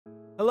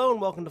Hello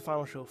and welcome to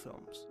Final Show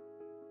Films.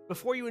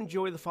 Before you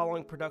enjoy the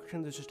following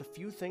production, there's just a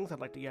few things I'd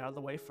like to get out of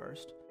the way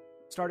first.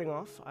 Starting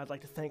off, I'd like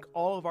to thank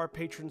all of our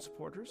Patreon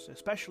supporters,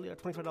 especially our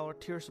 $25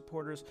 tier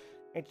supporters,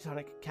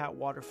 Antitonic, Cat,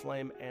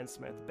 Waterflame, and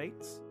Samantha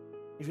Bates.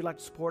 If you'd like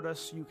to support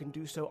us, you can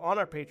do so on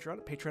our Patreon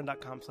at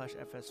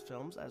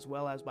patreon.com/fsfilms, as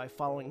well as by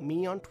following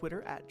me on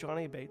Twitter at John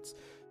A. Bates,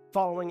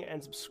 following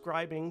and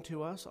subscribing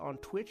to us on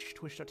Twitch,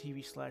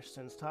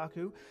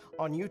 twitch.tv/Senstaku,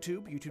 on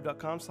YouTube,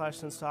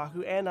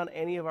 youtube.com/Senstaku, and on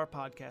any of our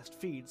podcast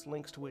feeds,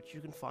 links to which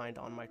you can find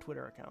on my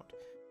Twitter account.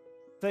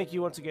 Thank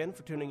you once again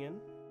for tuning in,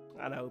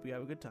 and I hope you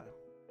have a good time.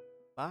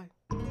 Bye.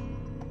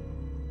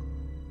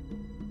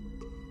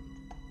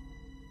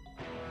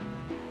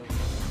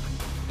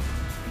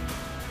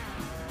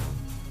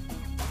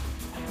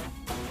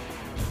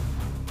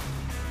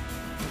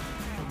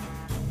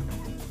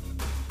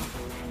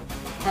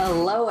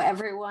 Hello,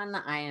 everyone.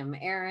 I am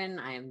Erin.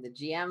 I am the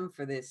GM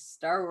for this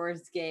Star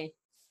Wars game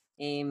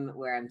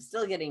where I'm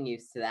still getting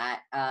used to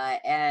that.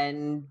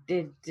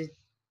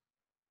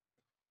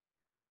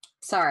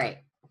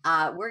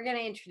 We're going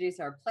to introduce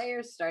our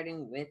players,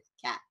 starting with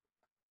Kat.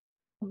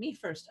 Me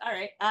first. All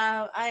right.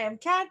 I am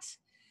Kat.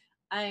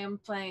 I am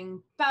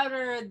playing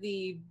Powder,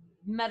 the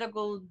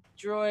medical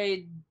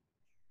droid.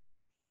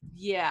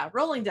 Yeah,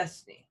 Rolling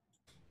Destiny.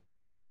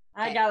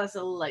 I got us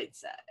a light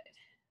side.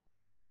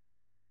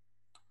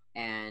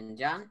 And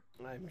John?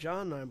 I'm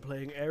John. I'm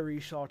playing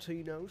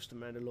Artinos, the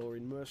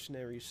Mandalorian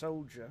mercenary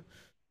soldier,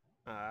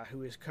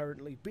 who is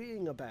currently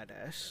being a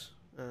badass.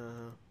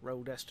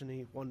 Roll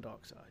Destiny, one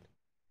dark side.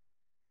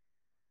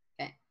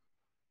 Okay.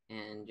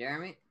 And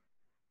Jeremy?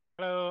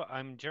 Hello,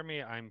 I'm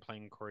Jeremy. I'm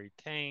playing Cori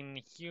Tane,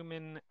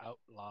 human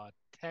outlaw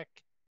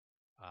tech.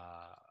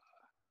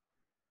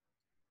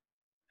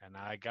 And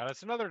I got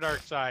us another dark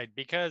side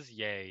because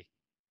yay.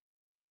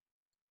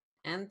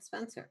 And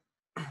Spencer?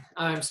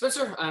 I'm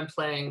Spencer. I'm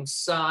playing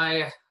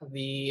Sai,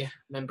 the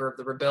member of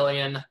the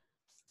rebellion.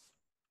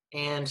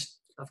 And,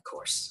 of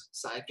course,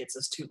 Sai gets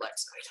us 2 light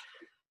side.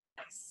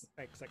 Nice.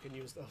 Thanks, I can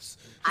use those.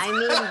 I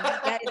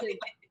mean,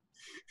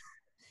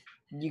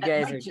 you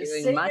guys are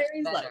doing much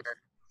better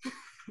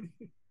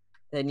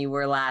than you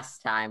were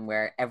last time,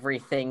 where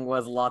everything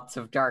was lots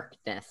of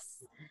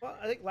darkness. Well,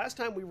 I think last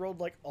time we rolled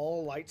like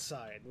all light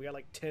side. We had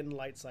like 10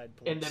 light side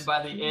points. And then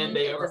by the end,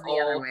 they were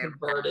all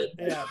converted.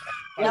 Yeah.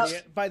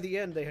 By the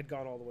end, they had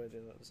gone all the way to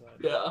the other side.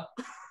 Yeah.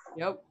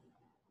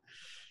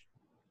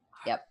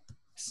 Yep.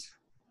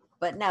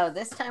 But no,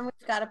 this time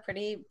we've got a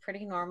pretty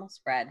normal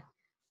spread.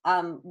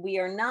 We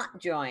are not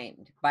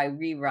joined by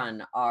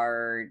Rerun,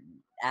 our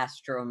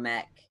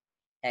Astromech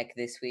tech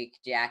this week.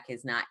 Jack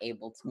is not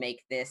able to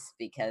make this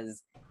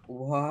because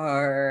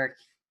work.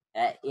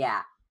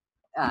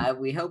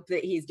 We hope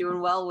that he's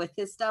doing well with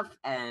his stuff,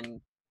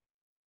 and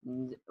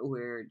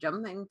we're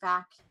jumping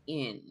back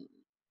in.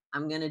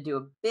 I'm going to do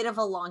a bit of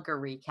a longer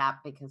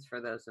recap because for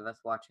those of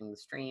us watching the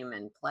stream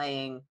and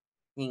playing,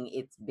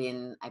 it's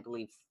been, I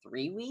believe,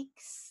 3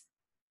 weeks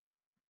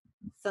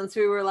since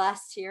we were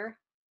last here.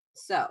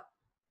 So,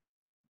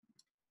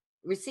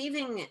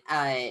 receiving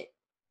a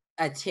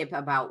tip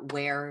about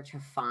where to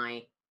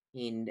find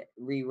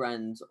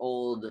Rerun's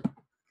old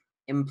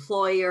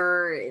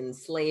employer,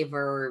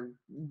 enslaver,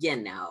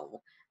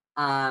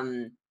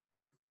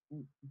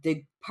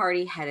 the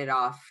party headed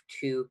off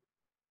to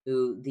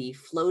the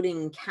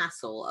floating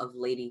castle of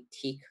Lady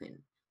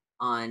Tikun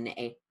on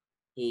a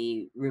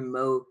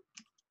remote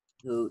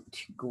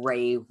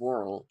gray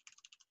world.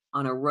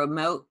 On a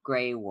remote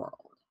gray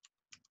world,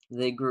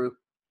 the group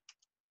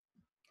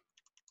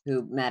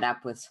who met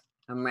up with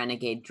some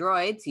renegade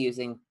droids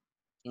using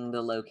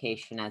the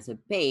location as a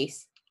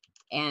base,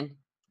 and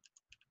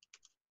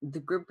the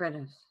group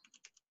read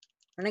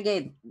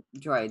renegade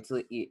droids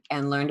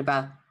and learned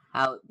about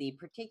how the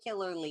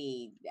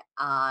particularly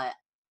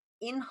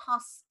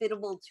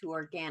inhospitable to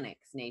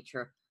organics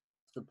nature of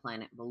the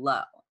planet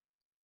below.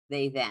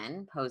 They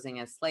then, posing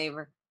as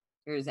slavers,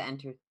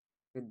 entered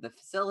the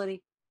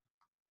facility.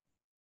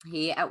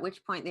 At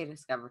which point they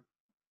discovered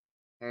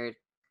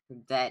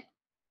that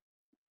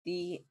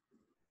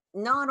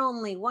not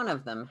only one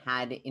of them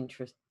had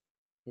interest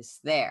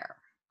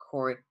there.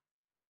 Cori,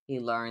 he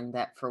learned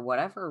that for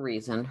whatever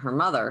reason, her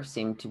mother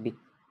seemed to be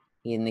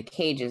in the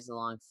cages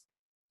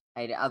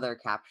alongside other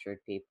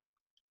captured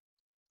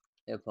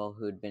people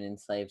who'd been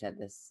enslaved at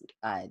this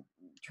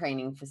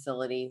training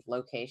facility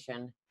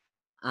location.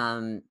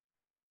 And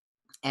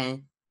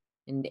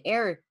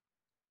Erin,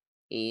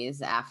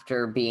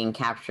 after being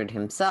captured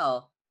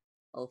himself,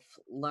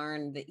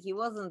 learned that he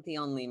wasn't the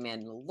only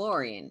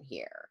Mandalorian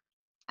here.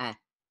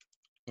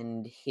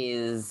 And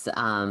his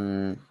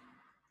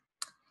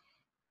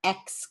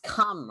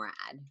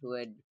ex-comrade, who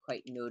had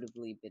quite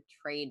notably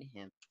betrayed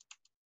him,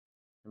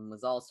 and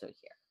was also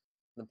here.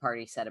 The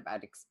party set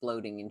about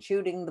exploding and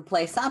shooting the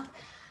place up,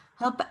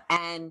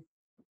 and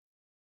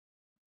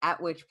at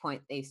which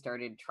point they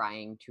started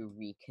trying to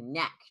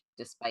reconnect,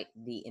 despite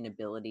the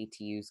inability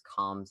to use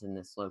comms in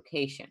this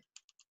location.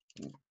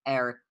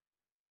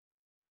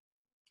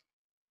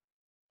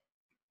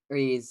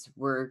 is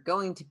we're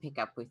going to pick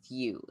up with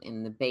you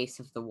in the base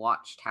of the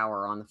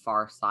watchtower on the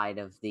far side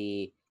of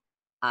the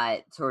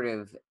sort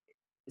of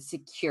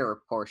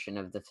secure portion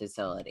of the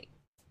facility.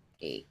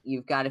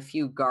 You've got a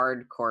few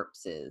guard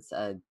corpses,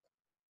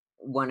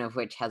 one of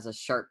which has a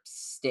sharp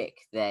stick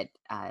that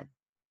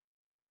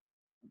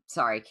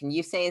sorry, can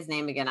you say his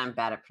name again? I'm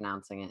bad at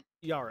pronouncing it.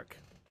 Yarrick.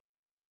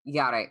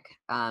 Yarrick.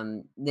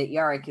 That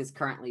Yarrick is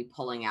currently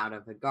pulling out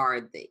of a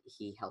guard that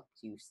he helped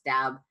you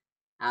stab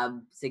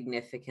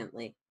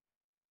significantly.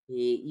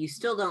 You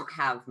still don't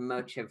have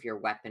much of your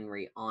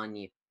weaponry on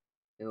you,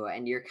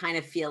 and you're kind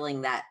of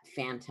feeling that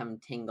phantom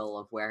tingle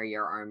of where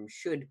your arm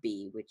should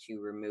be, which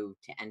you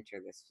removed to enter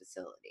this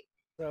facility.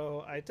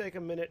 So I take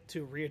a minute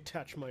to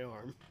reattach my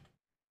arm.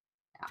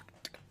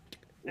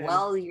 Yeah.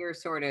 While you're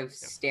sort of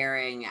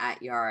staring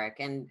at Yarrick,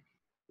 and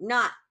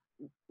not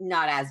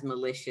as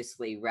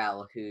maliciously,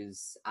 Rel,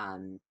 who's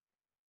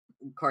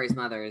Cori's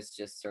mother, is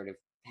just sort of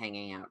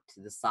hanging out to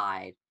the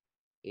side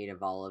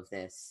of all of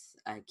this,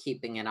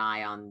 keeping an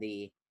eye on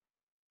the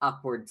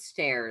upward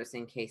stairs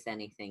in case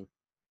anything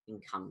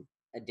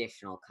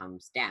additional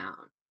comes down.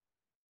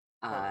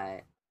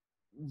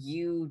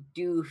 You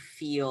do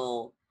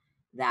feel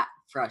that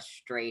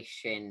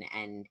frustration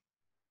and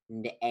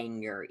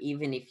anger,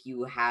 even if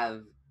you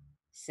have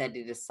set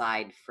it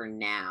aside for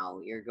now.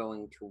 You're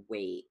going to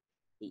wait.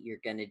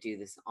 You're going to do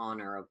this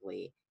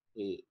honorably.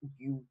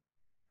 You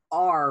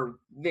are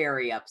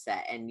very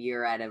upset, and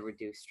you're at a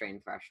reduced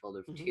strain threshold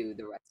of 2.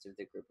 The rest of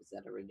the group is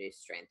at a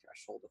reduced strain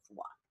threshold of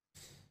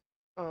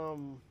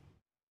 1.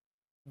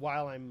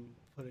 While I'm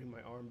putting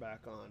my arm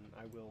back on,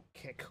 I will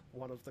kick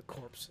one of the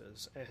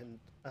corpses and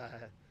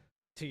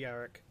to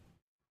Yarrick.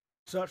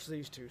 Search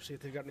these two, see if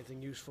they've got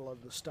anything useful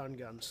on the stun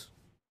guns.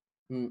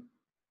 He'll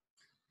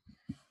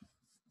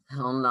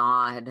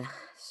nod,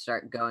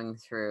 start going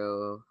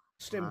through.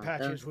 Stim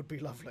patches would be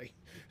lovely.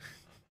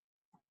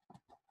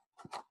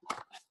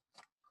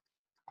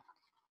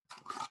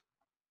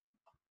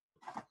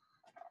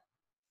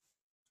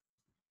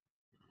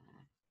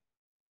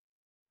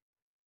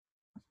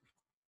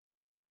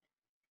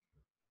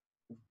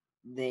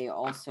 They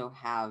also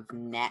have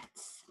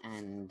nets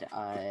and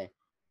a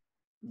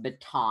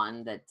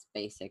baton that's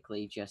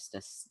basically just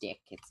a stick.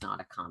 It's not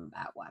a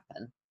combat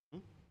weapon.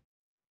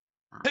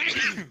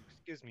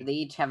 Excuse me. They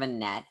each have a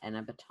net and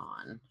a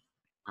baton.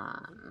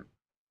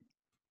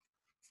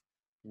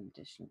 In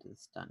addition to the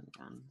stun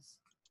guns.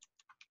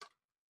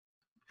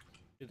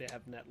 Do they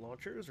have net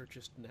launchers or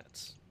just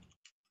nets?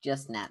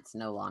 Just nets,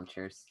 no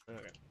launchers.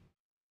 Okay.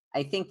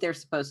 I think they're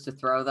supposed to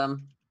throw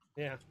them.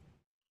 Yeah.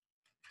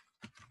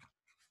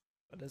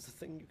 That is a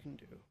thing you can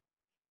do.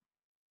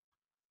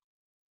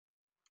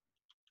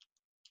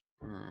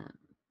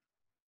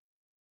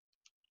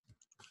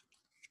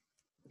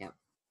 Yep.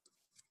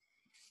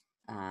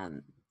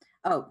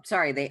 Oh,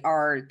 sorry. They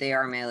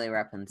are melee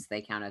weapons.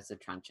 They count as a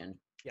truncheon.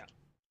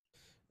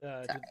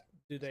 Yeah.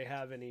 Do they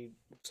have any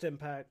stim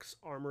packs,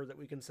 armor that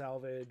we can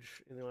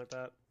salvage, anything like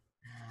that?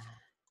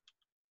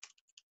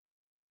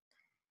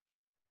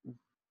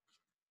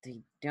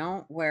 They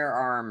don't wear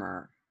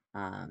armor.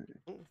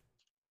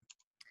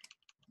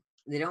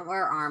 They don't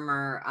wear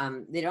armor.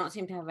 They don't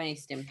seem to have any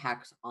stim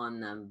packs on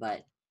them,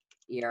 but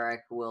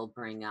Yarrick will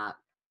bring up.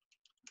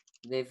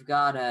 They've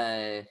got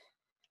a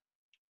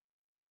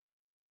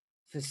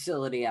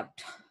facility up.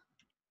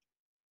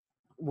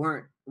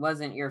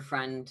 Wasn't your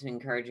friend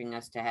encouraging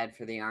us to head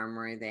for the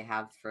armory they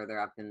have further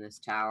up in this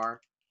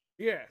tower?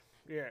 Yeah.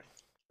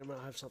 I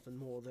might have something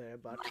more there,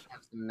 but I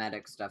have some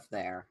medic stuff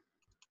there.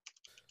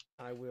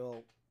 I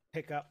will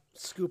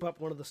scoop up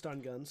one of the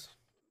stun guns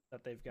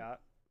that they've got.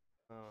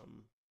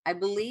 I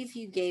believe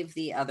you gave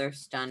the other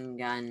stun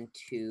gun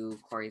to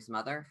Cori's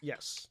mother.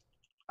 Yes.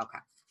 Okay.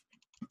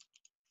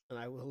 And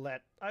I will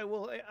let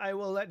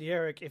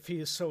Yarrick, if he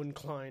is so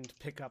inclined,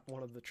 pick up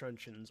one of the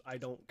truncheons. I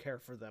don't care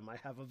for them. I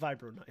have a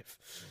vibro knife.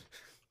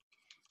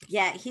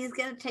 Yeah, he's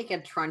gonna take a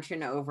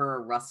truncheon over a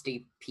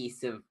rusty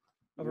piece of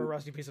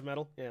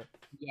metal. Yeah.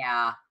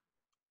 Yeah.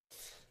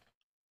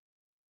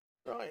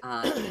 Right.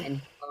 And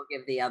he'll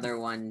give the other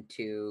one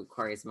to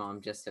Cori's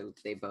mom, just so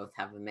they both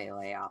have a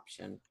melee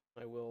option.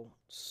 I will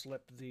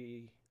slip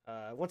the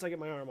once I get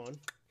my arm on,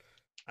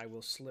 I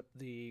will slip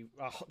the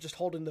just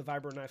holding the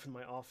vibro knife in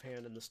my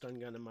offhand and the stun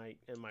gun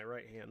in my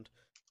right hand.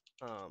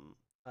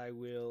 I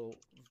will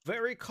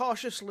very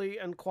cautiously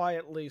and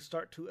quietly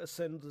start to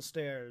ascend the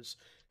stairs,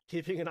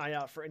 keeping an eye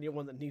out for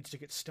anyone that needs to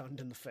get stunned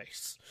in the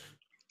face.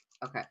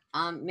 Okay.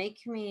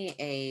 Make me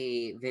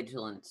a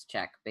vigilance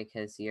check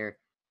because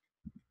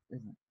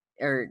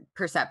or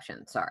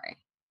perception. Sorry.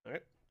 All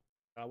right.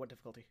 What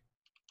difficulty?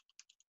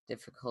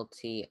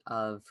 Difficulty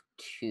of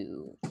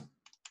 2. All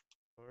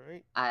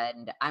right.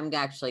 And I'm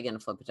actually going to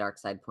flip a dark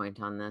side point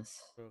on this.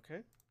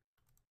 Okay.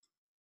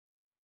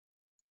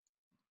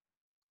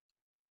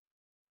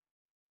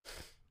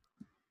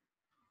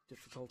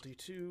 Difficulty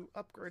 2,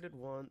 upgraded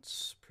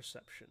once,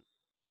 perception.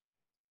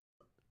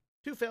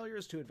 2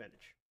 failures, 2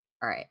 advantage.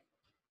 All right.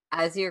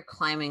 As you're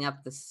climbing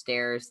up the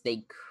stairs,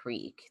 they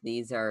creak.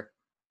 These are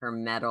her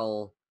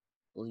metal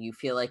Well, you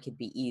feel like it'd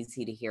be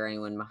easy to hear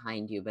anyone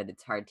behind you, but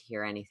it's hard to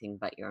hear anything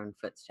but your own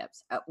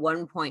footsteps. At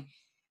one point,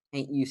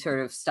 you sort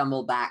of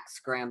stumble back,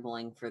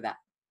 scrambling for that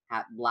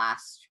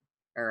blast,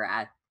 or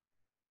as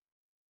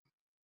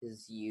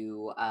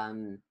you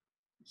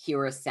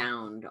hear a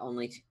sound,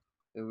 only to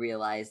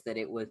realize that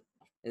it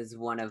is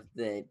one of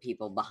the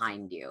people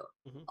behind you,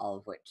 all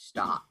of which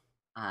stop.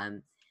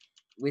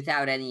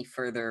 Without any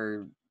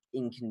further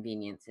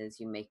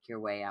inconveniences, you make your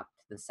way up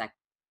to the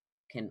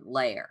second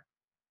layer.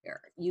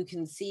 You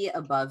can see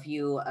above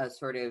you a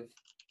sort of,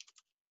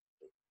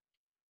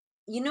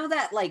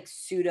 that like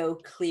pseudo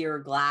clear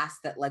glass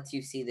that lets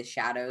you see the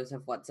shadows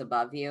of what's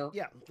above you?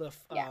 Yeah, the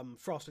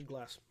frosted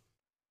glass.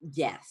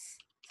 Yes,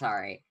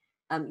 sorry.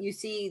 You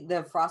see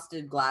the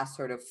frosted glass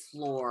sort of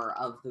floor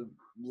of the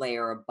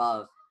layer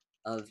above.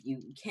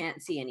 You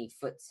can't see any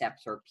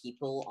footsteps or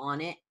people on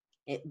it,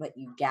 but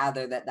you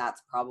gather that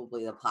that's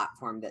probably the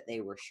platform that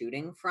they were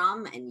shooting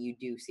from, and you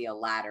do see a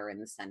ladder in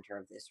the center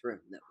of this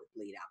room that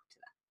would lead up to them.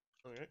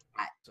 Okay.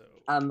 So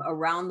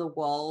around the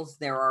walls,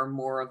 there are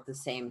more of the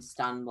same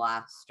stun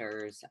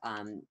blasters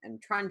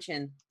and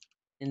truncheons,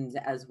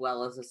 as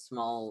well as a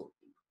small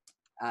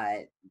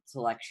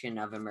selection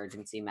of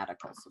emergency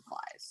medical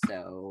supplies.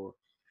 So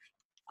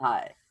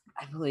I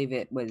believe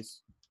it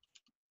was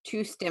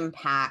 2 stim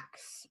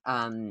packs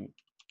and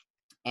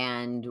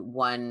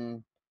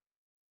 1.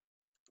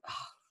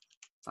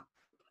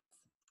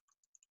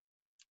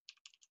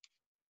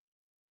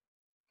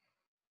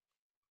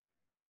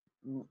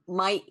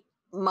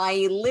 My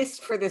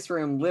list for this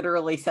room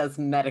literally says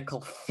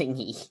medical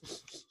thingy.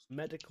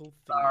 Medical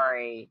thingy.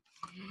 Sorry.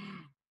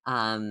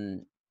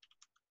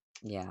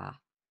 Yeah.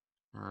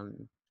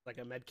 Like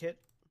a med kit?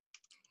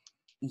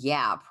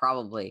 Yeah,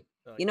 probably.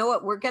 You know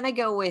what? We're gonna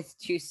go with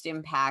 2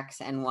 stim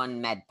packs and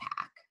 1 med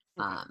pack.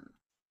 Okay.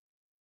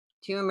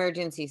 2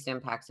 emergency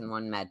stim packs and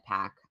 1 med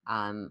pack.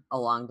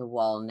 Along the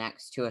wall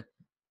next to a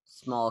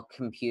small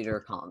computer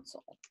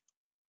console.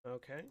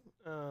 Okay.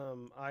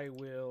 I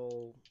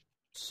will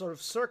sort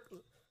of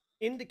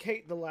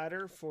indicate the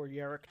ladder for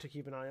Yarrick to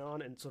keep an eye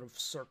on, and sort of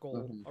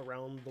circle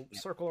around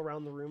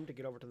the room to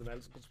get over to the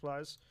medical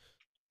supplies.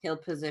 He'll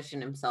position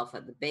himself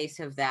at the base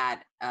of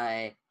that.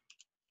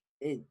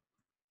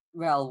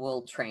 Rel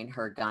will train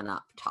her gun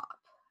up top.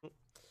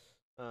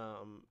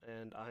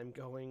 And I'm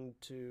going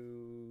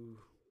to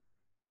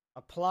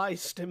apply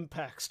stim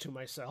packs to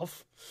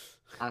myself.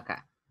 Okay.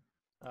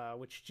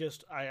 Which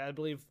I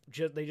believe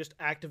they just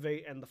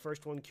activate, and the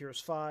first one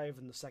cures 5,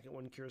 and the second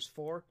one cures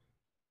 4.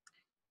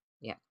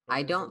 Yeah,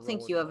 I don't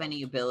think you have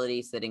any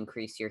abilities that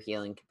increase your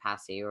healing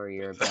capacity or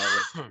your ability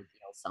to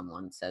heal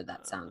someone, so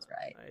that sounds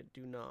right. I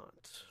do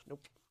not.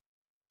 Nope.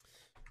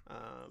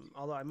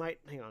 Although I might,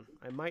 hang on.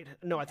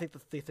 No, I think the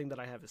thing that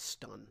I have is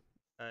stun.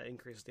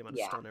 Increases the amount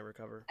of stun I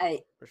recover.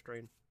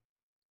 Restrain.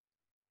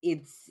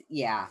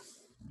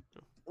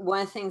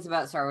 One of the things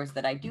about Star Wars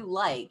that I do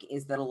like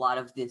is that a lot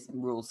of these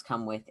rules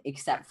come with,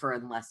 except for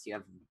unless you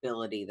have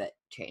ability that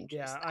changes.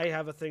 Yeah, I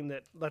have a thing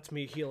that lets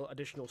me heal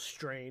additional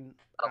strain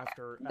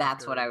after.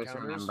 That's what I was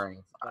encounters,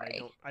 remembering.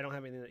 Sorry. I don't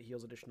have anything that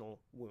heals additional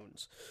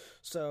wounds.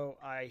 So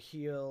I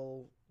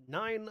heal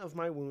 9 of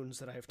my wounds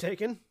that I have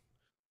taken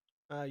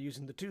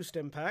using the 2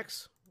 stim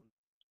packs,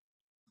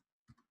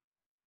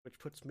 which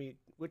puts me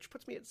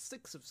at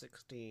 6 of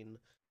 16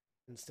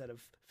 instead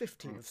of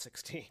 15 of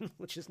 16,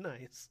 which is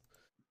nice.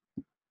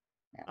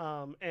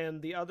 Yeah.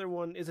 And the other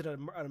one, is it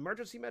an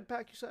emergency med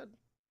pack, you said?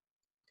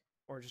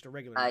 Or just a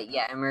regular med pack?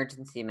 Yeah,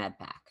 emergency med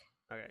pack.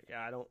 Okay,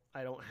 yeah,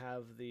 I don't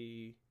have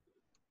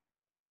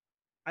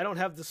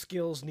the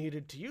skills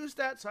needed to use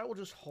that, so I will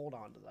just hold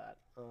on to that.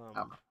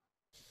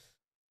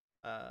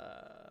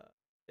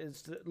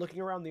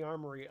 Looking around the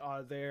armory,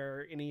 are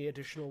there any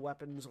additional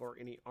weapons or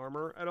any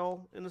armor at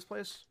all in this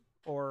place?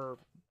 Or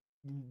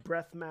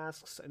breath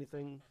masks,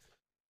 anything?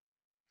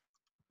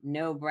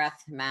 No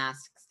breath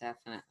masks,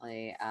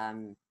 definitely.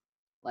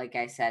 Like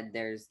I said,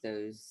 there's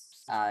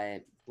those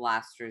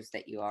blasters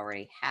that you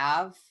already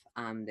have.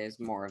 There's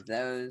more of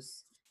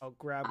those. I'll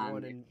grab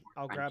one, and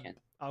I'll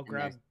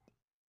grab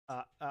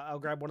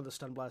one of the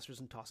stun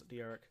blasters and toss it to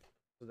Yarrick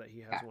so that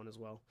he has one as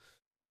well.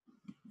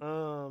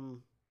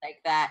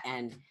 Like that,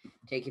 and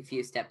take a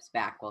few steps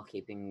back while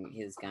keeping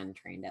his gun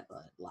trained at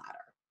the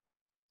ladder.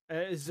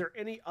 Is there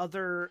any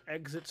other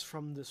exits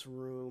from this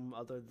room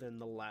other than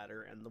the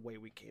ladder and the way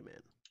we came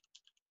in?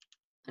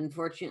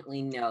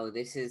 Unfortunately, no.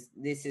 This is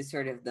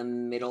sort of the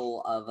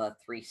middle of a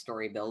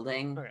 3-story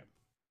building. Okay.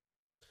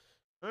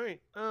 All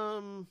right.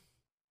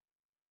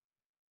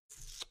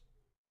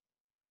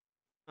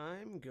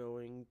 I'm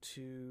going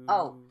to.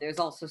 Oh, there's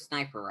also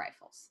sniper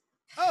rifles.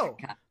 Oh,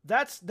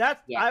 that's.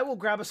 Yeah. I will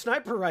grab a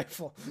sniper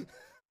rifle.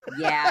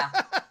 Yeah.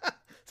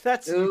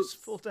 That's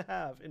useful to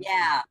have.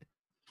 Yeah.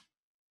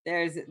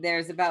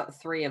 There's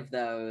about 3 of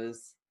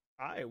those.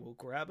 I will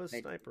grab a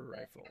sniper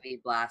rifle. Heavy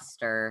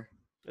blaster.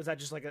 Is that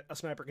just like a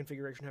sniper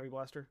configuration heavy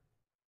blaster?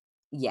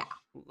 Yeah.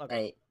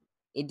 Okay.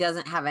 It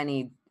doesn't have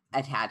any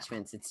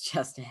attachments. It's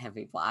just a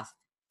heavy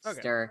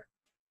blaster.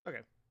 Okay.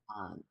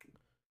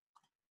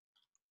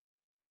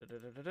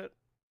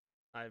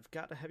 I've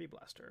got a heavy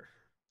blaster,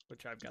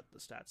 which I've got the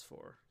stats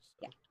for. So.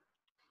 Yeah.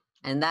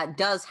 And that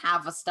does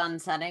have a stun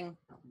setting.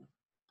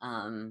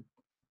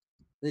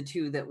 The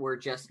two that were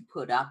just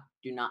put up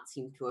do not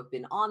seem to have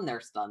been on their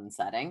stun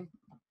setting.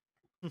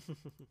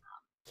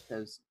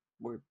 Those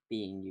were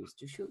being used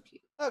to shoot you.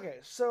 Okay,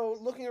 so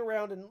looking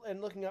around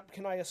and looking up,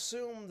 can I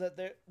assume that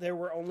there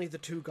were only the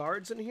 2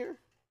 guards in here?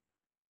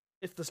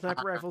 If the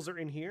sniper rifles are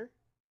in here?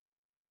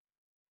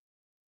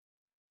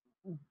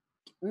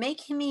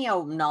 Make me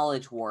a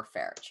knowledge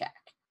warfare check.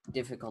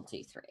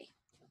 Difficulty 3.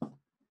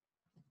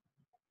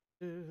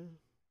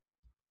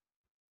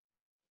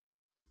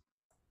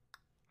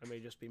 I may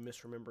just be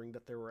misremembering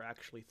that there were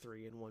actually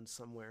 3 and 1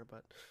 somewhere,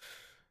 but...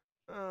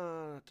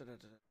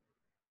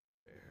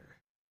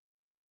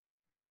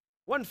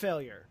 1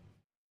 failure.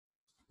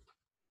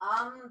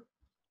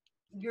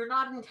 You're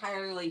not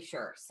entirely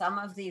sure. Some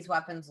of these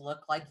weapons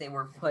look like they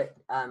were put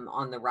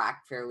on the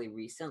rack fairly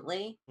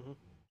recently,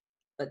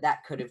 but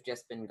that could have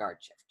just been guard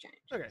shift change.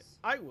 Okay,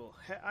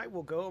 I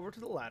will go over to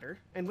the ladder,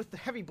 and with the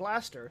heavy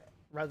blaster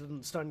rather than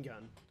the stun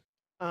gun,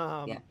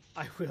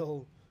 I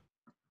will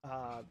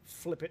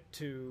flip it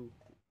to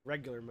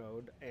regular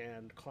mode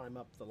and climb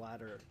up the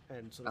ladder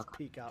and sort of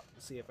peek out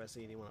and see if I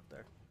see anyone up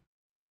there.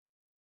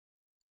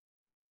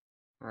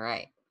 All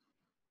right.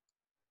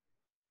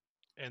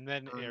 And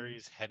then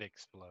Ares' head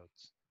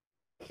explodes.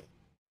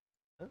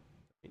 Huh?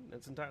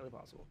 That's entirely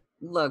possible.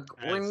 Look,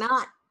 we're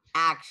not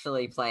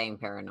actually playing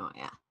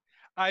paranoia.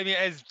 I mean,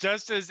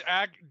 just as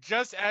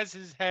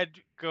his head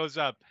goes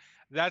up,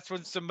 that's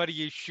when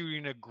somebody is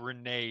shooting a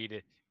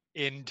grenade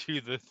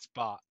into the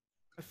spot.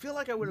 I feel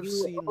like I would have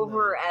seen.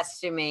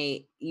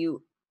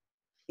 You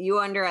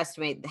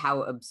underestimate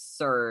how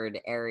absurd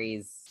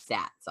Ares'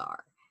 stats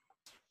are.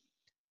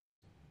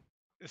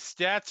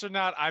 Stats or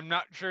not, I'm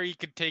not sure he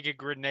could take a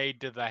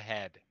grenade to the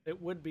head. It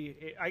would be.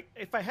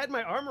 If I had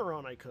my armor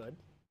on, I could.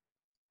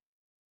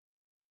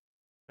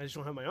 I just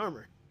don't have my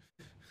armor.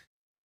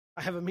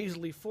 I have a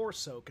measly 4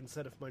 soak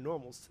instead of my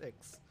normal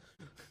 6.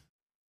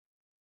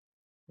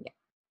 Yeah.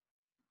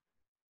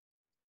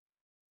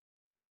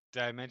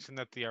 Did I mention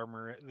that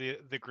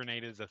the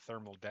grenade is a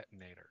thermal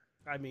detonator?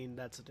 I mean,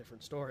 that's a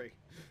different story.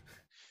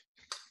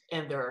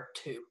 And there are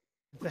 2.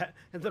 That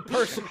the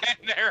person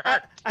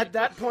at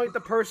that point,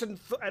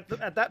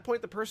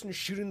 the person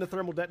shooting the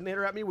thermal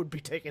detonator at me would be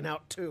taken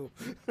out too.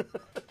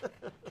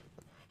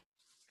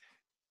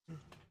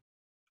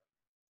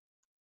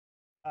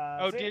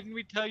 Didn't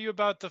we tell you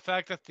about the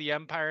fact that the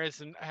Empire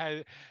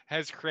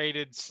has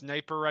created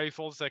sniper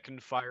rifles that can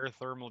fire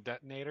thermal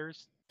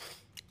detonators?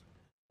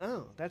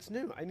 Oh, that's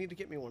new. I need to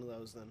get me one of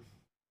those then.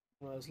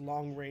 One of those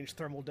long-range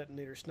thermal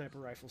detonator sniper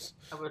rifles.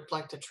 I would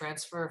like to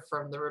transfer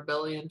from the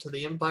Rebellion to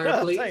the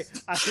Empire, please.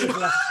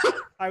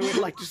 I would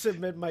like to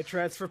submit my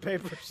transfer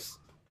papers.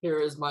 Here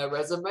is my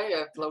resume.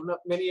 I've blown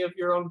up many of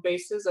your own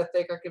bases. I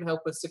think I can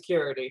help with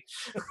security.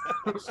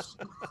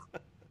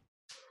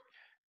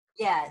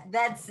 Yeah,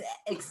 that's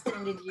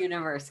extended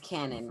universe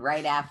canon.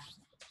 Right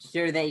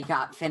after they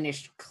got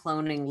finished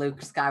cloning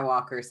Luke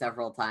Skywalker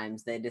several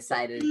times, they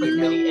decided with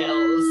many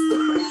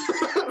L's.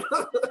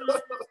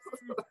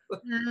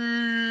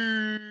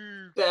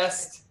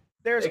 Best.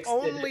 There's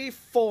extended only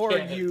 4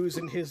 canon. U's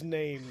in his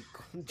name,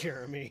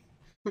 Jeremy.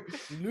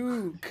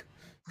 Luke.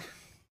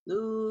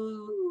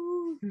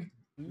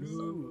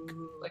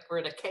 Like we're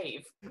in a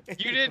cave.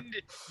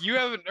 You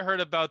haven't heard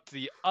about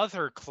the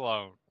other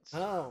clones.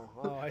 Oh,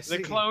 I see.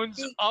 The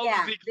clones of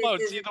the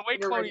clones. See, the way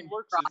cloning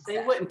works is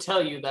they wouldn't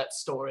tell you that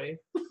story.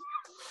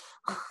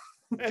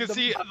 Because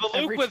see, the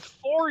Luke with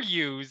 4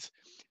 U's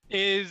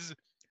is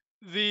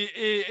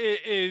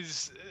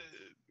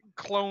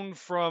cloned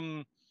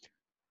from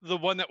the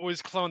one that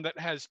was cloned that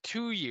has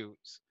 2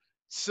 U's.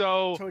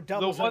 So it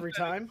doubles the one every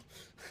time?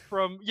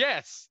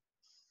 Yes.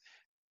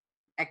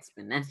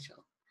 Exponential.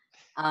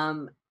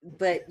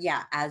 But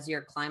yeah, as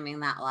you're climbing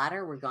that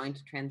ladder, we're going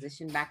to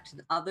transition back to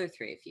the other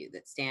 3 of you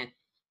that stand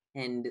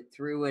and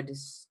through a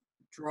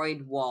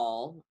destroyed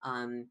wall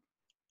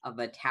of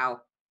a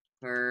tower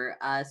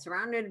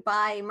surrounded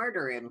by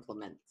murder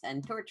implements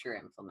and torture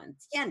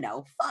implements.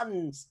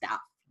 Fun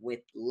stuff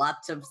with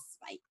lots of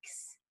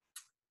spikes.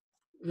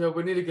 Yeah,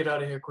 we need to get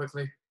out of here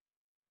quickly.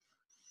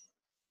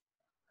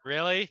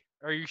 Really?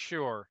 Are you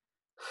sure?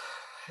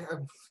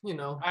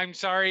 I'm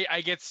sorry,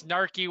 I get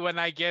snarky when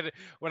I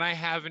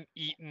haven't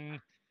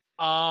eaten.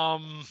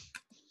 And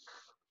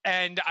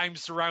I'm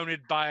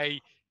surrounded by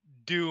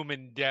doom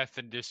and death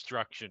and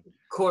destruction.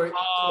 Cori,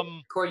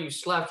 you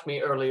slapped me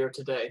earlier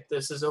today.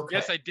 This is okay.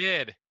 Yes, I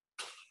did.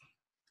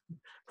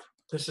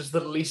 This is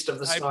the least of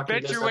the snarkiness I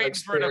bet you're waiting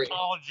for an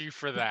apology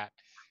for that.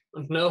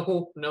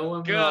 No,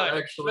 I'm Good. not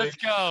actually. Let's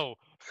go.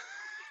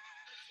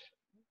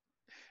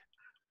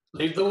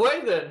 Lead the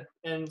way then.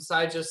 And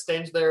Sai just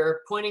stands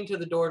there pointing to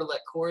the door to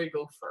let Cori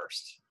go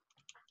first.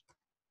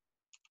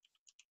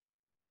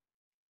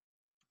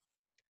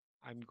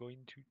 I'm going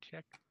to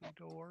check the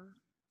door.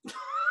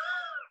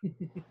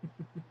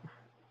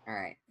 All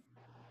right.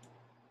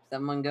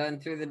 Someone going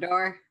through the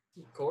door?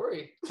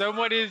 Cori.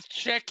 Someone is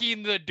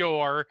checking the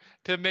door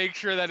to make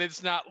sure that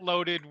it's not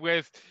loaded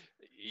with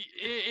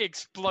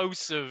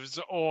explosives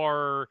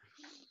or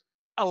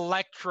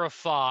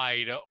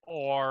electrified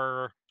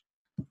or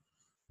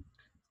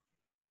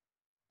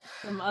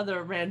some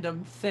other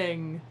random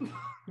thing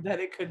that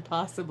it could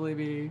possibly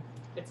be.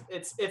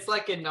 It's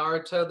like in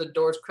Naruto, the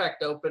door's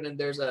cracked open and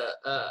there's an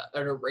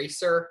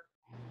eraser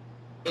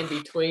in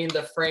between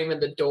the frame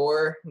and the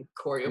door. And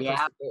Cori opens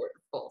the door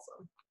and falls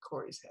on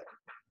Cori's head.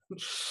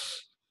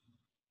 It's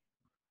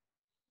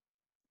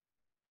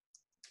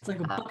like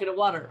a bucket of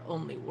water,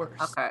 only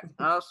worse. Okay,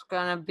 that's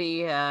gonna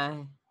be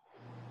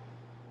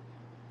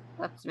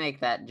let's make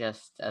that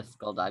just a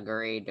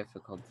skullduggery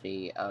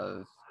difficulty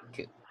of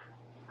 2.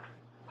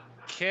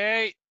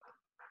 okay.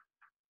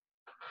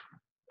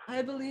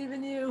 I believe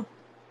in you.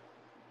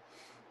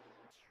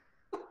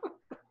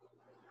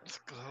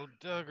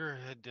 Skulldugger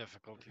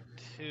difficulty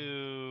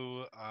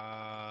 2.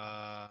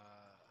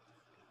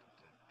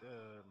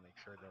 Make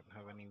sure I don't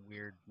have any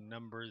weird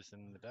numbers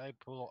in the die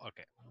pool.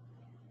 Okay.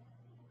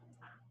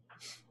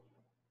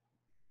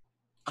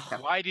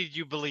 Why did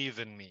you believe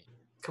in me?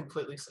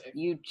 Completely safe.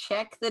 You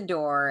check the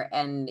door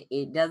and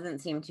it doesn't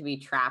seem to be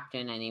trapped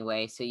in any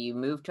way, so you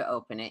move to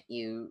open it.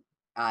 You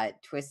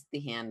twist the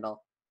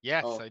handle.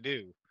 Yes, I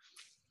do.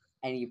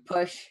 And you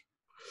push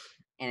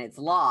and it's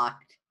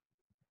locked.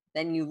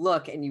 Then you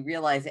look and you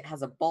realize it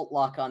has a bolt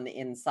lock on the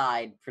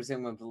inside,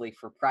 presumably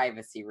for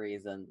privacy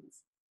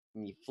reasons.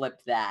 And you flip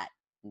that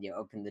and you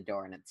open the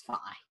door and it's fine.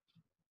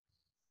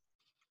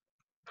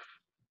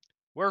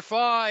 We're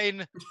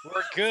fine.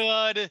 We're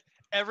good.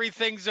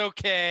 Everything's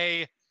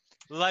okay.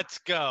 Let's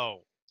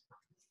go.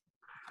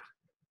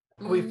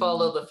 We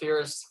follow the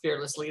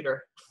fearless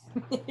leader.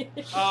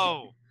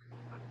 Oh.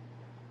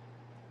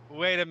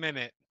 Wait a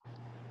minute.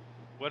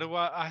 What do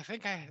I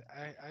think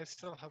I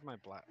still have my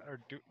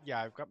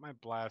I've got my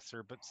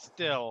blaster, but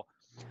still.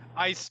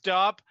 I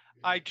stop,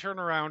 I turn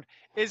around.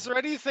 Is there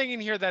anything in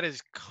here that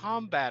is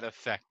combat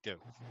effective?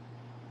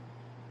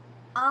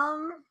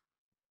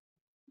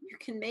 You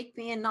can make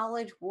me a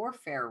knowledge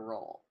warfare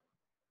roll.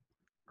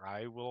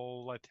 I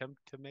will attempt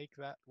to make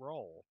that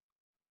roll.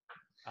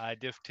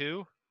 Diff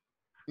 2?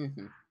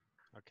 Mm-hmm.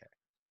 Okay.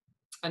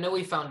 I know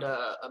we found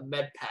a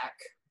med pack.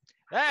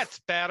 That's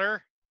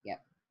better.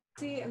 Yep.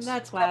 See, and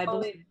that's why I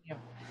believe in you.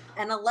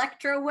 An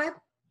electro whip,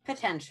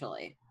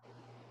 potentially.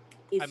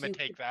 If I'm gonna you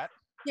take that.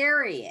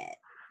 carry it,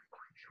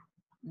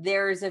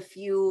 there's a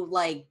few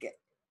like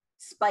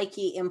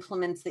spiky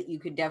implements that you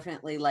could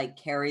definitely like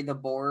carry the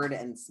board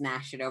and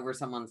smash it over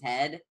someone's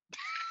head.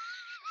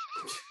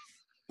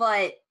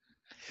 But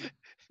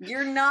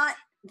you're not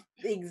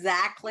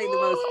exactly the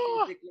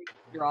most physically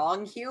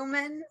strong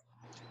human.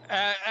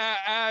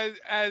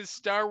 As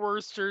Star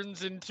Wars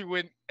turns into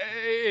an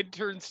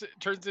into an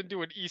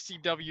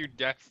ECW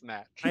death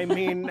match. I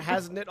mean,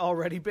 hasn't it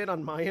already been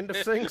on my end of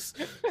things?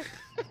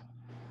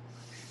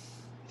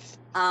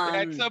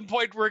 At some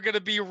point, we're going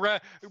to be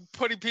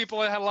putting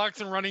people in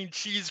headlocks and running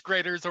cheese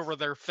graters over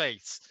their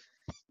face.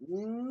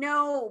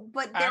 No,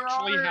 but there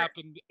actually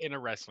happened in a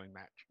wrestling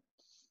match.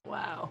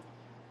 Wow.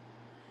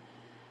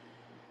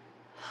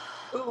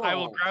 Ooh. I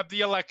will grab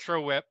the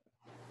electro whip.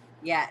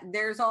 Yeah,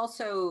 there's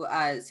also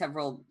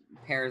several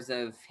pairs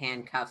of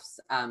handcuffs.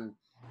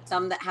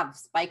 Some that have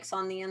spikes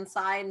on the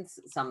inside,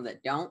 some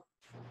that don't.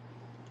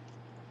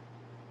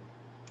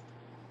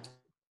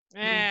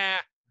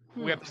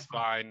 Whip's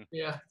fine.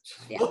 Yeah.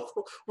 Yeah.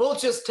 We'll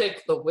just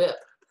take the whip.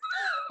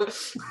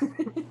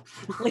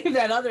 Leave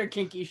that other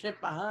kinky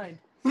shit behind.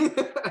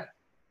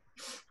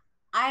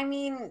 I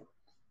mean,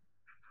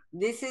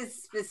 this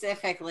is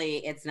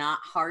specifically, it's not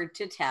hard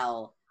to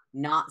tell,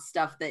 not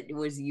stuff that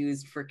was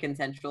used for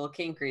consensual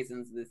kink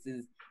reasons. This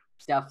is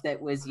stuff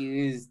that was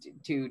used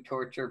to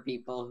torture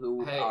people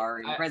who are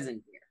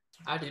imprisoned here.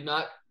 I do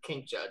not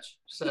kink judge,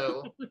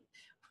 so...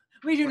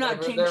 We do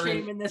not kink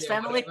shame in this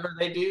family. Whatever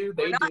they do,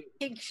 We're not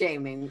kink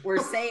shaming. We're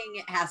saying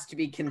it has to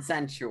be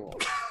consensual.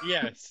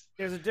 Yes.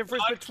 There's a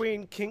difference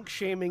between kink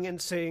shaming and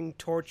saying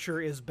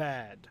torture is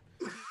bad.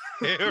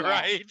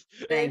 Right?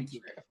 Thank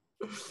you.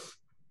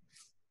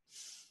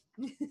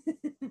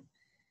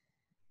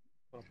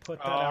 I'll put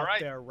that out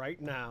there right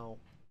now.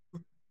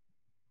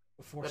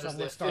 Before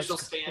someone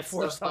starts.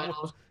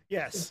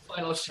 Yes.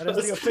 Final that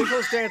is the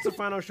official stance of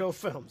Final Show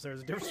Films.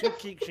 There's a difference between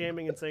kink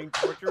shaming and saying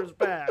torture is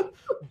bad.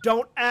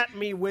 Don't at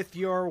me with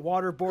your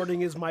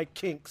waterboarding is my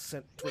kink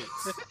sent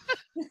tweets.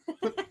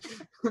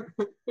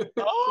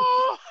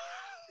 Oh!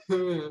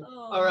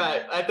 All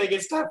right, I think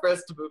it's time for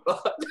us to move on.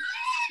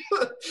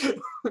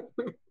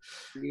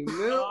 You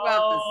move up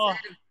a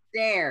set of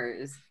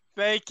stairs.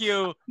 Thank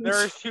you. There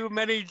are too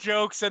many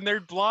jokes and they're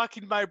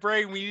blocking my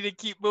brain. We need to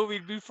keep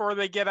moving before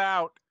they get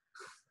out.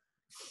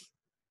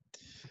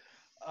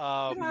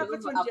 What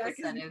happens when Jack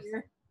isn't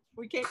here?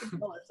 We can't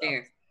control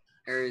ourselves.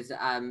 There's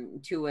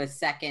to a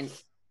second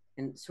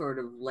and sort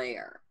of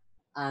layer.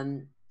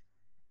 On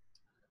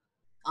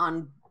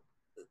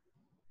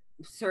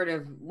sort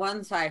of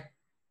one side,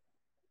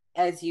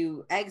 as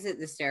you exit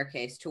the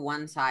staircase, to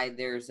one side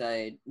there's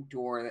a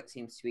door that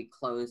seems to be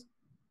closed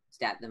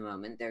at the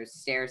moment. There's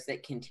stairs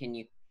that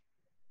continue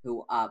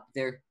up.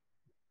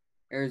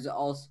 There's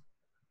also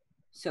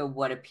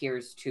what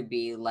appears to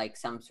be like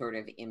some sort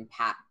of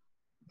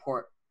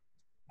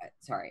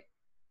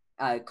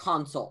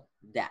console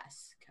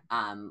desk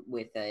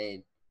with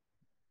a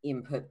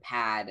input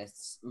pad, a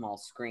small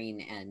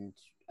screen, and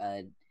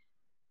a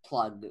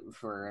plug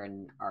for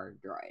our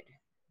droid.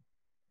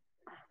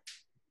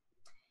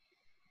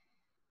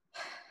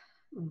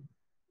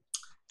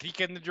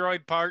 Peek in the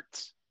droid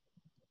parts.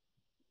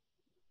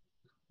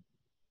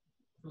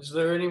 Is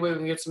there any way we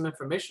can get some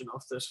information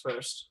off this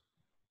first?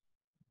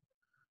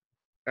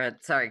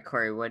 Sorry,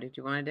 Cori, what did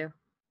you want to do?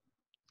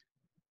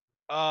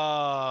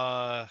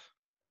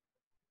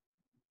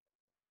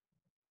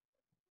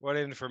 What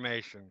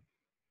information?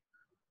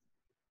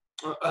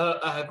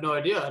 I have no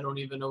idea. I don't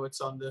even know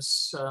it's on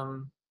this.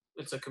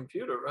 It's a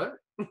computer, right?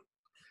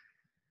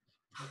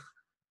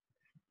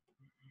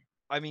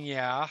 I mean,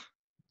 yeah.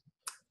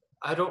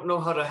 I don't know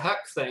how to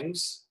hack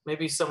things.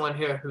 Maybe someone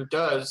here who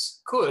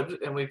does could,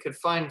 and we could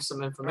find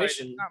some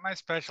information. Right, it's not my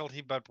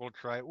specialty, but we'll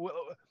try.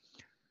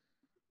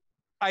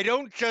 I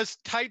don't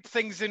just type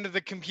things into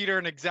the computer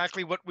and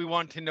exactly what we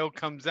want to know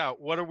comes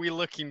out. What are we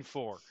looking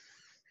for?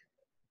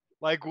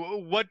 Like,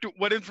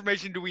 what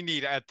information do we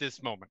need at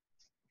this moment?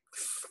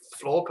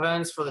 Floor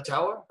plans for the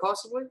tower,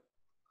 possibly?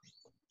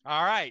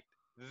 All right.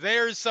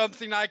 There's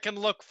something I can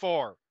look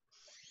for.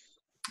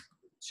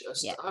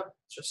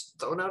 Just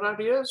throwing out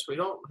ideas.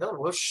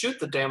 We'll shoot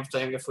the damn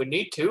thing if we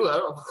need to. I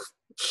don't.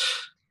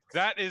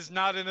 That is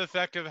not an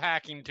effective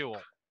hacking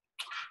tool.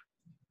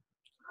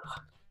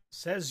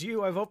 Says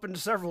you. I've opened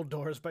several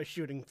doors by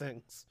shooting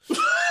things.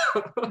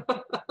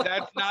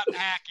 That's not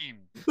hacking.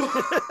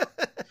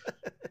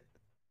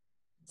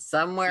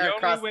 Somewhere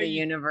across the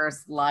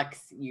universe,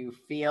 Lux, you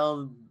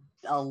feel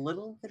a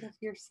little bit of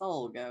your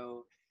soul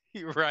go.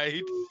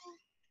 Right.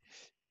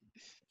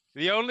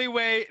 The only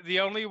way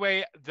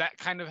that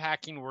kind of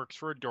hacking works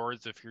for a door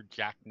is if you're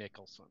Jack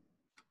Nicholson.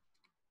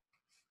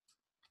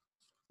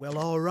 Well,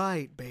 all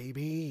right,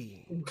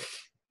 baby.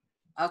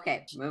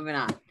 Okay, moving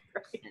on.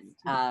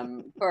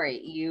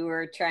 Cori, you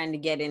were trying to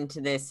get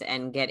into this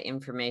and get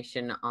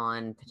information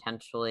on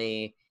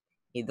potentially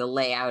the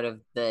layout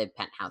of the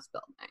penthouse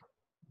building.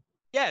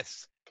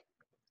 Yes.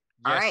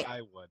 All yes, right.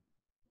 I would.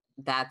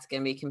 That's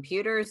going to be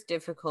computers,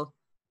 difficulty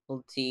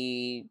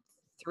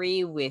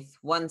 3 with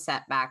 1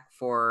 setback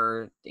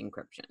for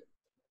encryption.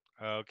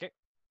 Okay.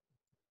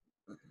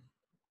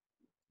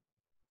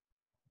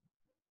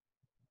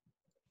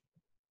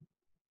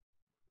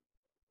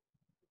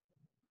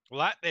 Well,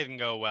 that didn't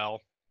go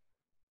well.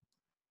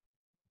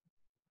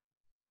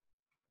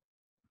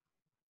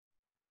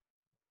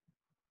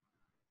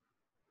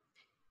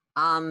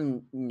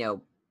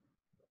 No.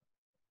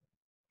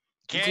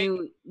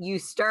 Okay. You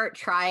start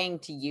trying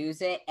to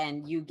use it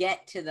and you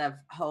get to the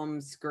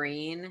home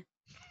screen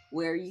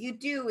where you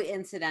do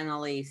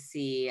incidentally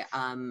see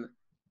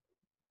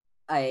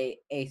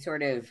a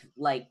sort of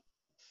like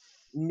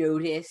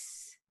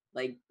notice,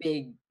 like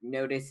big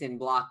notice in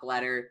block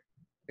letter.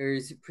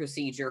 There's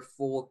procedure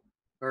for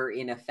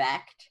in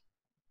effect.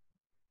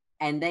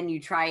 And then you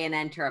try and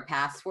enter a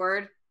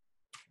password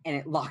and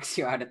it locks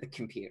you out of the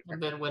computer.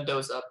 And then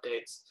Windows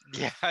updates.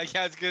 Yeah, I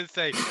was gonna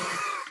say.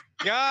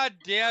 God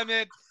damn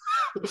it!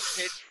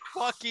 It's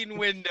fucking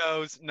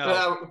Windows. No.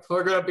 Yeah,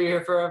 we're gonna be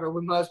here forever.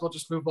 We might as well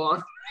just move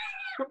on.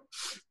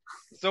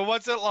 So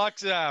once it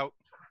locks it out,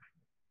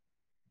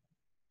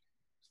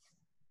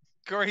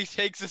 Cori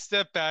takes a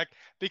step back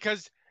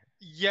because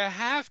you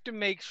have to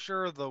make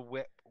sure the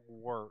whip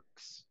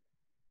works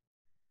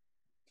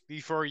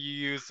before you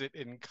use it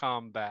in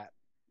combat.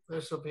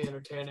 This will be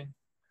entertaining.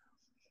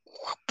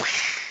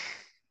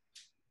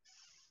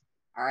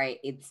 All right,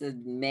 it's a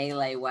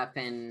melee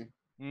weapon.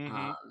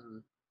 Mm-hmm.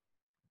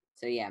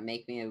 So yeah,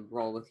 make me a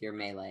roll with your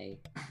melee.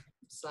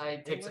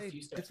 Side takes a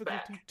few steps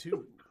back.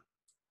 Difficulty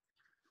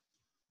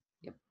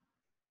 2.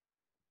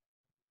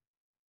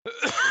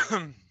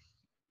 Yep.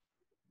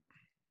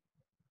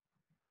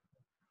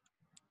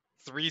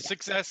 3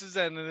 successes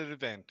and an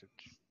advantage.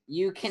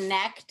 You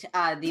connect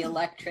the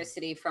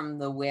electricity from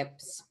the whip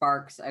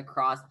sparks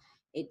across.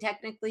 It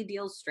technically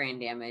deals strain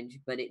damage,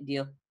 but it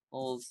deals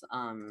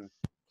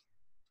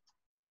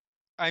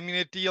I mean,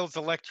 it deals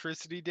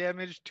electricity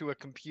damage to a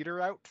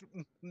computer out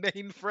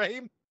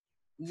mainframe.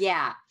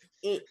 Yeah,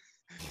 it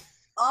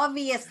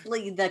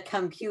obviously the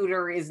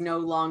computer is no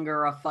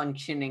longer a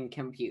functioning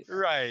computer.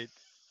 Right.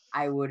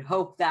 I would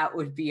hope that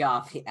would be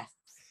obvious.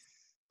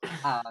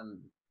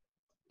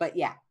 But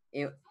yeah,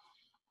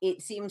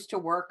 it seems to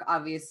work.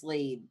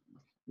 Obviously,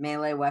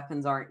 melee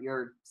weapons aren't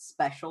your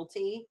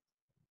specialty.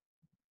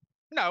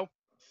 No.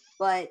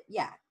 But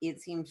yeah,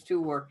 it seems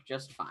to work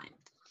just fine.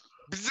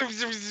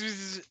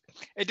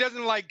 It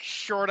doesn't like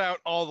short out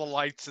all the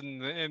lights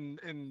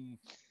in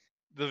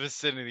the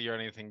vicinity or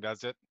anything,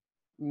 does it?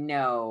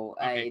 No,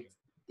 Okay.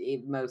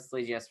 It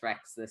mostly just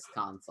wrecks this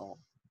console.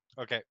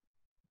 Okay.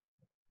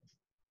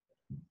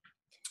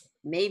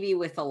 maybe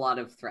with a lot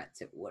of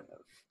threats it would have.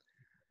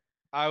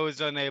 I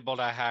was unable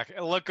to hack.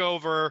 Look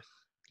over.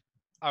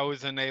 I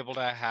was unable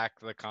to hack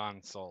the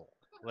console.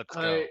 Let's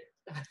go.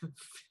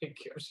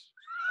 Figures.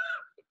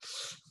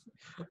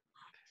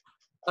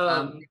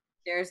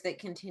 Stairs that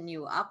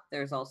continue up.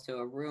 There's also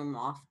a room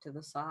off to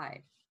the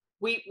side.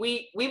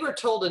 We were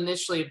told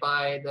initially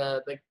by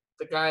the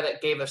guy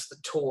that gave us the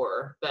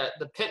tour that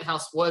the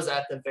penthouse was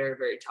at the very,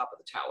 very top of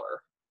the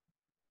tower.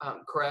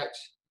 Correct?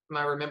 Am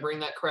I remembering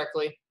that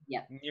correctly?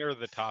 Yeah. Near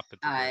the top of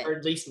or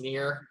at least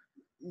near.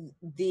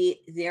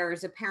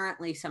 There's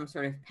apparently some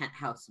sort of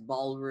penthouse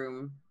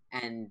ballroom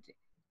and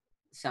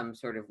some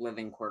sort of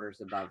living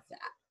quarters above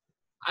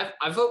that.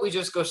 I vote we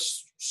just go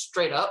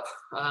straight up,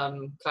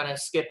 kind of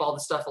skip all the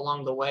stuff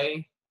along the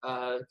way,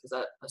 because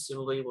that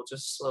assumably will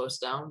just slow us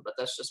down. But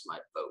that's just my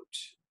vote.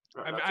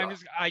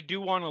 I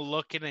do want to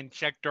look in and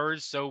check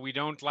doors so we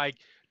don't like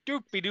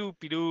doopy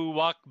doopy doo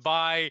walk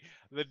by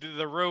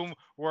the room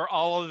where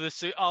all of the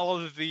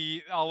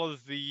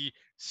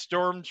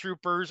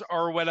stormtroopers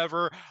or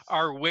whatever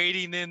are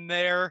waiting in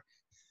there.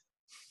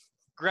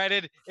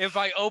 Granted, if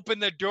I open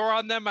the door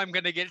on them, I'm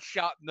gonna get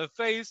shot in the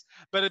face,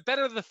 but it's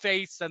better the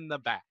face than the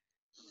back.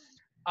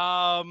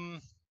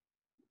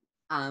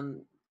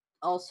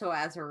 Also,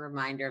 as a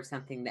reminder of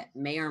something that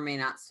may or may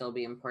not still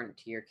be important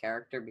to your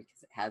character,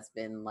 because it has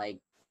been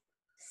like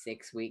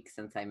 6 weeks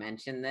since I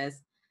mentioned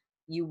this,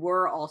 you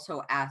were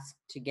also asked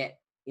to get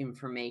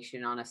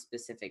information on a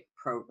specific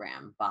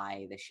program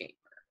by the Shaper.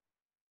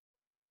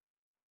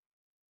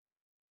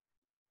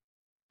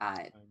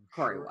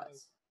 Cori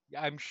was.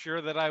 I'm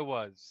sure that I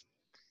was.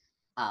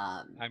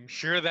 I'm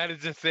sure that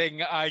is a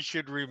thing I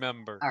should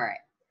remember. All right.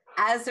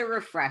 As a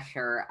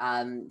refresher,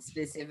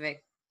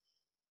 specifically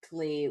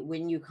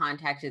when you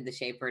contacted the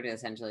Shaper to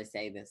essentially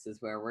say, this is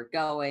where we're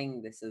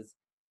going, this is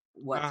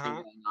what's been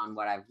going on,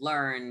 what I've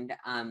learned,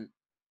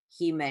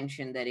 he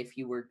mentioned that if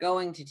you were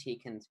going to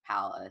Tikan's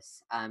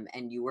palace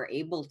and you were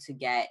able to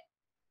get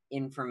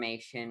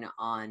information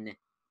on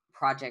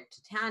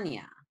Project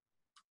Titania,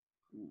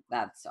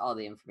 that's all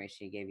the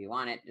information he gave you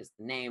on it, just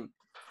the name,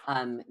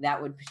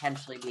 that would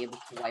potentially be able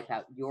to wipe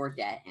out your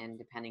debt, and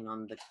depending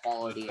on the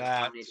quality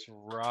that's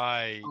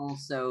right,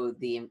 also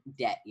the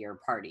debt your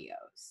party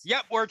owes.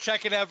 Yep, we're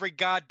checking every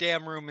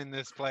goddamn room in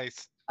this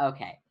place.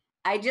 Okay.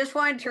 I just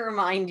wanted to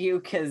remind you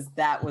because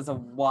that was a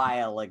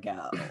while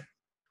ago.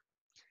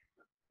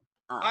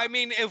 I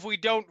mean, if we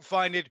don't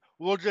find it,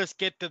 we'll just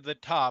get to the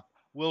top.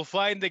 We'll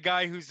find the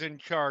guy who's in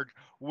charge.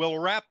 We'll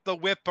wrap the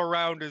whip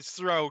around his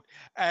throat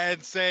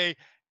and say,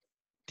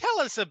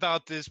 tell us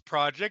about this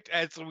project,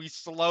 as we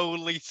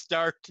slowly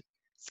start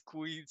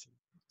squeezing.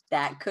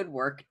 That could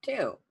work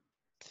too.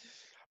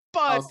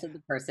 But also,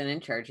 the person in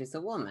charge is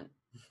a woman.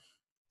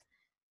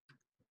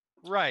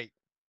 Right.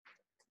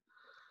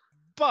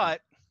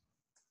 But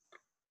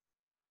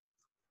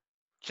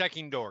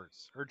checking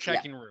doors or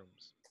checking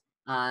rooms.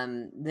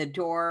 The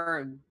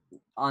door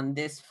on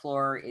this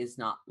floor is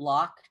not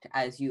locked.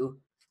 As you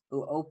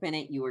open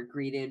it, you are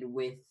greeted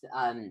with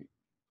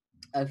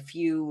a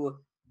few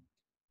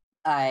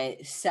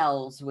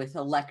cells with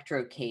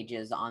electro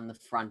cages on the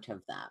front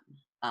of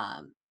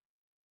them.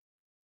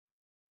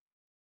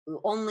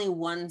 Only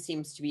one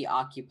seems to be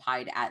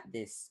occupied at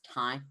this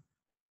time.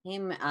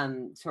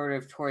 Sort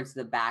of towards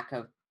the back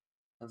of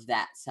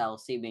that cell,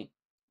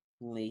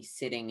 seemingly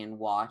sitting and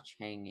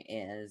watching,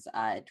 is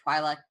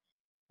Twi'lek,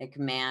 a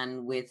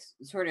man with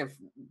sort of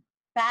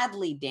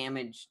badly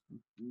damaged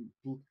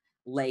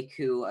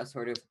Leku, a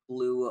sort of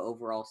blue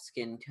overall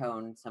skin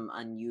tone, some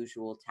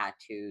unusual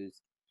tattoos.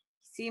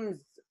 Seems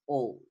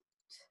old.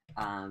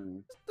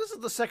 This is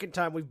the second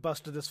time we've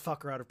busted this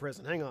fucker out of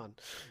prison. Hang on.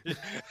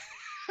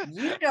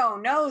 You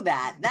don't know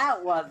that.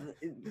 That was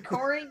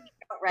Cori. You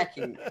don't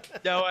recognize.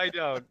 No, I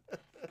don't.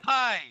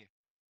 Hi.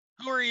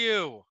 Who are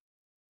you?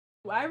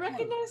 Do I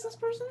recognize this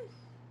person?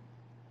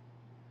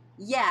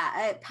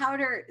 Yeah,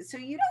 Powder. So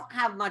you don't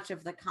have much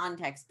of the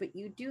context, but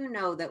you do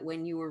know that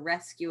when you were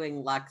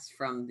rescuing Lux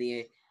from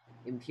the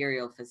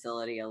Imperial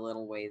facility a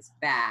little ways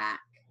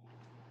back,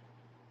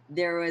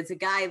 there was a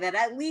guy that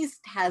at least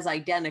has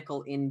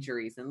identical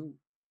injuries, and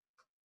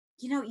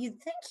you'd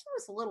think he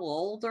was a little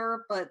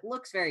older, but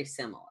looks very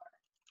similar.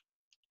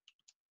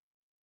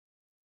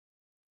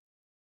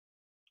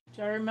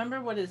 Do I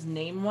remember what his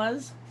name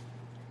was?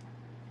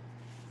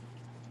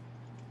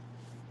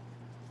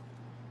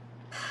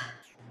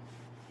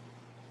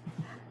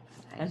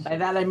 And by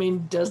that I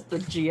mean, does the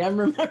GM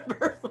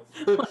remember what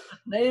his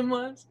name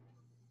was?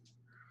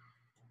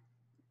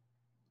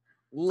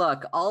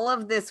 Look, all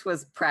of this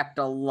was prepped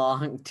a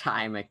long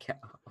time ago.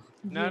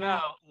 No,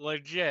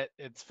 legit.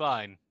 It's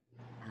fine.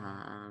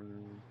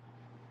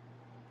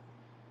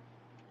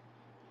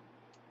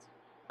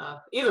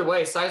 Either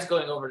way, Sai's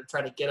going over to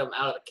try to get him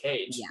out of the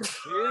cage. Yeah.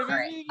 All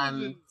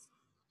right.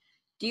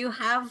 Do you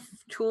have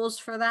tools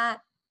for that?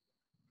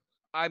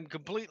 I'm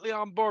completely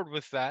on board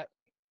with that.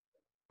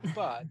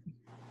 But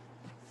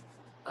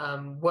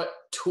what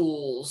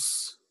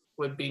tools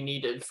would be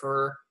needed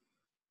for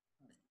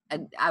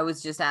I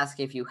was just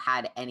asking if you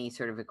had any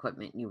sort of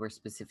equipment you were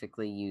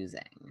specifically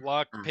using.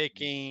 Lock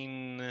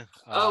picking.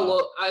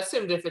 Well, I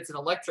assumed if it's an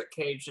electric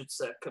cage, it's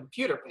a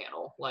computer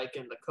panel, like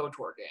in the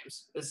KOTOR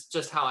games. It's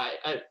just how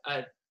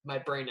I my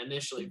brain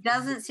initially. It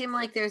doesn't seem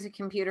like there's a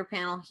computer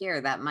panel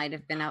here. That might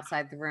have been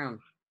outside the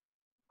room.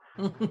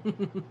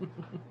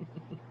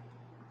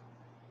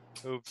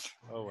 Oops.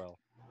 Oh well.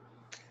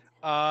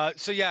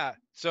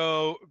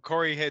 So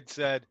Cori had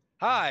said,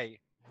 "Hi,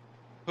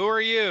 who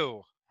are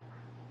you?"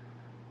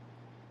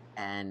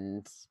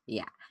 And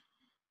yeah,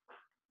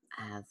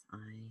 as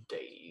I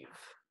Dave.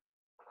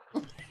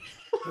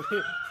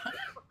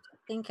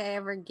 think I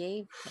ever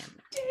gave him.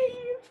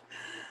 Dave.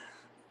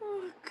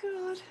 Oh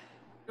God.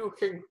 You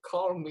can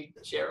call me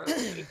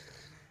Jeremy.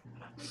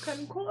 You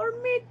can call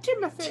me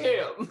Timothy.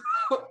 Tim.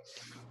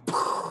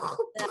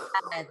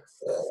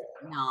 That's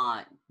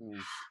not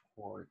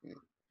important,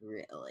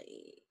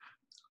 really.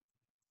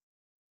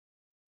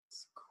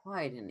 It's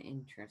quite an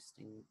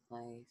interesting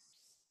place.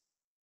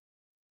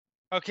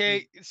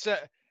 Okay, so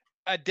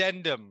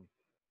addendum.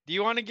 Do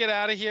you want to get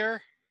out of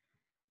here?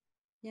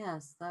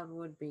 Yes, that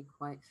would be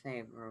quite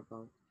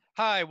favorable.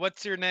 Hi,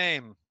 what's your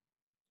name?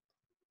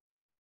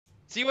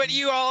 See what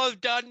you all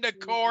have done to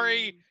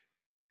Cori?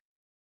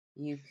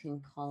 You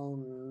can call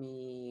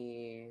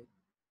me...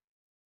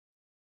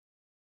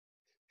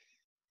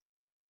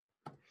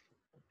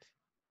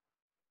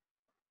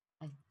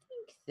 I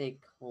think they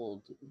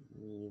called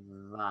me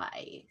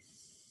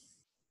Vice.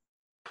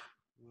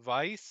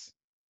 Vice?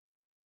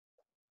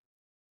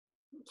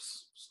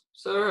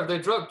 Sir, have they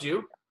drugged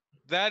you?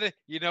 That,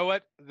 you know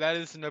what? That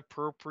is an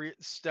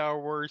appropriate Star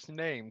Wars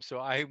name, so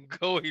I'm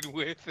going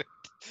with it.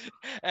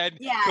 And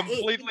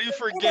completely it's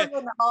forget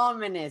an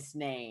ominous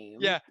name.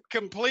 Yeah,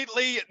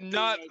 completely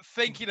not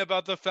thinking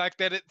about the fact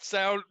that it's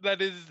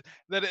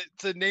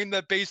a name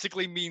that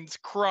basically means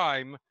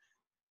crime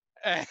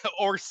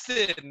or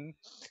sin,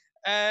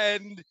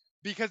 and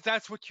because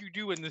that's what you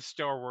do in the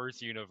Star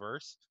Wars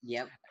universe.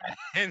 Yep.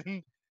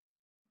 And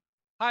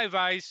hi,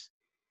 Vice.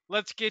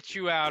 Let's get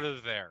you out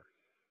of there.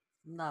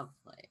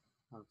 Lovely.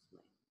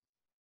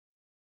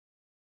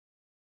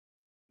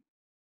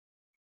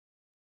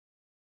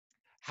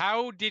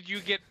 How did you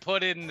get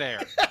put in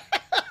there?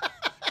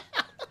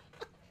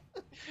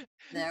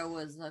 There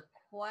was a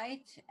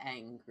quite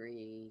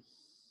angry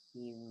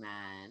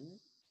He-Man,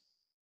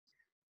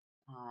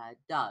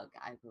 Doug,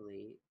 I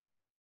believe,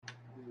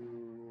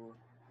 who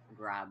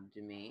grabbed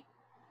me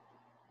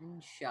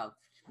and shoved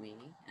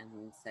me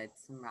and said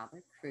some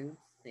rather crude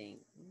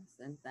things,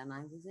 and then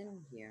I was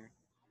in here.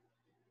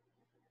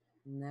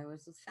 And there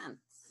was a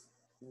fence.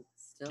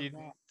 It's still Didn't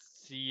there.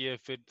 see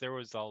if there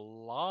was a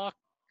lock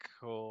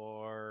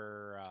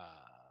or...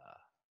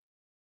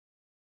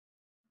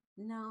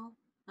 No,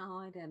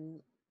 I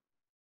didn't.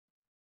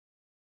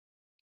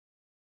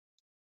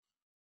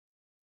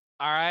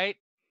 All right,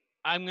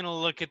 I'm going to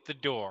look at the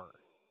door.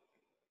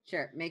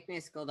 Sure, make me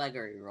a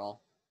skullduggery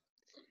roll.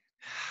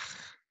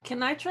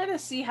 Can I try to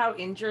see how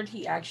injured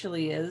he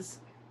actually is?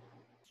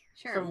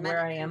 Sure, from where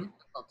I am.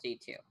 Difficulty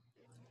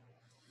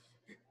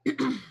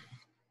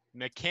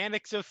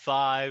Mechanics of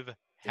 5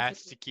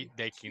 has to keep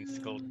making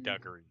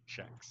skullduggery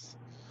checks.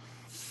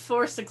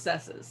 4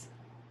 successes.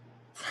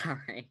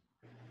 Sorry.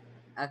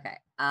 Okay.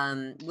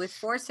 With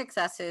 4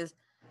 successes,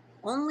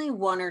 only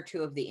 1 or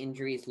 2 of the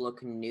injuries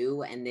look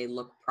new and they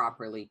look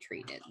properly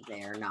treated.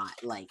 They're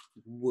not like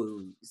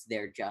wounds.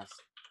 They're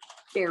just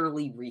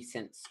fairly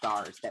recent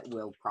scars that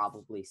will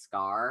probably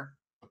scar.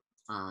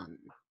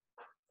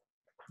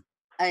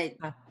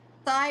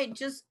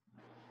 Just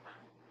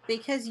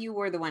because you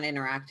were the one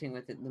interacting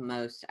with it the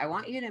most, I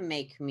want you to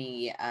make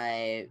me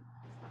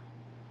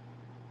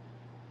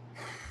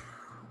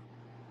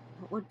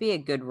what would be a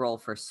good roll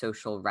for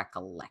social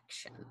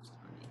recollection?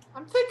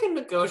 I'm thinking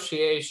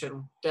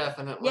negotiation,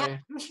 definitely. Yeah,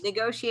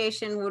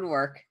 negotiation would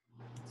work.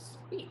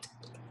 Sweet.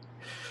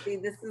 See,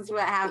 this is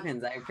what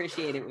happens. I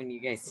appreciate it when you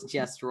guys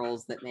suggest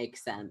rolls that make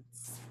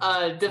sense.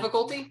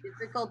 Difficulty?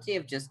 Difficulty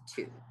of just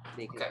 2,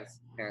 because it's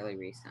fairly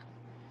recent.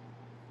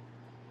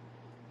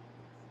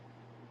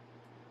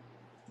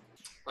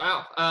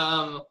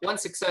 Wow. 1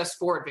 success,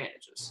 4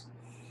 advantages.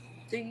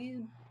 So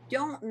you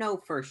don't know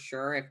for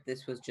sure if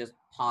this was just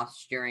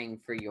posturing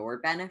for your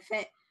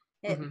benefit,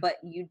 but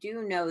you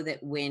do know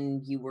that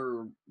when you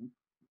were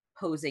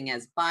posing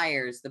as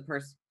buyers, the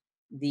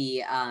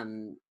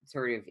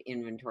sort of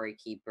inventory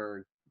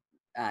keeper,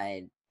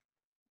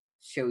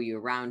 show you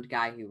around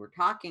guy who we're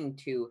talking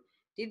to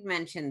did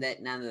mention that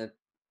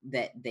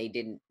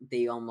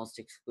they almost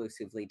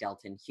exclusively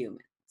dealt in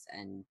humans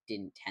and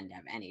didn't tend to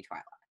have any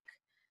Twi'lek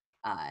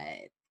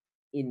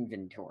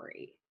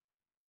inventory.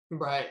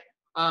 Right.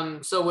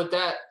 So with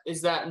that,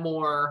 is that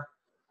more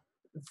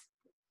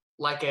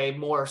like a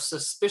more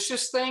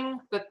suspicious thing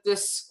that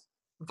this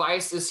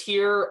Vice is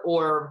here,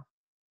 or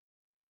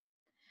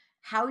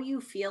how you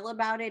feel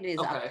about it is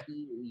up Okay. to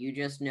you. You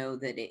just know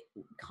that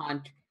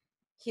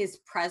his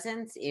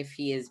presence, if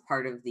he is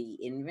part of the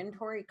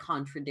inventory,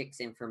 contradicts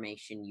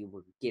information you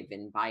were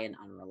given by an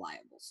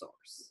unreliable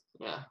source.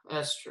 Yeah,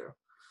 that's true.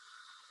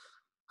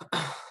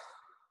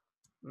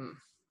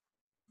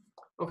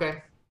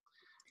 Okay.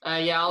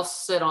 Yeah, I'll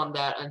sit on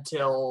that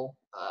until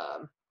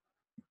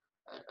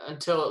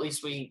at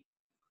least we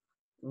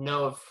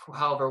know of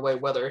however way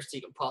whether it's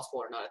even possible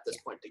or not at this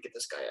point to get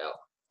this guy out.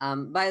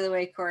 By the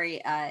way,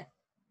 Cori,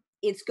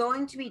 it's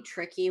going to be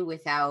tricky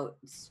without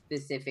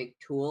specific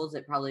tools.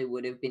 It probably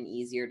would have been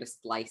easier to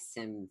slice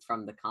him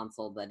from the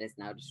console that is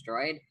now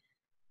destroyed.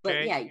 But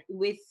Okay. yeah,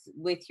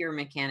 with your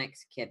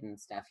mechanics kit and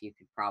stuff, you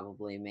could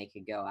probably make a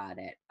go at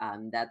it.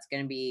 That's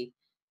going to be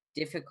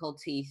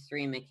difficulty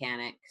 3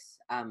 mechanics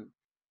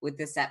with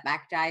the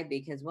setback die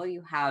because, well,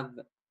 you have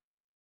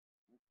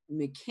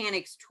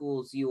mechanics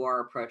tools, you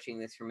are approaching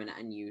this from an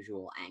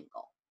unusual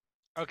angle.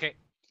 Okay.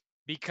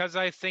 Because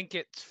I think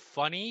it's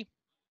funny,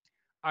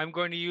 I'm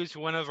going to use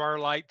one of our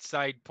light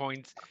side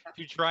points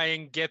to try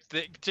and get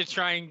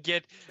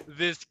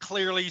this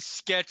clearly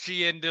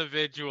sketchy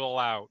individual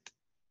out.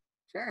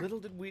 Sure. Little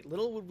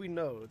would we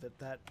know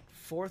that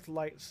 4th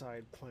light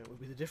side point would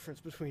be the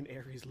difference between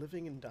Ares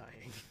living and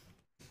dying.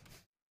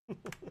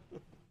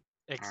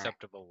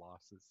 Acceptable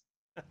losses.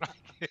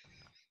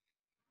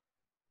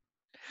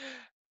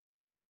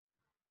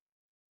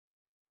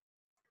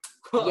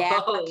 Yeah.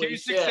 Holy 2 shit.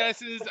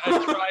 successes, a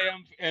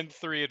triumph, and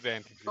 3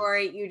 advantages.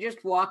 Cori, you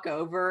just walk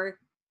over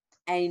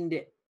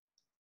and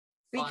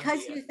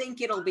because Fun, you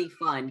think it'll be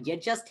fun, you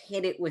just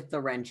hit it with the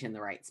wrench in the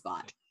right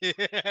spot.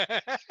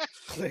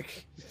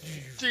 Click.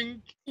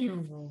 Ding.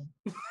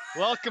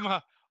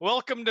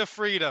 Welcome to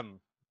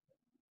freedom.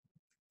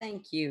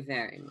 Thank you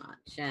very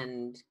much.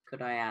 And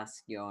could I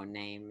ask your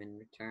name in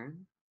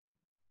return?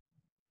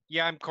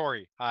 Yeah, I'm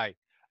Cori. Hi.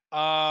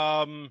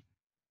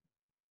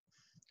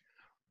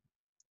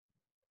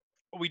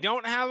 We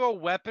don't have a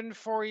weapon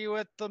for you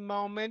at the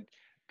moment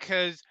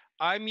because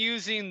I'm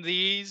using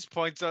these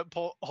points up,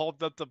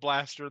 hold up the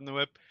blaster and the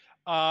whip.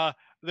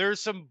 There's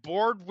some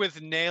board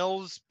with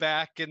nails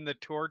back in the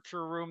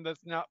torture room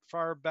that's not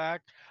far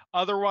back.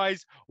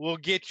 Otherwise, we'll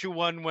get you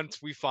one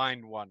once we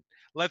find one.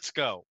 Let's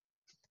go.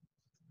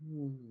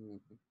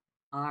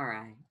 All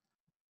right.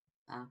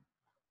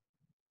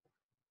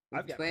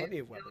 I've got plenty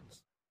of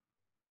weapons.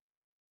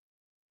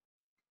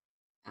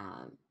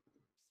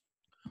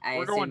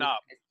 We're going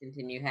up.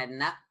 Continue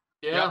heading up.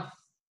 Yeah.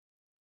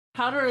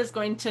 Powder is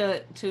going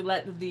to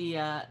let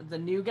the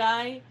new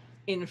guy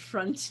in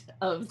front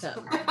of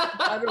them.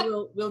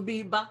 Powder will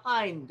be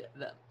behind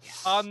them.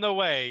 On the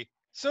way.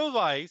 So,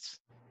 Vice,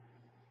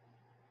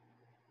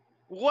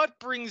 what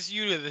brings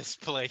you to this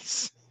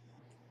place?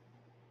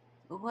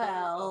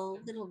 Well,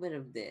 a little bit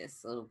of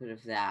this, a little bit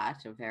of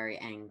that. A very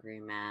angry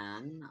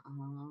man.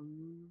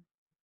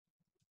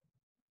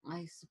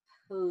 I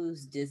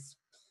suppose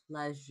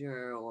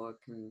displeasure or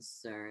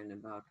concern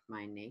about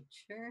my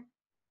nature.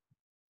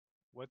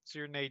 What's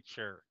your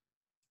nature?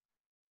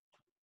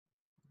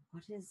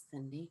 What is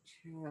the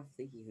nature of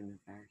the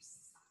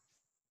universe?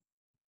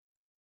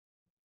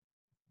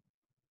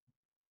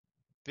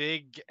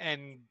 Big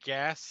and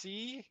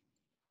gassy?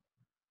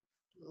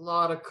 A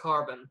lot of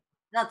carbon.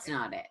 That's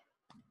not it.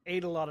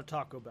 Ate a lot of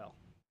Taco Bell.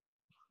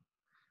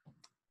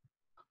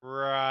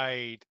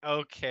 Right.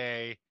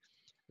 Okay.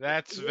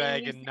 That's When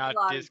vague you and say not a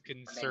lot of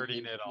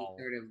disconcerting at all.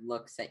 He sort of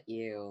looks at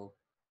you.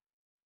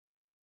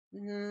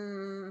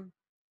 You're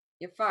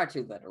far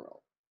too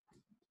literal.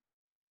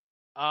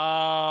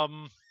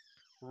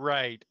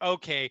 Right.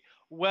 Okay.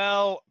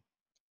 Well,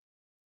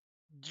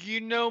 do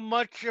you know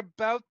much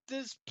about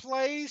this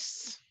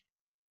place?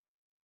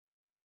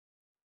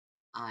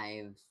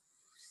 I've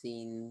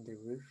seen the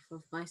roof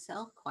of my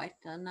cell quite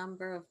a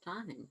number of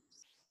times.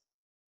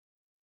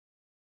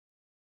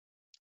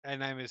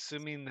 And I'm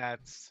assuming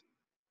that's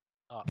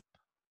up.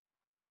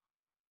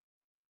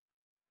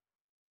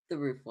 The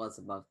roof was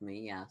above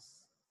me, yes.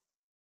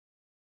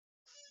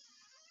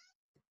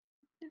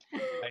 I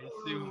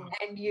assume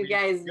And you we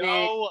guys go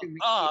managed to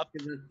make up. it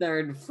to the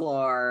 3rd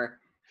floor.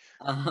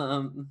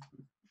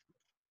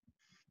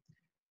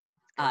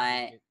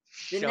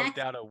 Shoved next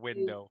out a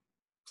window.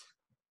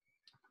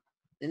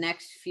 The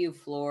next few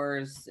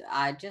floors,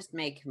 just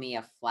make me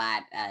a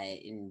flat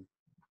in.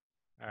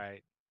 All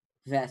right.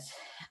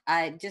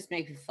 Just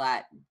make me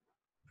flat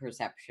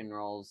perception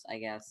rolls, I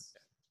guess.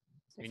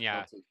 And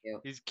yeah, Difficulty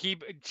 2. he's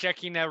keep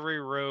checking every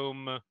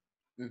room.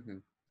 Mm-hmm.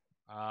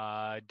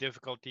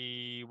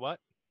 Difficulty what?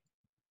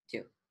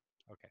 2.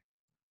 Okay.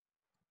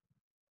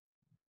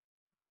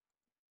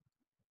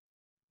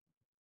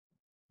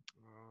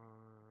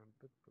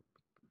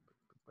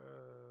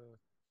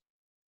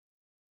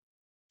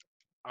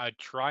 A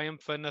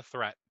triumph and a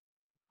threat.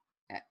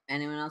 Okay.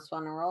 Anyone else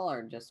want to roll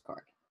or just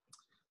Cori?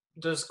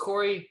 Does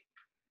Cori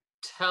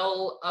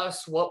tell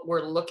us what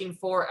we're looking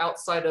for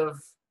outside of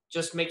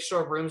just make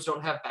sure rooms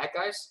don't have bad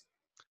guys?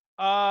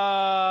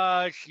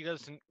 She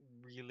doesn't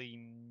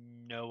really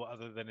know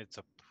other than it's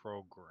a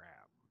program.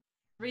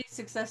 3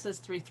 successes,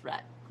 3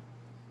 threat.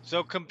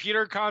 So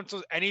computer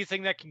consoles,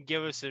 anything that can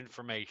give us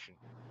information.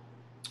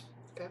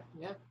 Okay,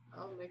 yeah,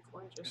 I'll make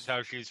one. Is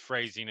how she's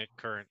phrasing it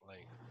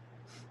currently.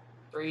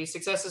 3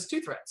 successes,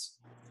 2 threats.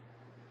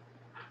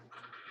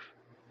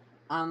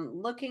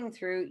 Looking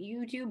through,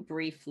 you do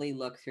briefly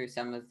look through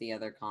some of the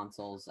other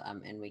consoles,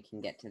 and we can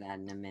get to that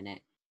in a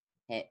minute.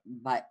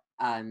 But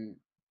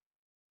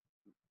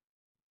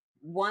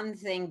one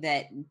thing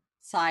that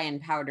Psy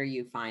and Powder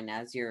you find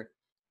as you're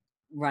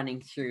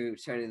running through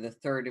sort of the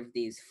third of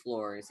these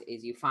floors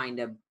is you find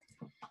a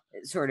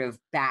sort of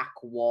back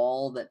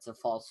wall that's a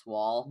false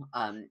wall,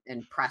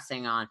 and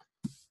pressing on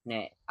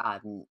it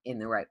in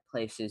the right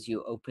places,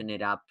 you open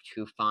it up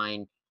to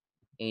find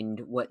in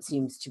what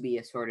seems to be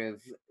a sort of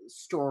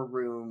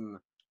storeroom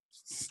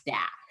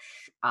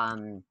stash.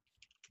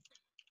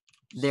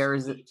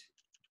 There's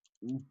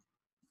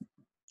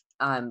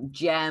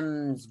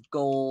gems,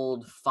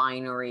 gold,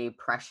 finery,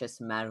 precious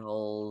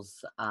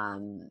metals,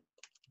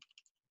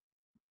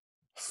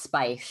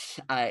 spice,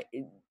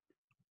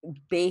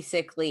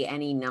 basically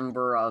any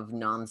number of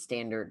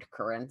non-standard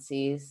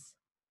currencies.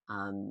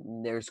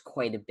 There's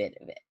quite a bit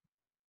of it.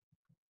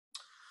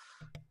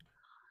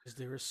 Is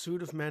there a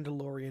suit of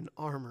Mandalorian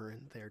armor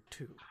in there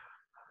too?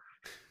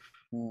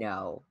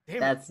 No, Damn it.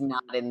 that's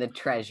not in the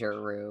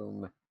treasure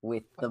room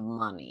with the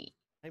money.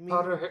 I mean,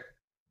 Potter,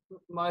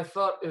 my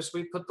thought is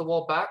we put the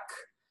wall back,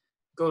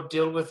 go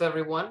deal with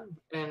everyone,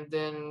 and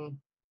then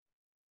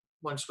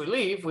once we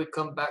leave, we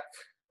come back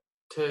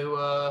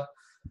to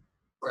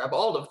grab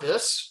all of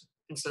this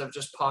instead of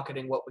just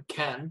pocketing what we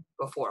can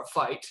before a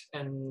fight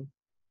and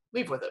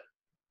leave with it.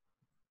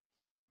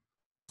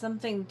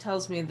 Something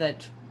tells me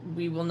that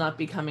we will not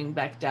be coming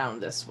back down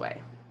this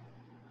way.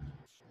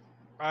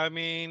 I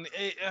mean,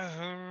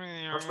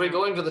 Aren't we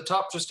going to the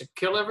top just to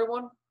kill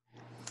everyone?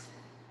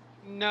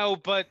 no,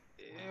 but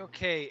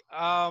okay.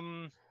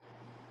 I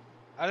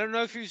don't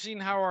know if you've seen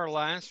how our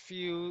last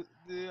few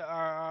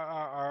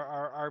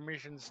our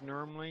missions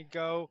normally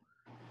go,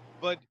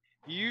 but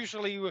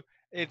usually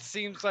it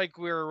seems like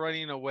we're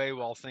running away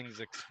while things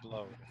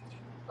explode.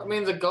 I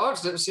mean, the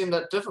guards didn't seem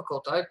that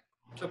difficult. I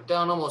took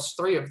down almost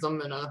 3 of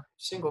them in a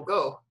single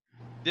go.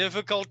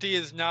 Difficulty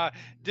is not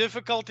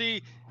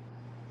difficulty.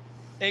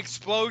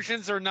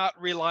 Explosions are not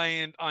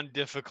reliant on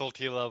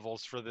difficulty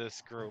levels for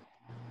this group.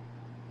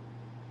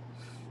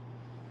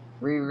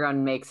 Rerun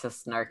makes a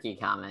snarky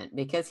comment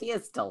because he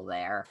is still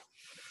there.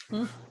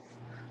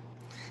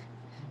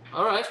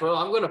 All right, well,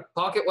 I'm going to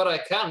pocket what I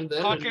can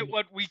then. Pocket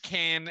what we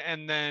can,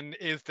 and then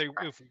if we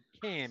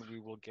can, we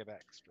will get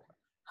extra.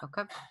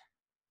 Okay.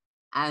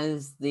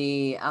 As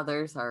the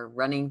others are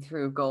running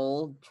through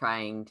gold,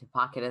 trying to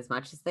pocket as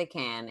much as they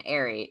can,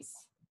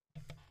 Ares,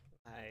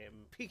 I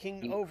am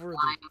peeking You over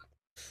climb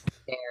the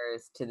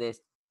stairs to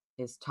this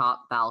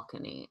top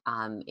balcony.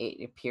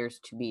 It appears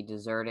to be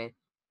deserted.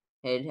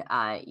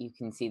 You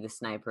can see the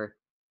sniper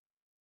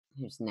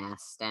whose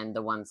nest and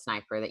the one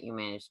sniper that you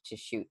managed to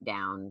shoot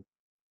down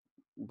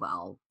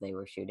while they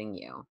were shooting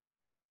you.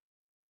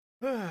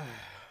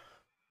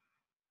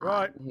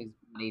 right. Whose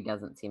body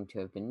doesn't seem to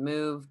have been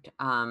moved.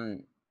 I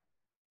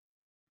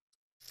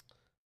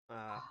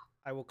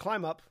will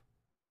climb up,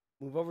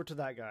 move over to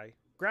that guy,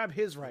 grab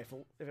his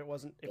rifle if Yeah.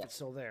 it's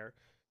still there,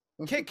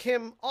 kick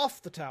him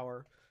off the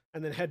tower,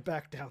 and then head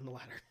back down the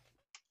ladder.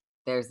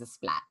 There's a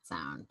splat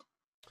sound.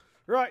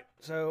 Right,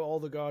 so all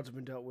the guards have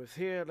been dealt with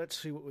here. Let's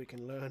see what we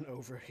can learn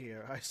over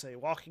here. I say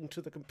walking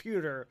to the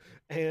computer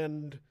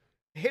and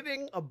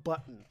hitting a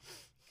button.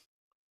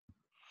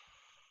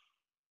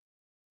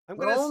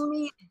 Roll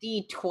me a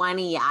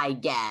d20, I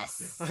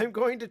guess. I'm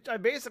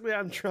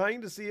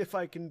trying to see if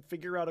I can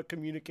figure out a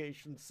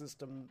communication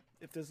system,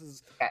 if this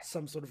is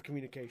some sort of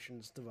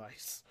communications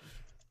device.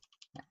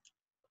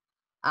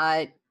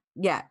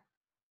 Yeah.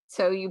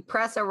 So you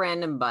press a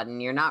random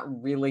button. You're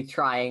not really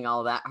trying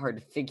all that hard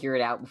to figure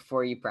it out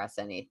before you press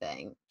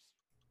anything.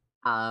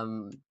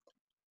 And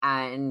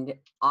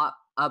up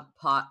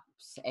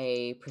pops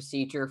a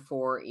procedure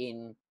for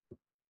in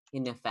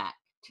effect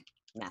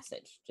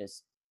message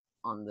just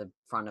on the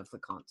front of the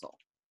console.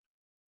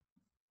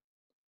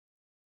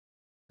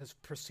 Is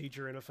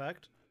procedure in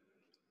effect?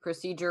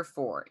 Procedure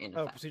 4 in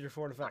effect. Oh, procedure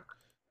 4 in effect.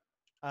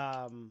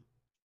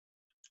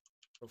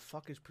 The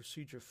fuck is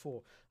procedure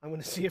 4? I'm going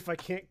to see if I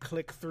can't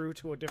click through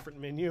to a different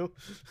menu.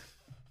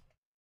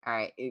 All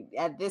right.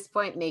 At this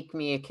point, make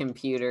me a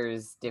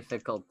computer's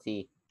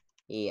difficulty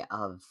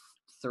of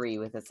 3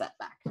 with a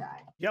setback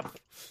die. Yep.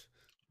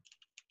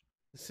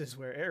 This is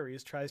where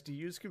Ares tries to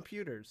use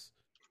computers.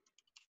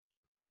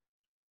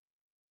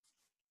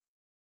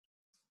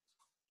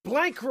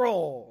 Blank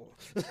roll!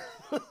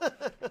 Well,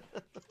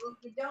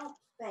 if you don't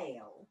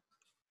fail.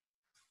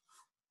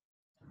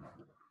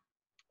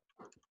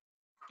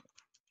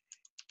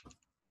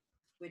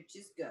 Which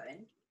is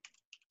good.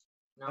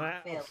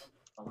 Not failing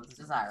is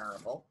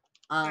desirable.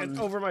 And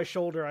over my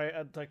shoulder,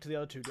 I'd like to the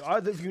other two. Do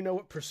either of you know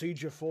what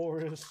procedure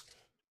 4 is?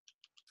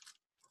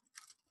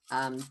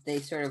 They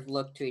sort of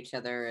look to each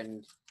other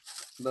and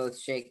both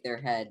shake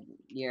their head.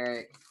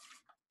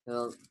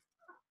 Well,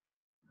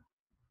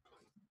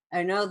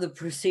 I know the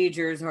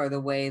procedures are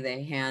the way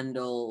they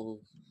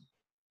handle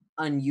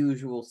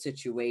unusual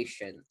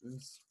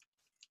situations.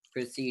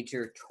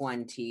 Procedure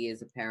 20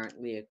 is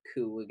apparently a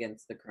coup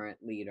against the current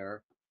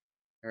leader.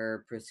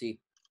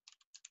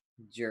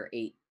 Your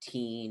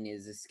 18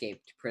 is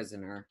escaped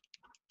prisoner.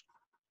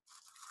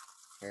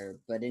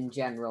 But in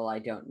general, I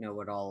don't know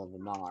what all of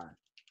them are.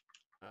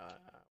 I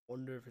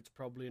wonder if it's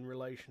probably in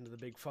relation to the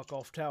big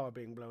fuck-off tower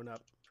being blown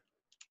up.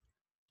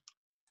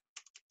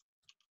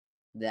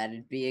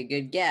 That'd be a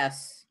good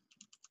guess.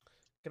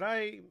 Could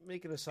I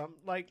make an assumption?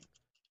 Like,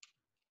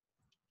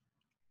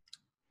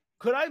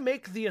 could I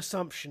make the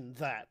assumption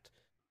that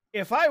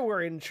if I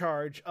were in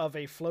charge of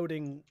a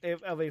floating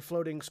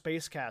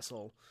space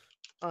castle,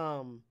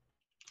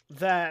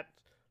 that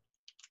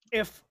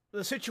if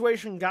the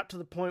situation got to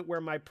the point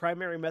where my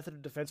primary method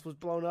of defense was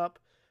blown up,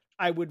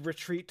 I would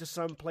retreat to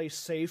some place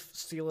safe,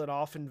 seal it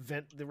off, and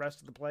vent the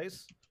rest of the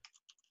place?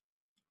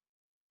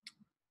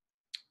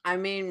 I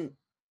mean,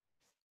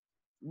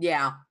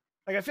 yeah.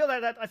 Like, I feel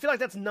like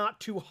that's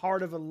not too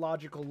hard of a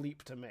logical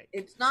leap to make.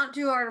 It's not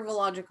too hard of a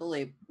logical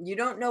leap. You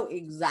don't know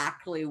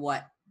exactly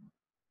what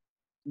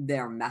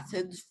their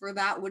methods for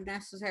that would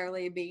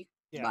necessarily be.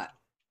 Yeah.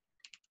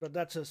 But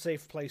that's a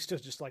safe place to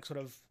just, like, sort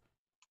of...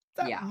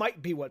 That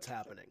might be what's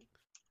happening.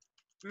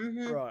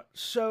 Mm-hmm. Right.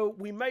 So,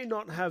 we may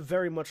not have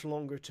very much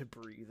longer to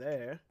breathe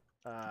there,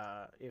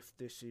 if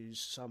this is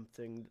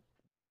something...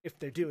 If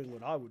they're doing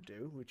what I would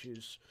do, which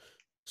is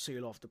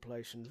seal off the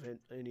place and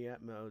vent any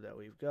atmo that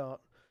we've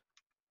got.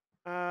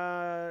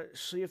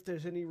 See if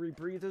there's any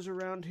rebreathers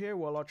around here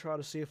while I try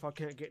to see if I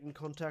can't get in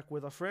contact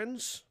with our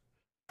friends.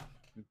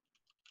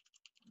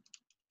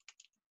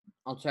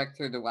 I'll check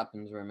through the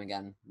weapons room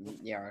again.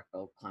 Yarrick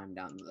will climb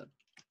down the...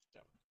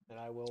 And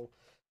I will,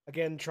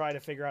 again, try to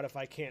figure out if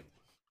I can't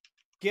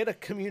get a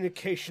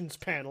communications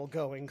panel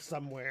going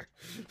somewhere.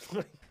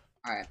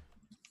 Alright.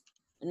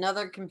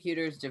 Another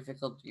computer's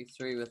difficulty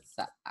 3 with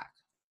setback.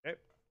 Okay.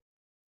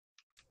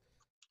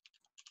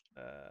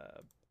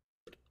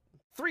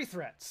 3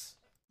 threats.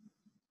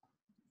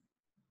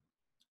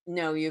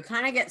 No, you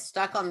kind of get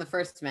stuck on the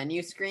first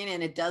menu screen,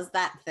 and it does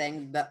that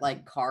thing that,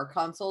 like, car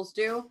consoles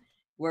do,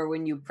 where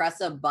when you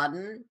press a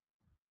button,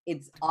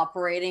 it's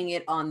operating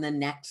it on the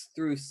next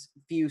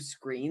few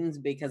screens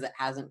because it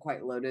hasn't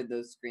quite loaded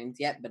those screens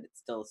yet, but it's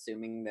still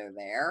assuming they're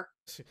there.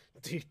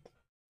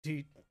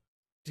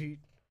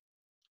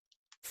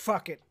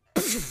 Fuck it.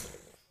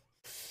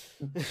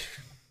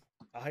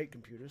 I hate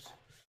computers.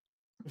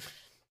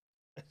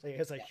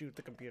 As I shoot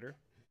the computer.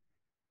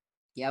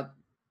 Yep.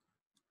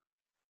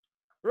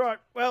 Right,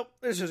 well,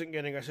 this isn't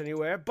getting us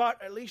anywhere,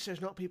 but at least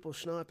there's not people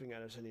sniping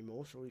at us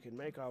anymore, so we can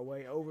make our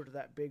way over to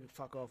that big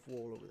fuck-off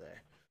wall over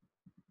there.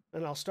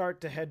 And I'll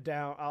start to head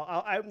down.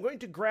 I'm going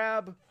to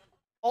grab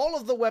all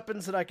of the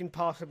weapons that I can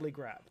possibly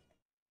grab.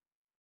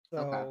 So,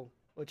 okay.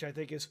 Which I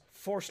think is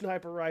 4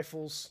 sniper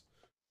rifles.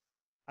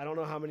 I don't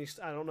know how many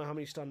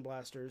stun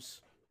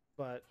blasters,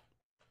 but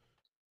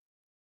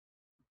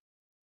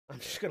I'm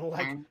just gonna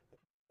like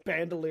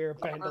bandolier.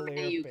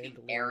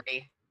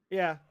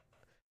 Yeah,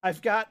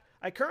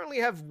 I currently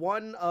have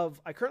one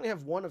of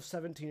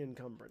 17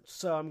 encumbrance,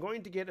 so I'm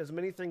going to get as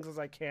many things as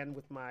I can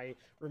with my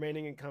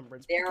remaining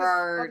encumbrance. There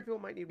are people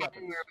might need 10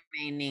 weapons.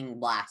 remaining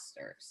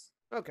blasters.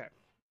 Okay.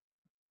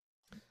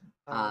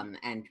 And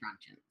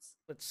truncheons.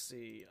 Let's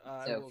see.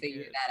 So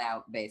figure that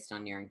out based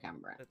on your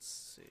encumbrance. Let's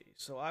see.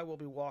 So I will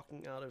be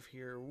walking out of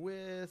here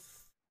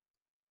with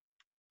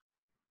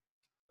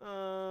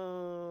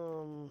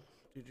 1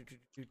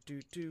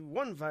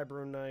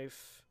 vibro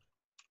knife,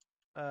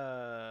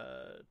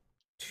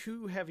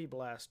 2 heavy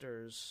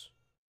blasters,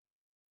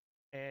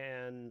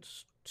 and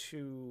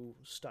 2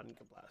 stun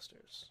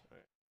blasters. All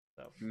right.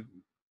 So. Mm-hmm.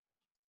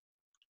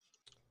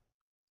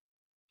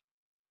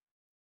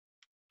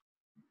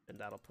 And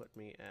that'll put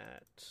me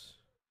at...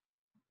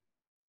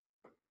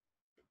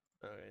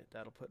 Okay,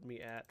 that'll put me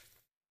at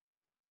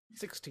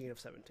 16 of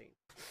 17.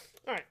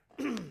 All right.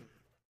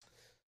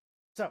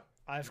 So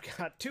I've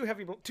got two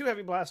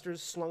heavy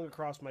blasters slung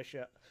across my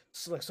ship,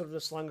 sort of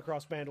just slung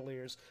across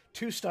bandoliers.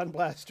 2 stun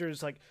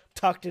blasters like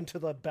tucked into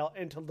the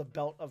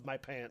belt of my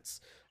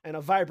pants, and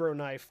a vibro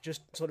knife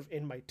just sort of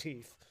in my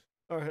teeth,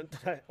 or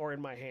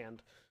in my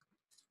hand.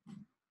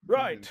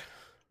 Right,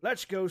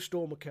 let's go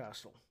storm a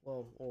castle.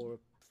 Well, or a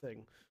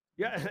thing.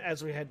 Yeah,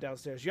 as we head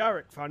downstairs.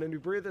 Yarrick, find any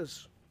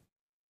breathers?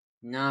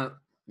 No,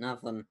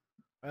 nothing.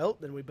 Well,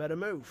 then we better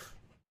move.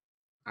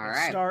 All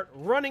right. Start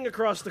running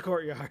across the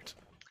courtyard.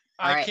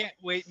 I can't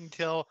wait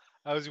until...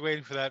 I was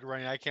waiting for that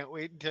running. I can't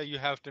wait until you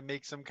have to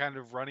make some kind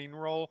of running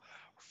roll,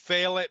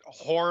 fail it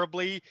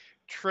horribly,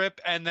 trip,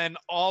 and then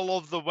all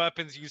of the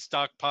weapons you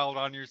stockpiled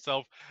on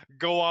yourself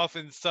go off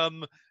in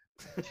some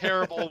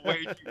terrible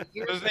way.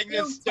 The thing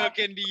that's stuck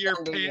into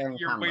your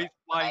waistline.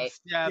 Right?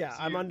 Yeah,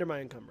 I'm under my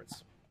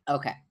encumbrance.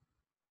 Okay.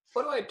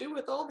 What do I do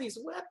with all these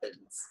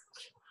weapons?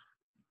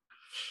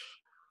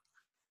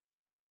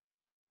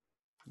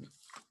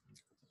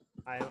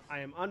 I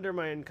am under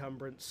my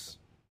encumbrance,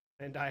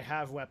 and I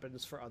have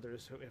weapons for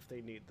others who, if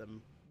they need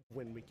them,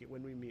 when we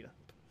meet up.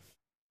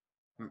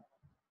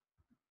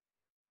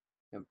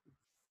 Yep.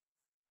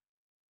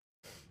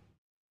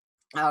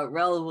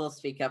 Rel will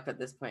speak up at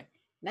this point.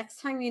 Next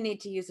time you need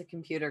to use a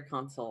computer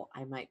console,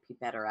 I might be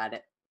better at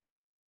it.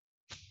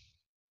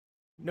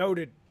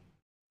 Noted.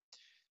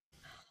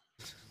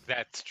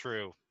 That's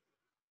true.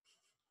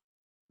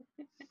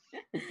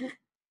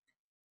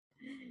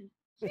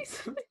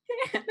 She's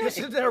a Just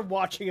mechanic. there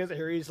watching as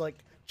Aries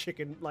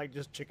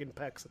just chicken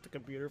pecks at the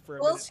computer for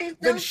a Well, minute, she's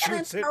then still gonna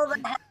shoots it. tell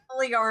the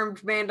heavily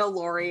armed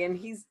Mandalorian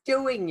he's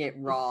doing it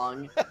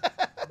wrong.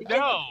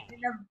 No.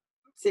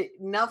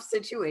 Enough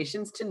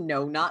situations to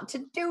know not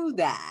to do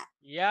that.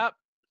 Yep.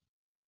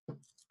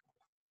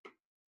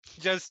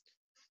 Just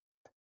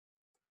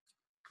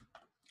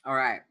All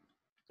right.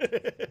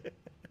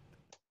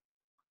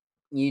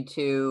 You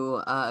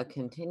two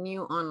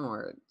continue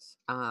onwards.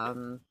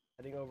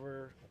 Heading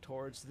over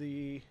towards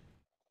the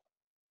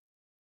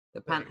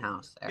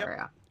Penthouse Yep.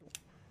 area.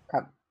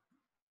 Okay.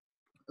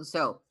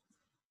 So,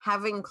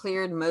 having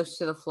cleared most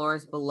of the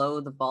floors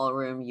below the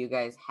ballroom, you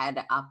guys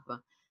head up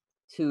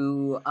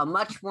to a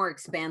much more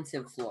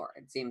expansive floor.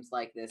 It seems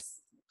like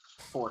this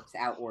forks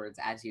outwards,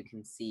 as you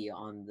can see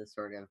on the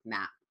sort of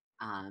map.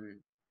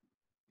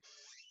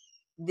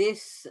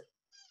 This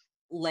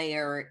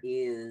layer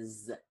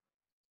is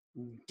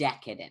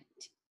decadent,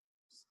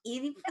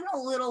 even a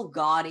little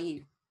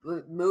gaudy,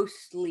 but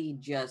mostly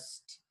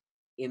just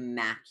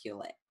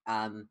immaculate.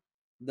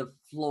 The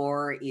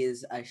floor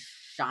is a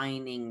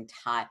shining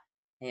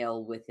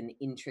tile with an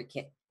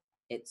intricate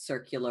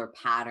circular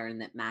pattern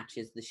that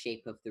matches the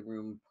shape of the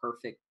room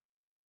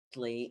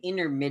perfectly.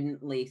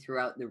 Intermittently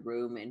throughout the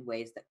room, in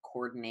ways that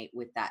coordinate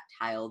with that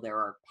tile, there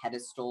are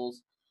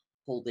pedestals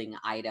holding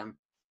items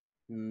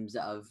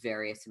of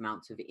various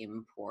amounts of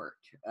import.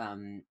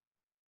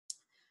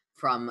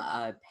 From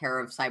a pair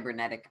of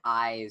cybernetic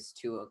eyes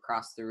to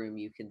across the room,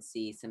 you can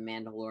see some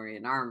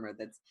Mandalorian armor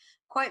that's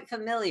quite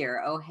familiar.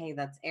 Oh, hey,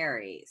 that's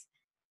Ares.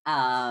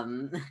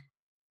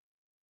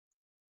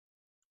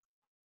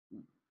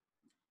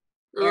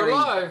 You're Ares,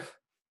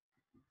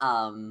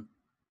 alive.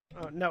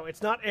 no,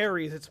 it's not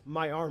Ares. It's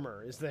my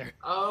armor is there.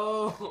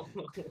 Oh.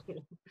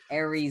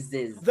 Ares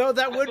is. Though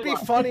that would be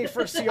funny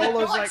for I feel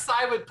Siolo's like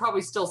Sai would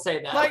probably still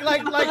say that.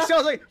 like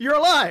Siolo's like, you're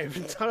alive.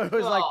 And so it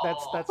was like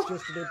Aw. that's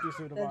just an empty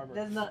suit of armor.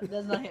 Does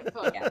not hit.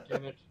 Yeah.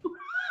 Damn it.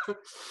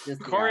 Just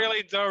the Cori armor.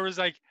 leans over, is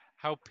like,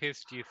 how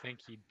pissed do you think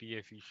he'd be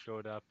if he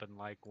showed up and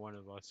like one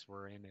of us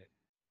were in it?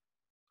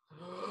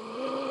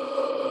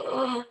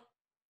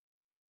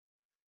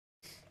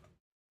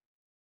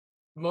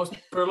 Most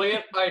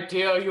brilliant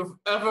idea you've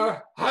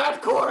ever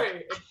had,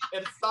 Cori.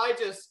 And Sai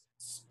just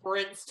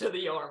sprints to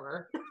the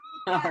armor.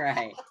 All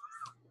right.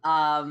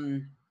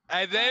 And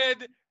then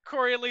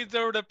Cori leans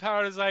over to Power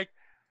and is like,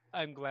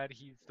 I'm glad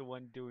he's the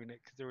one doing it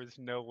because there was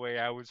no way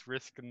I was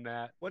risking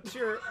that. What's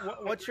your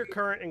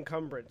current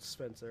encumbrance,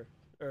 Spencer,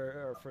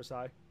 or for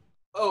Sai?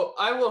 Oh,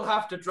 I will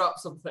have to drop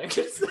some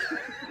things.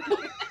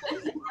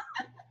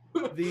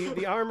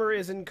 The armor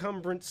is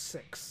encumbrance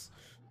 6.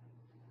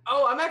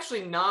 Oh, I'm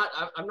actually not.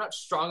 I'm not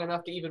strong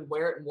enough to even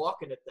wear it and walk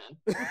in it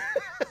then.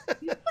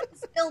 You can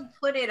still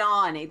put it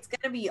on. It's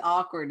gonna be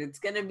awkward. It's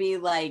gonna be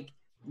like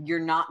you're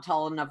not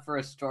tall enough for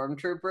a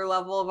stormtrooper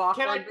level of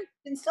awkward. Can I- But you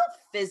can still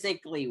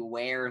physically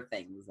wear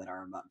things that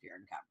are above your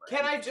encumbrance.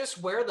 Can I just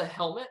wear the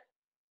helmet?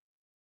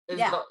 Does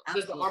Yeah, the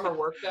absolutely. armor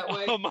work that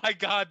way? Oh my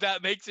god,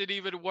 that makes it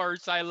even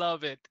worse. I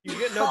love it. You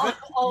get no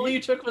All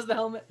you took was the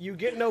helmet. you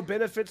get no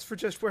benefits for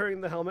just wearing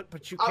the helmet,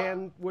 but you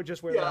would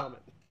just wear the yeah.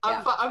 helmet.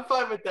 I'm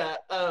fine with that.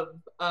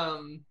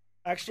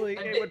 Actually,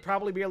 And it would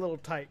probably be a little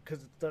tight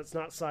because that's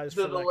not sized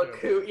the for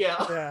Leku.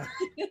 yeah.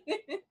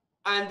 Yeah.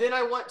 And then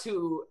I want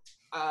to,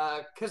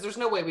 because there's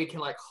no way we can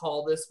like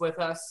haul this with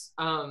us.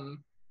 I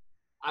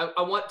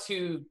want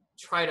to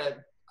try to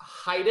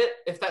hide it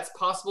if that's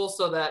possible,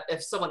 so that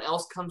if someone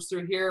else comes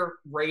through here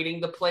raiding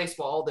the place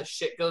while all this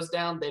shit goes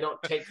down, they don't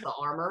take the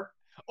armor.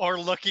 Or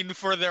looking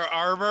for their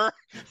armor.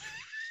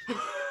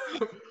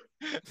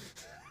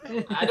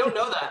 I don't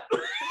know that.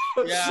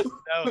 Yeah,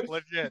 no,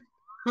 legit.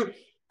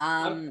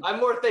 Um, I'm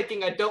more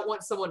thinking I don't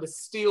want someone to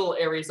steal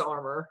Ares'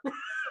 armor.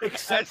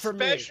 Except for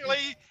me.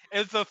 Especially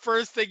if the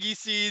first thing he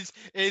sees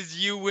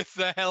is you with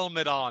the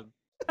helmet on.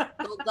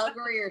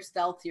 Skullduggery or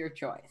stealth, your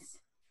choice.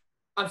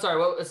 I'm sorry,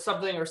 what was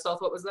something or stealth?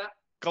 What was that?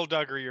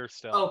 Skullduggery or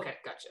stuff. Okay,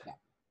 gotcha.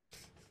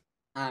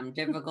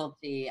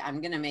 Difficulty.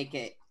 I'm gonna make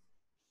it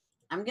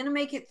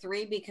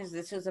 3 because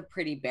this is a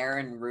pretty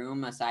barren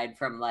room aside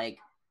from like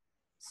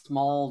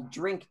small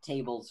drink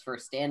tables for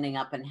standing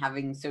up and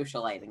having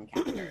socialite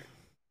encounter.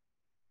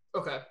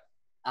 Okay.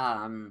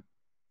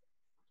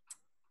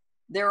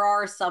 There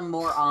are some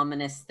more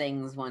ominous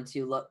things once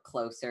you look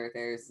closer.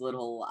 There's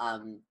little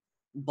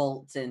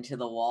bolts into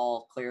the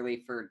wall,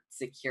 clearly for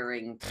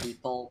securing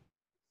people.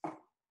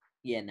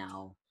 You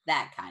know,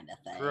 that kind of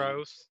thing.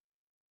 Gross.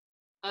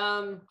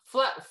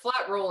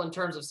 Flat roll in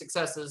terms of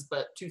successes,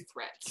 but 2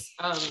 threats.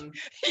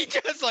 He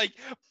just like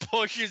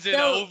pushes it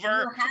So over.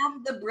 you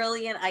have the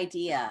brilliant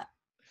idea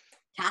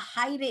to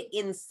hide it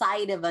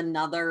inside of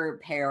another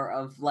pair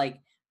of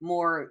like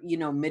more,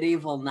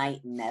 medieval knight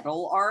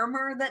metal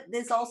armor that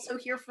is also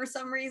here for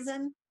some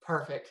reason.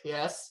 Perfect.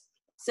 Yes.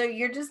 So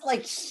you're just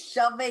like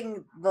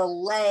shoving the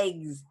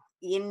legs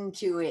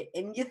into it,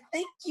 and you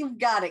think you've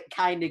got it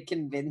kind of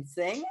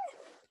convincing.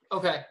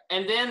 Okay.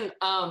 And then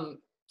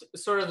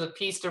sort of the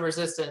piece to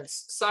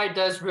resistance, Sai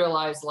does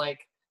realize,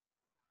 like,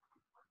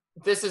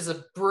 this is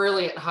a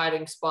brilliant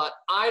hiding spot.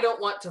 I don't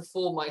want to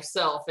fool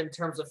myself in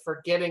terms of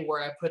forgetting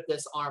where I put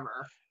this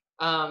armor.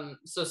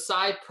 So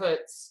Sai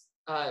puts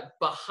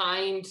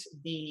behind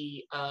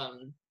the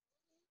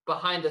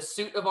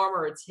suit of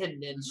armor it's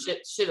hidden in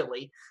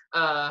shittily.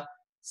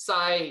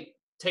 Sai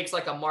takes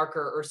like a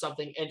marker or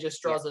something and just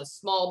draws a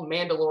small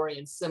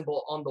Mandalorian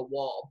symbol on the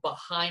wall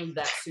behind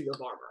that suit of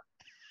armor.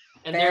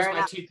 And Fair there's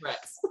enough. my 2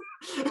 threats.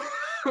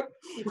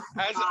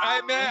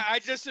 I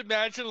just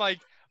imagine like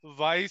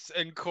Vice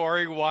and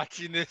Cori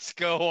watching this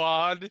go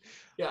on.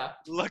 Yeah.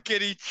 Look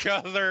at each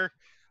other.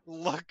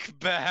 Look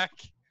back.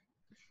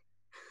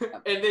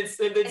 And then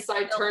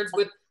Sai turns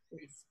with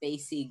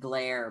spacey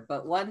glare,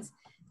 but once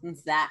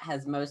that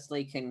has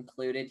mostly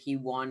concluded, he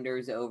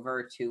wanders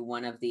over to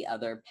one of the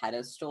other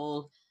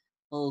pedestals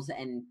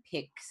and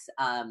picks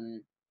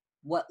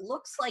what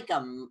looks like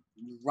a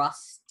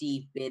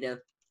rusty bit of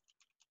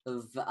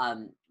a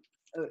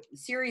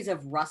series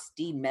of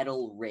rusty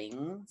metal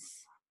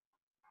rings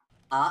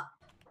up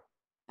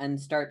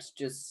and starts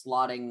just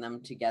slotting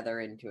them together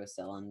into a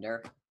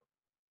cylinder.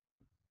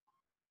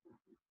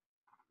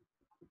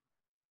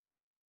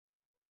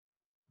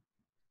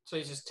 So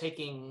he's just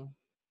taking...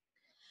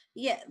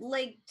 Yeah,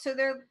 like, so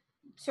they're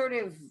sort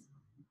of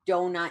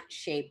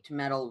donut-shaped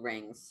metal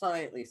rings,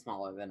 slightly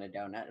smaller than a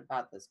donut,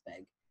 about this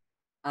big.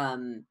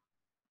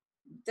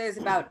 There's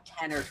about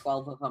 10 or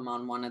 12 of them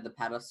on one of the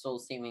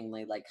pedestals,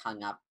 seemingly, like,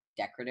 hung up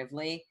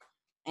decoratively.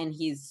 And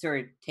he's sort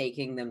of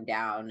taking them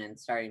down and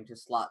starting to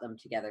slot them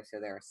together so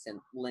they're a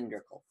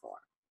cylindrical form.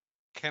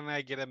 Can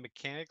I get a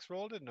mechanics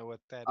roll to know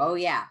what that is? Oh,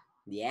 yeah.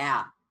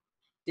 Yeah.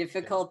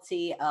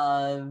 Difficulty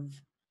of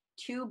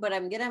 2, but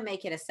I'm going to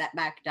make it a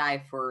setback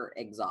die for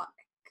exotic.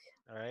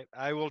 All right.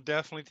 I will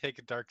definitely take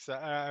a dark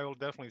side. I will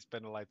definitely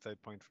spend a light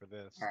side point for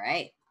this. All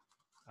right.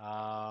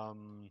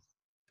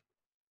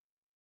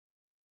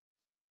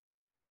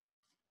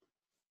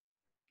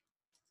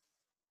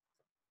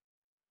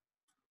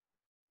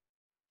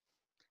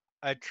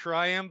 A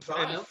triumph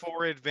and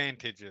 4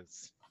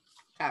 advantages.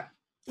 Okay.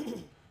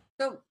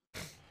 So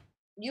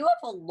you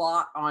have a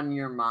lot on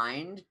your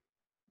mind.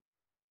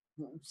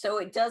 So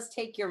it does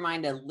take your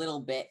mind a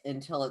little bit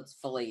until it's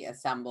fully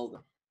assembled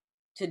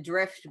to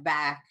drift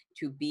back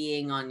to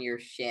being on your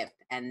ship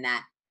and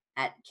that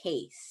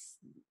case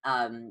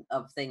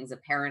of things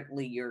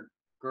apparently your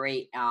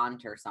great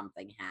aunt or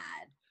something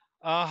had.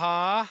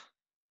 Uh-huh.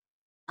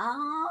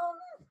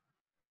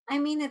 I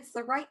mean, it's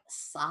the right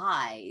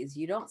size.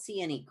 You don't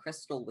see any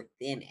crystal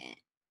within it.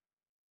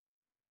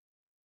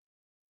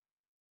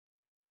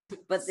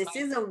 But this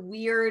is a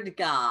weird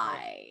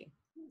guy.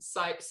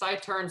 Sai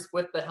turns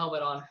with the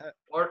helmet on.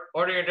 What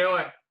are you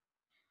doing?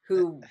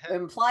 Who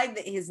implied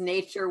that his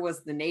nature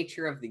was the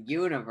nature of the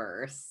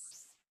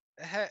universe.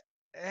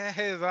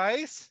 Hey,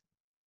 Vice?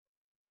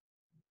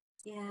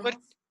 Yeah.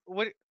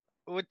 What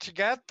you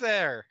got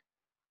there?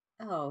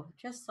 Oh,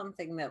 just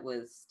something that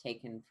was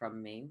taken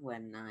from me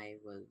when I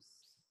was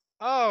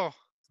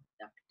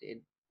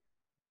abducted.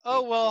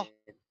 Oh, well,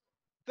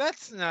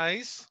 that's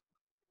nice.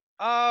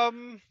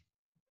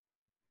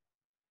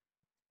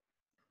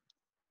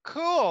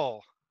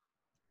 Cool.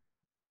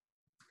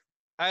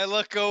 I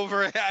look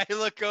over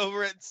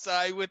at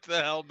Sai with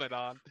the helmet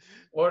on.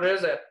 What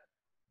is it?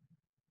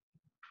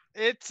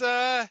 It's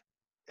a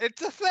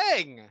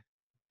thing.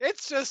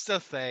 It's just a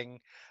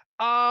thing.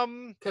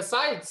 Because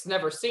Sai's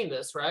never seen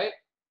this, right?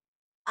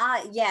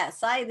 Yeah,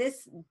 Sai,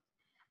 this...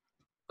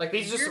 Like,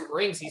 these are just some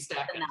rings he's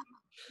stacking.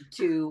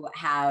 To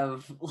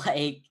have,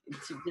 like,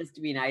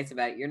 to be nice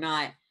about it. You're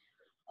not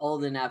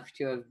old enough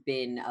to have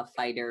been a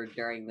fighter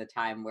during the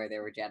time where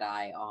there were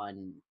Jedi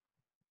on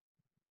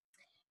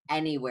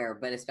anywhere,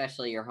 but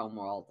especially your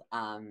homeworld.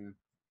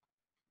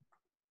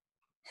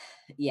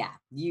 Yeah,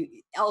 you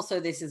also,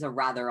 this is a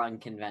rather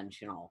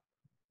unconventional.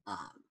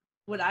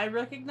 Would I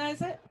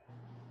recognize it?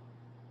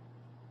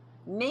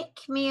 Make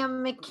me a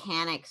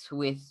mechanics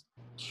with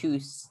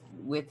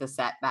a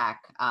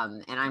setback,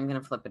 and I'm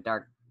gonna flip a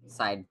dark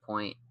side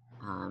point.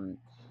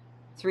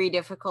 3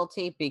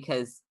 difficulty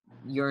because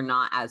you're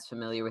not as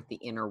familiar with the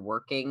inner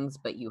workings,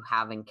 but you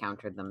have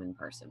encountered them in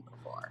person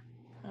before.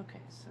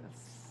 Okay, so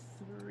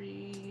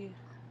 3.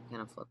 I'm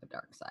gonna flip a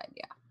dark side,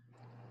 yeah.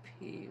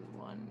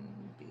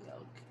 P1B,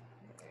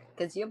 okay.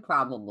 Because you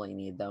probably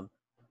need them.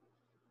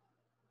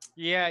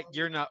 Yeah,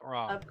 you're not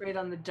wrong. Upgrade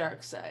on the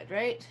dark side,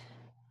 right?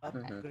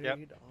 Upgrade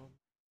Yep.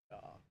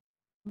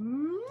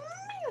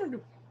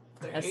 on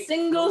A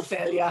single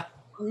failure.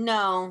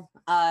 No,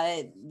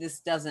 this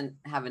doesn't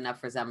have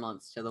enough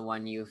resemblance to the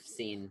one you've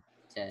seen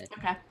to.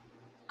 Okay.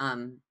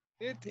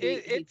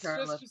 It's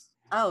just...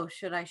 Oh,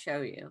 should I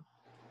show you?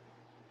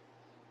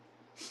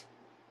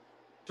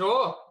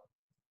 Sure.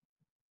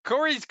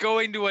 Cori's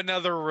going to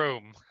another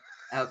room.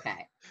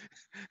 Okay.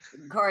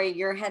 Cori,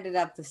 you're headed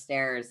up the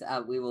stairs.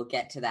 We will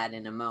get to that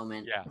in a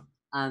moment. Yeah.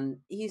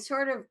 He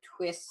sort of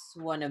twists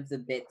one of the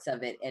bits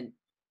of it, and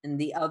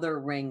the other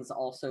rings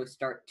also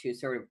start to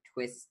sort of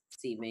twist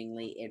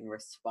seemingly in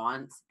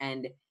response.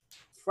 And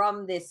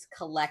from this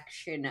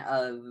collection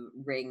of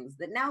rings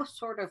that now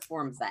sort of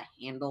forms that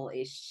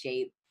handle-ish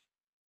shape,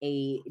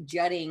 a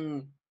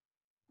jutting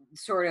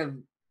sort of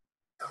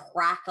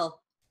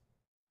crackling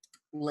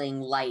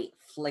light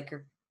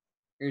flickers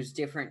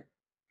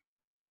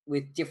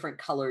with different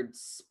colored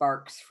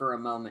sparks for a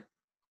moment,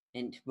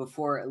 and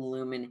before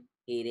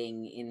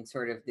illuminating in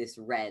sort of this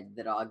red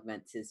that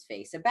augments his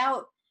face,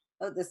 about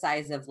the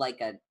size of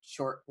like a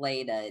short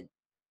blade.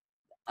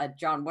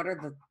 John, what are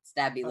the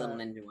stabby little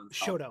ninja ones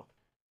called? Shoto.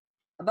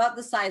 About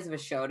the size of a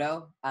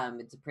Shoto.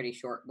 It's a pretty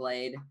short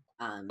blade.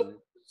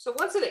 So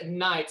once it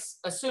ignites,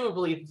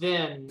 assumably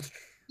then,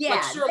 Yeah,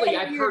 like surely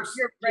I've heard.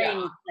 Your brain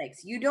Yeah.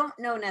 clicks. You don't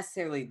know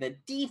necessarily the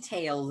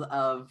details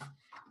of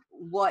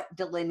what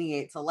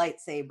delineates a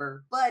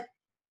lightsaber, but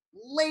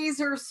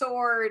laser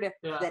sword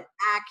Yeah. that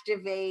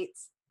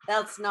activates,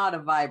 that's not a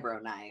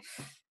vibro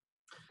knife.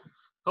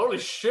 Holy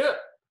shit!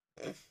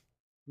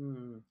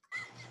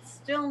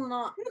 Still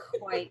not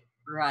quite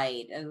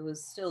right. I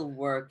was still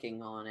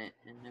working on it,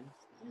 and I'm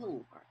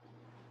still working.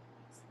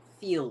 It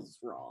feels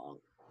wrong.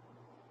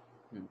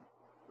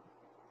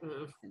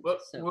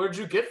 Where'd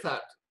you get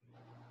that?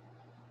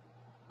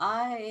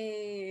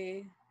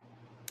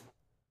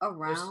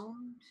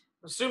 Around?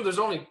 Assume there's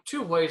only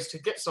two ways to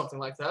get something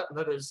like that, and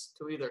that is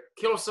to either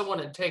kill someone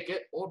and take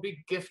it, or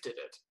be gifted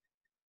it.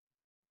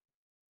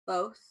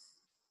 Both.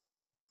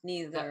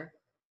 Neither.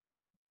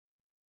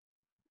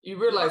 You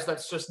realize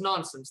that's just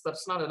nonsense.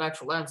 That's not an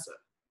actual answer.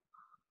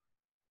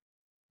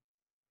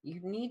 You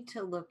need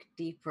to look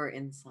deeper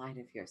inside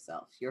of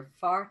yourself. You're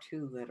far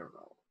too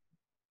literal.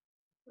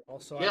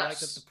 Also, I like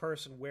that the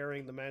person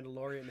wearing the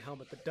Mandalorian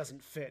helmet that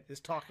doesn't fit is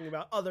talking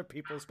about other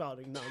people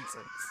spouting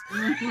nonsense.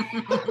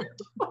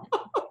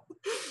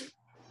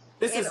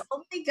 It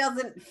only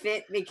doesn't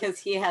fit because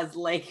he has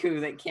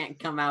Leku that can't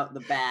come out the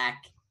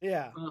back.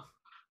 Yeah.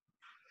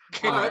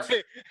 So I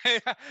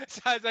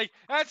was like,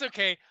 that's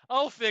okay.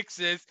 I'll fix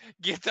this.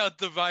 Gets out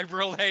the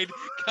vibroblade,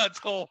 cuts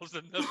holes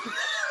in them.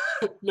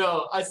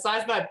 No,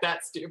 Sai's not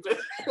that stupid.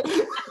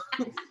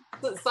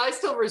 Sai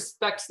still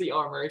respects the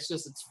armor. It's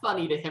just it's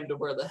funny to him to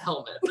wear the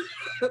helmet.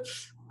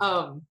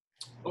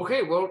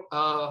 Okay,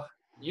 well,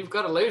 you've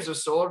got a laser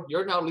sword.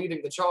 You're now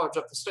leading the charge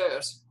up the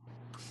stairs.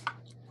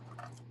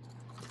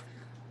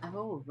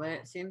 Oh, but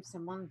it seems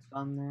someone's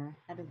gone there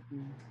ahead of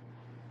me.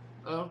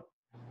 Oh.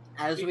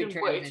 As we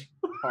transition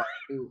part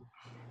two,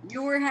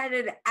 you were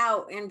headed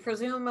out and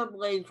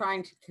presumably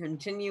trying to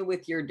continue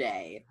with your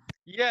day.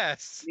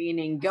 Yes.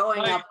 Meaning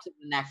going up to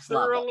the next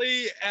level.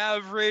 Thoroughly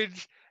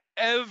average,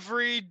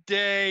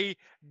 everyday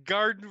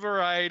garden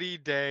variety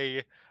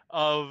day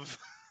of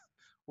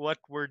what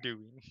we're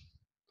doing.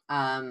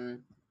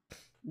 The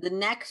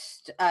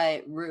next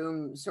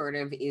room sort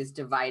of is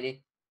divided.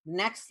 The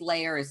next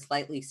layer is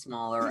slightly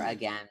smaller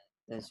again,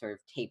 the sort of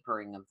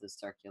tapering of the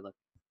circular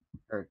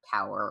or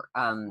tower.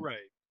 Right.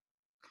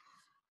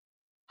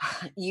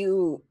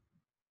 You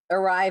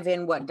arrive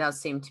in what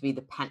does seem to be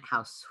the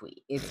penthouse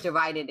suite. It's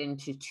divided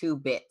into two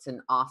bits: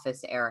 an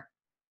office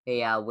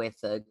area with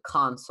a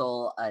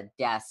console, a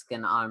desk,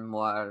 an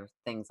armoire,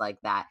 things like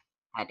that,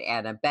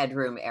 and a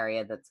bedroom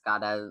area that's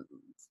got a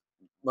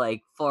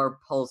like four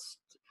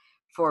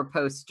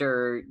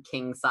poster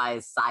king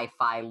size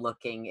sci-fi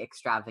looking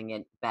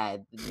extravagant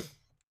bed.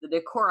 The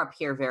decor up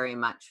here very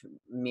much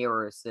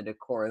mirrors the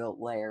decor the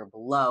layer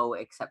below,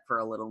 except for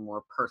a little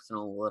more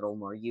personal, a little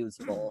more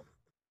usable.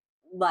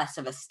 Less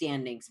of a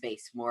standing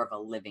space, more of a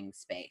living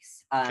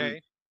space.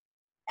 Okay.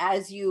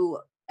 As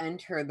you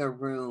enter the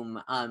room,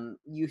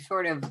 you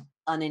sort of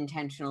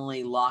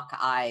unintentionally lock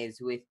eyes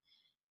with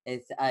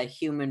a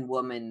human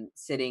woman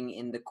sitting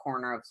in the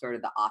corner of sort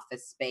of the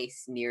office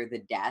space near the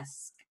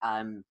desk.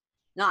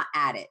 Not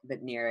at it,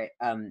 but near it,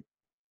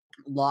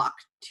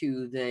 locked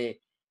to the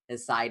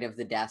side of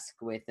the desk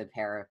with a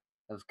pair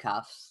of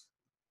cuffs.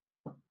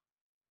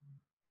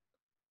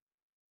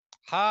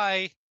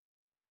 Hi.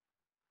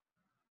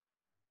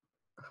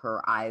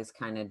 Her eyes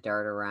kind of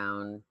dart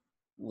around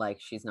like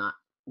she's not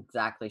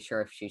exactly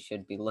sure if she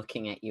should be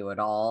looking at you at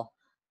all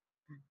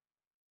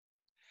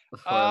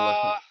before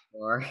looking at the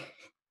door.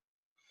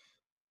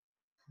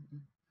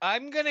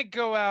 I'm going to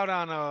go out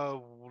on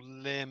a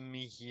limb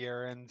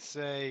here and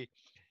say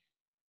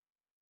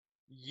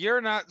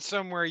you're not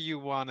somewhere you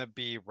want to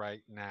be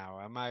right now.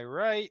 Am I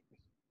right?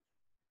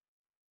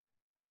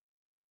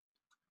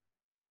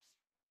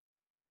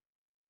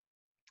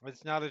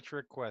 It's not a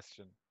trick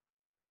question.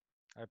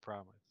 I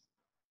promise.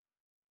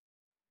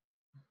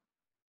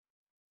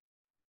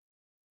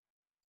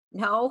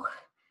 No,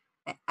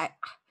 I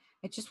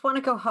just want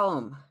to go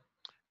home.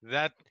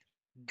 That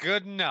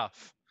good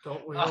enough.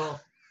 Don't we all?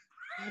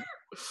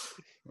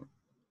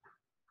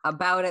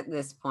 About at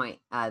this point,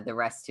 the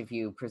rest of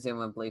you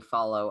presumably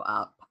follow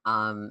up.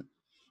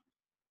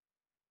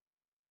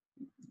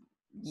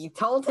 You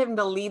told him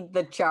to lead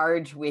the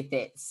charge with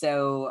it,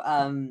 so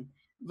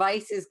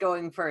Vice is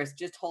going first,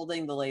 just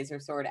holding the laser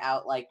sword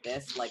out like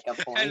this, like a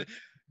point.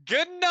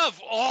 Good enough.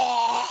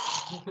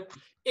 Oh!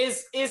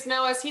 Is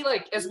now as we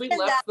left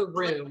the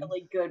room.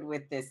 Really good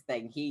with this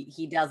thing.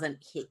 He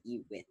doesn't hit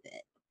you with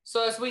it.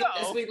 So as we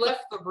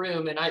left the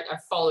room, and I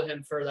followed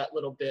him for that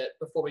little bit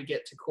before we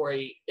get to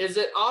Cori, is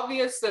it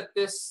obvious that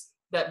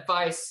that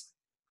Vice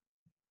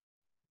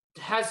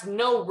has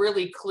no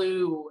really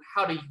clue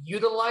how to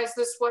utilize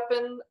this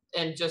weapon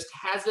and just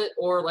has it,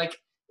 or like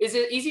is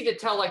it easy to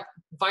tell like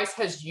Vice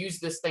has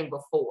used this thing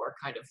before,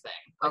 kind of thing?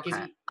 Like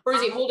Okay.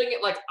 is he holding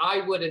it like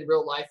I would in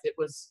real life if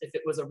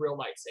it was a real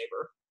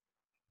lightsaber?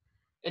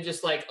 And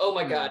just like, oh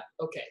my god,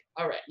 okay,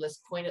 all right,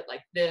 let's point it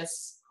like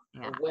this.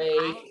 Yeah. Away.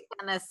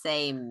 I'm gonna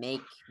say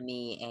make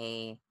me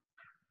a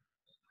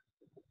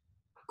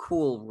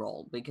cool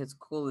roll, because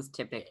cool is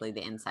typically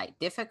the insight.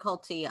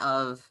 Difficulty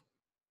of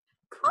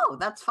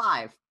that's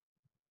 5.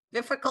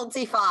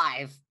 Difficulty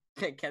 5.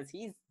 Because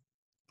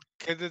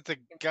it's a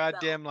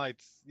goddamn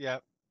lights.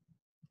 Yep.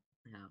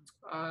 Yeah.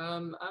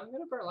 I'm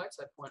gonna burn a light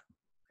side point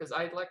because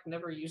I like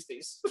never use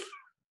these.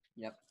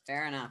 Yep,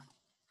 fair enough.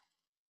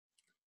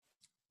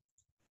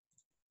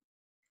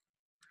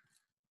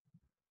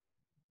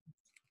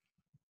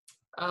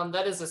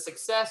 That is a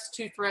success,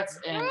 2 threats,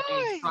 and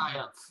a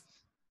triumph.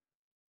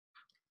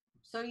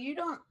 So you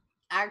don't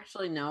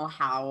actually know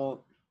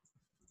how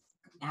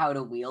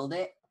to wield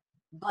it,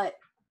 but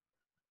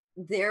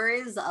there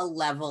is a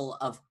level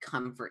of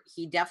comfort.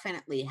 He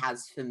definitely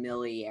has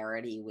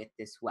familiarity with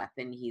this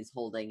weapon. He's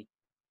holding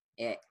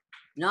it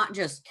not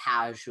just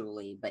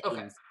casually, but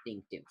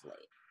instinctively.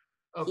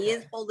 Okay. He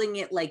is holding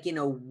it like in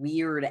a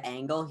weird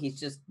angle. He's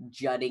just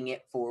jutting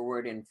it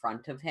forward in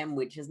front of him,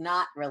 which is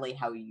not really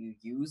how you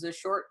use a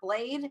short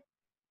blade,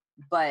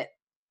 but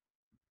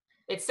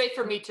it's safe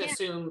for me to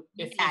assume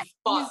if he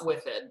fought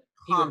with it,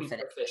 he would be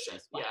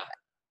proficient. Yeah.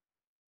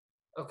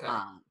 Okay.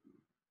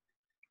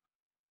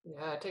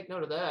 Yeah, take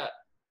note of that.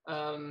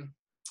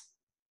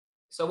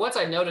 So once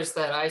I notice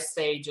that, I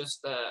say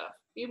just a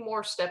few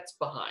more steps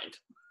behind.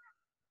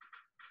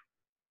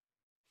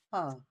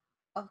 Oh,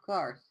 of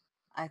course.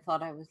 I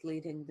thought I was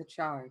leading the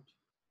charge.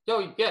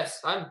 Oh, yes,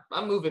 I'm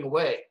moving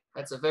away.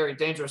 That's a very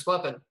dangerous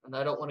weapon, and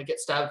I don't want to get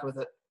stabbed with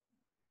it.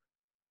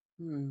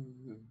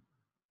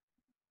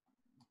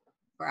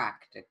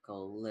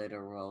 Practical,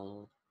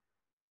 literal.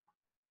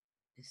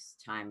 This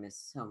time is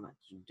so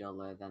much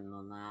duller than the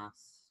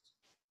last.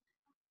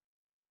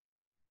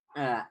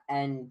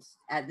 And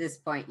at this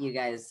point, you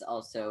guys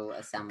also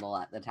assemble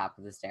at the top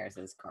of the stairs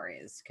as Cori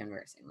is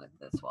conversing with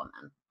this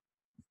woman.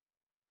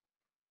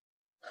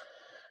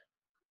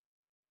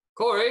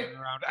 Cori,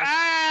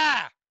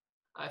 I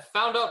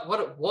found out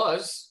what it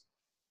was.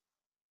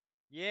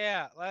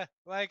 Yeah,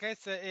 like I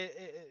said,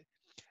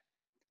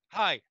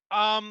 hi.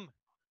 Oh,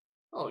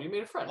 you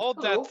made a friend. Hold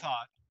Hello. that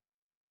thought.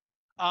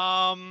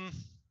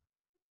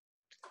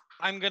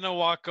 I'm gonna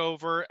walk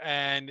over,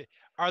 and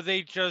are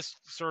they just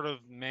sort of,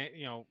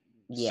 simple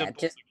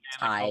just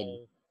tied.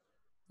 mechanical?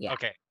 Yeah.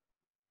 Okay.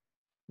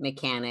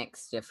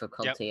 Mechanics,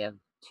 difficulty of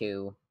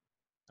 2.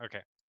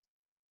 Okay.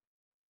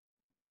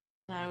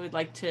 I would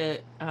like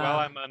to.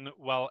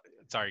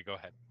 Sorry. Go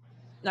ahead.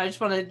 I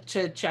just wanted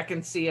to check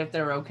and see if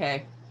they're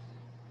okay.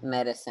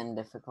 Medicine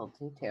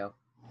difficulty 2.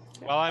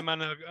 Well, I'm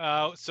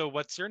gonna. So,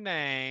 what's your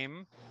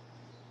name?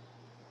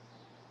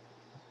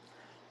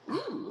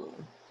 Ooh.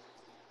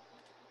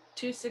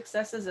 2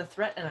 successes, a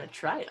threat, and a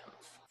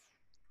triumph.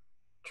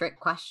 Trick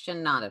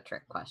question, not a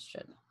trick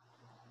question.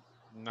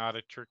 Not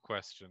a trick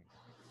question.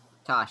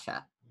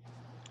 Tasha.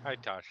 Hi,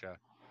 Tasha.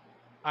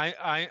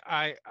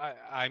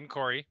 I'm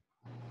Cori.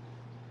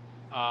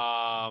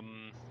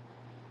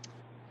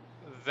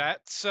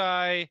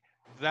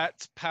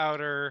 That's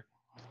Powder.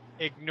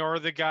 Ignore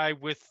the guy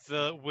with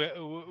the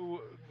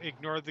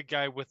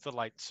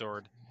light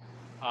sword.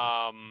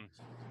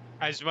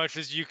 As much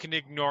as you can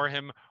ignore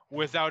him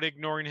without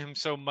ignoring him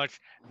so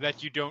much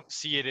that you don't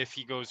see it if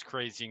he goes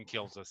crazy and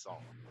kills us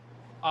all.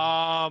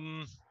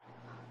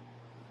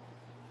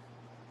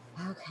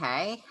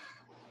 Okay.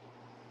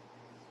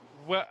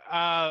 What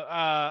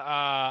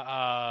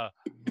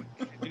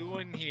you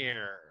doing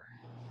here?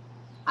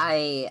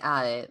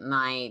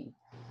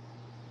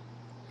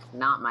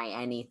 Not my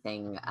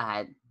anything.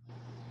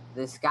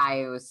 This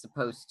guy was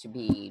supposed to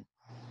be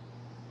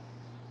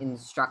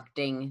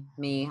instructing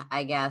me,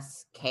 I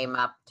guess, came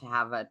up to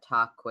have a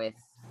talk with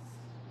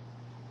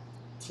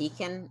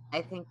Tekin,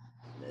 I think,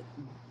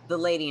 the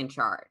lady in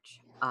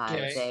charge.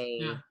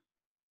 They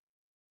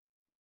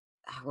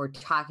were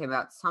talking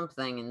about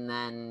something, and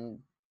then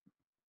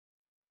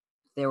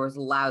there was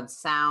a loud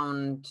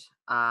sound.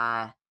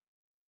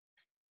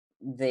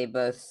 They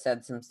both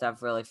said some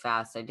stuff really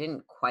fast. I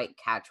didn't quite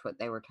catch what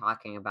they were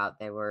talking about.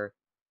 They were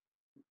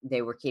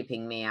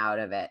keeping me out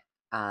of it.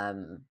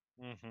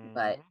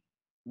 But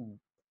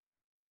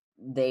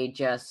they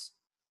just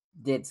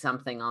did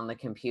something on the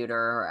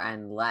computer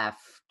and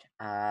left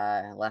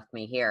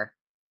me here.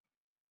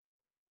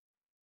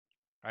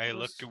 I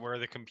looked at where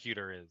the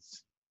computer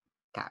is.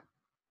 Okay.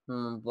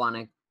 Want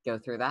to go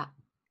through that?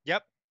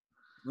 Yep.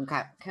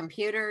 Okay.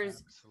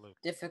 Computers, Absolutely.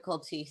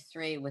 difficulty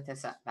 3 with a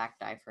setback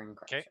die for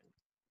encryption. Okay.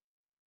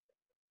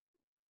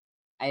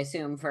 I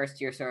assume first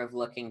you're sort of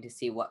looking to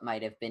see what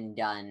might have been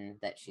done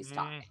that she's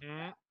talking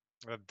about.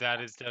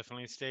 That is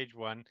definitely stage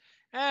 1.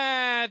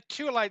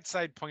 2 light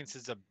side points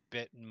is a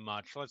bit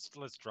much. Let's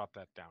drop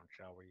that down,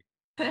 shall we?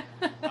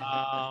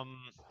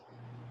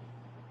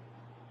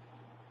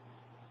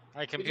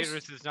 My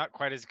computers is not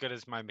quite as good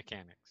as my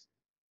mechanics.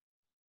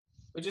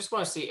 We just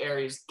want to see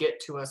Ares get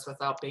to us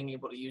without being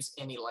able to use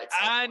any light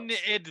side An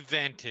points.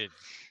 advantage.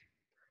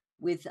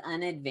 With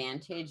an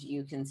advantage,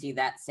 you can see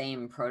that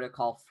same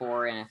protocol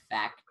 4 in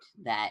effect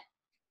that,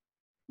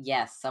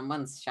 yes,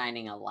 someone's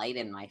shining a light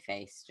in my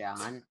face,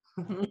 John.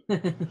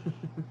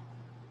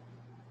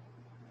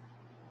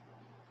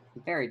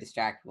 Very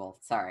distractible,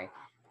 sorry.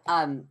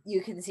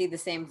 You can see the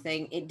same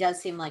thing. It does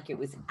seem like it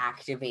was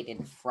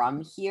activated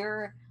from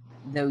here,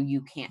 though you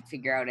can't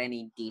figure out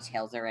any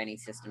details or any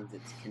systems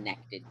it's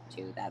connected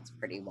to. That's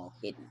pretty well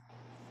hidden.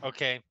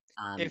 Okay.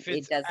 If It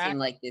it's does seem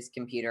like this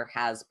computer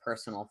has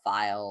personnel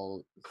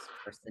files,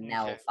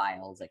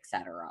 Okay.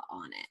 etc.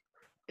 on it.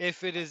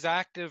 If it is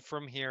active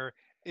from here,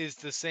 is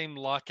the same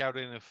lockout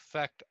in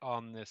effect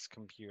on this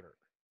computer?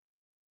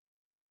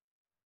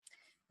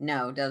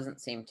 No,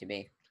 doesn't seem to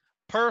be.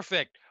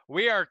 Perfect.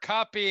 We are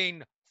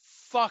copying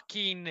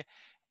fucking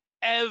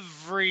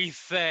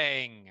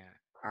everything.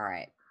 All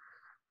right.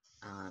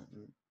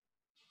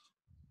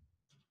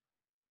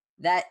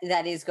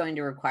 That is going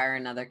to require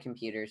another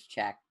computer's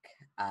check,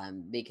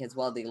 because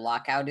while the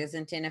lockout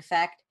isn't in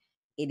effect,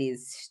 it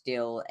is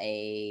still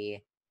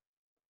a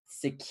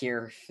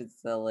secure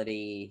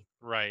facility.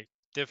 Right.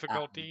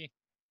 Difficulty?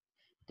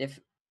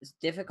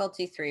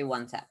 Difficulty 3,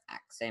 1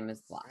 setback, same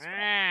as the last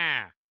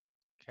one.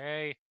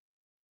 Okay.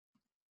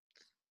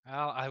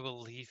 Well, I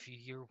will leave you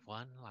your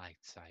 1 light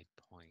side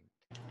point.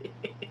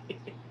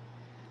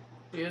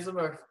 He is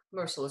a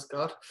merciless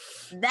god.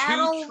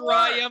 That'll 2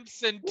 work.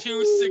 triumphs and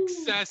 2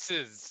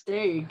 successes.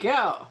 There you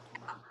go.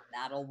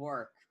 That'll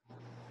work.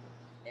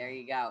 There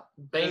you go.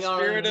 Bang The on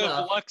spirit of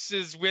enough. Lux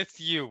is with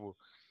you.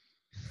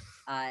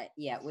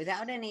 Yeah,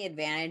 without any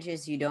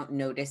advantages, you don't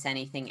notice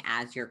anything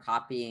as you're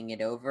copying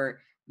it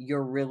over.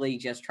 You're really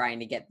just trying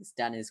to get this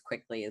done as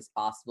quickly as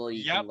possible.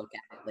 You can look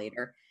at it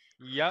later.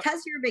 Yep.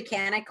 Because you're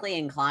mechanically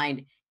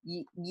inclined,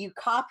 you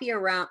copy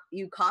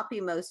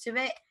most of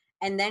it,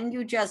 and then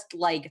you just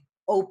like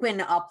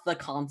open up the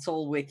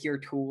console with your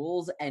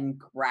tools and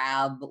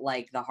grab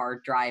like the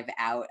hard drive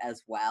out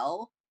as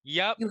well.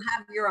 Yep. You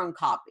have your own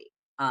copy.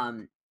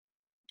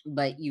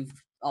 But you've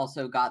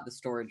also got the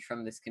storage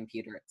from this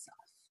computer itself.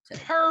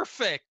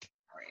 Perfect.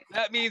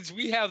 That means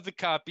we have the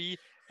copy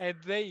and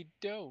they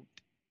don't.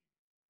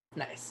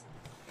 Nice.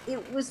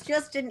 It was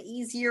just an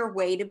easier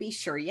way to be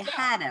sure you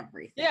had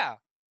everything. Yeah.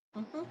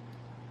 Mm-hmm.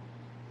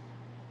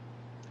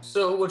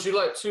 So would you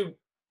like to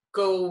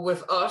go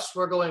with us?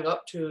 We're going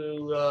up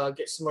to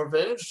get some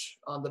revenge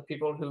on the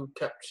people who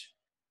kept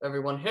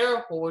everyone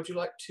here, or would you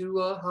like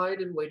to hide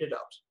and wait it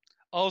out?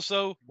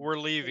 Also, we're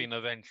leaving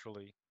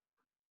eventually.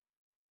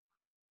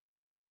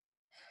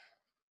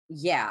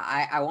 Yeah,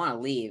 I want to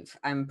leave.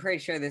 I'm pretty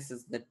sure this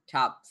is the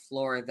top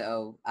floor,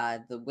 though.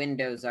 The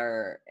windows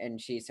are, and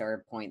she sort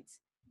of points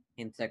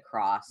into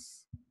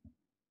across.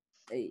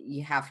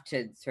 You have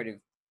to sort of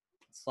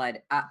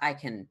slide. I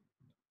can,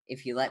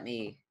 if you let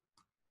me.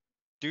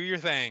 Do your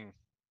thing.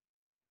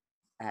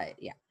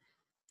 Yeah.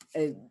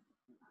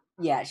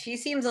 Yeah, she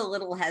seems a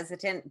little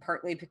hesitant,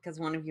 partly because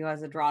one of you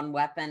has a drawn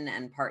weapon,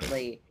 and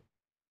partly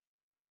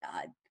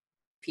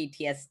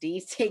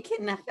PTSD's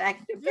taken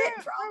effect a bit,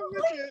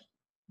 probably.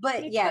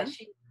 But yeah,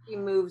 she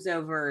moves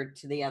over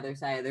to the other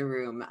side of the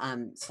room,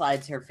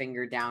 slides her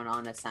finger down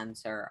on a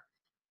sensor,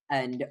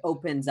 and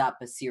opens up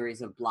a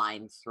series of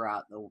blinds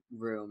throughout the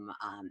room.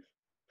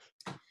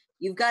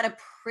 You've got a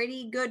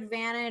pretty good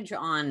vantage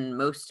on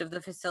most of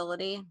the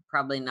facility.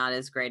 Probably not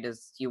as great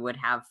as you would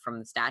have from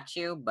the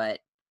statue,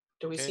 but...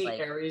 Do we see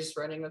Ares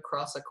running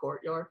across a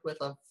courtyard with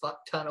a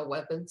fuck ton of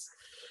weapons?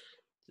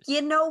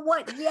 You know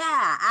what?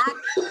 Yeah,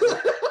 actually.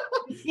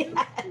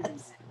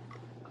 Yes.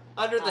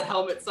 Under the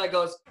helmet side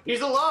goes,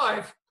 he's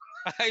alive!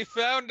 I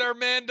found our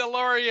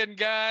Mandalorian,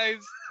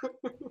 guys!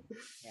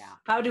 Yeah.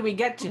 How do we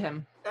get to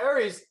him?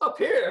 Ares, up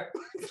here!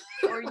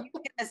 Or you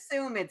can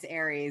assume it's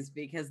Ares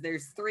because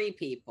there's 3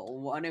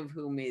 people, one of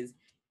whom is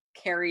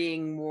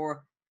carrying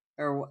more,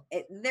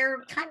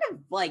 they're kind of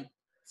like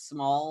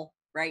small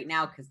right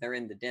now because they're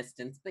in the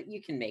distance, but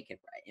you can make it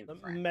right in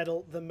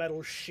front. The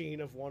metal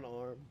sheen of one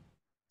arm.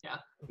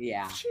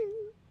 Yeah.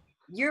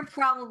 You're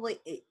probably,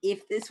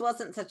 if this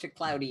wasn't such a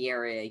cloudy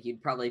area, you'd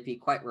probably be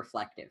quite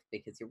reflective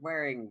because you're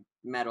wearing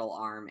metal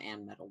arm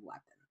and metal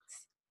weapons.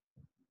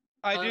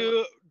 I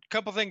do a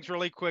couple things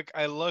really quick.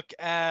 I look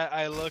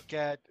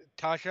at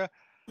Tasha.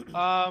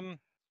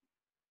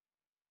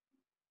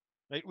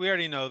 We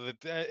already know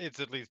that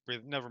it's at least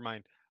breathe. Never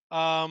mind.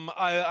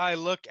 I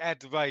look at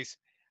Device.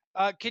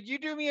 Could you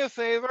do me a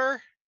favor?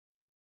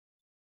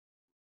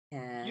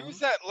 Use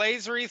that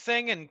lasery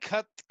thing and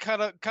cut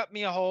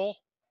me a hole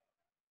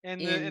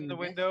in the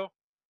window.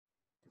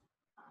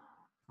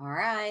 All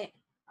right.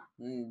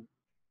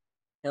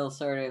 He'll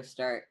sort of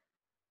start,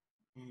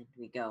 and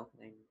we go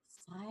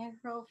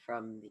spiral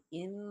from the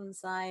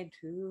inside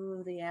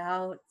to the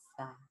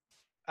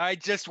outside.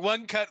 Just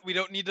one cut. We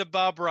don't need to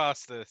Bob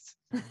Ross this.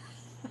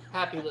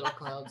 Happy little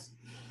clouds.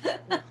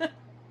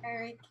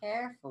 Very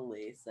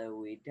carefully so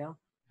we don't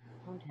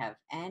have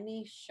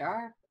any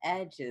sharp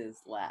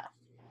edges left.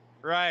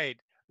 Right.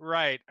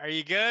 Are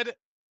you good?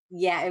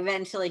 Yeah,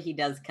 eventually he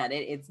does cut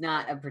it. It's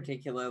not a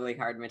particularly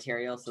hard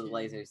material, so the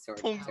laser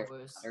sort of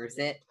cutters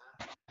it.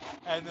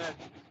 And then,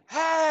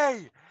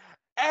 hey,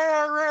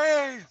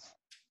 Aries!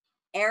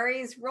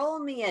 Aries, roll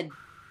me a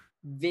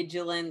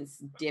vigilance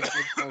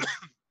difficult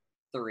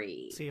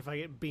 3. See if I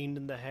get beamed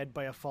in the head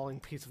by a falling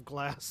piece of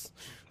glass.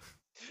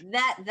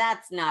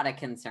 That's not a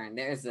concern.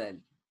 There's a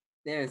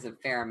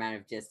fair amount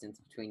of distance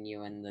between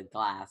you and the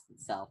glass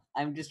itself.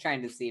 I'm just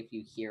trying to see if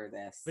you hear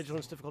this.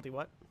 Vigilance difficulty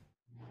what?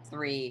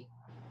 3.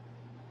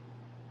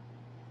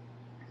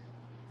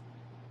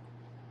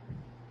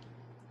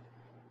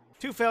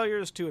 Two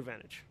failures, 2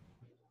 advantage.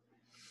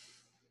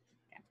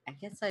 I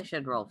guess I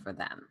should roll for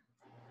them.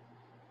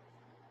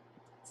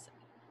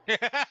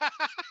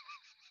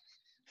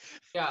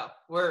 Yeah,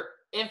 we're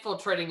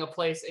infiltrating a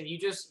place and you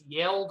just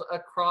yelled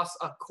across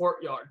a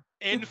courtyard.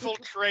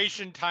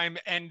 Infiltration time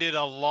ended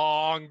a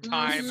long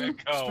time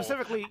ago.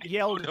 Specifically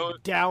yelled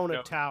down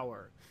a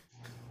tower.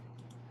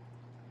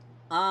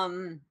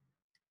 You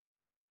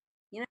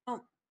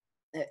know,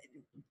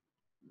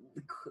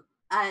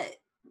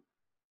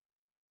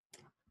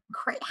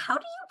 how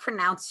do you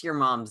pronounce your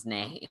mom's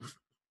name?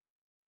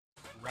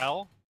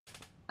 Rel?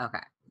 Okay.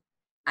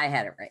 I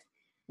had it right.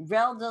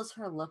 Rel does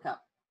her look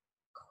up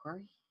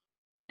Cori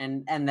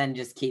and then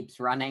just keeps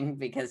running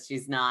because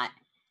she's not.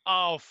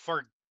 Oh,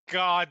 for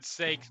God's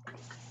sake,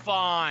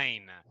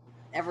 fine.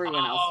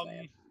 Everyone else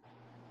failed.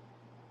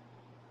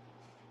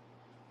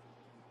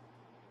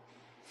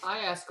 I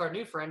asked our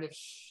new friend if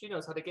she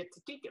knows how to get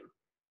to Deacon.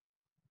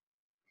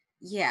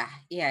 Yeah,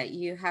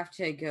 you have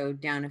to go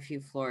down a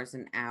few floors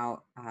and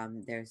out.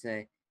 There's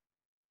a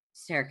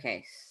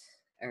staircase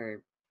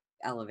or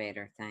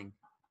elevator thing.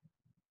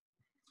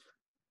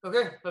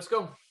 Okay, let's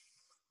go.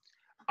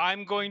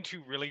 I'm going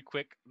to really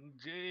quick.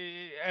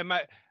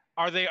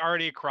 Are they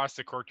already across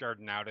the courtyard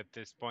and out at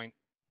this point?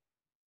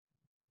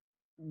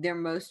 They're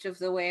most of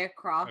the way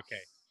across.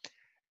 Okay.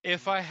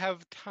 If I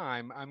have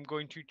time, I'm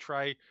going to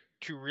try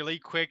to really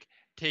quick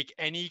take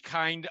any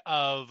kind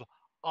of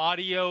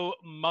audio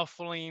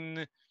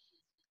muffling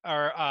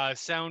or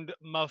sound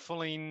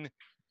muffling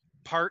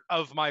part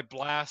of my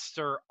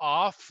blaster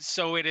off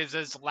so it is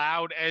as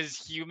loud as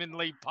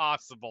humanly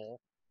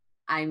possible.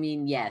 I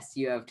mean, yes,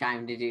 you have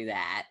time to do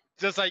that.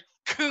 Just like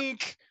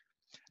kunk,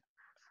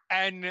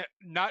 and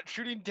not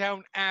shooting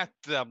down at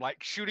them,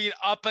 like shooting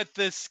up at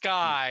the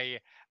sky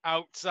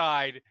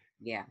outside.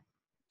 Yeah.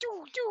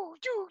 Do.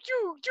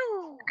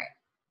 Okay.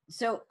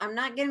 So I'm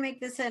not going to make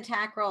this an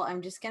attack roll.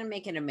 I'm just going to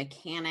make it a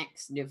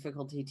mechanics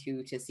difficulty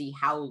 2 to see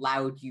how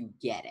loud you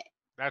get it.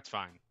 That's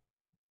fine.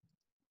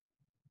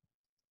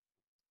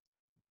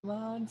 Come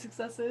on,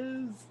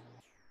 successes.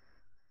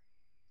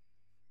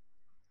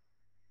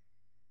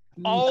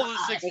 All the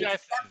successes.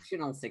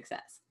 Exceptional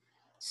success.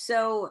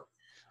 So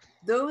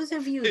those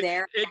of you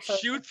there, it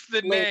shoots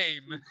the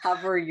name.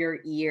 Cover your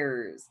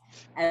ears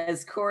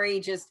as Cori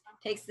just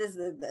takes this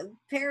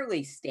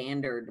fairly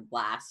standard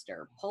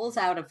blaster, pulls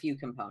out a few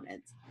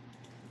components,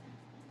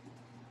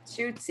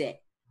 shoots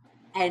it,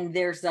 and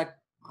there's a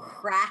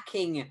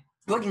cracking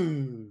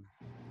boom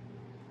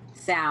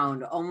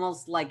sound,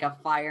 almost like a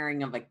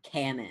firing of a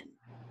cannon.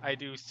 I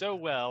do so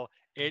well.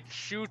 It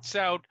shoots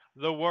out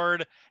the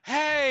word,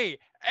 "Hey,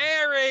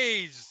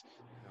 Aries!"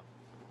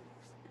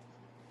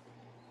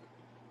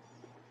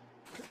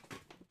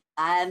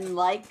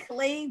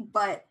 Unlikely,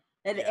 but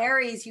at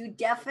Aries, you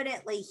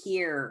definitely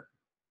hear.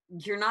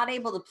 You're not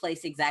able to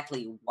place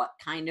exactly what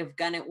kind of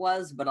gun it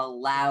was, but a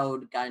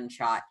loud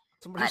gunshot.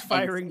 Somebody's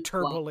firing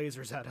turbo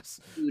lasers at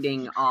us.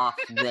 Shooting off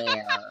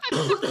there.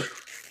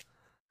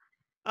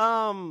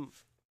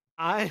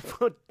 I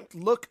would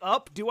look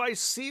up. Do I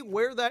see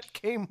where that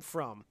came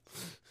from?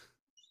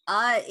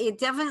 It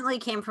definitely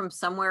came from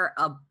somewhere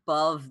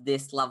above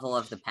this level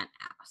of the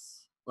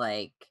penthouse.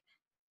 Like,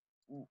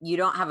 you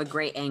don't have a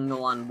great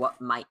angle on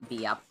what might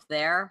be up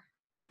there,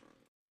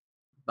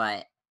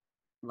 but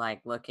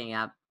like looking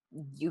up,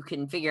 you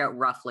can figure out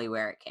roughly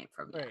where it came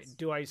from. Right. Yes.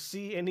 Do I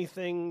see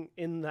anything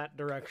in that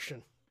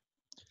direction?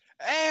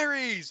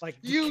 Aries! Like,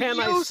 you can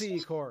I see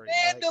Cori?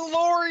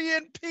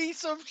 Mandalorian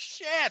piece of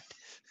shit!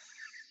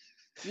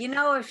 You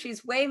know, if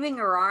she's waving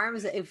her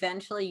arms,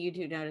 eventually you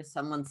do notice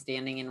someone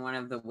standing in one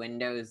of the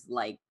windows,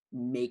 like,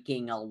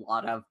 making a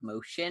lot of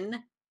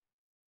motion.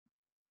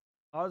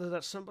 Either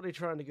that's somebody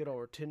trying to get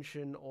our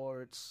attention,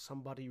 or it's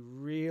somebody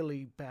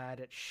really bad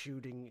at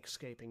shooting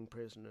escaping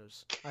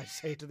prisoners. I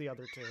say to the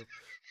other two.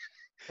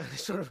 And I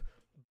sort of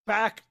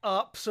back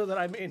up so that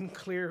I'm in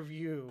clear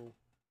view.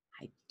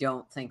 I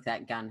don't think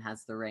that gun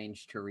has the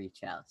range to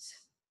reach us.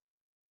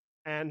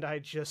 And I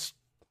just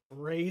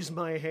raise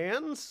my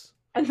hands?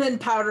 And then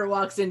Powder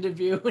walks into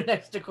view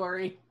next to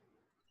Cori.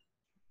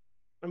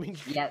 I mean,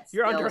 Yet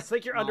I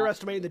think you're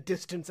underestimating the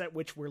distance at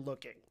which we're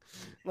looking.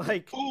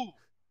 Like,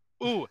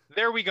 ooh,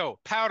 there we go.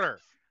 Powder.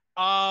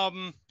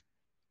 Detach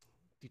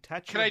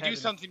Can your I head do and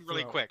something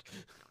really throw quick? it.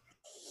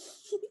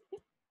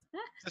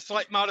 It's a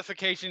slight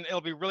modification.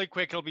 It'll be really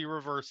quick. It'll be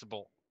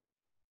reversible.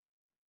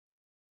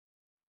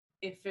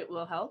 If it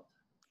will help.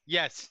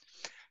 Yes.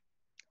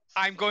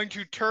 I'm going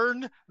to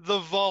turn the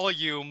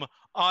volume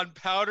on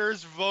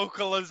Powder's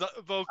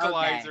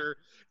vocalizer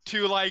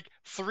to like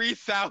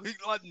 3,000.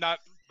 Not,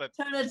 but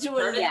Turn it to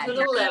Turn it to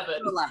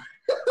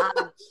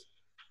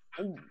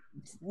 11.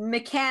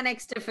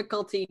 Mechanics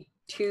difficulty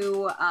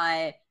 2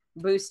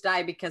 boost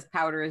die because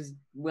Powder is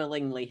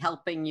willingly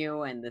helping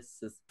you, and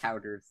this is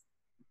Powder's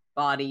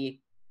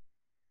body.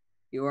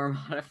 You are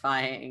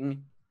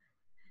modifying.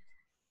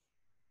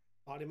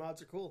 Body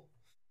mods are cool.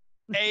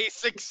 a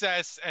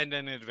success and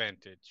an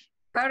advantage.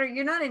 Powder,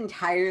 you're not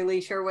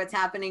entirely sure what's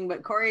happening,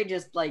 but Cori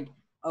just like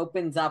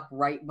opens up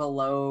right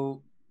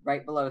below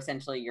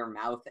essentially your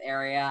mouth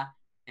area,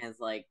 as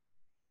like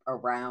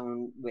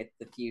around with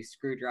the few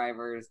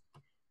screwdrivers,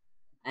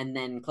 and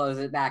then close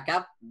it back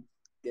up.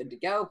 Good to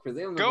go,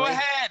 presumably. Go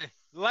ahead.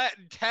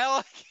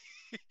 Tell.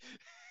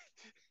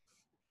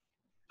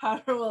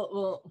 Powder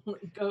will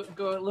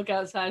go look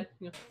outside.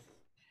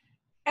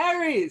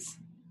 Ares,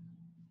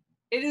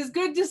 it is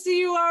good to see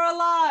you are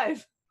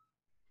alive.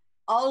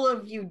 All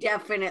of you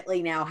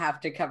definitely now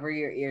have to cover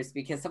your ears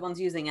because someone's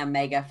using a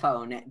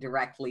megaphone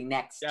directly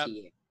next to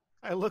you.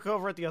 I look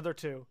over at the other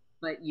two.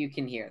 But you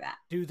can hear that.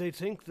 Do they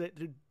think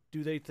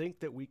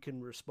that we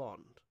can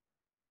respond?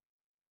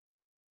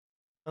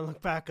 I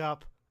look back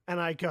up and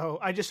I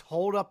just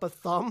hold up a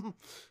thumb.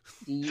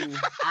 Do you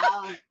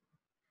have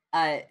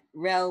do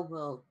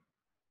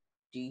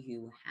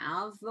you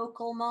have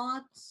vocal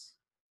mods?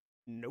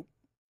 Nope.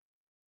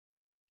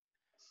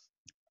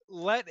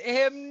 Let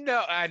him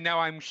know. Now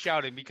I'm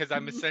shouting because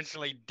I'm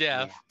essentially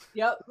deaf.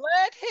 Yep.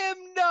 Let him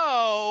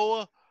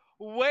know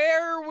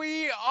where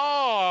we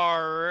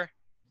are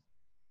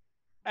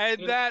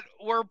and that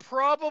we're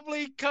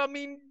probably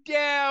coming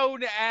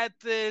down at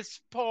this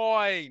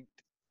point.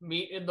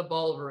 Meet in the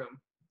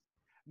ballroom.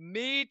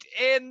 Meet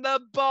in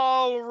the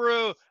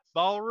ballroom.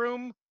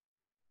 Ballroom?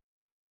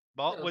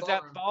 Was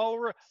that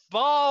ballroom?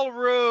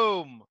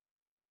 Ballroom!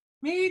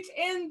 Meet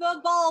in the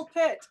ball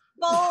pit.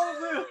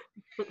 Ballroom.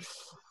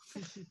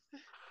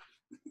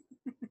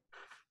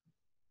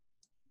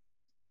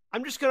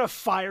 I'm just gonna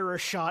fire a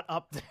shot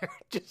up there,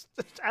 just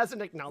as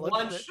an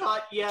acknowledgement. One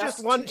shot, yes.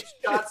 Just one. 2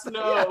 shots,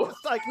 no. Yeah,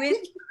 like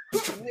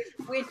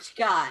Which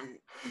gun?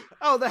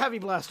 Oh, the heavy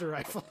blaster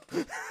rifle.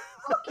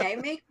 Okay,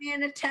 make me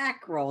an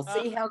attack roll.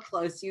 See how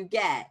close you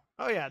get.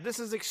 Oh yeah, this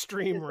is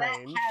extreme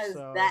range.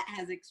 That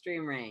has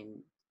extreme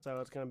range. So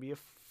it's gonna be a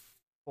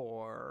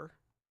 4.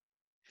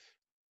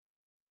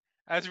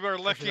 As we're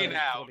looking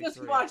out.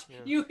 Just watch.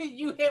 Yeah. You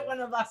hit one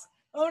of us.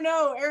 Oh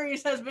no,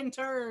 Ares has been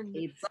turned.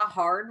 It's a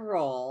hard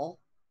roll.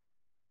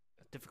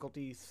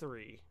 Difficulty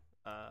 3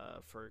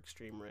 for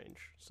extreme range.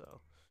 So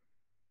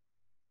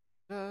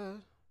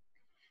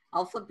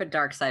I'll flip a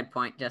dark side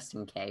point just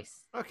in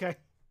case. Okay.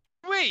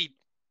 Wait.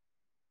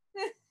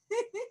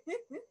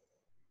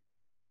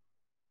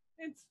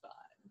 It's fine.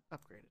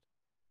 Upgraded.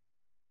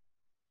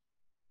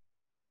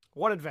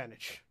 1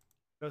 advantage.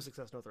 No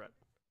success, no threat.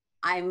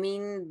 I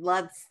mean,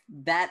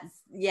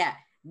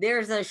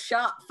 there's a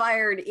shot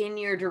fired in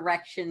your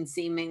direction,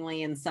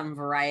 seemingly in some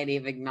variety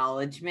of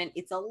acknowledgement.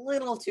 It's a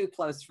little too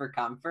close for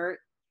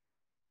comfort.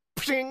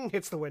 Ping!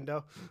 Hits the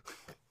window.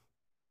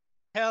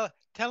 Tell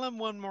him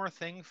one more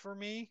thing for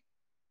me.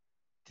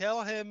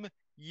 Tell him,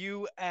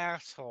 you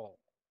asshole.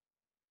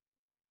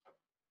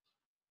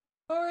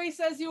 Cori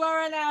says you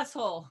are an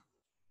asshole.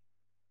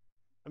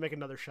 I make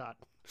another shot.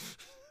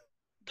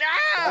 Go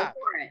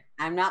for it.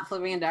 I'm not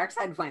flipping a dark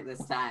side point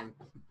this time.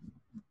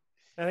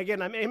 And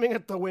again, I'm aiming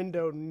at the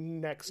window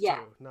next to,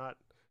 not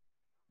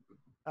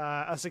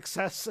a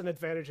success, an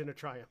advantage, and a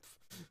triumph.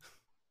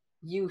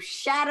 You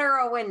shatter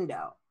a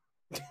window.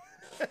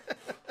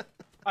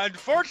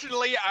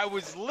 Unfortunately, I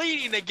was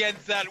leaning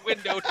against that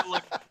window to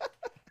look.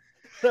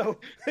 No,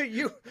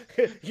 you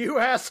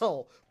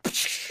asshole.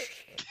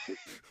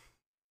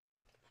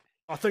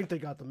 I think they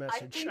got the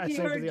message. I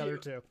say to the other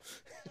two.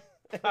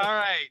 All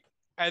right.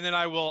 And then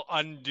I will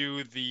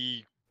undo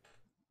the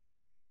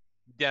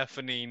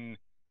deafening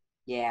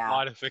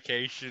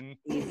modification.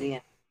 Easy.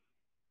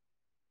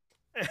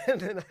 And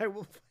then I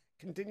will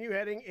continue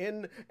heading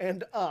in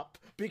and up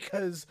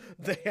because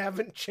they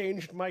haven't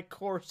changed my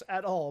course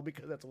at all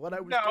because that's what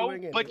I was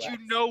doing anyway. But you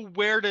know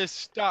where to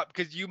stop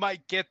because you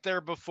might get there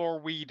before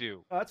we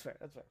do. Oh, that's fair.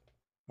 That's fair.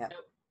 Yeah.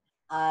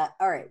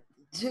 All right.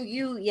 So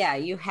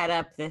you head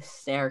up this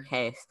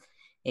staircase.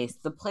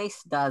 The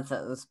place does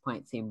at this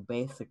point seem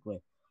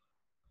basically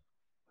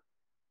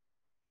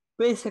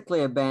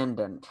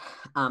abandoned.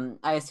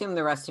 I assume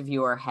the rest of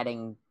you are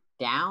heading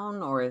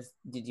down, or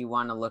did you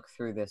want to look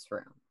through this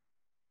room?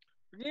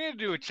 We need to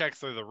do a check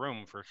through the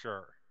room for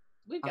sure.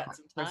 We've got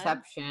some time.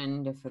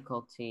 Perception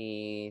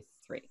difficulty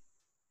 3.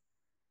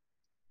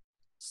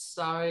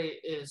 Sai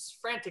is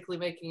frantically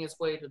making his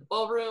way to the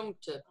ballroom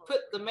to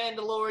put the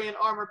Mandalorian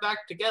armor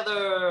back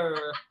together.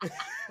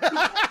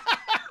 All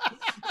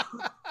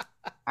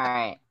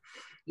right.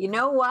 You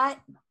know what?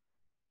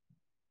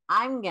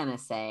 I'm gonna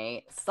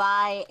say,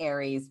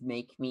 Aries,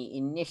 make me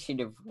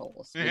initiative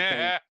rolls.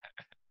 Because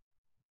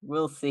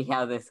we'll see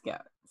how this goes.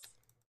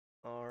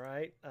 All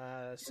right.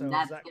 So And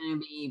that's going to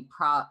be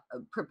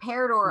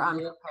prepared or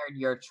unprepared,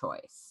 your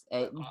choice,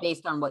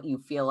 based on what you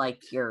feel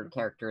like your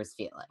character is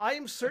feeling. I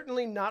am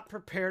certainly not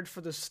prepared for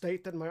the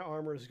state that my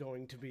armor is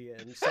going to be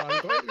in, so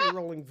I'm going to be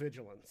rolling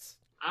vigilance.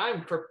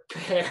 I'm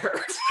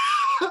prepared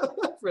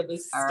for the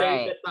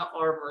state that the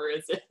armor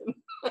is in.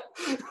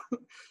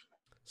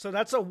 So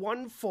that's a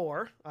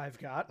 1-4 I've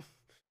got.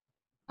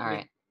 All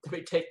right. Let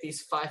me take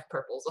these 5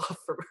 purples off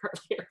from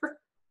earlier.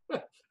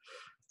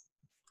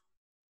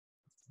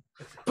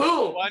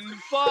 Boom! 1-5.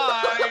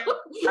 All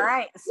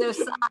right. So,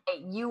 Sai,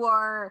 you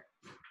are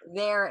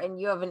there and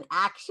you have an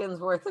action's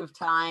worth of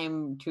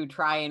time to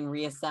try and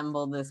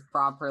reassemble this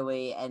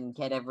properly and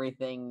get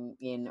everything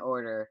in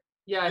order.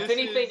 Yeah, if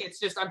anything, it's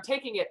just I'm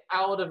taking it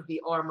out of the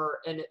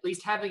armor and at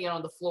least having it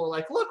on the floor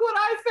like, look what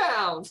I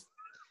found!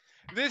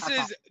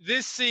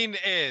 This scene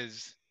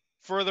is,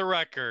 for the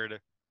record,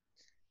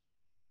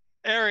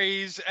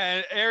 Aries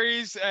and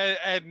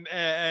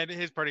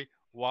his party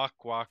walk,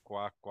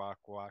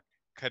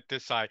 cut to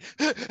side,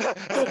 cut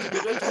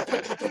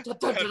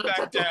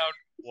back down,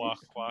 walk,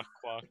 cut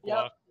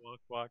up.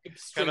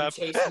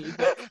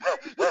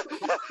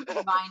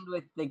 Combined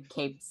with the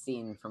cape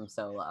scene from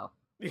Solo.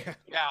 Yeah.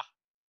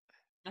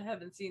 I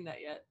haven't seen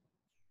that yet.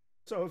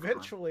 So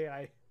eventually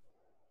I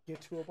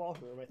get to a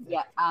ballroom, I think.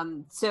 Yeah,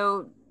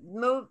 so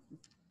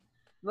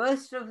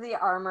most of the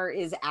armor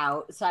is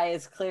out. Sai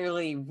is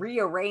clearly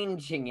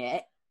rearranging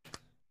it.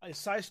 Is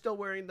Sai still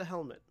wearing the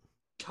helmet?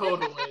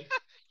 Totally.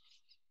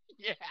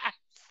 Yeah.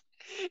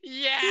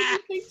 You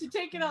think to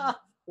take it off.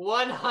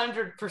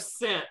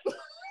 100%.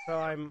 So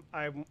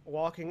I'm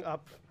walking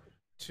up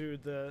to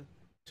the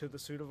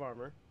suit of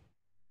armor.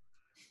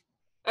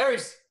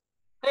 Aries,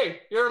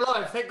 hey, you're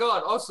alive, thank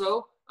God.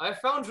 Also, I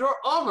found your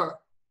armor.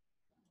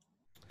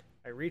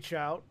 I reach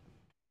out,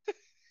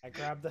 I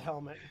grab the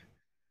helmet,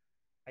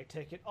 I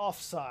take it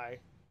off Sai.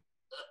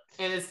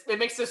 And it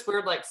makes this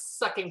weird, like,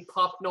 sucking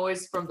pop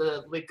noise from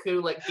the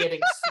liku, like,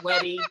 getting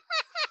sweaty.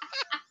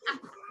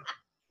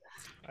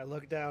 I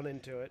look down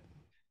into it.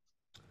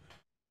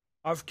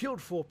 I've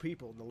killed 4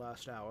 people in the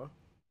last hour.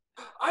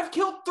 I've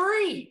killed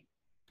 3!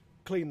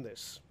 Clean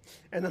this.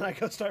 And then I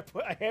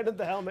I handed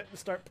the helmet and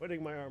start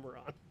putting my armor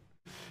on.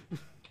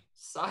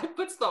 Sai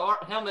puts the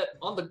helmet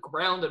on the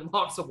ground and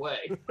walks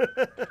away.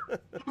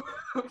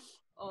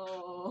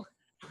 Oh.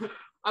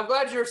 I'm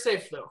glad you're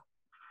safe, though.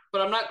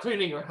 But I'm not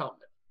cleaning your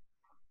helmet.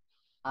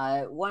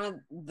 One of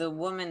the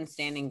women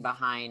standing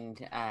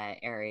behind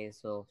Aries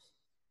will...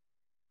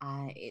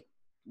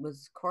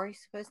 Was Cori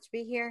supposed to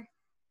be here?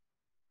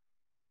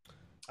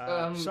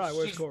 Sai,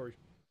 where's Cori?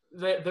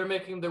 They're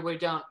making their way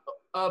down.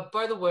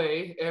 By the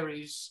way,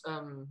 Aries,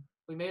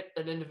 we met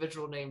an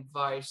individual named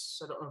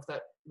Vice. I don't know if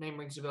that name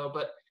rings a bell,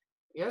 but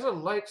he has a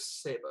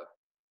lightsaber.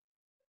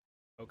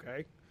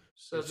 Okay.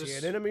 So is he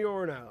an enemy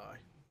or an ally?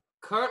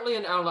 Currently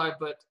an ally,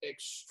 but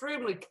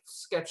extremely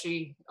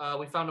sketchy.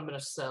 We found him in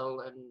a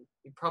cell, and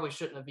he probably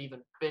shouldn't have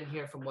even been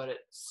here from what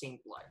it seemed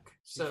like.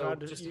 So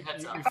just a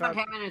heads up. Found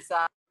him in a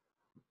cell.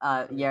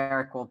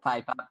 Yarrick will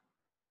pipe up.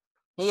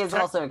 He is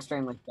also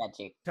extremely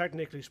sketchy.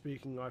 Technically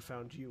speaking, I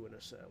found you in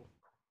a cell.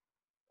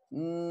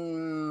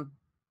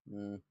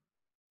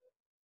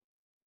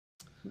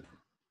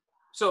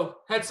 So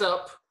heads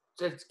up,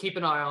 just keep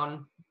an eye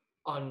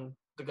on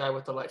the guy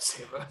with the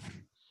lightsaber.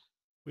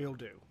 Will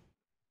do.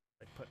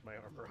 I put my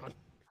armor on.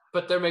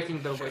 But they're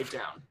making their way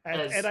down.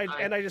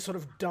 And I just sort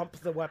of dump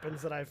the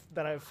weapons that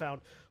I've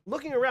found.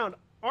 Looking around,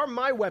 are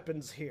my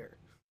weapons here?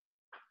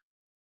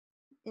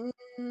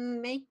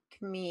 Make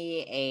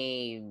me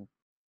a...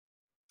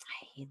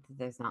 I hate that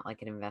there's not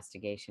like an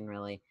investigation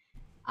really.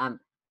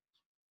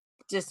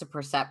 Just a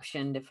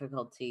perception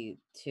difficulty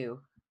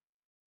too.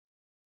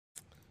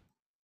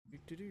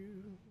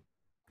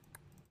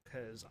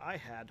 Because I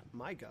had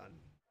my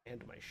gun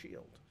and my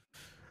shield.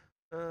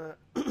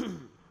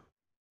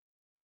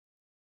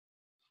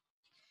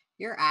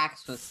 Your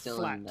axe was still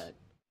flat. in the...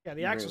 Yeah,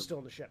 the axe was still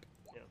in the ship.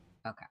 Yeah.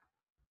 Okay.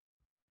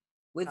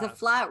 With a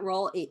flat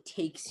roll, it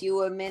takes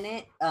you a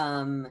minute,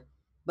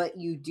 but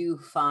you do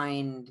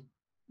find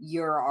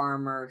your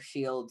armor,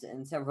 shields,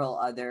 and several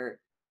other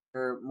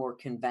more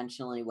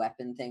conventionally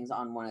weapon things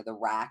on one of the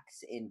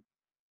racks in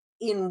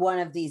one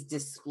of these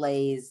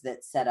displays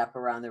that's set up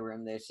around the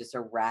room. There's just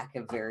a rack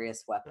of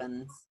various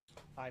weapons.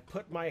 I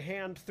put my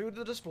hand through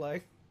the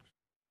display.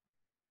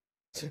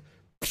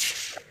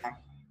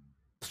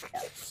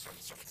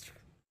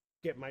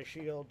 Get my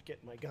shield,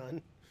 get my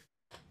gun.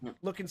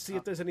 Look and see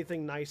if there's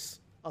anything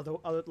nice, other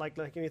like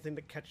anything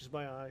that catches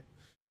my eye.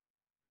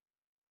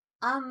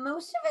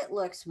 Most of it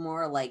looks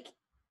more like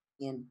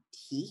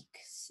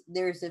antiques.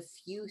 There's a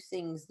few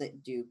things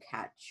that do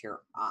catch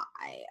your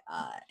eye.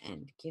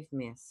 And give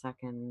me a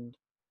second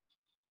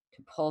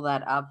to pull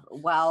that up.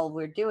 While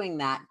we're doing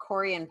that,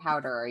 Cori and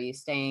Powder, are you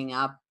staying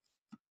up?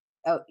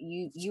 Oh,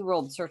 you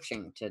rolled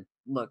searching to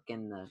look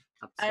in the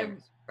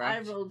upstairs.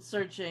 I rolled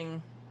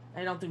searching.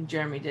 I don't think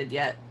Jeremy did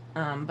yet.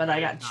 But I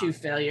got 2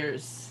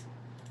 failures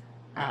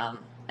and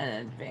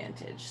an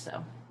advantage,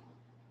 so.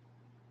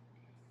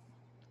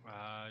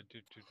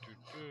 It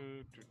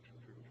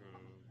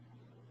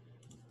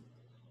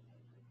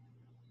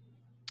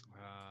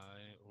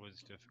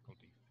was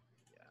difficulty.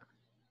 Yeah.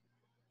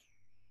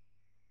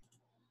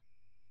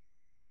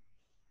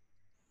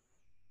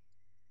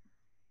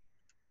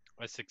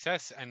 A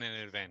success and an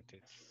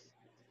advantage.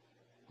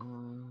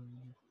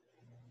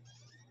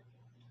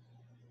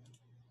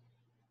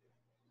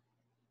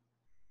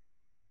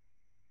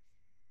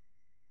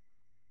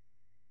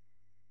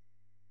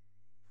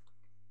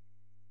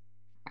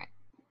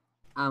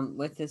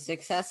 With a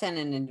success and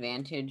an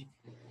advantage,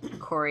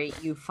 Cori,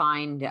 you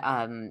find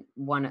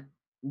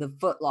the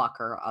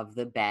footlocker of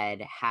the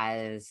bed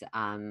has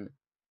a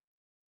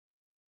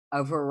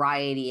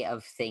variety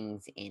of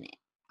things in it.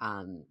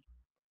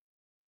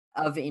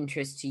 Of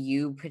interest to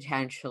you,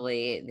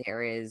 potentially,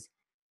 there is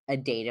a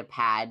data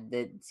pad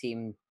that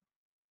seems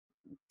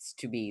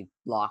to be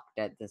locked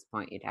at this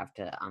point. You'd have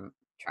to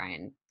try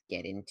and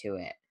get into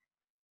it.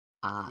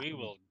 We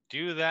will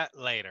do that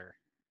later.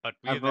 But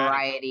a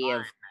variety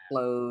of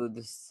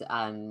clothes,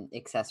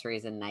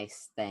 accessories, and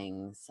nice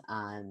things.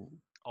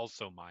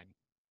 Also mine.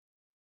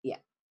 Yeah.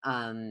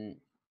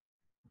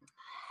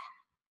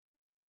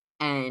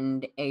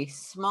 And a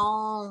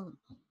small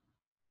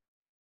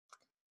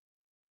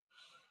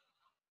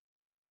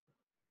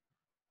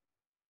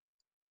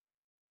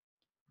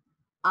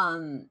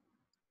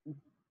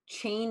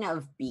chain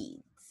of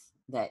beads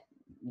that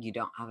you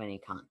don't have any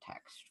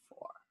context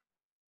for.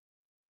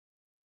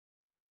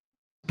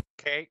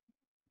 Okay.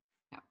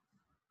 Yeah.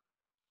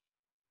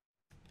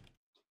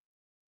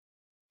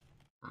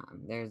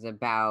 There's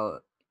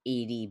about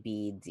 80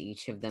 beads,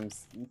 each of them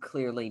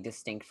clearly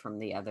distinct from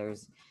the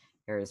others.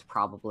 There is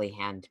probably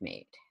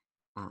handmade.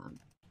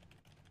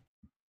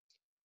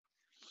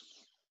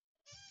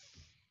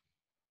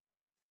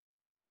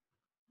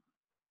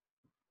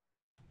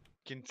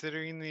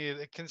 Considering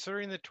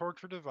the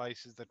torture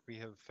devices that we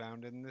have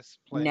found in this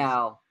place,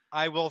 no,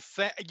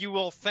 you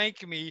will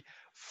thank me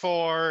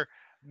for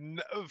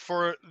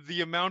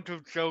the amount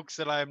of jokes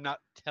that I am not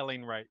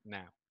telling right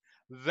now.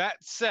 That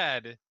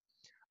said,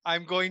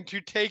 I'm going to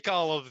take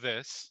all of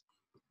this.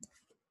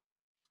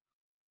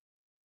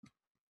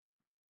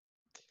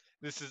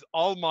 This is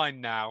all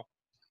mine now.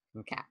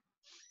 Okay.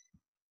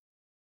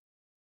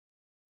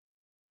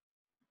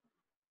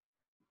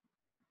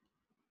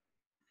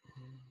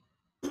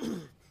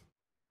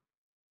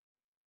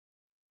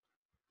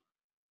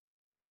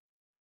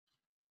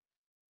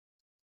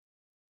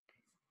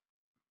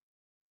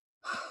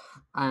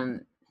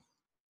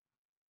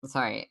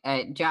 Sorry,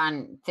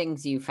 John,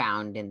 things you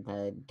found in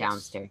the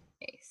downstairs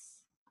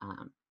case.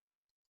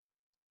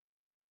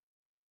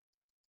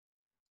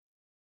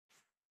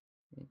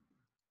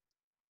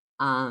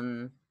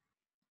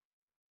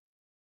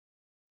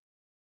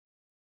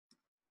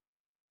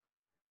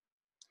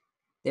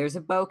 There's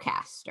a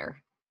bowcaster,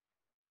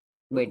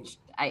 which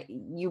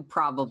you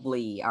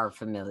probably are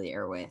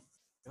familiar with.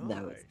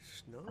 Those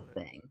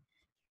thing.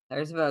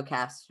 There's a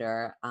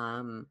bowcaster.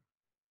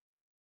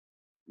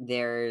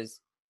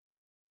 There's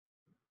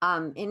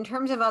in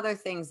terms of other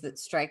things that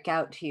strike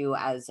out to you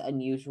as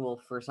unusual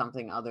for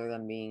something other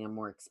than being a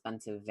more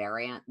expensive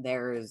variant,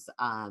 there's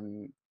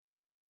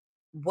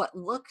what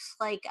looks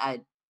like a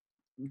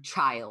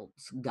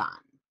child's gun,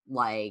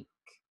 like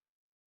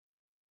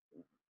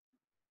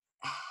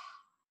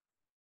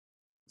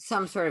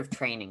some sort of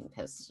training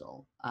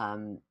pistol,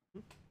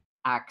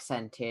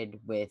 accented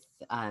with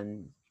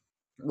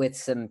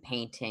some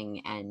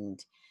painting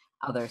and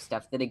other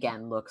stuff that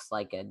again looks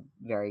like a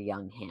very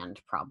young hand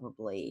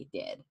probably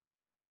did.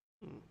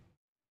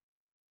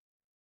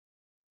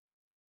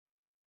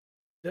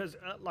 Does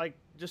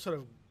just sort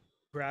of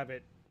grab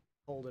it,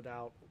 hold it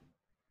out,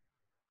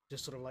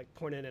 just sort of like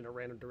point it in a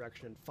random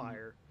direction and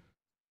fire.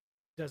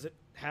 Does it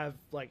have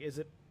is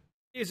it?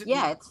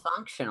 Yeah, it's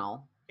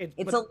functional.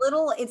 It's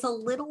a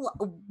little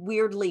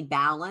weirdly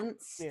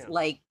balanced. Yeah.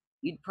 Like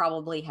you'd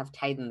probably have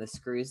tightened the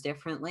screws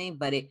differently,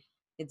 but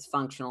it's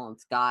functional.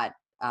 It's got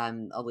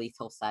a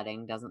lethal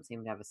setting. Doesn't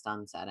seem to have a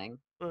stun setting.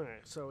 Okay,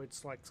 so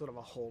it's like sort of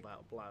a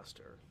holdout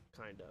blaster,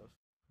 kind of.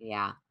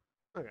 Yeah.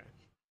 Okay.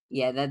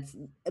 Yeah, that's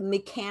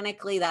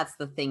mechanically that's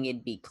the thing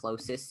it'd be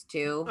closest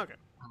to. Okay.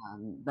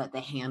 But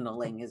the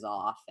handling is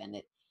off, and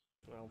it's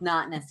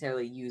not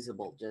necessarily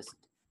usable. Just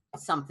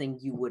something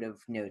you would have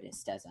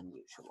noticed as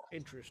unusual.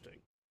 Interesting.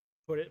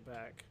 Put it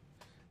back.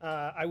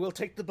 I will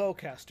take the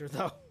bowcaster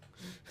though.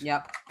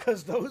 Yep.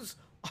 Because those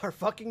are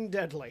fucking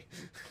deadly.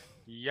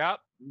 Yep.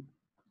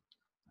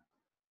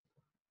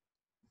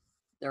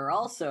 They're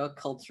also a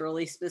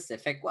culturally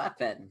specific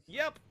weapon.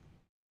 Yep.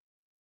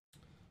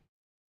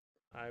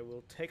 I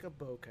will take a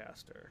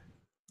bowcaster.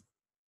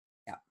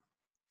 Yeah.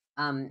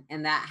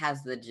 And that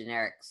has the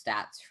generic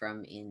stats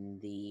from in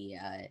the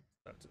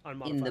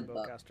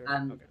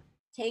bowcaster. Okay.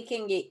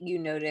 Taking it, you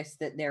notice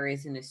that there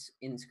is an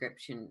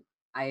inscription.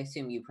 I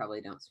assume you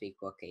probably don't speak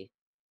Wookiee.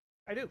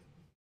 I do.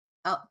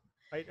 Oh,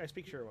 I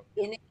speak Siolo'Mobok.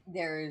 In it,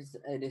 there's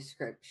a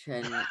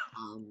description.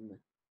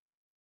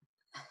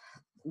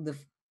 The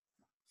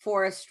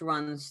forest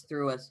runs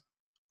through us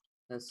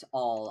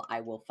all.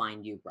 I will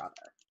find you, brother.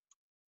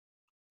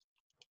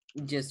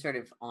 Just sort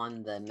of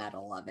on the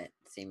metal of it,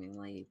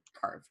 seemingly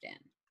carved in.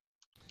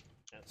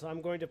 So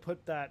I'm going to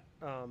put that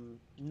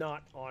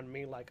not on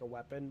me like a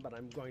weapon, but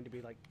I'm going to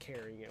be like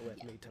carrying it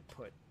with me to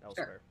put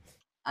elsewhere.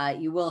 Sure.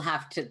 You will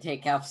have to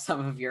take off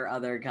some of your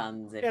other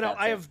guns. If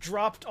I have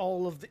dropped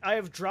all of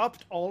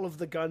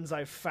the guns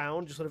I've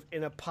found, just sort of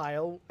in a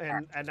pile,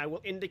 and I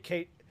will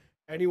indicate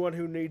anyone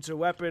who needs a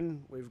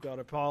weapon. We've got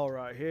a pile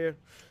right here,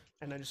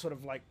 and I just sort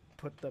of like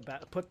put the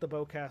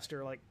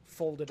bowcaster like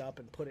folded up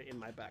and put it in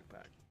my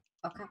backpack.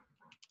 Okay.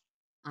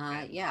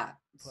 Yeah.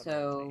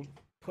 So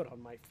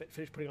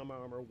Finish putting on my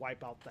armor,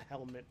 wipe out the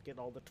helmet, get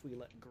all the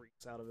Twi'lek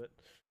grease out of it.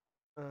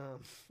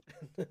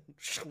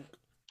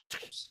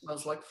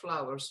 Smells like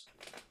flowers.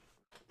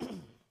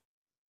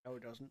 No,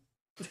 it doesn't.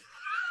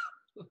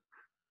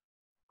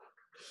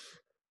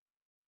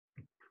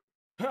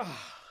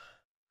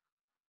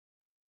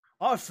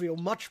 I feel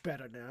much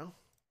better now,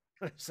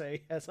 I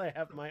say as I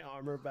have my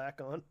armor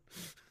back on.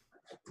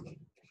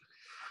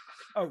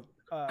 Oh,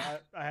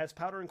 has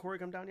Powder and Cori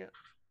come down yet?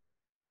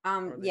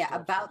 Yeah,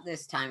 about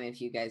this time, if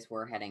you guys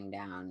were heading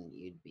down,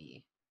 you'd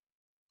be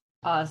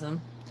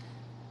Awesome.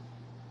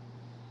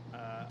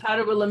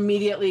 Powder will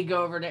immediately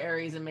go over to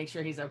Ares and make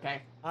sure he's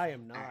okay. I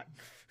am not.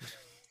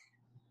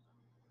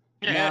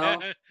 No.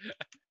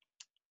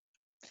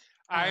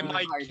 I'm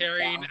like Hard to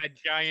carrying tell. a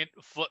giant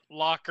foot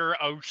locker.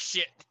 Oh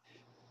shit.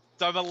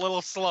 So I'm a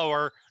little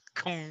slower.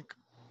 Kunk.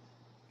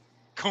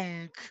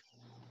 Kunk.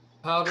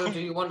 Powder, do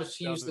you want us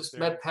to Down use the this stairs.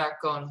 med pack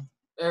on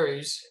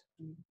Ares?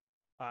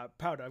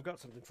 Powder, I've got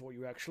something for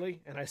you,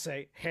 actually. And I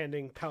say,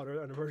 handing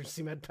Powder an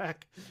emergency med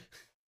pack.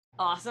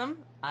 Awesome.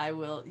 I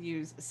will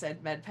use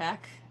said med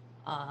pack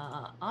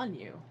on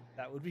you.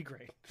 That would be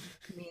great.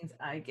 Means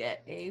I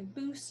get a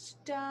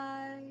boost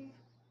die.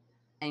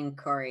 And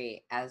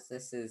Cori, as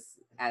this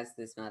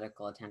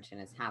medical attention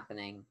is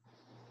happening,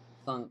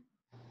 clunk,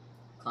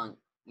 clunk,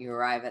 you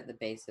arrive at the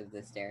base of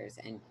the stairs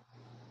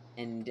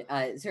and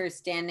sort of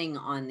standing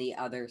on the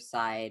other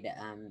side,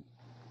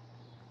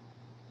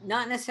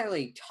 not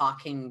necessarily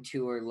talking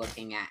to or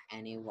looking at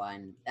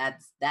anyone.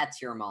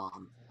 That's your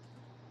mom.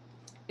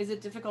 Is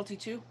it difficulty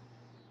 2?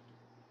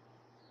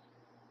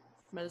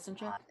 Medicine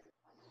check?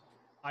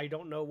 I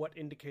don't know what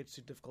indicates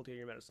the difficulty of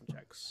your medicine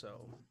checks,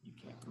 so... You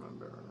can't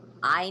remember.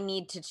 I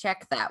need to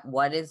check that.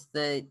 What is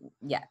the...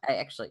 Yeah,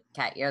 actually,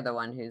 Kat, you're the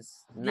one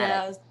who's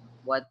medic.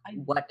 Yeah,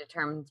 What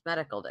determines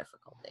medical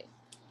difficulty?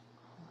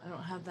 I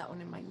don't have that one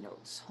in my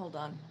notes. Hold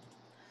on.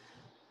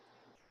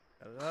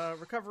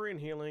 Recovery and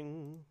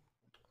healing.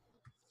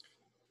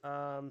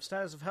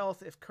 Status of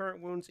health. If current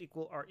wounds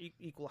equal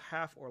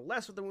half or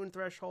less of the wound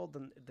threshold,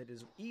 then that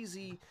is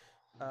easy.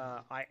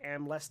 I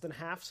am less than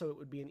half, so it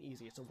would be an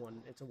easy. It's a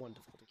one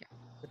difficulty. Yeah.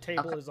 The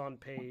table Okay. is on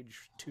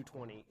page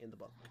 220 in the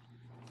book,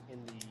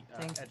 in the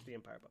Edge of the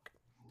Empire book.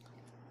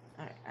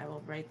 All right, I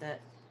will write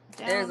that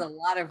down. There's a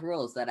lot of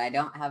rules that I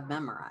don't have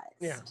memorized.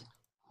 Yeah.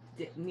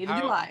 Neither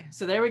do I.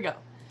 So there we go.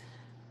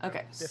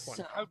 Okay. This one.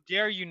 So How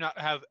dare you not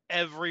have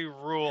every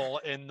rule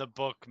in the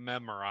book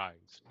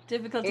memorized?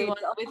 difficulty It's 1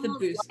 with the almost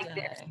boost like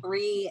there's die.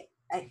 3.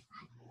 I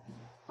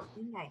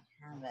think I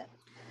have it.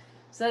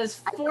 So that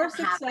is I 4 don't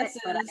have it,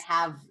 successes. but I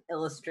have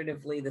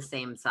illustratively the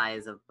same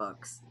size of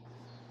books.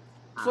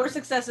 4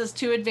 successes,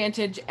 2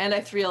 advantage, and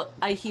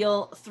I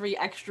heal 3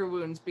 extra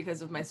wounds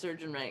because of my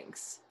surgeon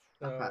ranks.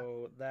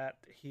 So that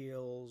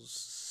heals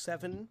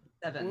 7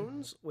 7.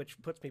 wounds, which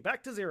puts me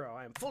back to 0.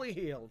 I am fully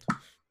healed.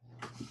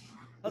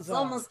 It's Huzzah.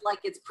 almost like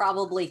it's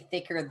probably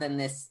thicker than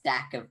this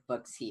stack of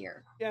books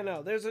here. Yeah,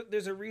 no. There's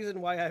a reason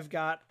why I've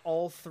got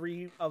all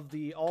three of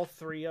the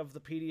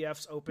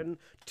PDFs open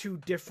to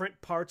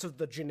different parts of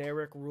the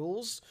generic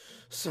rules,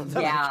 so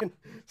that Yeah. I can.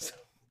 So,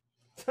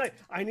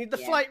 I need the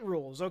flight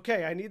rules.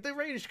 Okay, I need the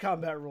ranged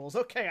combat rules.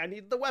 Okay, I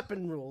need the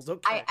weapon rules.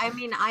 Okay. I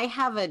mean, I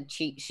have a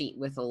cheat sheet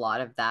with a lot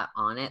of that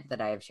on it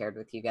that I have shared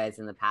with you guys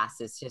in the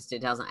past. It's just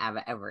it doesn't have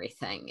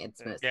everything.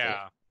 It's mostly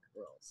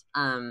rules.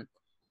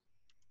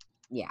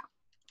 Yeah.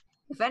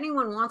 If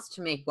anyone wants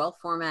to make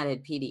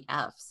well-formatted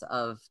PDFs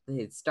of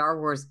the Star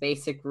Wars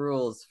basic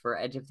rules for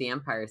Edge of the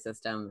Empire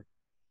system,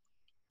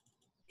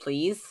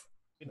 please.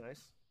 Be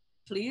nice.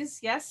 Please,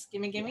 yes,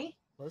 gimme.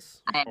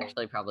 Let's. I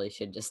actually probably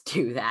should just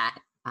do that.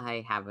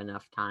 I have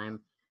enough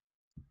time.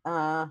 No,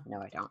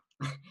 I don't.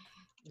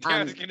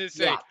 I was gonna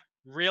say, yeah.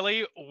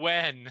 really?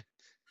 When?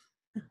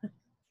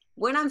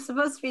 When I'm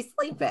supposed to be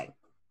sleeping.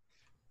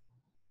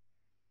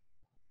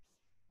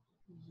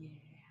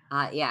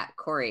 Yeah. Yeah,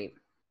 Cori.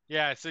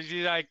 Yeah, so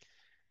she's like,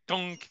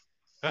 dunk.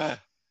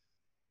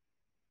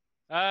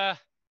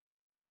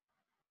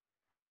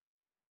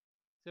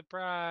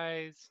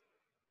 Surprise.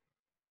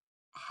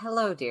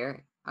 Hello,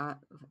 dear.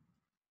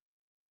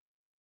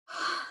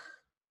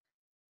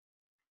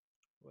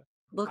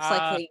 Looks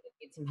like they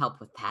need some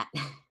help with that.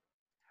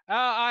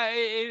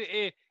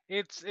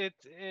 It's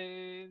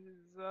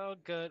all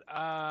good.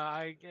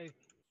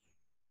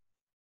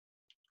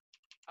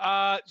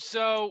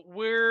 So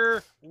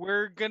we're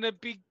gonna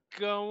be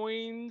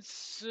going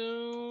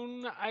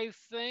soon, I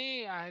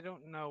think. I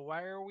don't know.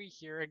 Why are we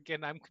here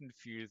again? I'm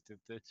confused at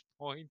this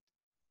point.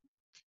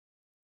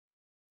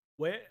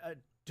 Where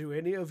do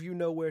any of you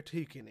know where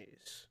Tekin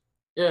is?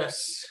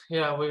 Yes.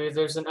 Yeah.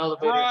 There's an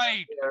elevator.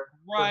 Right, There.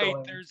 We're right.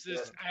 going There's to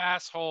this it.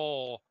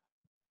 asshole.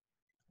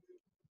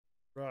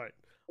 Right.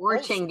 Or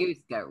Also-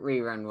 Tunguska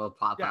rerun will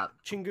pop Yeah, up.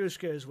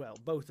 Chinguska as well.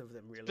 Both of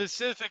them, really.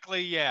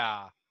 Specifically,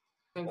 yeah.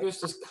 And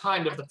Goose is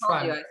kind of the I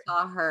told you, primary. I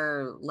saw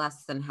her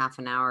less than half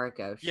an hour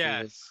ago. She was,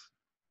 Yes.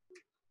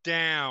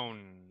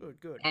 Down.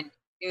 Good. and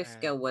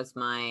Tunguska was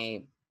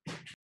the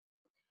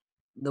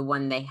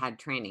one they had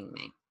training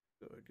me.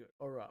 Good.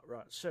 All right.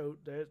 So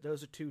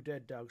those are two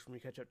dead dogs when we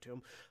catch up to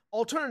them.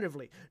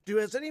 Alternatively,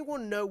 does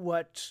anyone know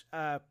what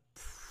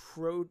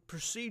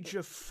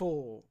procedure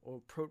 4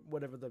 or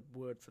whatever the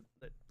word for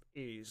that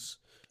is?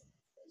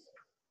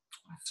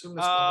 I assume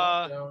it's the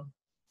lockdown.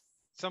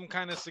 Some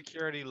kind of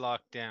security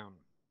lockdown.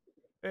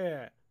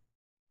 Yeah.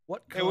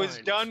 What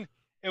kind?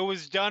 It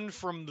was done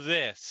from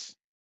this.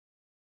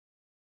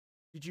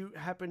 Did you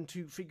happen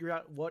to figure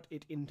out what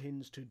it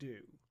intends to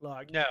do?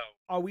 Like, No.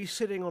 are we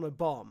sitting on a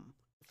bomb,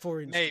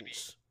 for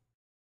instance?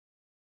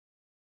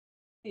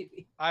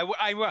 Maybe.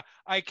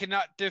 I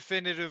cannot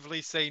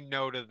definitively say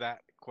no to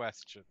that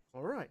question.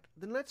 All right,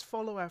 then let's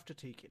follow after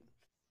Tekin.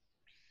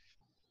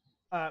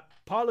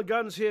 Pile of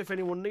guns here if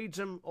anyone needs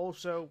them.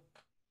 Also,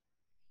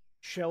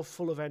 shelf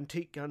full of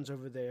antique guns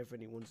over there if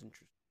anyone's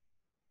interested.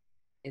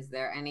 Is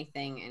there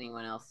anything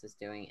anyone else is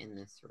doing in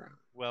this room?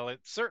 Well,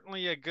 it's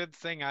certainly a good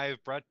thing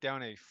I've brought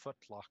down a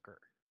footlocker.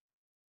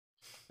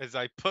 As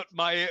I put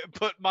my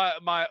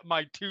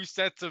 2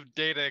 sets of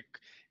data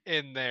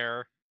in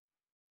there,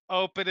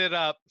 open it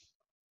up.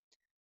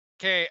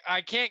 Okay,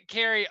 I can't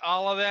carry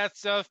all of that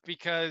stuff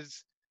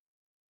because,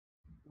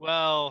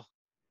 well,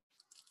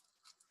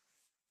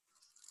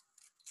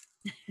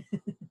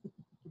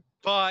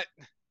 but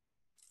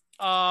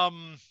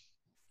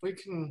We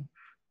can.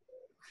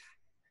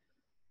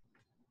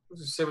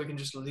 Let's just say we can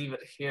just leave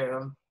it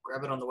here.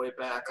 Grab it on the way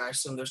back. I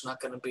assume there's not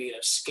going to be an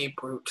escape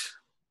route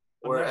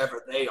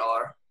wherever they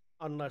are.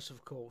 Unless,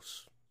 of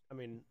course, I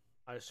mean,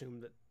 I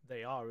assume that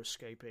they are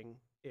escaping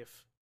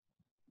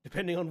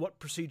depending on what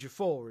procedure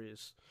 4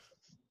 is.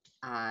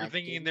 I'm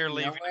thinking do they're you know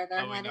leaving where and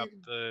they're blowing up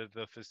headed?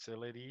 the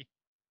facility.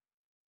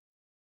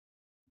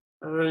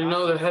 You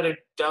know they're headed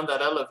down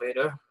that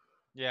elevator.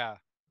 Yeah.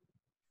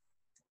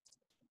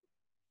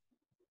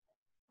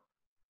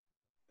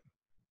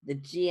 The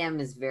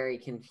GM is very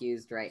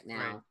confused right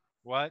now.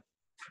 Right. What?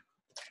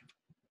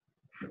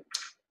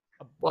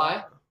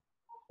 Why?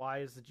 Why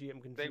is the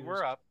GM confused? They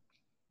were up.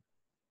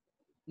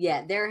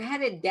 Yeah, they're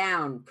headed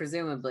down,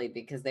 presumably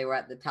because they were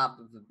at the top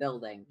of the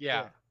building.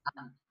 Yeah.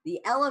 The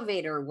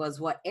elevator was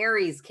what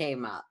Ares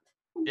came up.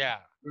 Yeah.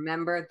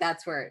 Remember?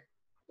 That's where.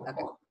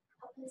 Okay.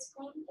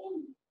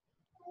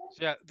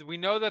 Yeah. We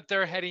know that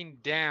they're heading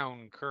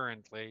down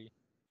currently.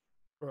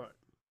 Right.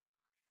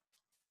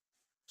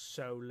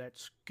 So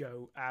let's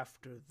go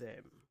after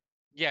them.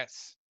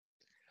 Yes.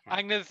 Okay.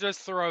 I'm going to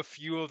just throw a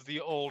few of the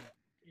old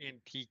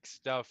antique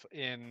stuff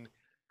in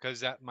because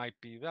that might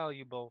be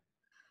valuable.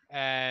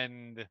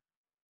 And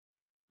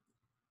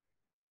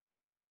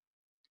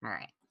All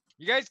right.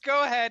 you guys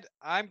go ahead.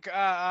 I'm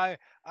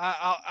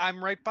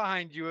right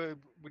behind you,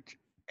 which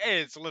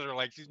it's literally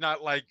like she's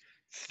not like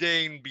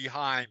staying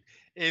behind.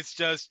 It's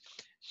just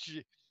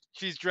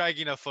she's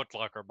dragging a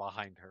footlocker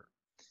behind her.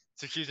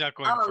 So she's not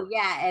going Oh first.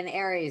 yeah, and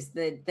Ares,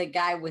 the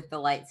guy with the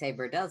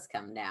lightsaber does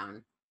come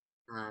down.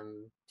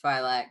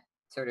 Twi'lek,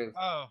 sort of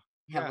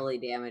heavily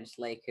damaged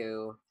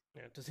Leku.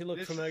 Yeah. Does he look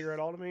familiar at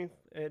all to me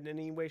in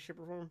any way, shape,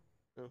 or form?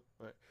 No.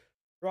 Right.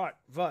 Right.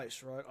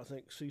 Vice. Right. I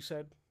think she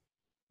said.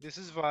 This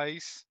is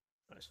Vice.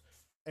 Nice.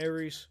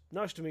 Ares,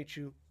 nice to meet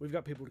you. We've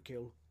got people to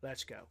kill.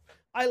 Let's go.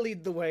 I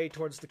lead the way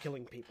towards the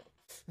killing people.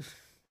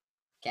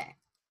 Okay.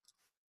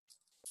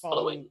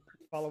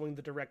 Following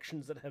the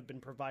directions that have been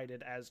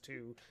provided as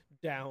to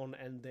down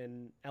and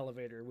then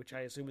elevator, which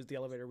I assume is the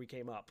elevator we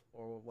came up,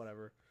 or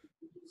whatever.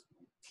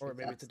 Or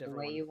maybe it's a the different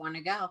way one. you want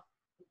to go.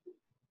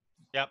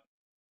 Yep.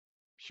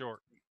 Sure.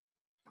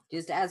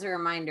 Just as a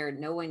reminder,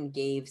 no one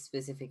gave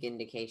specific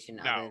indication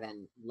No. other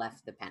than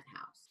left the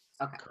penthouse.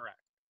 Okay. Correct.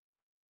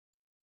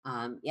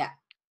 Yeah.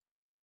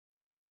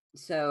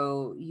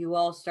 So you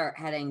all start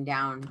heading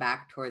down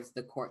back towards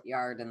the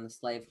courtyard and the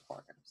slave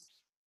quarters.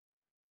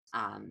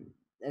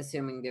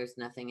 Assuming there's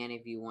nothing any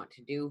of you want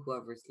to do,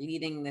 whoever's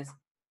leading this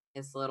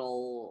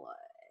little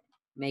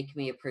make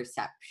me a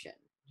perception.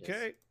 Just-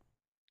 Okay.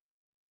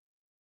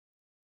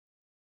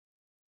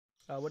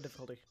 What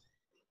difficulty?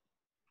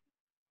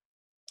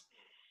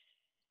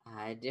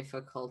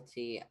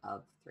 Difficulty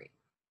of 3.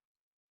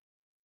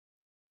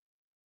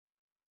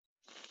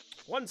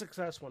 1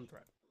 success, 1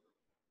 threat.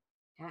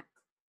 Okay.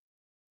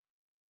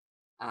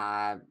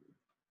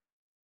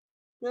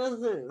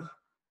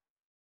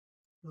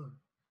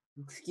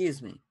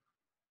 Excuse me.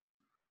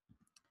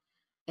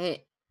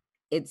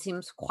 It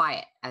seems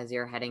quiet as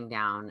you're heading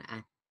down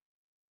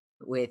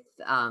with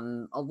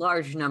a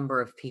large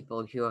number of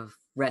people you have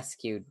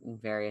rescued in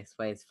various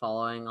ways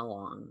following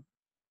along.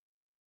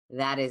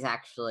 That is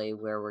actually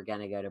where we're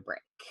going to go to break.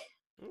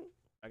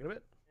 Back in a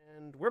bit.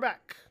 And we're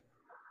back.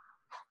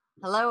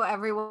 Hello,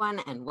 everyone,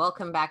 and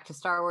welcome back to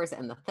Star Wars.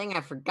 And the thing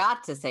I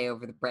forgot to say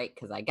over the break,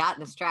 because I got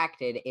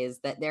distracted, is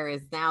that there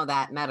is now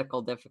that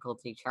medical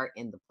difficulty chart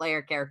in the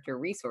player character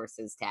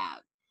resources tab.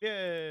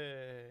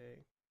 Yay.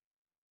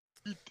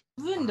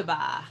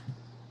 Wunderbar.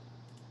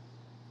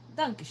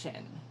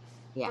 Dankeschön.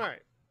 Yeah. All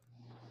right.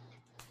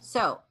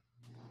 So,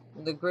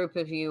 the group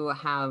of you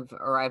have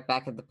arrived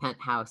back at the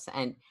penthouse,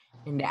 and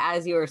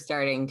as you are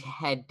starting to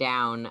head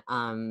down,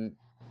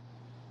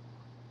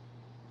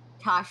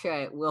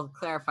 Tasha will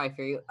clarify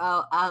for you.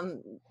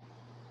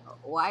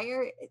 Why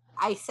are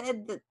I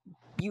said that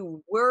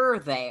you were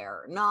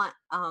there, not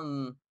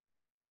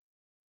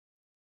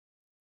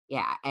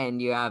yeah,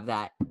 and you have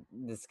that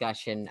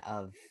discussion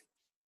of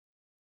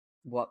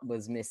what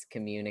was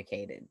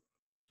miscommunicated.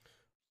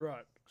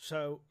 Right.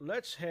 So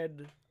let's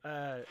head.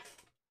 I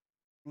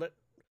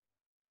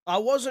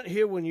wasn't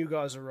here when you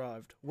guys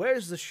arrived.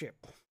 Where's the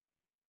ship?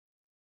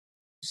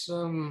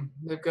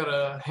 They've got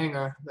a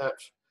hangar that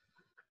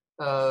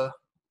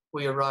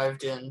we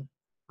arrived in.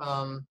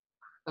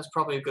 That's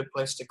probably a good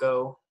place to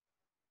go.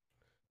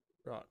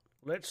 Right.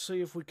 Let's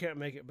see if we can't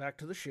make it back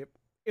to the ship.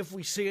 If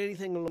we see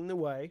anything along the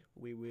way,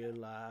 we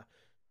will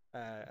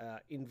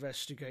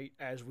investigate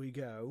as we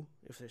go.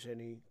 If there's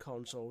any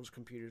consoles,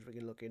 computers we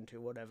can look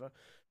into, whatever.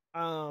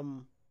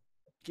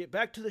 Get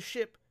back to the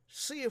ship,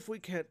 see if we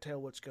can't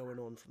tell what's going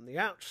on from the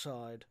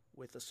outside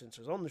with the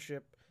sensors on the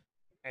ship,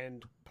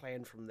 and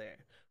plan from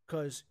there.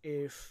 Because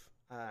if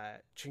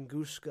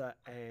Chinguska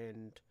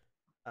and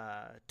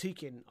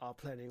Tikin are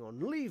planning on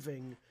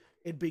leaving,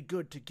 it'd be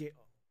good to get,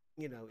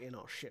 in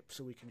our ship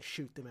so we can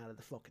shoot them out of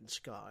the fucking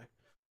sky.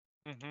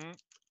 Mm-hmm.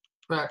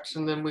 Correct,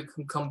 and then we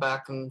can come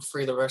back and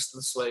free the rest of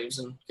the slaves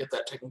and get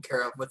that taken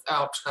care of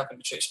without having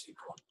to chase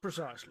people.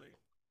 Precisely.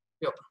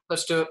 Yep,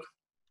 let's do it.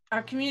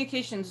 Our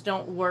communications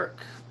don't work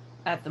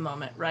at the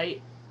moment,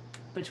 right?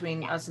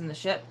 Between us and the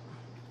ship?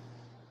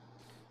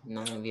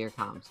 None of your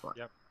comms work.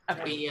 Yep.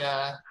 Okay. We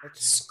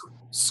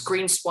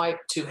screen swipe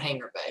to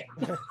hangar bay.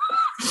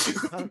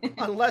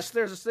 Unless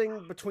there's a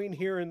thing between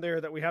here and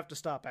there that we have to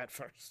stop at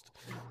first.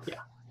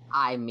 Yeah.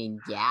 I mean,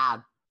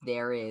 yeah,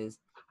 there is.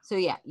 So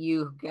yeah,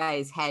 you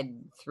guys head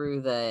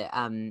through the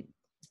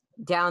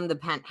down the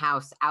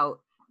penthouse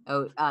out.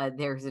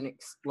 There's an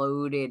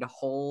exploded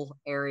hole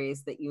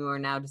areas that you are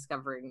now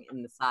discovering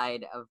in the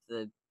side of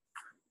the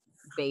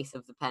base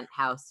of the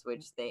penthouse,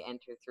 which they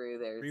enter through.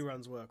 There's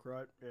Reruns work,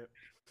 right? Yeah.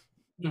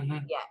 Mm-hmm.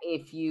 yeah.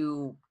 If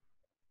you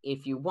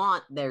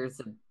want, there's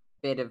a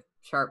bit of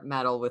sharp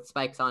metal with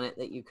spikes on it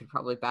that you could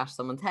probably bash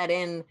someone's head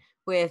in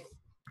with.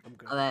 I'm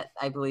good. That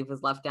I believe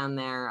was left down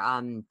there.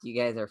 You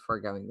guys are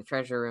foregoing the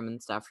treasure room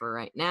and stuff for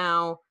right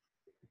now.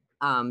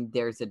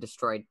 There's a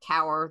destroyed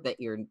tower that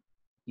you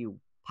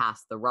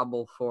pass the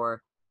rubble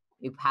for.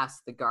 You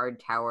pass the guard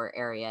tower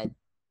area.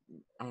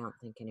 I don't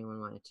think anyone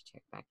wanted to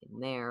check back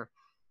in there.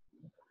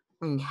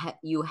 And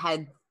you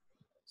head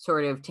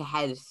through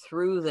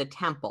the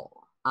temple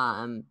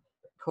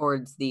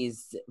towards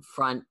these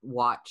front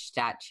watch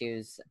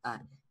statues,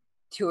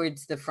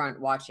 towards the front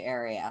watch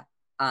area.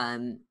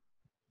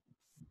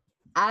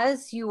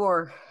 As you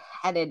are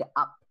headed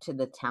up to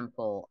the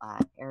temple,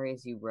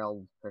 Aries, you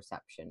rolled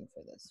perception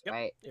for this, Yep.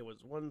 right? It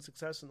was one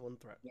success and one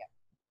threat. Yeah.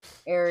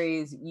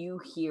 Aries, you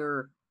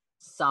hear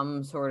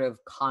some sort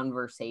of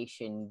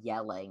conversation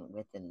yelling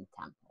within the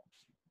temple.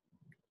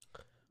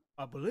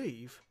 I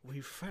believe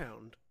we've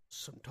found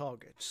some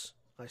targets,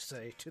 I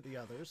say to the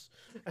others,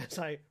 as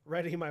I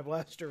ready my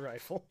blaster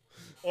rifle.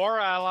 Or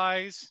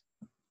allies.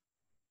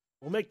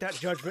 We'll make that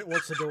judgment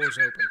once the door's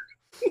open.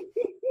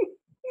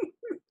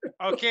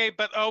 Okay,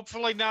 but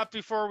hopefully not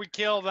before we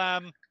kill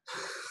them.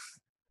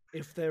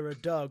 If they're a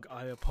Doug,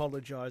 I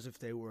apologize if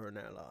they were an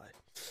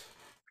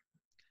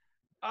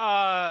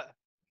ally.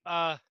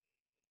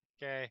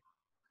 Okay.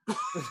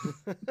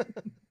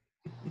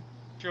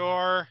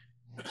 Sure.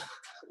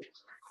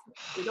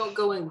 We don't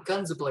go in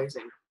guns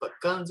a-blazing, but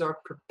guns are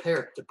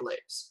prepared to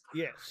blaze.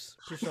 Yes,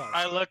 precisely.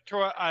 I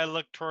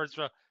look towards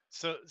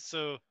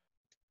so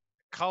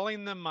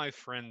calling them my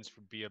friends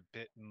would be a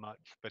bit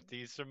much, but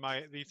these are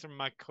my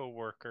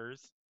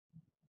coworkers.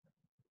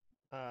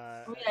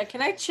 Oh, yeah,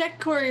 can I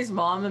check Cori's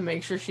mom and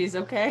make sure she's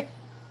okay?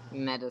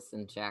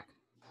 Medicine check.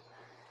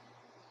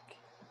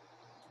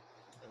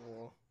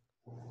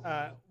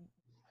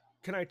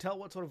 Can I tell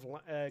what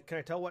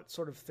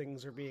sort of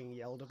things are being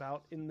yelled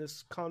about in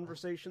this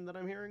conversation that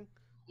I'm hearing?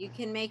 You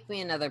can make me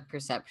another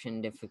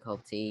perception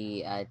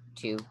difficulty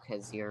 2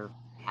 because you're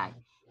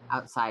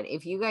outside.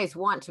 If you guys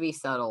want to be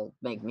subtle,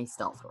 make me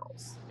stealth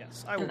rolls.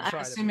 Yes, I will And try.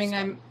 I'm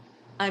assuming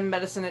I'm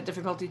medicine at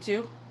difficulty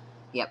 2?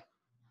 Yep.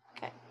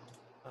 Okay.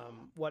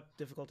 What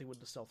difficulty would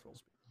the stealth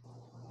rolls be?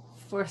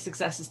 4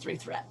 successes, 3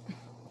 threat.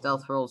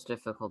 Stealth rolls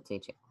difficulty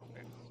 2.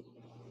 Okay.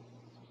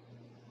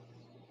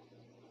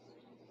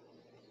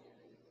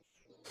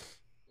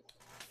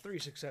 3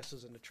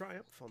 successes and a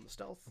triumph on the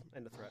stealth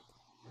and a threat.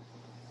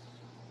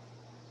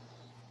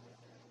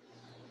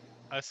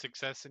 A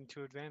success and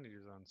 2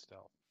 advantages on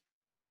stealth.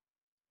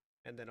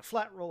 And then a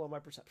flat roll on my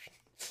perception.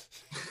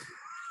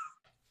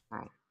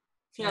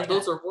 Yeah,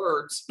 those are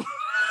words.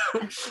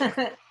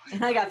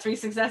 And I got 3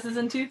 successes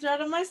and 2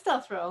 threat on my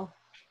stealth roll.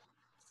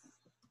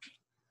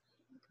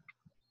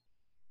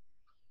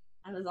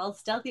 I was all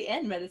stealthy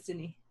and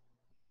medicine-y.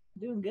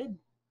 Doing good.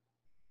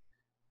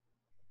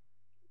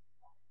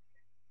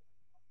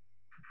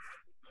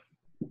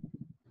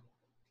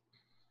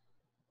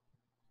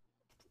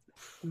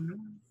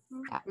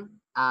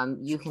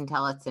 You can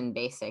tell it's in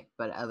basic,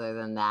 but other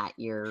than that,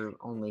 you're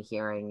only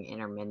hearing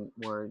intermittent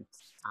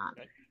words.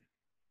 Okay.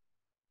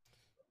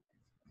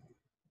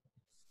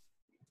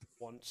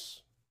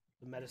 Once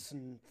the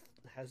medicine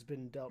has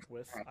been dealt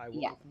with, I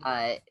will. Yeah.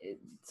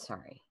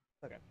 Sorry.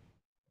 Okay.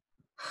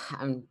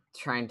 I'm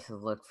trying to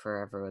look for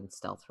everyone's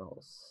stealth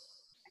rolls.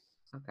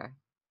 Okay.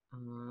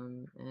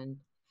 And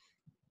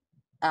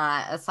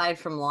aside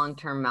from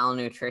long-term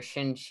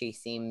malnutrition, she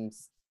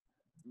seems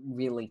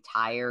really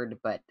tired,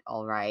 but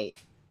all right,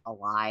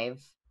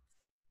 alive.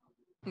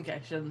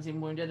 Okay, she doesn't seem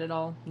wounded at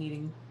all,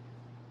 needing.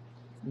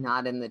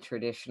 Not in the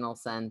traditional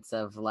sense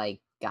of like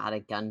got a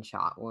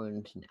gunshot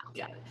wound. No.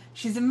 Got it.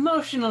 She's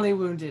emotionally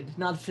wounded,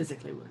 not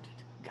physically wounded.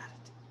 Got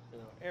it. You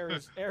know,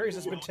 Ares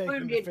has been taking the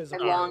Wounded for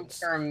physical.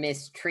 long-term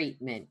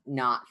mistreatment,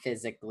 not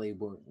physically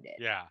wounded.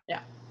 Yeah.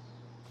 Yeah.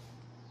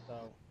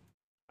 So,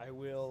 I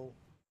will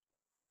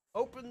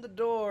open the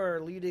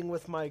door, leading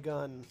with my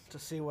gun, to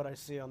see what I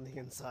see on the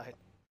inside.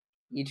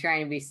 You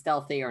trying to be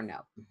stealthy or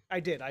no?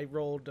 I did. I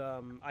rolled.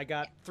 I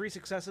got 3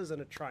 successes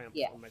and a triumph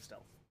on my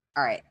stealth.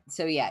 All right.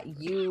 So yeah,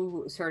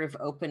 you sort of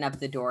open up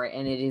the door,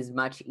 and it is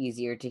much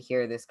easier to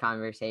hear this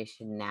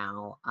conversation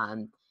now.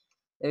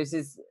 There's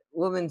this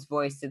woman's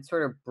voice that's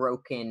sort of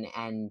broken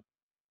and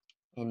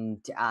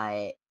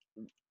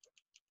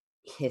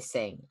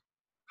hissing.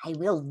 I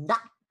will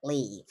not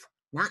leave.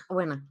 Not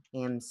when I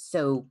am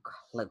so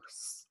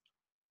close.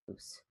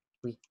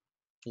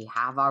 We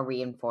have our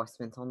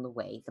reinforcements on the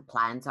way. The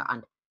plans are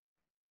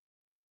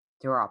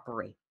under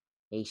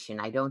operation.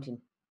 I don't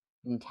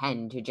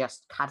intend to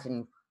just cut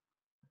in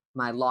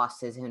my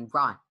losses and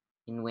run.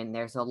 And when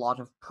there's a lot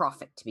of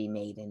profit to be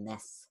made in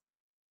this.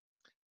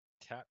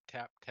 Tap,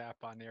 tap, tap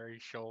on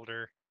Aries'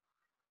 shoulder.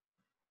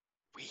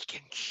 We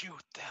can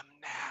shoot them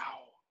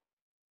now.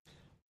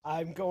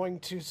 I'm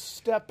going to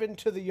step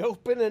into the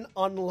open and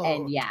unload.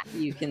 And yeah,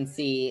 you can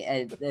see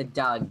a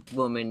dog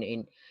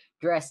woman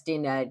dressed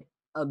in an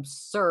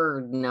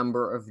absurd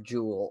number of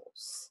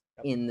jewels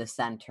in the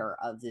center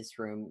of this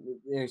room.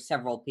 There's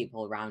several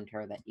people around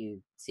her that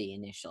you see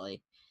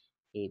initially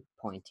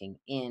pointing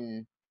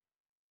in.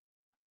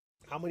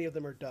 How many of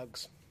them are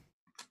Doug's?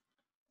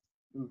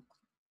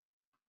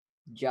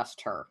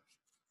 Just her.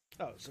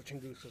 Oh, so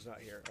Chunguska's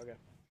not here. Okay.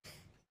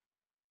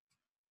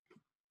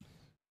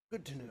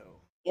 Good to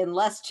know.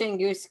 Unless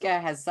Chunguska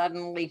has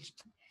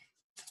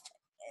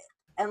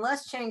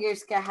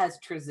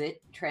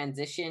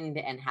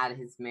transitioned and had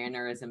his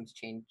mannerisms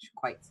change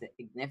quite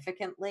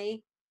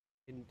significantly.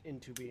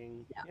 Into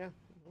being, yeah.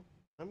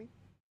 I mean,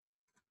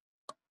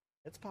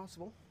 it's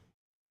possible.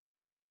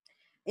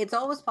 It's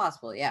always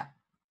possible, yeah.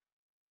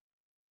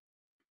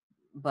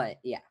 But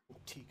yeah,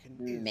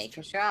 make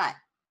a shot.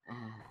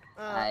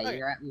 Okay.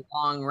 You're at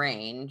long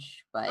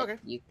range, but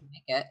you can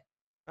make it.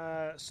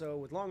 So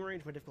with long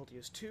range, my difficulty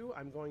is 2.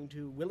 I'm going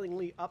to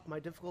willingly up my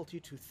difficulty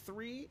to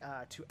 3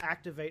 to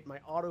activate my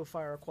auto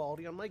fire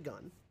quality on my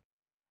gun,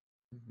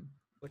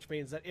 which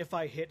means that if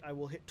I hit, I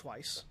will hit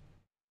twice.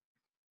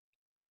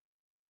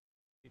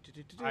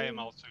 I am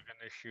also going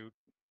to shoot.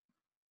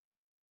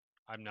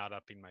 I'm not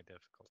upping my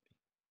difficulty.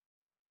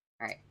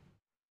 All right.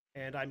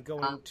 And I'm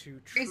going to.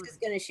 Trace is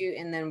going to shoot,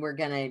 and then we're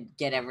going to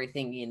get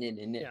everything in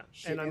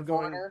and I'm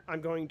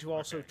going to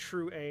also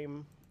true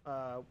aim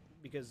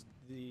because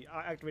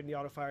activating the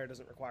auto fire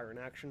doesn't require an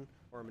action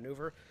or a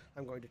maneuver.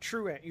 I'm going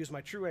to use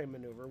my true aim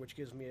maneuver, which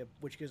gives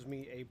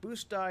me a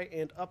boost die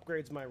and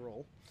upgrades my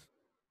roll.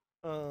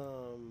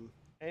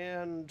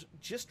 And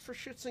just for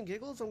shits and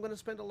giggles, I'm going to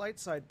spend a light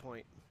side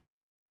point.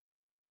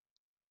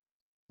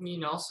 You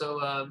can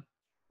also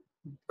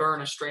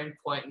burn a strain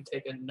point and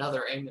take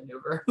another aim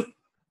maneuver.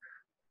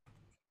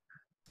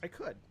 I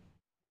could.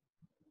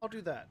 I'll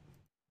do that.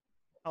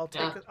 I'll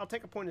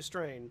take a point of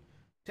strain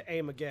to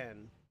aim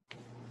again.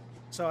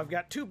 So I've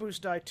got 2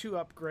 boost die, 2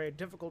 upgrade,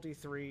 difficulty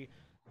 3.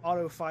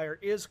 Auto fire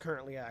is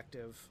currently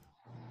active,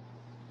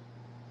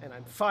 and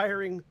I'm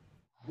firing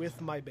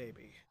with my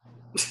baby.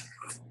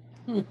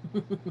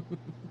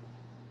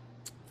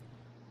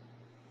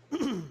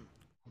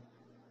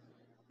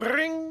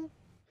 Bring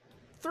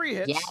 3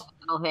 hits. Yeah,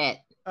 that'll hit.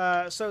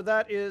 So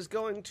that is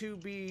going to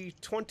be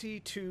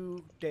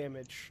 22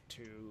 damage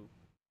to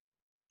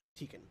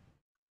Tegan.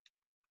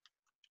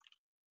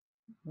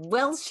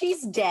 Well,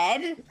 she's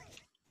dead.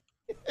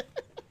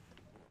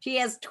 She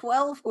has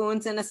 12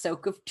 wounds and a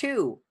soak of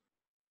 2.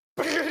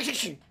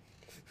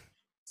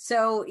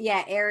 So,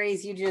 yeah,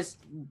 Ares, you just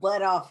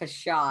let off a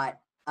shot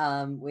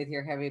with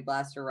your heavy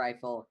blaster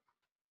rifle,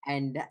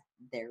 and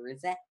there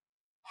is a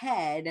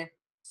head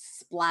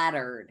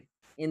splattered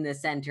in the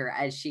center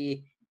as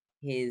she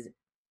is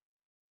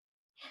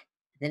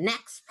the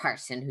next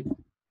person who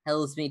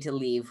tells me to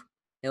leave.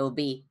 He'll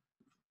be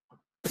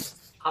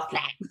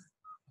flat.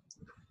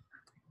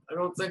 I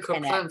don't think her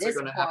And at plans are this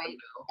going to happen point,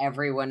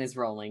 everyone is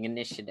rolling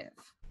initiative.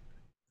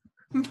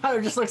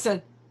 Powder just looks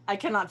at. I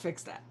cannot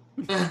fix that.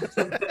 now.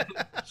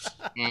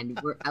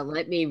 And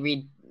let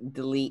me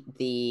delete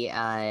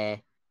the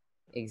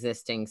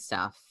existing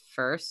stuff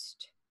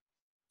first.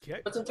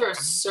 Okay. Wasn't there a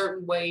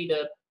certain way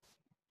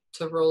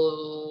to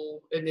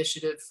roll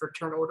initiative for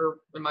turn order?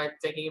 Am I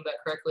thinking of that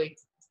correctly?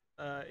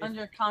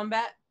 Under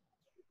combat.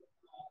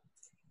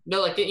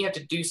 No, like didn't you have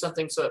to do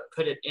something so it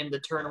put it in the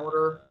turn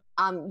order?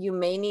 You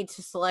may need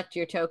to select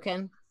your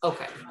token.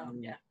 Okay.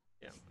 Yeah.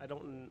 Yeah, I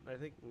don't. I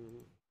think.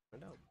 I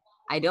know.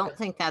 I don't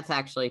think that's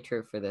actually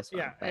true for this one.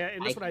 Yeah, but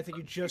in this one, I think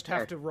you just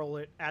have to prepared. roll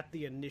it at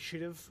the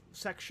initiative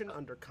section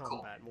under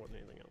combat more than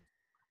anything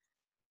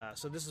else.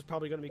 So this is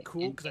probably going to be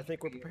cool because I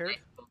think we're prepared.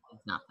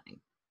 Nothing.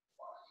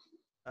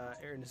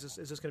 Erin, is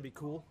this going to be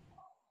cool?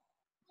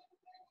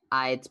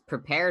 It's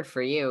prepared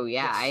for you.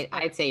 Yeah, Yes.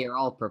 I'd say you're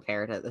all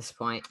prepared at this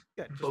point.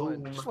 Good.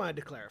 Boom. Just wanted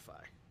to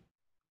clarify.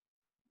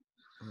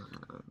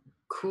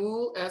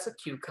 Cool as a Oh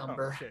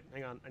cucumber. shit!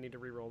 Hang on, I need to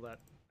re-roll that.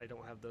 I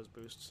don't have those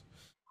boosts.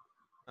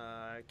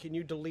 Can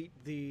you delete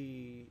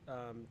the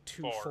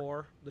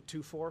 2-4, the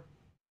 2-4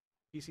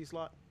 PC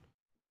slot?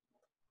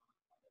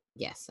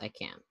 Yes, I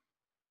can.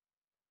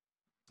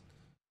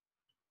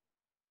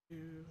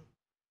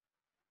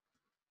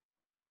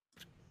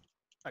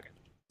 Okay,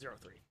 0-3.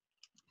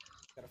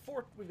 Got a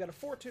 4. We've got a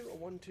 4-2, a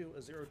 1-2,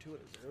 a 0-2, and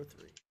a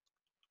 0-3.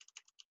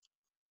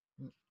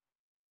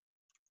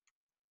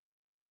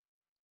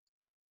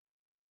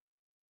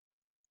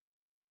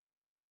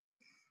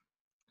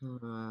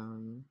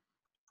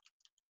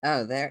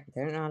 Oh, they're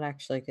not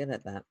actually good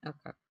at that.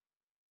 Okay.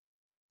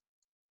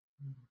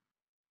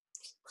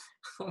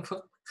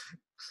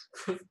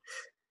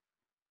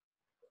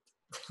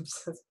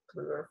 Just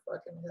blew her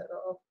fucking head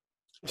off.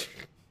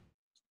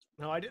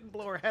 No, I didn't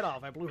blow her head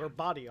off. I blew her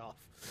body off.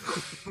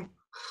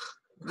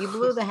 You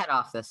blew the head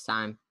off this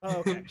time. Oh,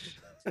 okay.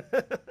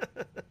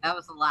 That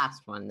was the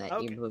last one that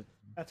Okay. you blew.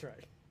 That's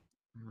right.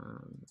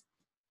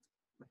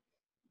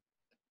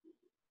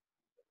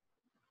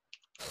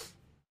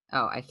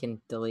 Oh, I can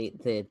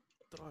delete the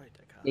Droid,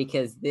 I got it.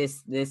 because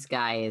this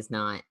guy is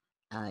not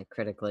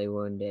critically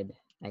wounded.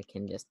 I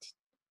can just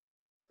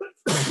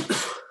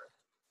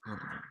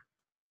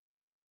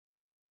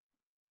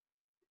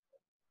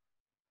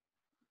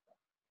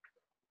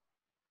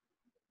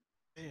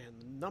Man,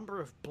 the number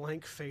of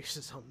blank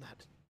faces on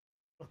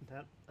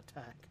that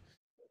attack.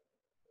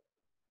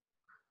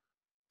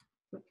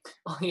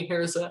 All you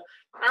hear is a,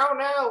 oh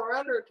no, we're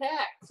under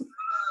attack.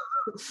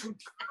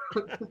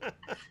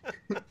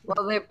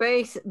 well,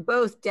 they're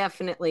both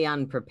definitely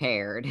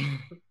unprepared.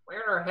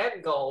 Where'd our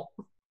head go?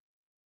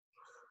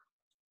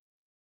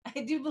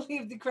 I do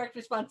believe the correct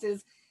response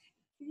is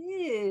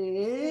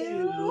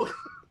Ew.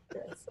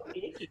 That's so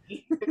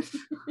icky.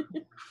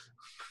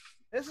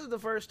 This is the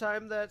first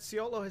time that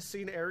Siolo has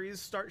seen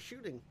Ares start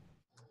shooting.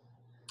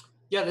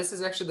 Yeah, this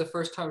is actually the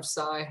first time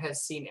Sai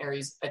has seen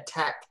Ares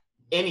attack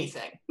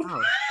anything.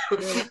 Oh,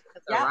 they're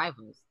Yeah.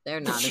 rivals. They're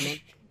not an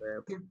enemy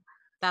group.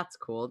 That's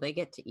cool. They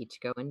get to each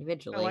go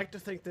individually. I like to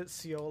think that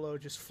Siolo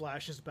just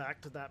flashes back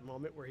to that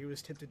moment where he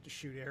was tempted to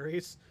shoot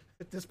Ares.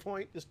 At this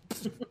point, just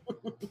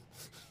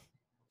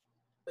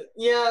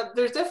Yeah,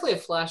 there's definitely a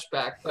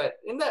flashback, but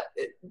in that,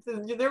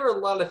 there were a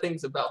lot of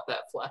things about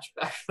that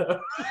flashback, though.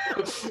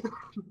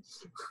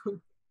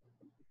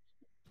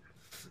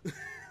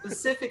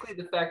 Specifically,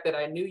 the fact that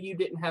I knew you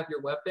didn't have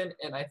your weapon,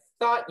 and I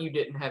thought you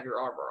didn't have your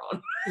armor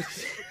on.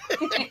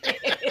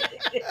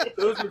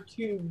 Those are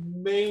two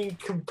main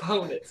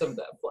components of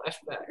that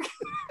flashback.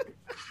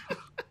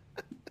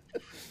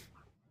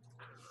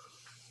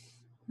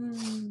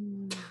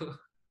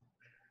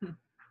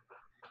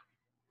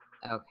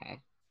 Okay,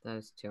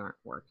 those two aren't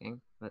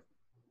working, but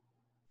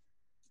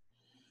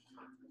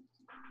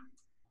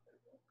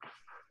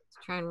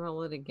let's try and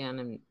roll it again.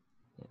 And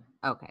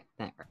yeah. Okay,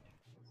 there.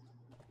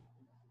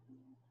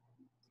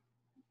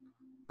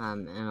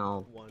 And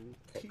I'll one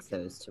fix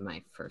those to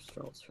my first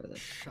rolls for this.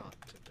 shot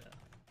to death.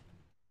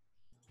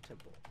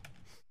 Temple.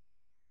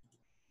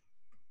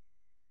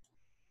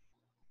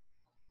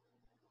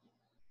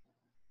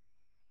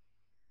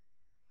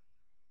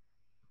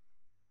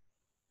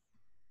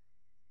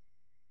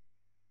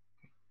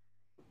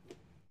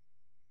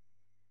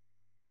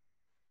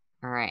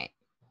 All right.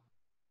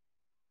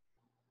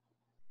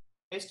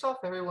 Based off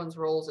everyone's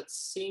rolls, it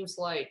seems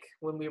like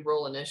when we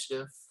roll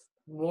initiative,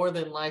 more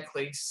than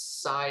likely,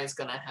 Sai is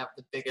going to have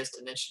the biggest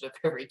initiative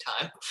every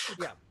time.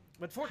 Yeah,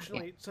 but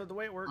fortunately, so the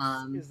way it works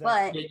is that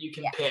But Yeah, you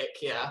can Yeah. pick,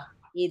 yeah.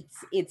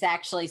 it's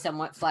actually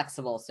somewhat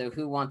flexible. So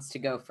who wants to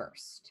go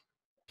first?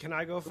 can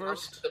I go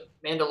first? The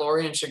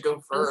Mandalorian should go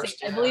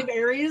first. I yeah. believe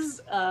Ares.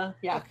 Yeah.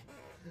 Okay.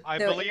 I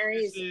So believe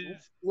Aries, this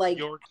is like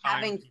your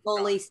time having to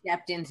fully shine.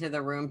 stepped into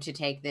the room to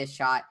take this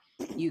shot,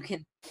 you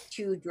can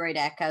two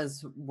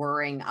droidecas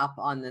whirring up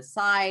on the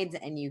sides,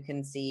 and you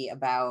can see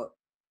about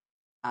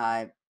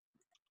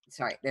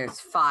there's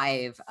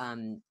 5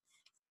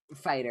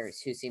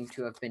 fighters who seem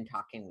to have been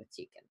talking with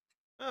Tegan.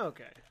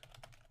 Okay.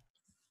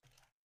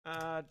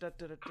 Da, da,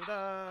 da, da,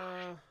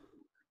 da.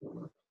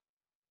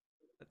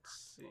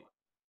 Let's see.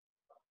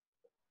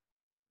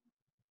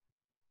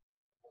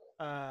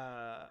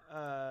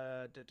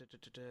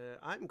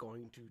 I'm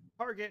going to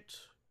target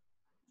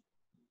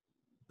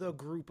the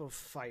group of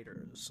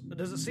fighters.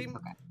 Does it seem?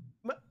 Okay.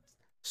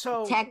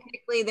 So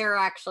technically, they're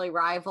actually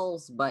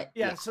rivals, but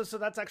yeah. So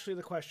that's actually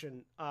the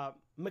question.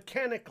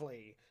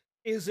 Mechanically,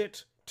 is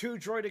it 2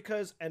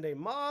 droidicas and a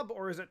mob,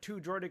 or is it 2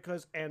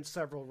 droidicas and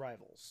several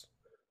rivals?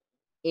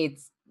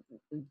 It's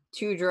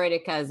 2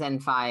 droidicas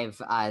and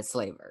 5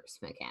 slavers,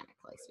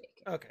 mechanically speaking.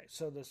 Okay,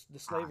 so the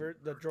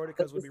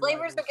droidicas would be slavers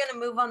rivals. are going to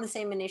move on the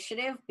same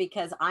initiative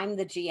because I'm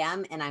the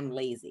GM and I'm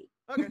lazy.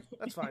 Okay,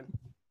 that's fine.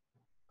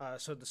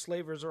 So the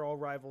slavers are all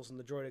rivals and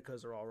the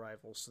droidicas are all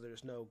rivals, so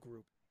there's no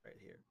group right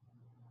here.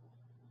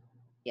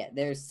 Yeah,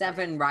 there's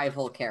 7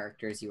 rival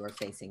characters you are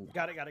facing.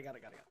 Got it.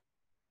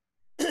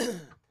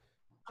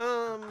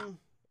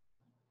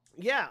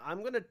 Yeah,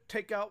 I'm gonna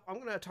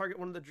target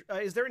one of the.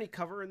 Is there any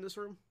cover in this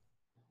room,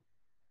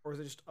 or is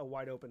it just a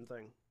wide open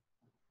thing?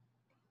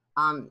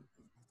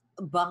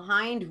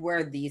 Behind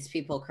where these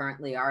people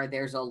currently are,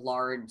 there's a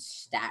large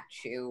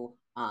statue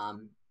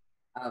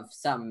of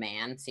some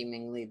man,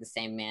 seemingly the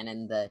same man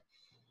in the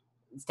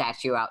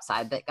statue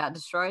outside that got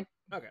destroyed.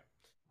 Okay.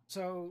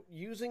 So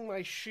using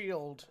my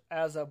shield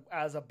as a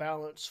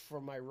balance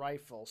for my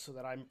rifle so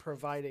that I'm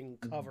providing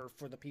cover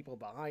for the people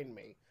behind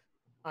me,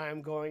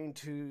 I'm going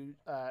to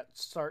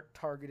start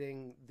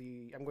targeting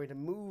I'm going to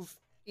move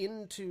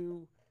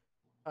into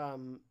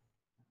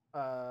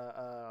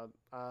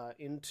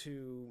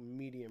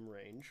medium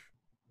range.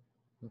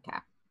 Okay.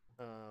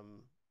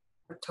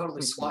 We're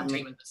totally SWAT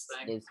teaming this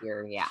thing. Is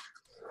your Yeah,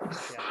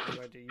 I'm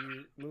going to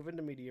move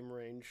into medium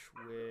range,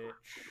 which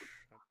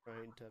I'm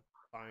trying to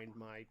find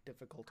my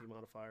difficulty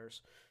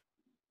modifiers.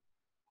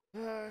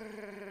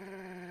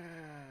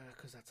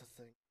 Because that's a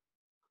thing.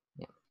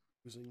 Yeah.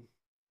 Using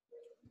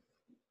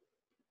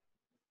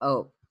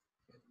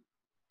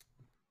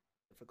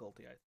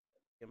difficulty, I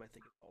think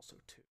it's also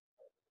 2.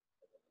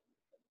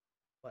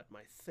 But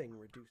my thing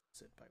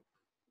reduces it by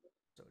 1.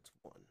 So it's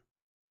 1.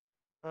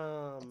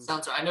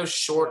 Sounds right. I know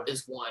short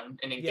is 1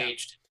 and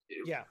engaged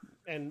 2. Yeah,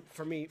 and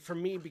for me,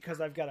 because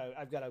I've got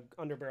a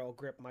underbarrel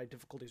grip, my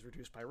difficulty is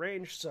reduced by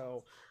range.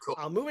 So cool.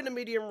 I'll move into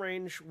medium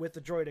range with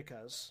the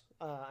droidicas.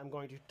 I'm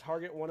going to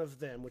target one of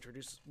them, which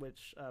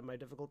my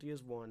difficulty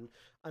is 1.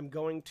 I'm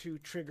going to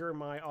trigger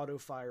my auto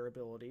fire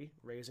ability,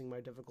 raising my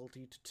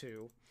difficulty to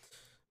 2.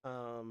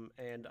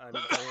 And I'm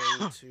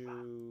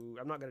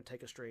not going to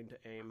take a strain to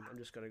aim. I'm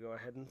just going to go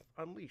ahead and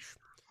unleash.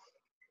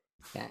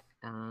 Okay.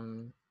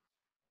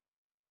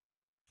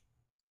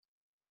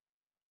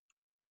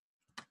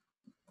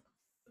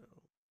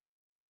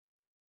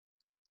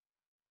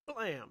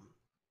 Blam.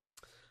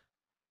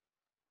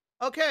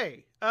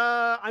 Okay.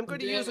 I'm going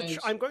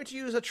to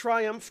use a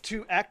triumph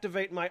to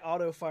activate my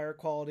auto fire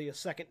quality a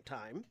second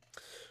time.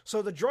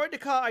 So the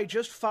droidica I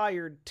just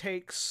fired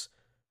takes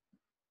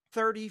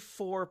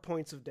 34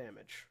 points of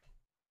damage.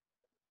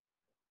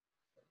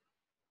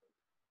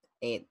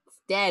 It's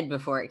dead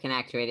before it can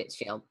activate its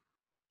shield.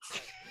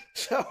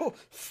 So,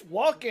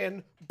 walk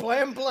in,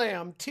 blam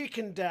blam,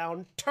 Tekin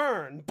down,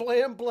 turn,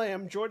 blam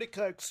blam,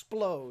 droidica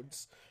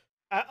explodes.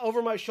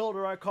 Over my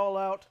shoulder I call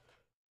out,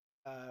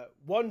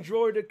 1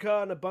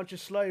 droidica and a bunch of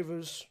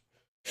slavers.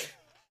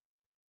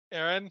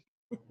 Erin,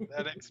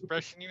 that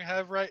expression you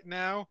have right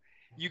now,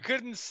 you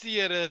couldn't see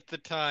it at the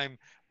time,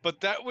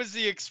 but that was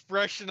the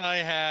expression I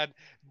had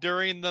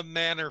during the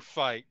manor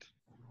fight.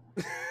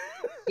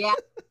 Yeah.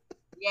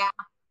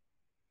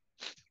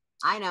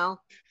 I know.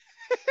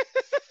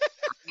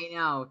 I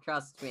know,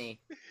 trust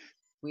me.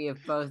 We have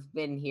both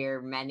been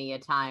here many a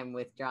time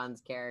with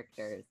John's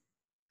characters.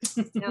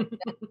 That's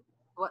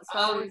what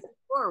Star Wars is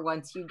for.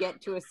 Once you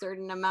get to a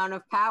certain amount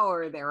of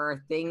power, there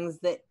are things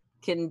that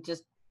can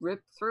just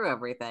rip through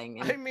everything.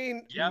 And I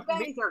mean, you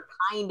guys are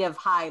kind of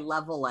high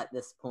level at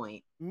this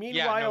point.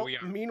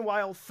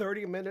 Meanwhile,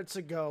 30 minutes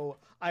ago,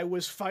 I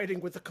was fighting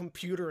with a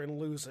computer and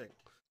losing.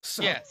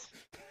 So. Yes.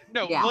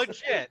 No,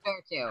 legit.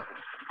 Fair too.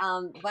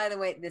 By the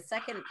way, the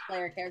second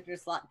player character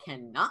slot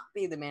cannot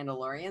be the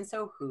Mandalorian,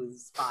 so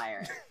who's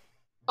firing?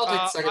 I'll take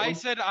the second one.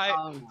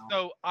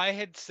 So I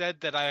had said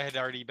that I had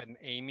already been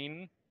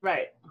aiming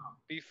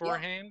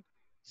beforehand. Yeah.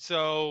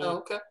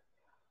 So okay.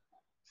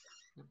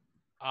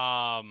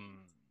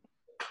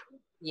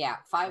 Yeah,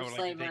 5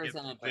 slavers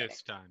and a droid.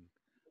 This time.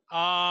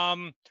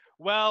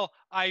 Well,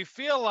 I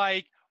feel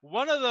like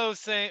one of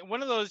those 2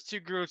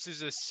 groups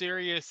is a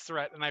serious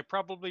threat, and I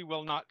probably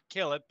will not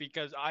kill it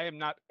because I am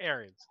not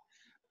Erin's.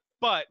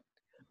 But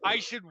I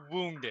should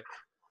wound it.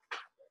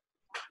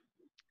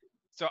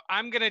 So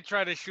I'm going to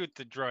try to shoot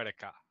the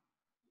droidica.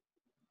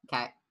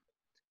 Okay.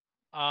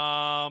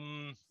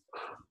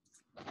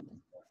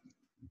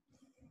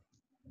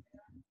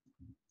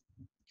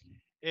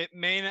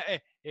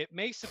 It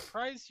may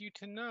surprise you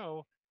to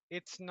know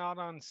it's not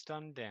on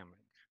stun damage.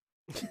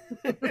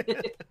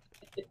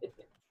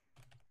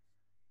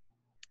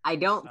 I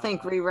don't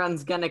think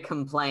Rerun's gonna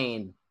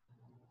complain.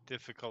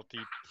 Difficulty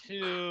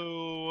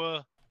 2.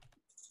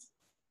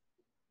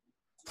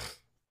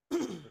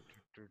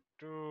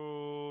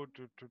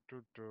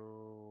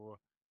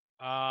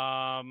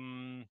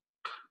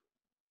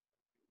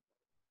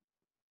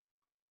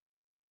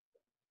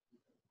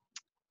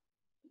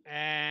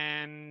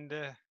 And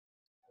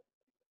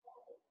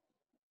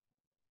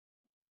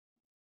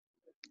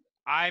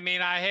I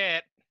mean, I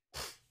hit.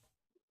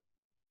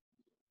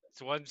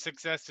 It's 1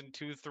 success and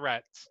 2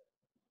 threats.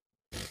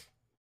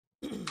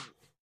 So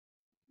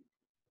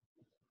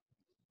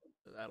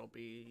that'll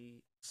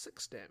be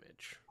 6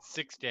 damage.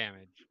 6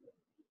 damage.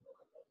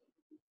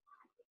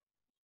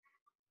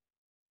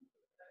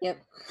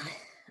 Yep.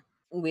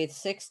 With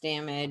 6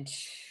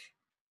 damage.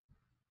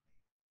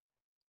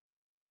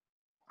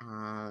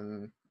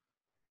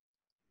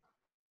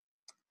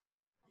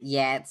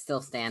 Yeah, it's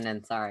still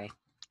standing. Sorry.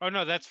 Oh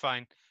no, that's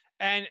fine.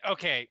 And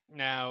okay,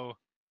 now,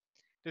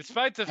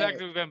 despite the fact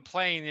that we've been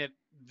playing it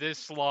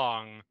this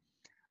long,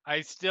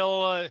 I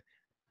still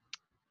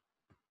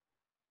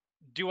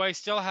do I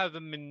still have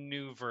the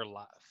maneuver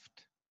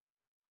left?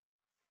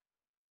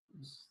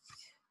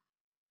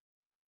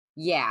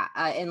 Yeah,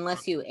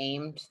 unless you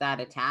aimed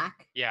that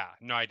attack. Yeah,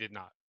 no, I did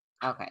not.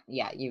 Okay,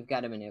 yeah, you've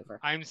got a maneuver.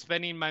 I'm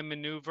spending my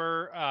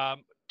maneuver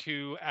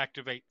to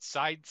activate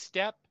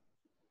sidestep.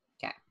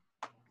 Okay.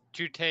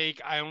 To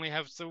take, I only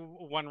have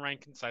 1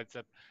 rank in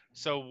sidestep,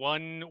 so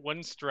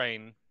one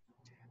strain,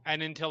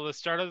 and until the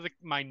start of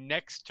my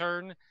next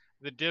turn,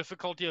 the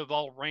difficulty of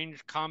all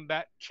ranged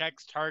combat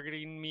checks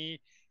targeting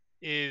me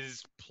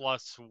is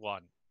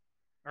 +1,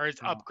 or it's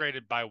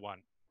upgraded by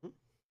 1.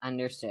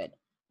 Understood.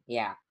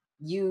 Yeah,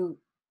 you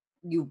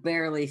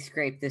barely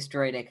scrape this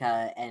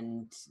droidica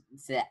and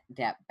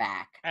step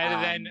back,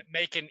 and then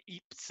make an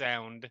eep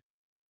sound.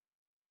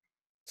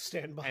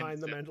 Stand behind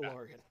the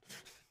Mandalorian.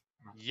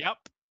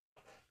 Yep.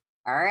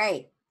 All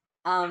right.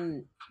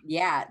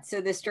 Yeah, so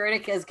this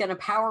droidica is going to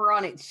power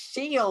on its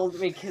shield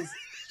because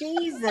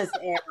Jesus,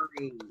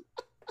 Erin.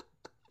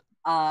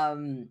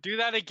 Do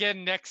that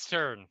again next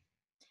turn.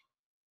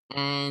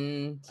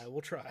 And I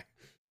will try.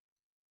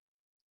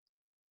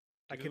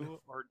 Do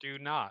or do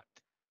not.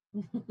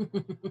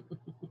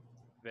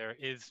 There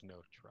is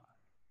no try.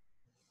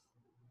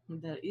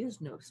 There is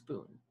no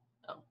spoon.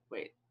 Oh,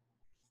 wait.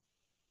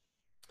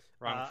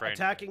 Wrong frame.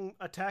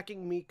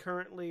 Attacking me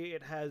currently.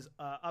 It has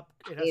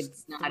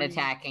it's not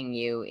attacking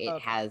you.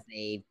 It has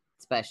a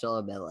special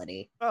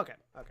ability. Okay.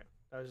 I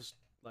was just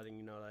letting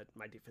you know that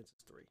my defense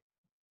is 3.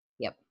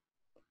 Yep.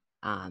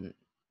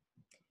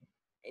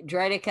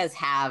 Droidicas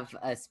have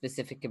a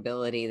specific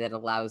ability that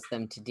allows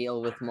them to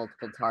deal with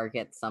multiple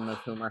targets, some of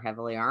whom are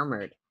heavily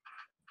armored.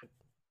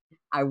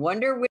 I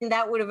wonder when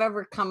that would have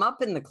ever come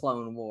up in the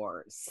Clone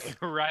Wars.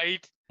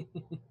 Right?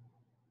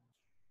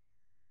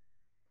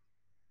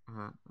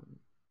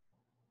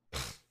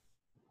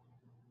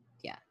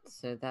 Yeah,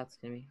 so that's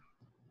going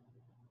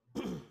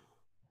to be...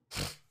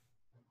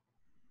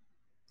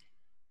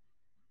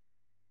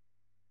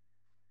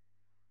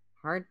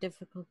 Hard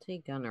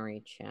difficulty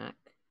gunnery check.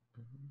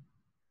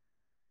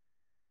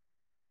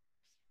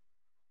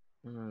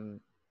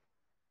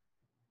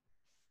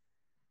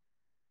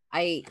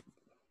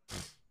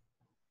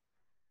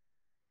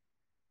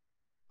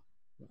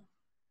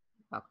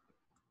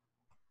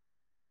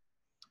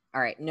 All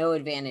right, no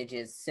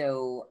advantages.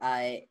 So,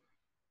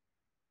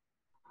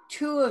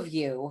 2 of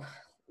you,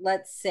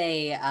 let's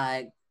say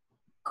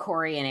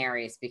Cori and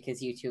Aries,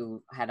 because you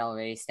two had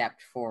already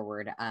stepped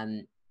forward,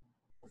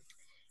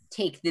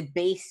 take the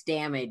base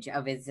damage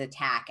of his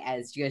attack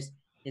as just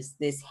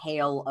this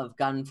hail of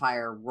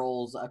gunfire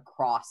rolls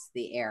across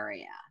the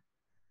area,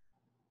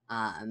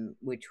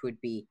 which would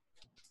be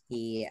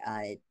the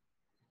let's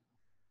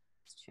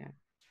check.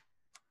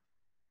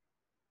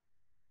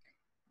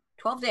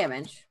 12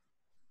 damage.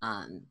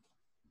 I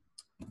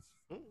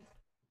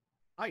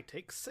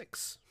take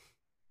 6.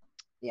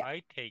 Yeah.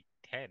 I take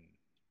 10.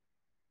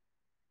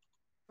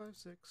 5,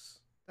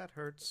 6. That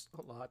hurts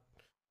a lot.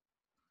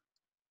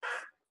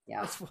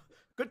 Yeah.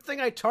 Good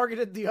thing I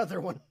targeted the other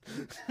one.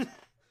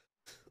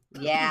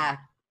 Yeah.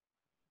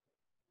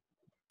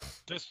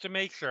 Just to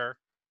make sure.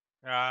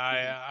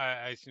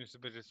 I assume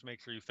just to make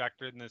sure you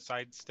factor in the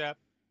sidestep.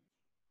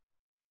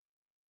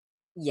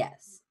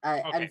 Yes.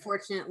 Okay.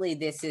 Unfortunately,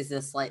 this is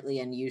a slightly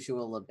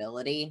unusual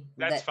ability.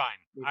 That's fine.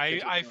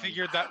 I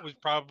figured that was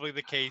probably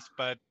the case,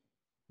 but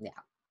yeah,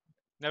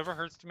 never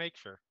hurts to make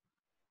sure.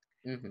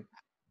 Mm-hmm.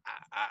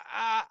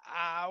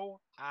 Ow,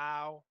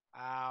 ow,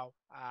 ow,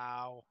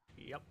 ow.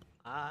 Yep,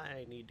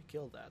 I need to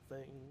kill that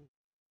thing.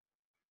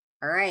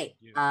 All right.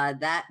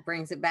 That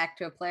brings it back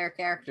to a player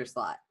character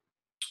slot.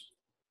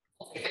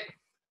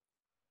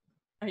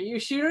 Are you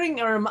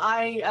shooting or am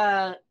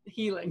I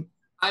healing?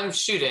 I'm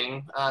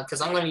shooting because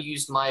I'm going to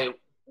use my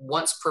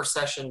once per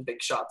session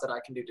big shot that I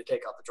can do to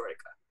take out the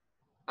Droideka.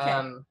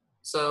 Okay.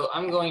 So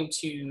I'm going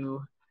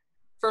to,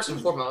 first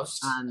and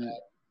foremost,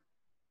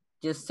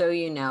 Just so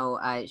you know,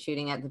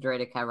 shooting at the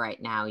Droideka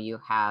right now, you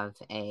have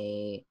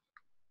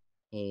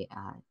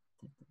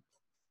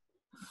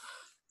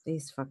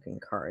these fucking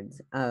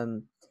cards.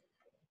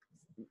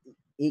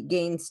 It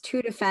gains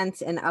 2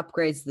 defense and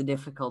upgrades the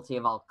difficulty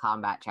of all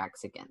combat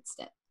checks against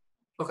it.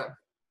 okay,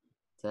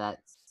 So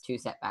that's 2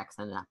 setbacks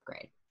and an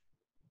upgrade.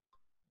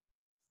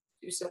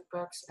 2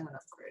 setbacks and an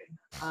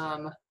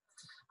upgrade.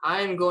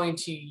 I'm going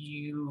to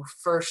use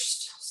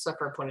first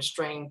suffer a point of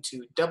strain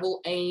to double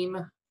aim.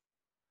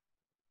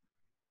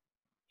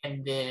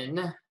 And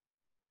then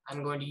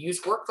I'm going to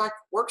use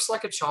works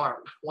like a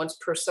charm. Once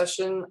per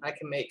session, I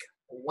can make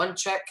 1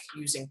 check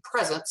using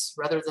presence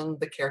rather than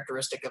the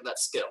characteristic of that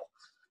skill.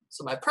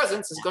 So my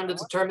presence is going to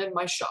determine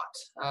my shot.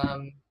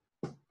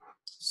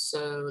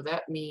 So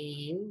that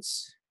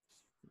means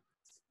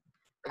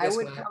I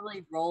would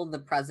probably roll the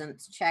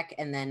presence check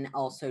and then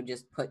also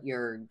just put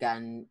your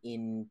gun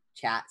in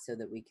chat so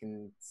that we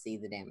can see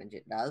the damage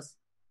it does.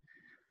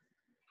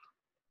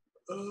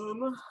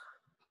 Well,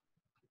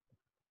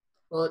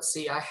 let's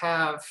see. I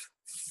have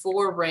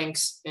 4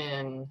 ranks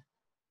in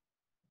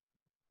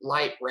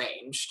light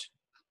ranged.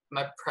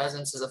 My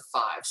presence is a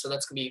 5, so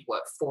that's gonna be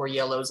what, 4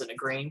 yellows and a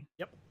green.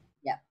 Yep.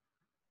 Yeah.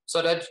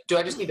 So do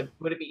I just need to?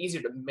 Would it be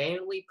easier to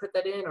manually put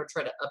that in, or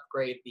try to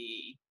upgrade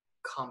the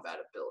combat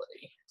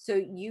ability? So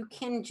you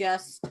can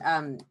just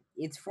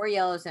it's 4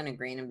 yellows and a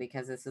green, and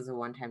because this is a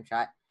one-time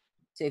shot,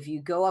 so if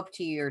you go up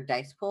to your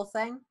dice pool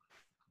thing,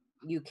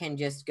 you can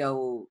just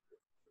go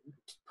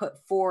put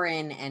 4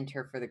 in,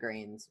 enter for the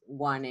greens,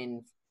 1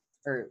 in,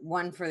 or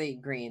 1 for the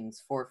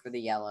greens, 4 for the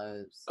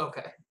yellows.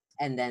 Okay.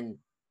 And then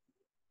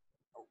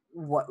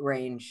what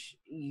range?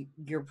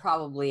 You're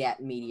probably at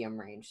medium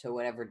range, so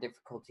whatever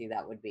difficulty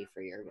that would be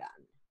for your gun.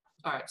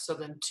 All right. So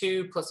then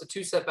 2 plus a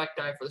 2 setback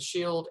die for the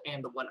shield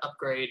and the 1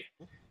 upgrade,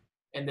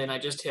 and then I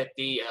just hit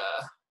the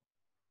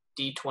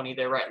D20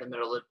 there, right in the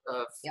middle of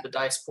the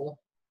dice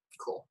pool.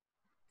 Cool.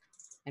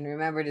 And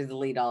remember to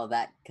delete all of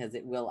that because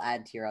it will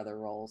add to your other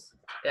rolls.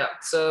 Yeah.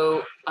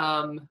 So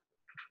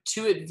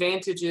 2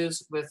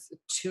 advantages with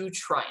 2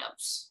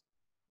 triumphs.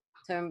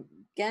 So I'm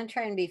gonna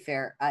try and be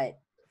fair.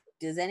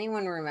 Does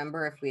anyone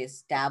remember if we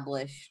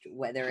established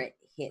whether it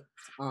hits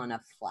on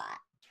a flat?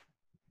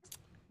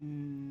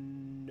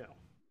 No.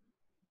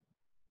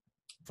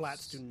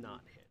 Flats do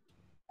not hit.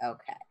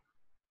 Okay.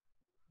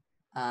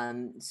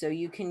 So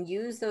you can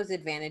use those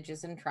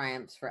advantages and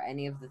triumphs for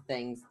any of the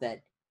things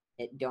that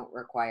it don't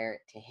require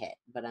it to hit,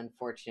 but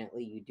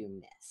unfortunately you do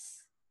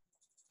miss.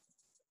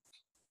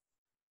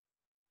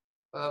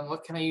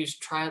 What can I use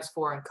triumphs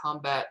for in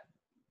combat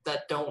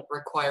that don't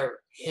require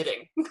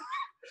hitting?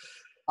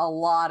 A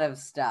lot of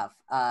stuff.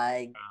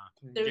 There's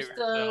Give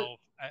yourself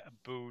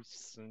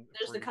boosts and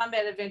There's the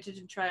combat advantage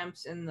and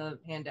triumphs in the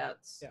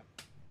handouts. Yeah.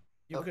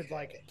 You could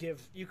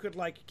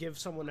give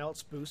someone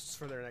else boosts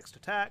for their next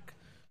attack.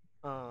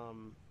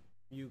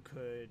 You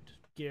could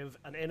give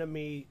an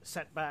enemy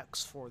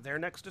setbacks for their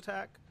next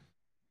attack.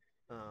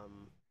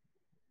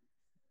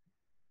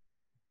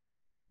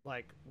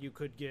 You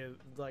could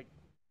give,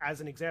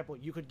 as an example,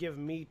 you could give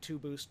me 2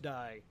 boost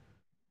die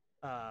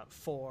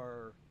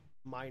for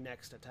my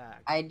next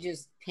attack. I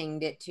just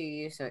pinged it to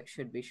you, so it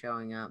should be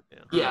showing up.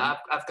 Yeah,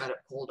 I've got it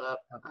pulled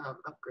up. Okay.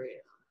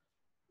 Upgrade.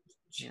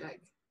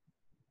 Check.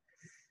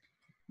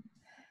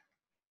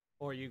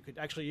 Or you could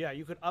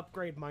you could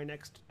upgrade my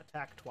next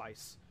attack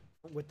twice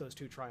with those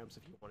 2 triumphs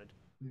if you wanted.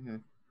 Mm-hmm.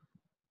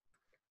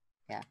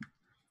 Yeah.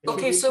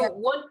 Okay, so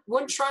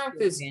one triumph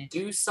is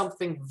do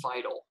something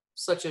vital,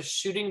 such as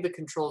shooting the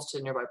controls to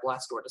a nearby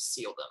blast door to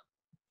seal them.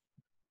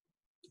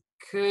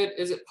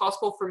 Is it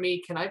possible for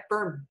me, can I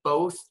burn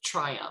both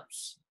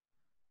triumphs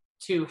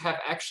to have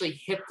actually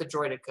hit the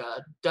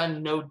Droideka,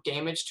 done no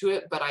damage to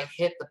it, but I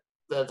hit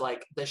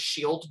the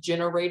shield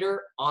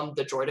generator on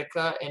the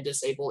Droideka and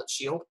disable its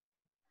shield?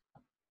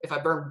 If I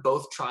burn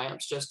both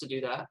triumphs just to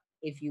do that?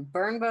 If you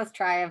burn both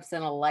triumphs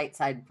and a light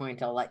side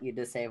point, I'll let you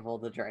disable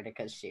the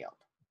Droideka's shield.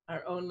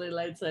 Our only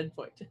light side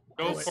point.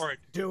 Go for it.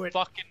 Do it.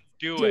 Fucking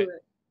do it.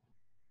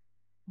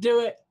 Do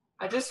it.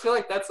 I just feel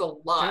like that's a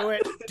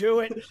lot. Do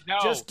it. No.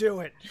 Just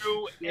do it.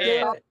 Do Do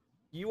it. it.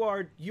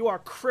 You are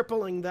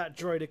crippling that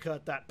Droideka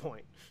at that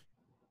point.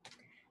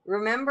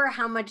 Remember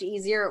how much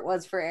easier it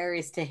was for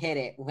Ares to hit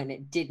it when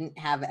it didn't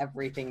have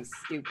everything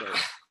stupid.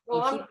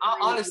 Well,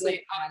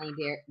 honestly,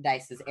 20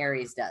 dice as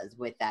Ares does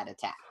with that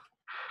attack.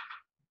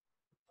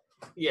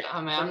 Yeah, I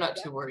mean, I'm not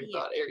too worried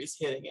about Ares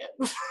hitting it.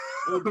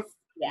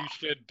 Yeah. You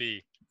should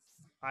be.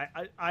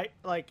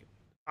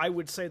 I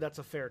would say that's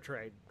a fair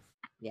trade.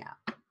 Yeah.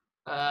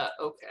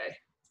 Okay.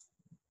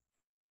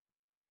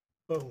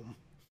 Boom.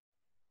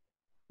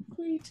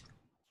 Sweet.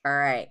 All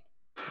right.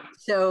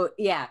 So,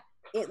 yeah,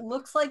 it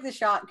looks like the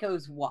shot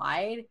goes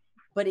wide,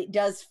 but it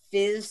does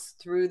fizz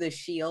through the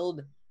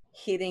shield,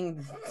 hitting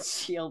the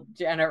shield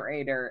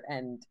generator.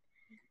 And,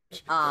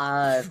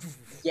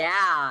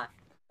 yeah,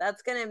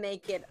 That's gonna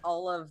make it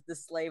all of the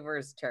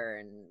slavers'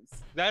 turns.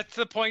 That's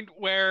the point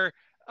where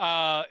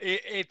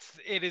it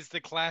is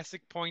the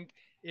classic point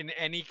in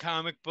any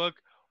comic book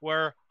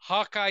where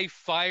Hawkeye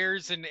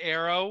fires an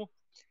arrow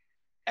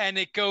and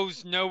it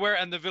goes nowhere,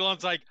 and the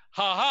villain's like,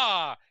 "Ha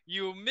ha,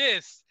 you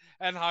missed,"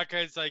 and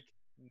Hawkeye's like,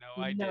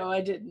 "No, I didn't." No,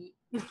 I didn't.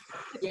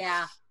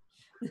 Yeah.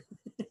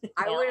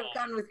 I Or would have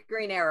gone with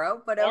Green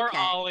Arrow, but Or okay.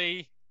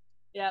 Ollie.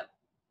 Yep.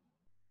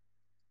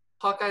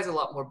 Hawkeye's a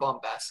lot more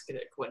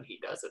bombastic when he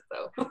does it,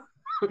 though.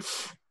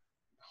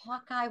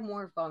 Hawkeye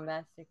more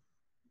bombastic.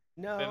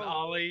 No. Then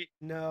Ollie.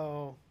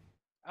 No.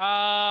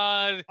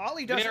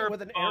 Ollie does it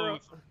with an arrow.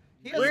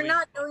 We're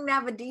not going to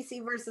have a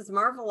DC versus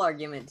Marvel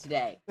argument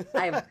today.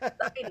 I've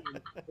decided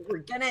we're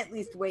gonna at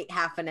least wait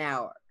half an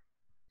hour.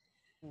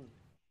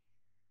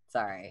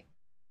 Sorry.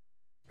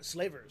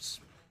 Slavers.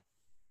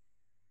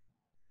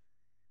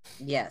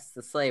 Yes,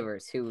 the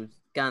slavers whose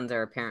guns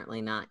are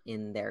apparently not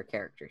in their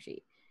character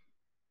sheet.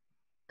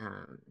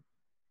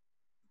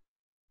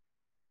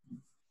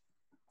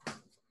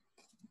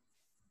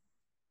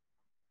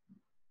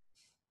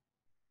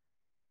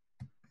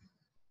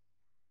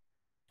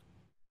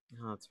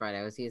 Oh, that's right.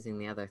 I was using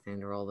the other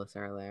thing to roll this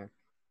earlier.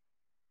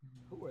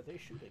 Who are they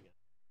shooting at?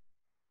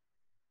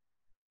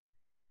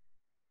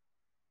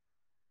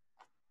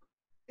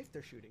 If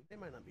they're shooting, they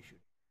might not be shooting.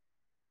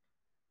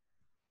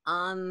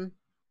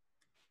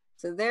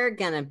 So they're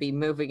gonna be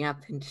moving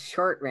up into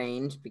short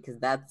range because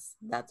that's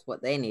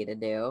what they need to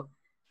do.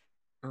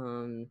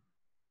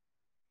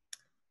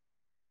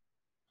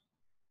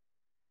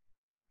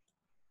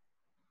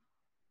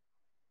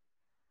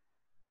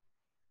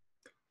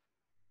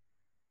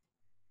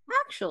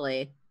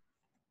 Actually,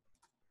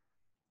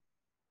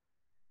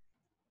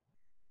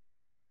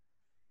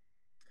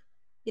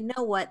 you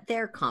know what?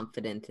 They're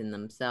confident in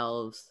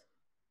themselves.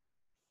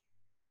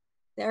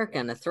 They're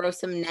gonna throw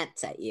some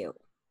nets at you.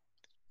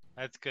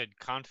 That's good.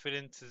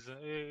 Confidence is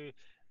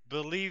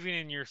believing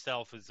in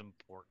yourself is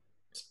important.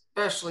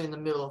 Especially in the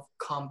middle of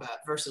combat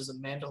versus a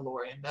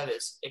Mandalorian. That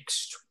is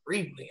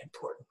extremely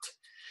important.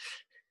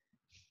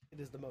 It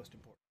is the most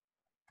important.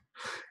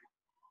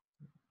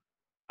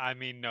 I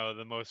mean, no,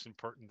 the most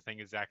important thing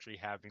is actually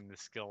having the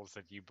skills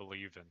that you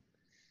believe in.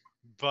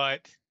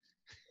 But...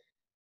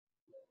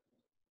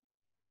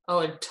 Oh,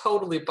 and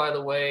totally, by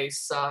the way,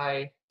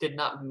 Sai did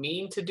not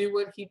mean to do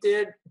what he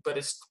did, but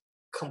is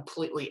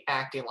completely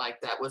acting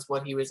like that was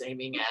what he was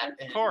aiming at.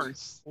 Of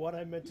course. What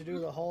I meant to do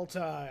the whole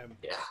time.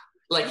 Yeah.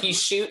 Like he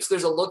shoots,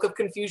 there's a look of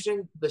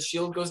confusion, the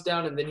shield goes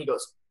down, and then he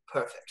goes,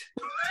 perfect.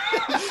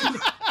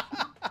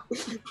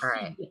 All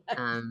right.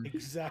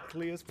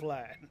 Exactly as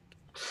planned.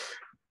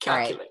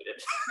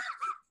 Calculated.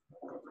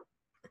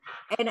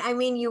 And I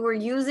mean, you were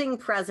using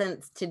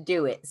presents to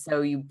do it,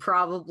 so you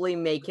probably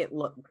make it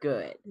look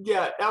good.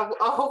 Yeah,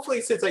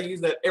 hopefully since I use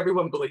that,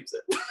 everyone believes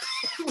it.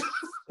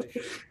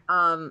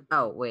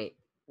 Oh, wait.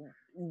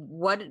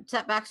 What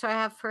setbacks do I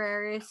have for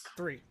Aries?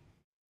 3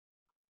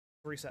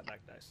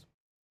 setback dice.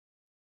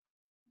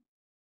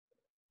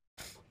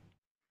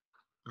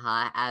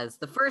 As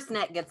the first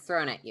net gets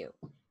thrown at you.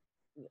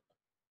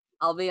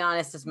 I'll be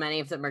honest, as many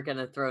of them are going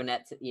to throw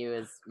nets at you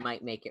as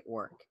might make it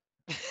work.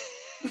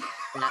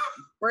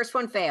 First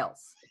one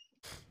fails.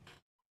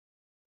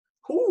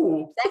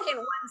 Ooh. Second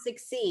one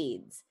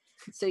succeeds.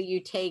 So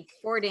you take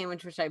 4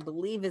 damage, which I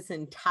believe is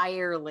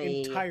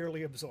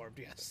entirely absorbed,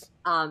 yes.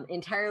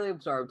 Entirely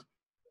absorbed.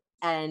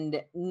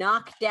 And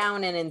knock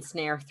down and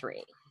ensnare 3.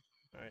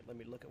 All right, let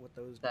me look at what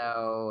those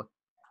So,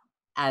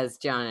 as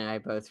John and I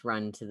both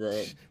run to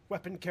the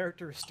weapon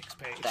characteristics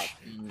page.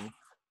 section.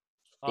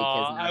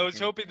 I was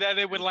hoping that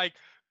it would like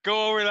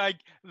go over like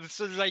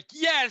so like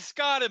yes,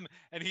 got him,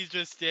 and he's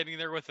just standing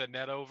there with a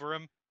net over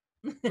him.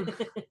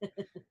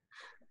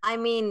 I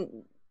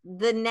mean,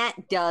 the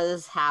net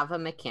does have a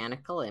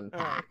mechanical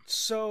impact.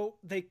 So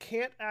they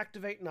can't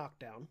activate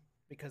knockdown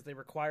because they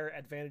require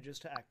advantages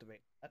to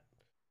activate that.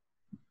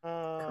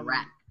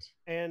 Correct.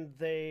 And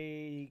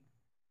they...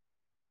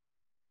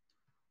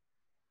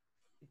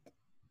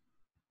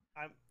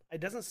 It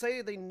doesn't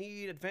say they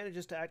need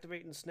advantages to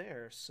activate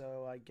ensnare,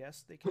 so I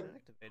guess they can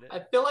activate it. I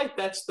feel like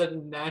that's the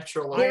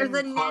natural. There's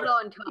a net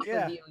on top of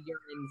you. You're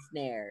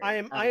ensnared.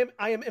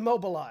 I am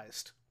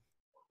immobilized.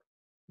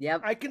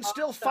 Yep. I can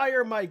still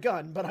fire my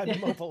gun, but I'm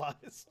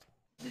immobilized.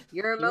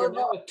 You're You're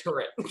immobile. now a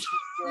turret.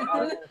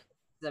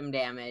 Some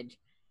damage,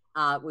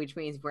 which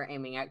means we're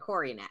aiming at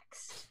Cori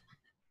next.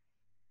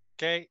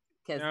 Okay.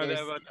 Because Now they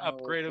have an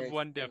upgrade of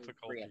 1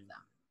 difficulty.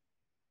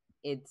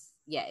 It's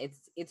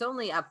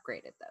only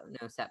upgraded though,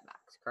 no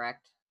setbacks,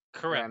 correct?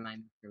 Correct. Or am I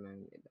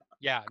remembering that?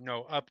 Yeah,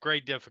 no,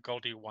 upgrade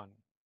difficulty 1.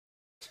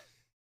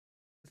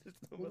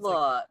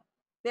 Look,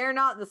 they're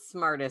not the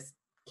smartest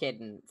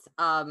kittens.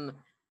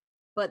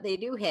 But they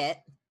do hit.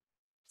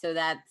 So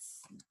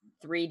that's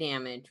 3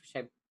 damage,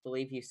 which I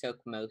believe you soak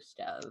most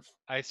of.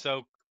 I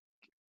soak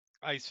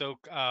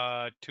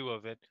 2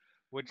 of it,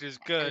 which is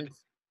good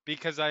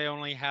because I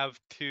only have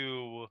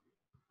 2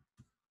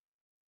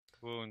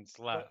 wounds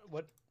left.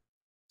 What?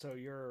 So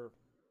you're...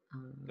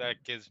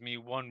 That gives me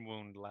 1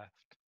 wound left.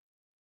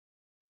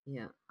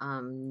 Yeah.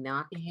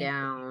 Knock Yeah.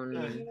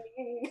 down.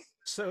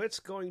 So it's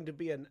going to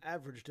be an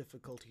average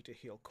difficulty to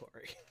heal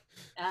Cori.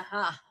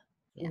 Uh-huh.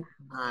 Yeah.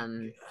 My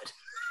God.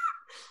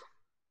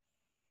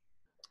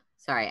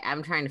 Sorry,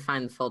 I'm trying to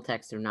find the full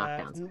text of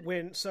knockdowns.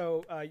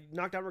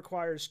 Knockdown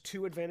requires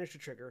 2 advantage to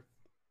trigger,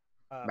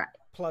 Right.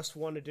 plus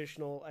 1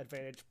 additional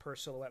advantage per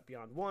silhouette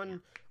beyond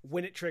 1.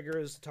 When it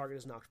triggers, the target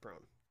is knocked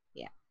prone.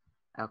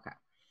 Okay.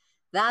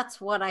 That's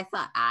what I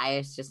thought. I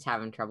was just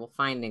having trouble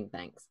finding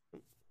things.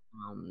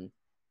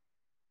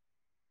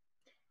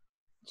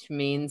 Which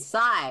means,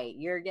 Sai,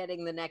 you're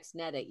getting the next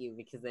net at you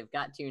because they've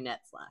got 2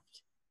 nets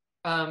left.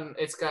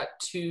 It's got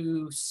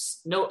 2,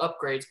 no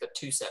upgrades, but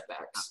 2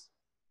 setbacks.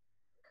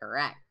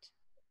 Correct.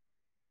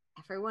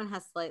 Everyone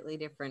has slightly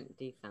different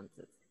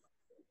defenses.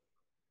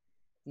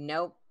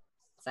 Nope.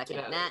 Get Second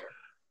out of net. here.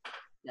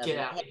 Get doesn't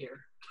out hit. of here.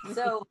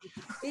 So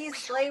these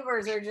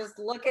slavers are just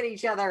look at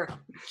each other,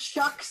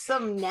 chuck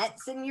some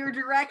nets in your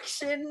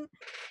direction,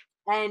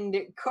 and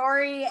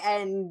Cori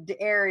and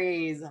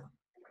Ares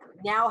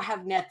now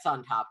have nets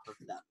on top of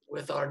them.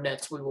 With our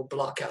nets, we will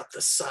block out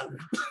the sun.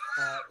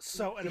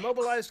 So an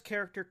immobilized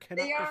character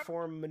cannot They are-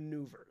 perform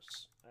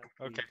maneuvers.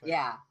 Okay.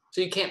 Yeah,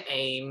 So you can't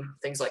aim,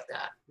 things like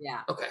that.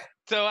 yeah. Okay.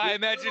 So I It's a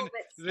imagine little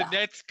bit the stuck.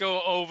 nets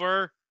go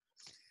over.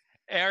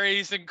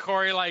 Ares and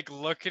Cori like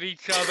look at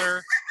each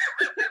other,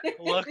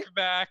 look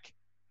back.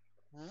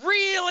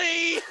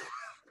 Really?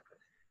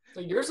 So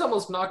yours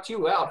almost knocked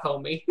you out,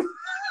 homie.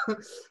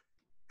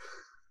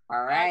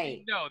 All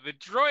right. No, the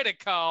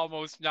droidica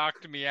almost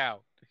knocked me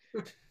out.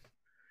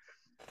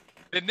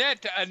 The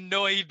net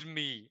annoyed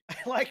me I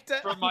like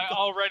that. from my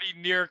already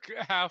near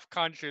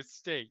half-conscious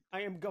state.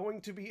 I am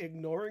going to be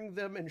ignoring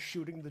them and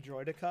shooting the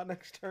droidicon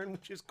next turn,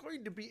 which is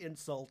going to be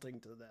insulting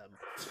to them.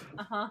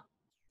 Uh-huh.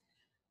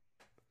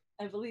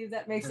 I believe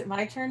that makes it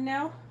my turn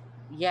now.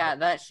 Yeah,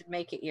 that should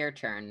make it your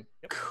turn.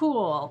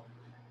 Cool.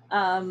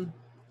 I'm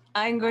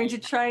going to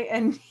try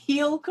and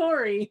heal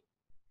Cori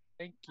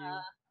Thank you.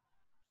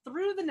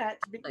 through the net.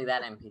 Like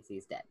that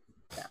NPC's dead.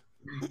 So.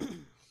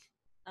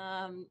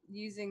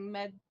 Using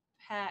med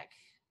pack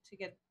to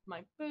get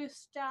my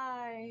boost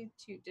die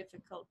to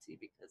difficulty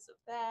because of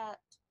that.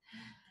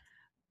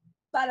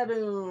 Bada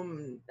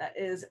boom! That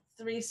is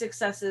 3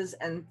 successes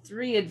and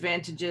 3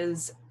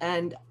 advantages,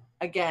 and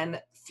again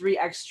 3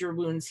 extra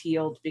wounds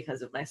healed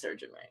because of my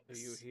surgeon So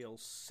ranks. you heal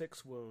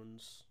 6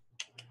 wounds,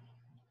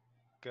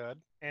 Good.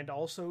 and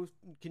also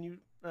can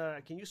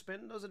you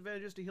spend those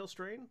advantages to heal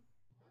strain?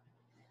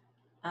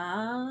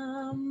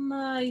 I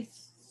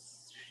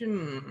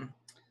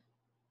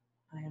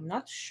am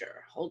not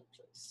sure. Hold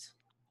please.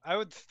 I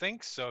would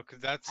think so, because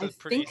that's I a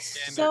pretty think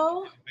standard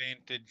so.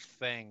 advantage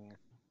thing.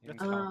 in That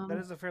combat.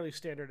 is a fairly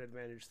standard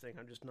advantage thing.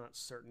 I'm just not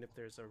certain if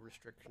there's a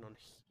restriction on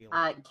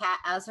healing. Kat,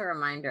 as a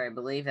reminder, I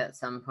believe at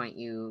some point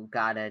you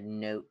got a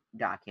note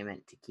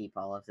document to keep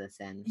all of this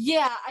in.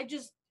 Yeah,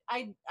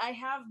 I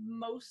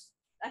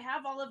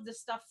have all of the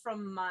stuff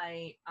from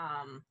my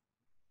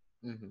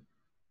Mm-hmm.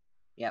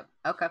 Yep.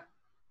 Okay.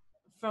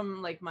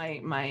 from like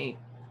my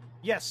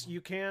Yes, you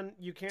can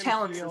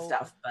talents heal, and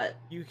stuff, but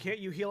You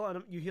heal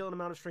an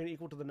amount of strain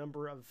equal to the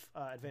number of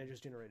advantages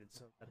generated.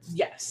 So that's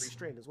yes. 3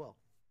 strain as well.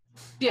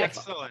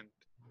 Beautiful. Excellent.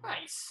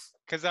 Nice.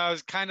 Because I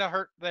was kind of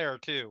hurt there,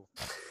 too.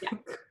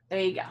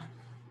 There you go.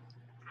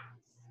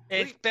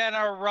 It's been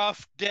a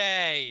rough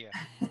day.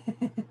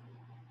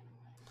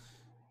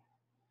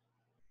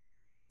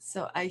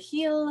 So I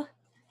heal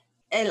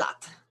a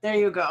lot. There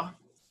you go.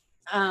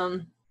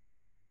 And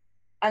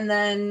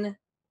then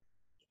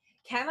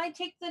can I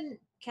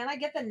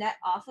get the net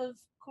off of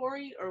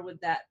Cori, or would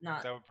that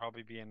not? That would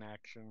probably be an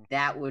action.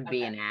 That would be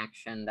Okay. an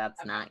action. That's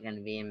Okay. not going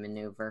to be a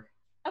maneuver.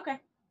 Okay,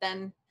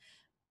 then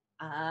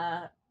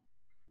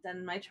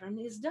my turn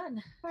is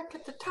done. Back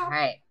at the All top.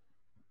 right.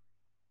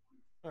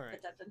 All right.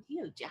 But that done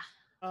healed, yeah.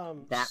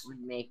 That would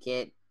make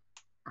it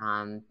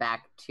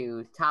back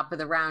to top of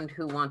the round.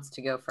 Who wants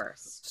to go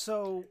first?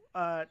 So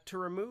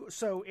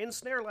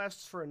ensnare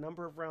lasts for a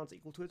number of rounds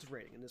equal to its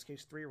rating. In this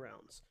case, 3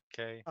 rounds.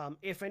 Okay.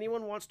 If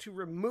anyone wants to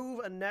remove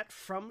a net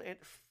from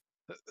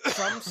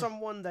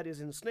someone that is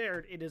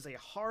ensnared, it is a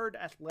hard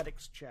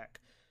athletics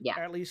check. Yeah.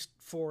 At least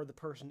for the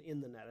person in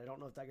the net. I don't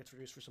know if that gets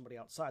reduced for somebody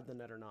outside the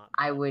net or not.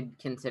 I would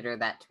consider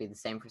that to be the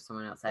same for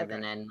someone outside the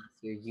Okay. net unless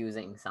you're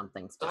using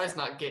something Guy's specific.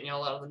 not getting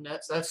y'all out of the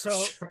nets. That's So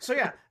for sure. so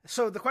yeah.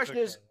 So the question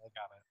is, Okay, I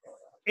got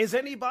it. is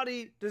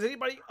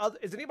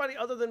anybody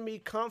other than me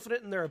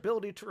confident in their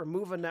ability to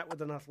remove a net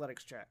with an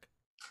athletics check?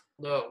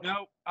 No.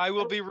 No, I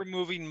will be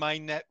removing my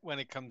net when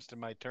it comes to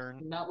my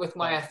turn. Not with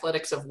my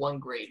athletics of 1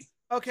 grade.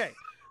 Okay.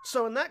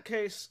 So in that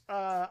case,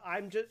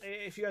 I'm just,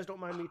 if you guys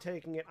don't mind me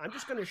taking it, I'm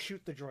just going to shoot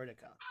the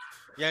droidica.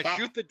 Yeah,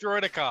 shoot the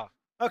droidica.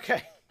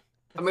 Okay.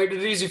 I made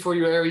it easy for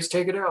you, Ares.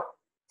 Take it out.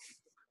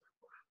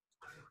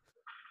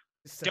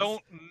 It says,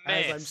 Don't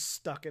as I'm miss.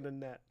 stuck in a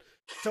net.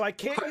 So I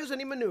can't use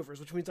any maneuvers,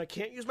 which means I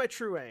can't use my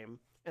true aim,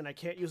 and I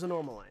can't use a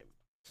normal aim.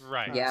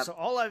 Right. Yeah. So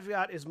all I've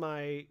got is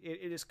it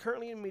is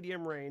currently in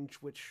medium range,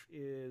 which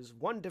is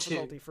 1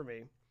 difficulty for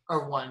me.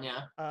 Or 1,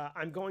 yeah.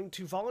 I'm going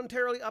to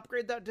voluntarily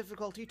upgrade that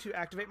difficulty to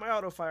activate my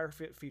auto fire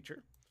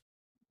feature.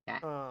 Okay.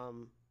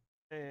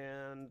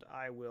 And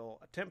I will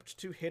attempt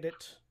to hit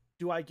it.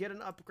 Do I get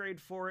an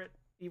upgrade for it,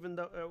 even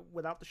though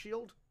without the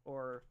shield,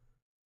 or?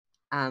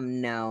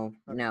 No,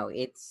 Okay. no.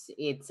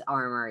 Its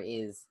armor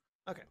is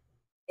Okay.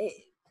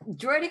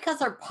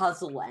 Droidicas are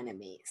puzzle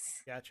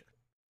enemies. Gotcha.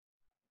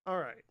 All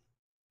right,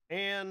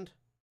 and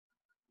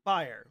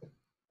fire.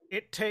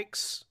 It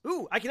takes.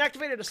 Ooh, I can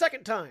activate it a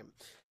second time.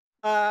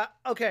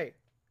 Okay.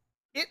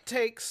 It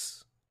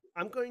takes.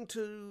 I'm going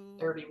to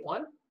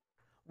 31?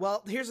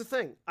 Well, here's the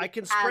thing. I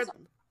can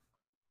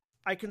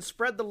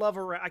spread the love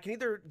around. I can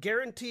either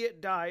guarantee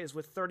it dies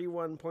with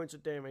 31 points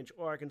of damage,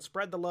 or I can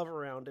spread the love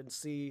around and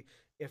see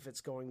if it's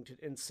going to,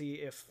 and see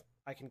if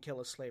I can kill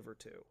a slave or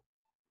two.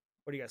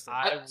 What do you guys think?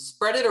 I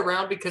spread it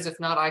around because if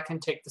not, I can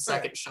take the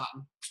second shot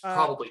and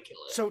probably kill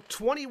it. So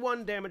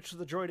 21 damage to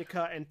the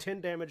droidica and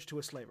 10 damage to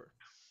a slaver.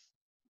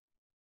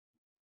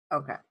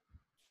 Okay.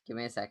 Give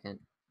me a second.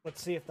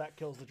 Let's see if that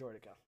kills the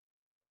droidica.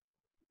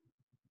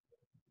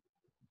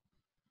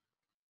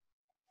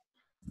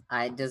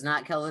 It does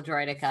not kill the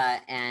droidica,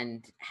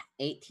 and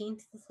 18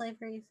 to the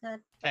slaver, you said?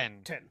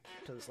 10. 10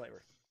 to the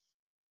slaver.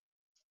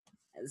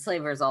 The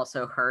slaver is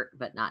also hurt,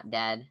 but not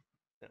dead.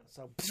 Yeah,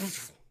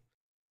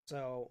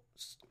 so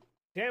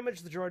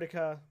damage the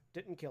droidica,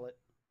 didn't kill it.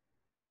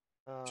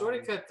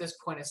 Droidica at this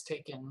point has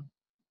taken...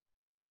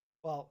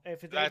 Well,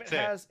 if it That's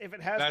has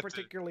That's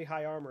particularly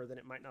high armor, then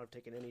it might not have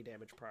taken any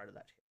damage prior to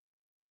that.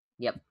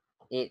 Yep.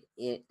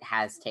 It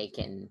has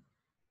taken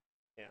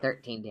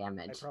 13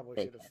 damage. I probably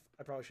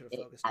should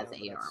have focused. It has now,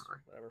 8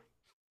 armor. Whatever.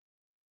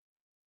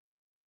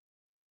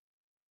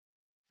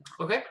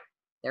 Okay.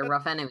 They're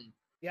rough enemies.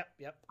 Yep.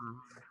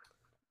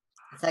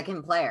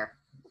 Second player.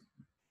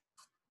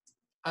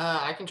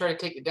 I can try to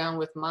take it down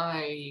with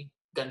my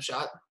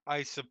gunshot.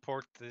 I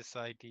support this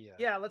idea.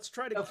 Yeah, let's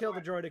try to kill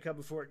the droidica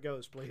before it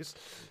goes, please.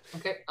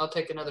 Okay, I'll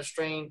take another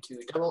strain to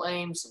double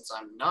aim since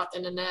I'm not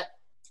in the net.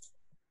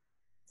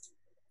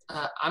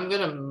 I'm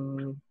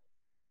gonna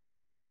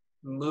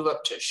move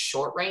up to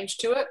short range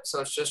to it,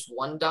 so it's just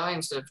 1 die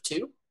instead of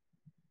 2.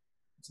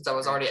 Since I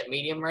was already at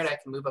medium, right? I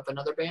can move up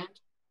another band.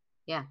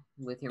 Yeah,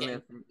 with your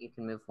movement, you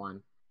can move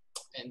 1.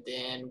 And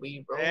then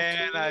we roll.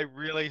 And I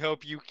really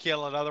hope you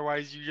kill it,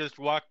 otherwise you just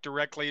walk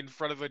directly in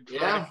front of a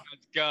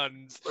droidica's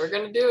guns. We're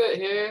gonna do it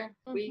here.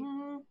 We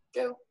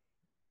go.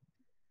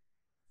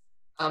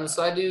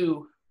 So I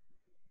do.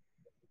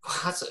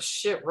 That's a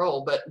shit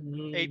roll, but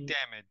 8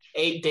 damage.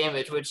 8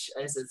 damage, which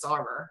is its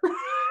armor.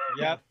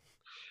 Yep.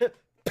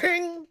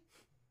 Ping.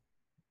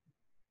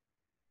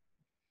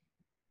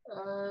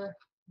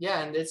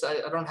 Yeah, and it's I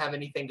don't have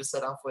anything to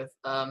set off with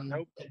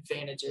Nope.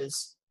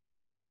 advantages.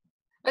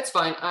 That's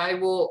fine. I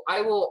will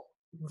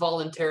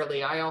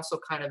voluntarily. I also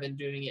kind of been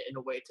doing it in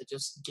a way to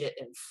just get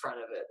in front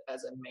of it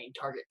as a main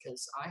target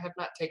because I have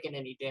not taken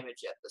any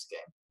damage yet this game.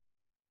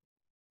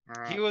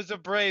 All right. He was a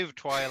brave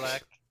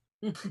Twi'lek.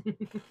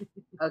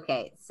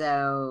 Okay,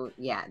 so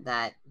yeah,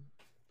 that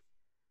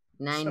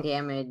 9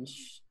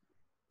 damage.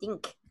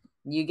 Think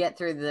you get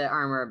through the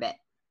armor a bit,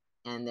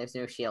 and there's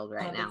no shield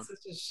right now. That's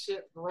such a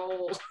shit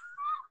roll.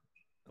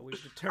 We've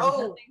determined.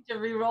 Oh, To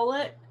re-roll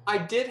it. I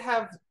did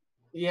have.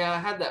 Yeah, I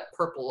had that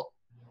purple.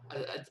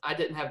 I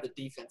didn't have the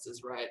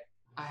defenses right.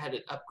 I had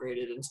it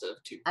upgraded instead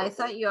of 2 purple. I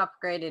thought you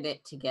upgraded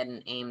it to get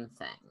an aim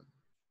thing.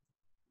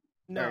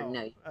 No,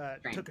 no,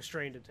 it took a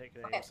strain to take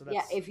it. Okay, So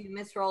yeah, that's, if you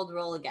misrolled,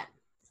 roll again.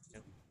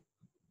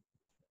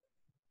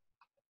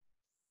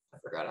 I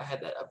forgot I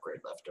had that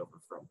upgrade left over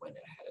from when it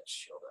had its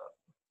shield up.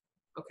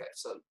 Okay,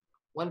 so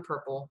 1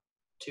 purple,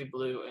 2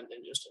 blue, and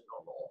then just a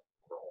normal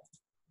roll.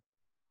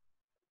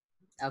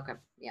 Okay,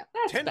 yeah.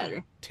 That's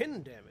better.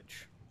 10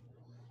 damage.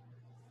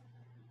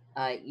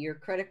 Your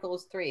critical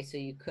is 3, so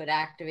you could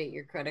activate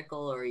your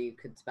critical, or you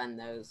could spend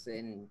those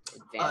in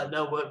advance.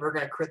 No, we're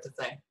gonna crit the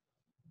thing.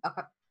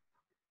 Okay.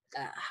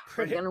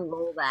 We're gonna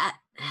roll that.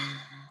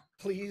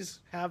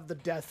 Please have the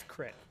death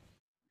crit.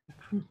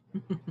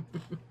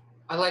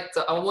 I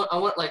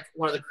want like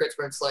one of the crits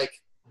where it's like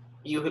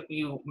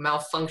you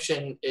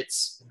malfunction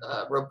its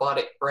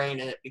robotic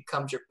brain and it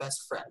becomes your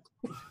best friend.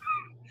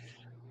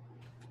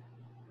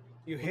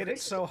 You hit it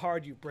so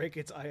hard you break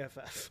its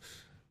IFF.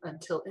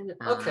 Until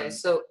okay,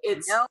 so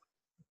it's No,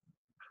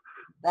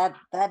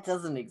 that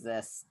doesn't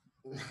exist.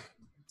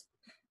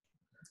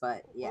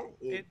 But yeah,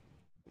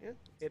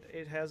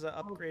 It has a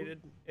upgraded.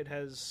 It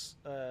has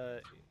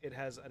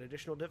an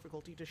additional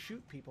difficulty to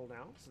shoot people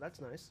now, so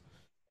that's nice.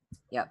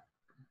 Yep.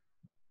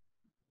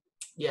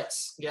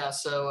 yes, yeah.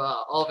 So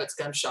all of its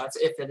gunshots,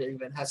 if it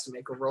even has to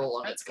make a roll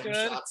on its That's good.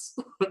 gunshots,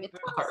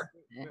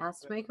 It has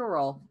to make a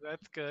roll.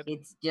 That's good.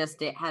 It's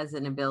just it has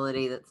an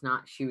ability that's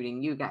not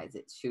shooting you guys;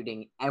 it's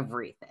shooting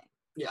everything.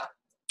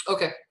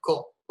 Okay,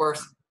 cool.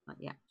 Worth. But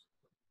yeah.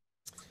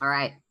 All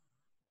right.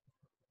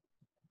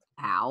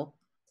 Ow.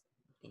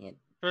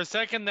 For a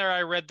second there,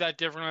 I read that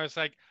different. I was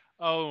like,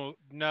 oh,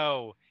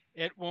 no.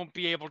 It won't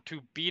be able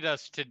to beat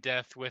us to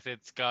death with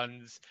its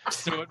guns.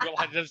 So it will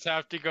just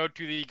have to go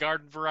to the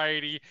garden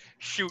variety,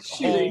 shoot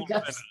Shooting holes in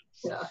guns. us.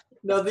 Yeah.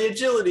 No, the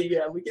agility.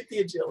 Yeah, we get the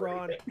agility.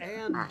 Brawn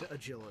and Alright.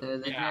 agility. So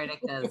the Yeah.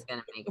 Droidica is going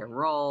to make a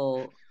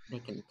roll,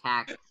 make an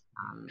attack.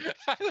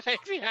 I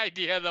like the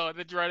idea though.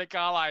 The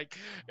Droidica like,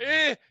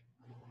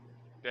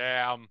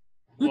 damn,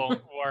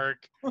 won't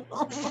work.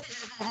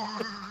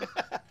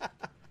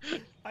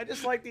 I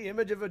just like the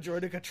image of a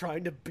Droidica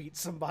trying to beat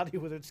somebody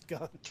with its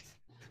guns.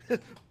 Die.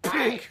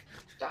 Pink.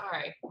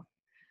 Die.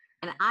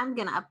 And I'm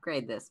going to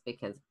upgrade this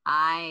because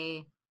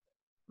I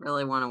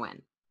really want to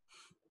win.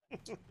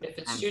 If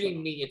it's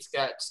shooting me, it's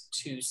got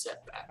 2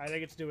 setbacks. I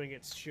think it's doing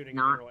its shooting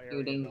Not general area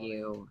shooting ability.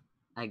 you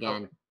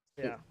again.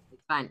 Yeah.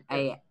 It's fine.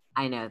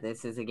 I know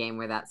this is a game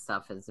where that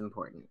stuff is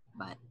important,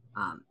 but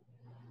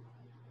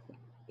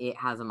it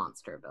has a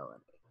monster ability.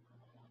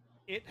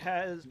 It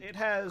has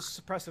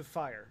suppressive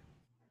fire.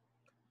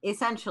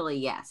 Essentially,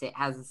 yes, it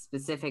has a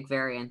specific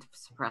variant of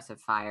suppressive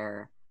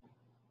fire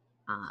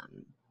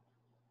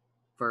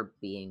for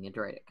being a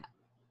Droidica.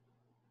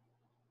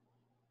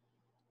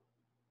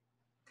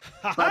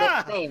 But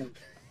it failed.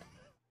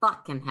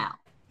 Fucking hell.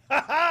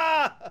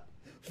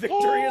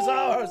 Victory is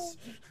ours.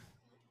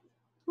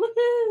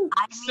 Woohoo!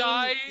 I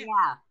Sigh.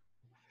 yeah.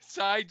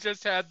 Sai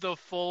just had the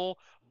full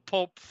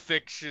Pulp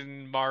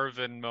Fiction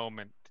Marvin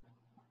moment.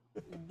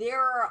 There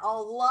are a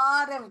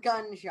lot of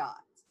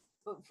gunshots,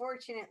 but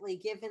fortunately,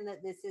 given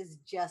that this is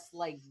just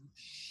like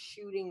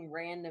shooting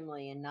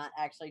randomly and not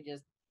actually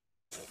just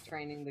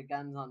training the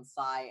guns on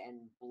Sai and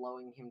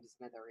blowing him to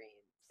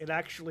smithereens, It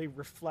actually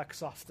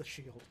reflects off the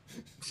shield.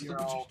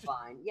 you're all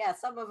fine. Yeah,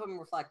 some of them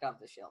reflect off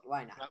the shield.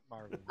 Why not? Not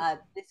Marvin.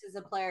 This is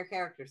a player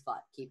character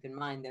slot. Keep in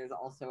mind, there's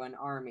also an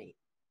army.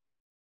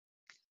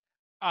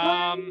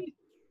 Go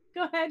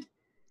ahead.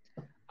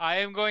 I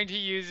am going to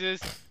use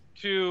this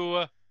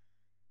to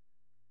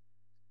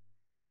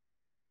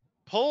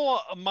pull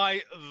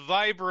my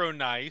vibro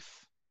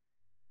knife,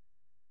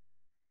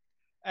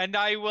 and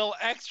I will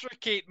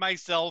extricate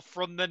myself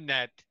from the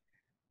net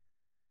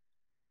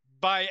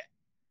by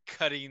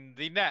cutting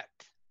the net.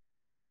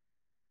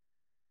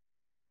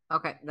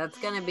 Okay, that's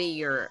gonna be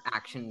your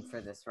action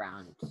for this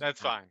round.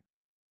 That's fine.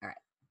 Alright.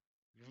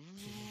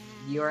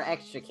 You are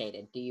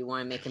extricated. Do you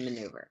want to make a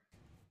maneuver?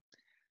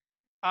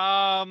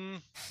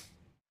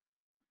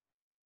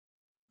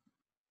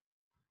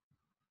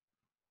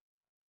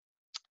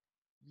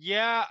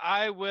 Yeah,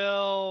 I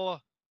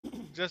will.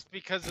 Just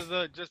because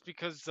those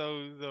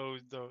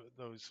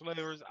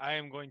slavers, I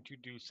am going to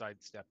do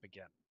sidestep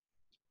again.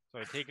 So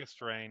I take a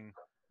strain,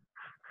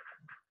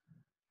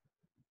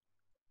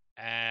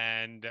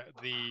 and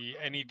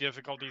any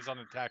difficulties on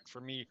attack for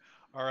me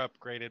are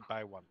upgraded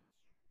by 1.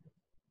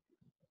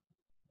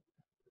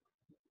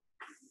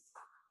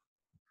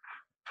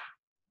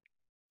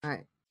 All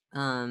right.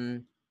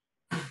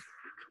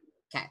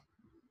 Okay.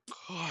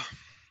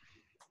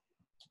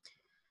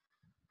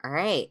 All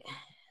right.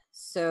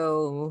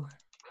 So,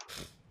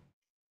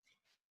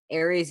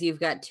 Ares, you've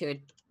got 2.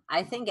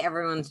 I think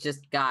everyone's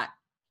just got.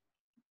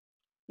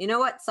 You know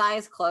what?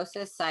 Sai's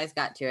closest. Sai's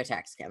got 2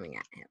 attacks coming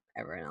at him.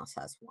 Everyone else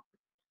has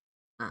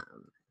 1.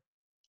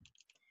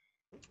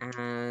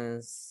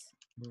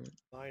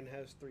 Mine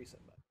has 3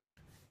 setbacks.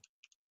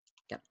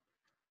 Yep.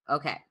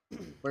 Okay.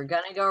 We're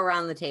gonna go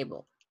around the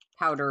table.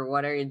 Powder,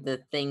 what are the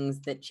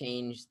things that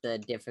change the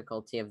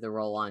difficulty of the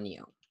roll on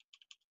you?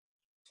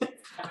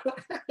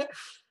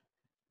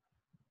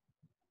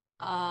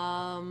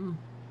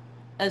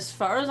 As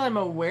far as I'm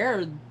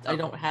aware, I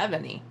don't have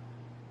any.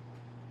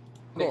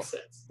 Makes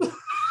sense.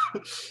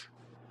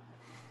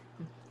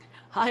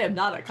 I am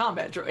not a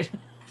combat droid.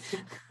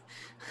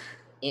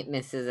 It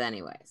misses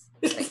anyways.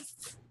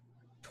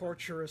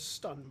 Torturous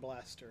stun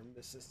blaster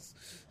misses.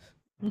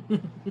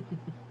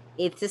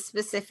 It's a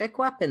specific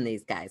weapon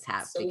these guys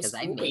have So because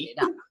I made sweet.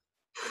 it up.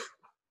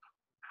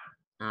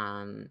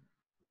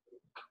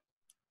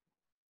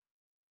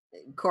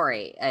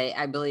 Cori,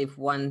 I believe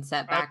 1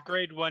 setback.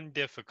 Upgrade 1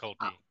 difficulty.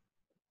 Oh.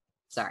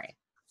 Sorry.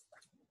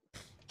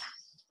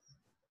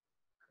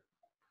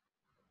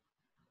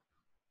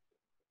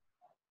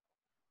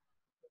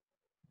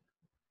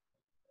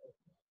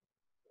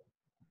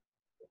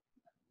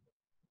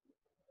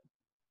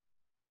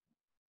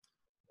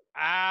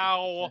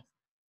 Ow!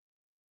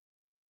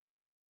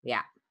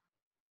 Yeah.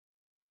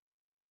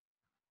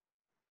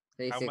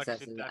 3 How much did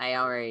successes. that I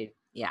already,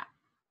 yeah.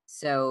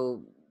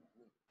 So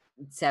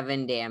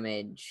 7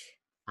 damage.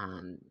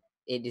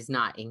 It is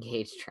not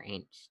engaged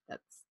range.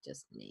 That's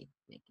just me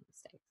making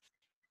mistakes.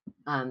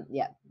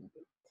 Yeah.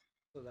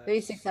 So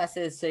 3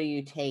 successes, so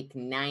you take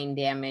 9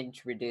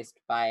 damage reduced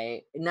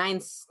by 9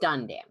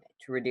 stun damage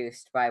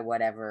reduced by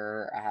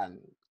whatever.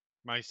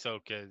 My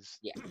soak is.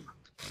 Yeah.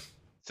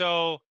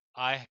 So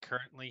I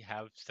currently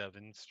have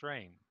 7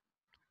 strain.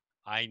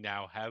 I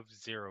now have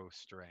 0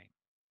 strain.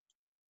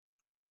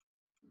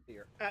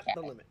 You're at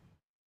the limit.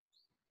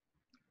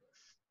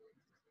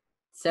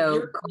 So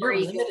your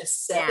Cori limit is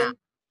 7.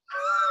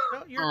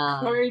 No, you're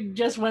Um, Or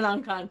just went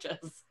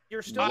unconscious.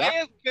 You're still.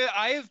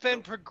 I have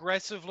been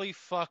progressively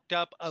fucked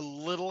up a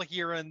little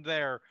here and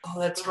there Oh,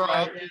 that's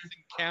throughout right. this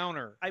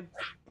encounter.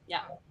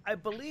 I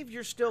believe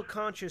you're still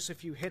conscious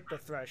if you hit the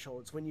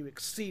threshold. It's when you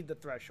exceed the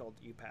threshold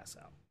that you pass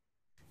out.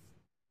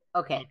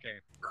 Okay.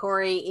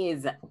 Cori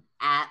is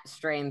at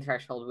strain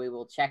threshold. We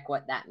will check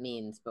what that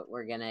means, but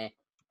we're gonna.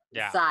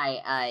 Yeah.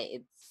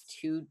 It's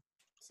 2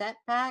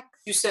 setbacks.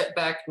 2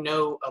 setback,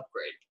 no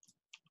upgrade.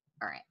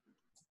 All right.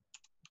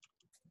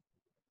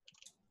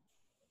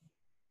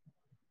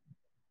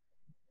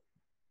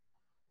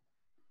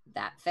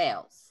 That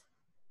fails.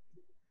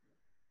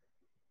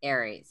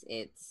 Ares,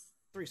 it's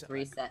 3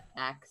 3 setbacks.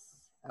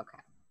 setbacks. Okay.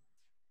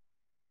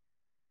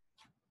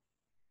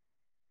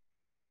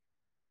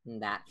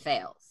 And that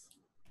fails.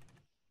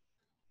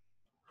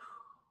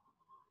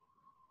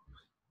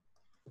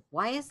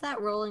 Why is that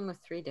rolling with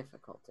 3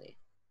 difficulty?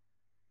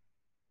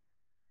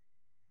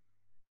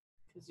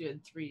 Because you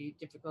had 3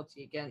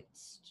 difficulty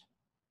against.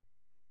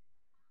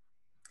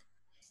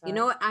 You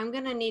know what? I'm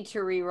gonna need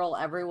to re-roll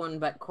everyone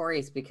but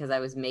Cori's because I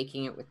was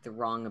making it with the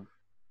wrong.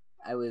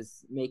 I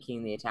was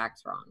making the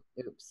attacks wrong.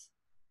 Oops.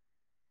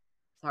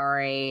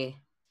 Sorry.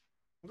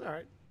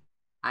 All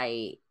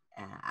right.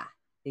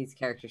 These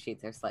character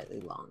sheets are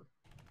slightly long.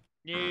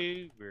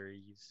 No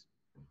worries.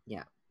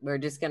 Yeah, we're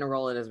just gonna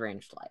roll it as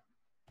ranged light.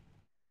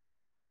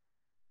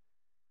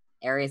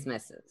 Ares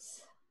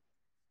misses.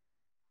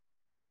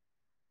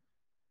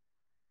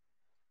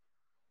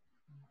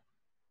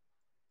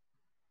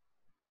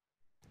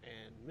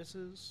 And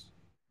misses.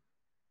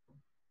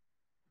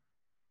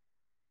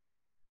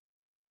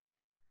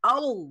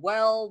 Oh,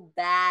 well,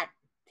 that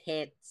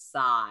hit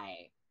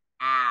Sai.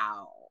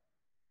 Ow.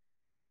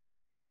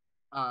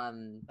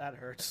 That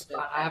hurts.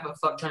 I have a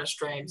fuck ton of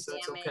strain, so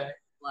it's Damage okay.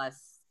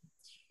 Plus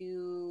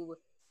 2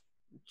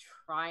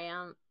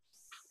 triumphs.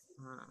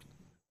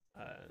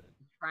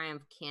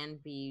 Triumph can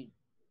be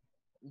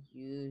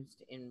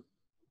used in.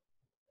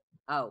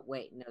 Oh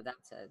wait, no,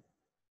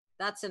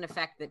 that's an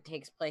effect that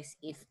takes place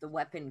if the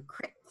weapon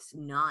crits,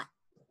 not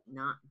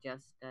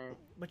just.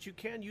 But you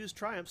can use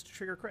triumphs to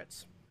trigger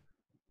crits.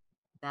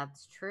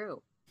 That's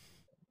true.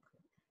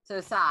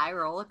 So Sai,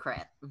 roll a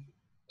crit.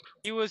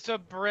 He was a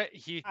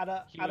At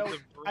a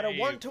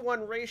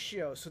 1-to-1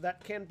 ratio, so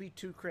that can be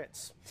 2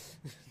 crits.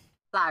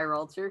 Sai,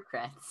 roll 2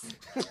 crits.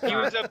 He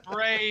was a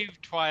brave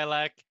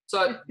Twi'lek.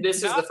 So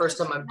this is the first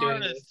time I'm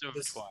doing this.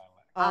 Smartest of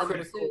Twi'lek.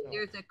 Critical. So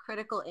there's a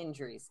critical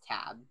injuries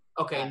tab.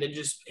 Okay, and then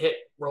just hit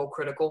roll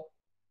critical.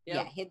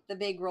 Yeah, hit the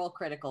big roll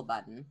critical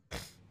button.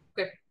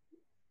 Okay.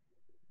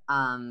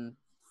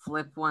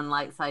 Flip 1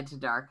 light side to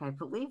dark. I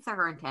believe there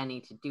aren't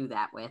any to do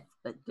that with,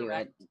 but do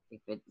it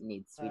if it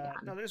needs to be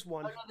done. No, there's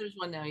 1. Oh, no, there's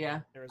 1 now, yeah.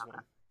 There is 1.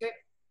 Okay.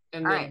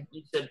 And All then right.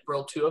 you said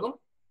roll 2 of them?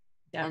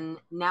 Yeah. And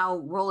now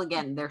roll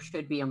again. There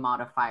should be a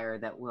modifier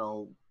that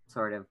will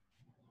sort of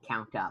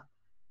count up,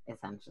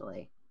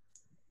 essentially.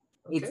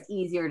 Okay. It's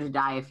easier to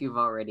die if you've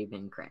already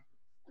been crit.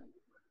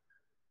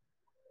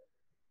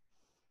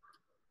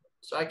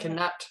 So I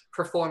cannot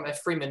perform a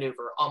free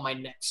maneuver on my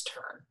next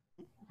turn.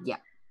 Yeah.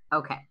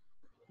 Okay.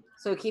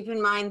 So keep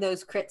in mind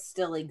those crits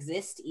still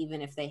exist,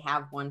 even if they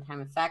have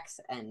one-time effects,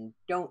 and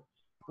don't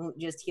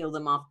just heal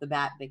them off the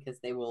bat because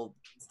they will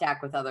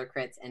stack with other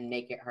crits and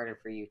make it harder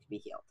for you to be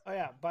healed. Oh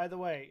yeah, by the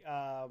way,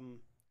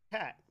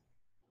 Kat.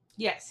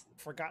 Yes.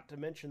 Forgot to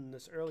mention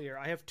this earlier.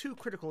 I have 2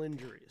 critical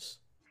injuries.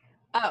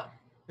 Oh.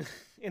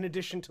 In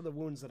addition to the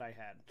wounds that I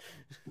had.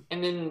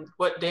 And then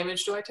what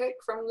damage do I take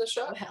from the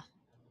shot?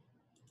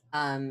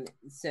 Well.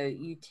 So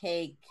you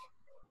take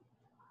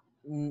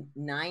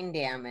 9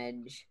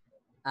 damage.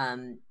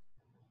 But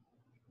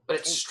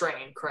it's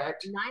strain,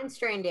 correct? 9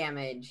 strain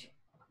damage.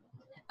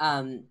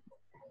 In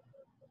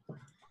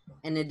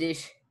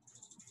addition,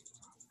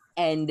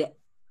 and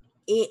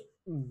it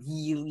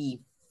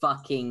really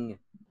fucking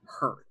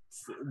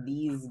hurts.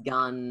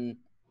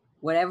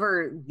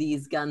 Whatever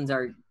these guns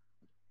are,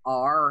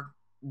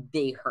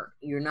 they hurt.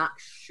 You're not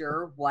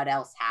sure what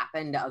else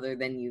happened other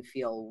than you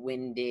feel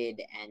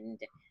winded and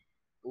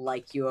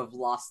like you have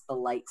lost the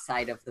light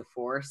side of the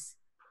force.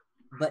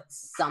 But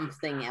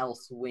something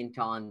else went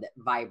on that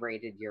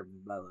vibrated your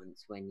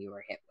bones when you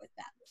were hit with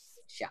that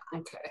shot.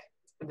 Okay.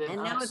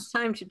 And now it's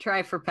time to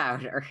try for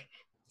powder.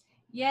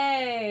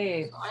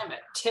 Yay. So I'm at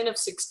 10 of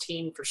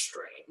 16 for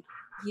strain.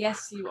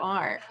 Yes, you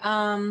are.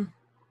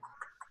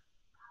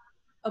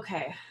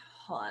 Okay,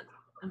 hold on.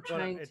 I'm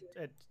trying to...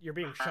 You're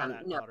being shot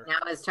at, no, powder. now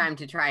it's time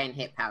to try and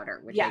hit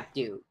powder, which I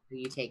do.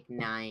 You take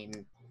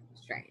 9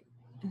 strain.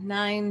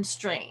 9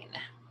 strain.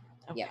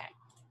 Okay. Yep.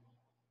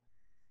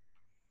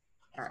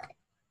 All right.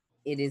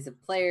 It is a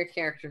player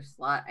character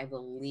slot. I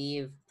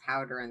believe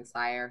Powder and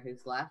Sire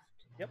who's left.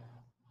 Yep.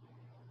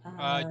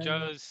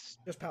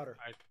 Just powder.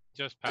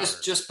 Just powder.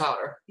 Just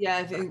powder. Yeah,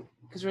 I think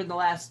because we're in the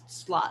last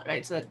slot,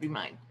 right? So that'd be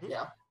mine.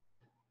 Yeah.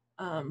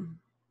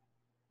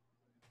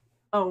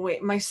 Oh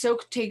wait, my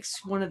soak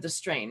takes 1 of the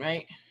strain,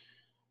 right?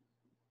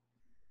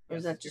 Or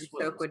is that just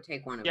soak would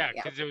take 1 of yeah, it?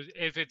 Yeah, because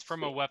if it's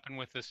from a weapon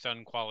with a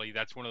stun quality,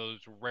 that's one of those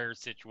rare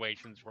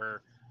situations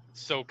where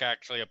soak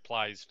actually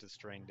applies to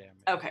strain damage.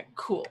 Okay,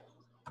 cool.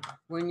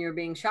 When you're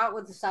being shot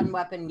with a stun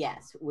weapon,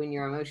 yes. When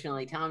you're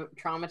emotionally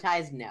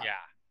traumatized, no. Yeah.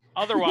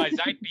 Otherwise,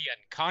 I'd be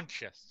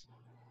unconscious.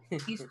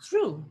 He's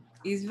true.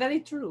 He's very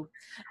true.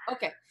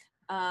 Okay.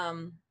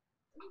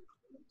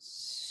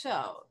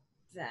 So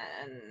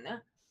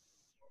then,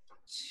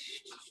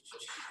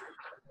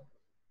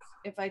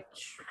 if I,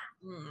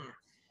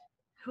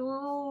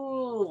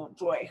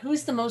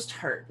 who's the most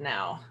hurt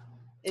now?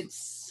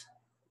 It's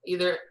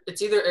either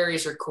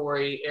Ares or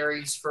Cori.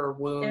 Ares for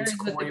wounds, Ares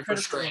with the Cori for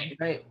critical strain.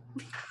 wound,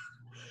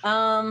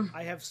 right?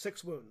 I have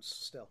 6 wounds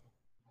still.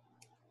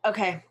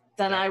 Okay,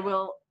 then I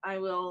will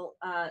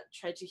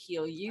try to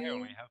heal I you.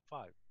 only have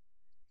 5.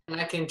 And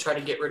I can try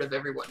to get rid of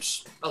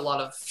a lot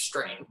of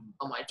strain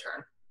on my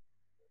turn.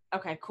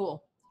 Okay,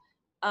 cool.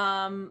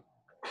 So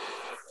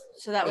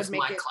that That's would make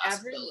my it class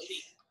average.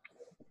 ability.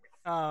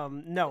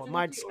 No,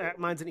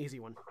 mine's an easy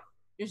one.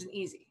 There's an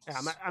easy.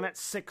 Yeah, I'm at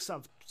 6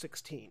 of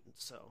 16,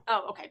 so.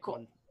 Oh, okay, cool.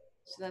 One.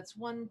 So that's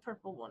 1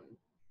 purple, 1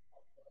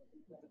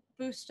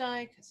 boost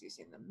die because he's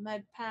in the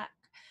med pack.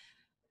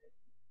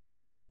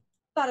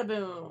 Bada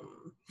boom.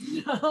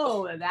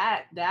 No,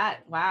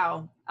 that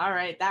wow. All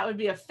right, that would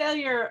be a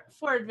failure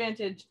for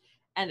advantage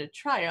and a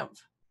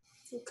triumph.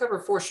 We'll cover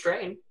 4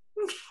 strain.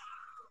 I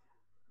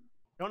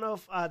don't know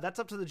if that's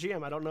up to the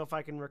GM. I don't know if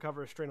I can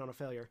recover a strain on a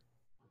failure.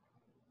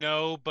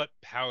 No, but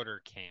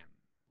powder can.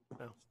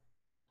 No.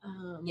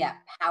 Yeah,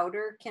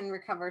 powder can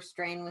recover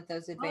strain with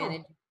those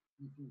advantages.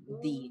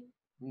 The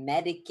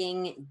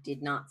medicing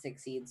did not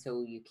succeed,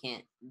 so you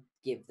can't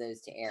give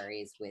those to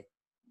Ares with.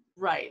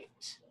 Right.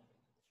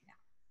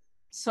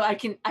 So I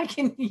can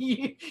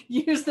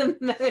use the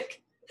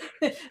medic.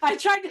 I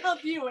tried to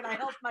help you and I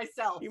helped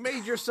myself. You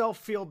made yourself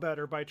feel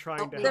better by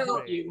trying to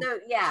help me. So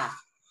yeah,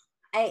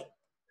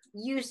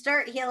 you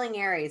start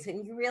healing Ares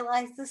and you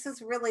realize this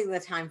is really the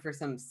time for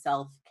some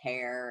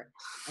self-care,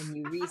 and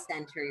you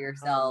recenter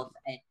yourself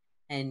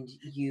and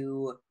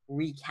you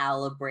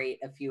recalibrate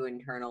a few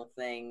internal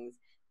things.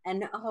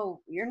 And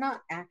you're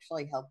not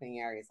actually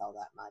helping Ares all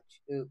that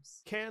much.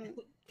 Oops.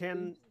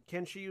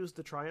 Can she use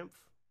the triumph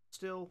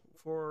still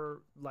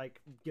for like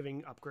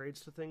giving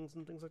upgrades to things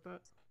and things like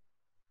that?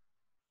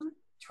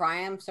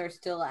 Triumphs are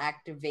still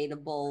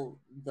activatable,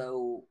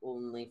 though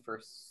only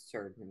for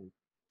certain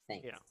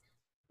things. Yeah.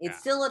 It's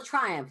still a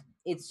triumph.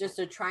 It's just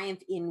a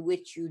triumph in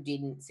which you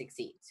didn't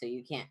succeed. So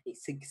you can't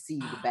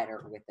succeed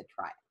better with the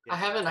triumph. I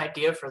have an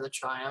idea for the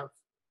triumph.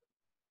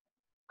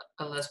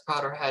 Unless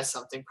Powder has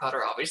something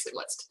Powder obviously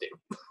wants to do.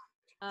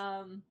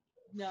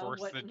 No.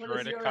 Force what the is your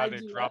droideka to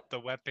idea? drop the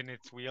weapon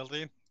it's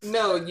wielding.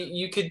 No,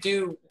 you could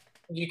do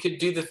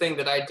the thing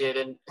that I did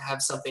and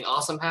have something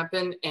awesome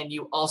happen, and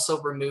you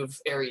also remove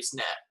Ares'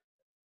 net.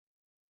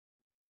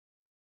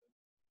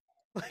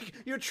 Like,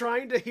 you're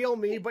trying to heal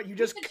me, but you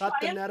just cut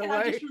the net Can away.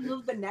 I just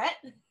remove the net?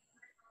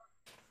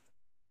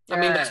 I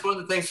mean, that's one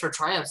of the things for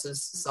triumphs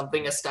is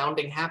something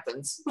astounding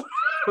happens.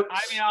 I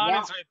mean,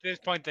 honestly, at this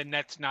point, the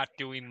net's not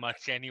doing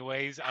much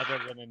anyways, other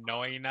than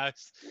annoying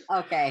us.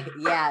 Okay,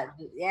 yeah.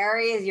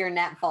 Ares, your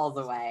net falls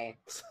away.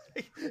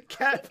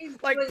 Cat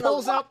It's like doing a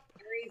pulls lot. up.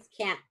 Ares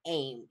can't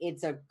aim.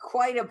 It's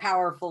quite a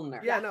powerful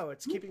nerf. Yeah, no,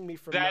 it's keeping me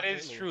from. That not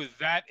is aiming. true.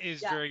 That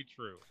is very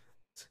true.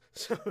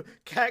 So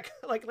Cat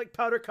like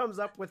Powder comes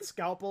up with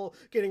scalpel,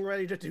 getting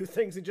ready to do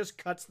things, and just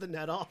cuts the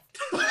net off.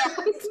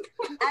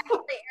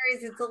 Actually,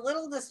 Ares, it's a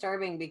little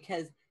disturbing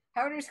because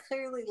Powder's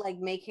clearly like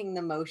making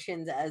the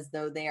motions as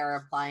though they are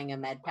applying a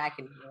med pack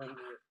and healing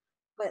you.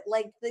 But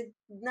like the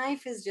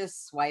knife is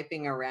just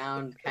swiping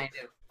around kind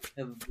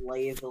of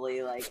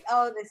lazily, like,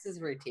 oh, this is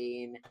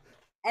routine.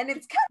 And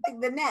it's cutting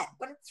the net,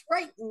 but it's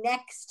right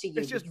next to you.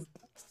 It's just It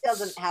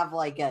doesn't have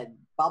like a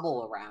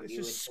bubble around It's you.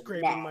 just a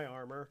scraping net. my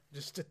armor.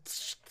 Just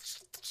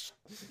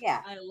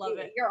Yeah. I love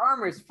it. Your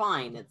armor's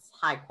fine. It's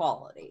high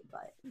quality,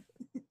 but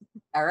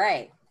all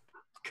right.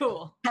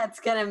 Cool. That's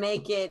gonna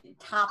make it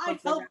top I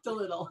of the helped a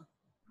little.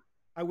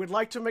 I would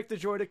like to make the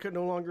droideka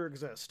no longer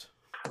exist.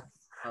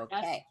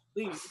 Okay.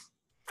 Please.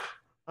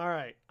 All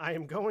right, I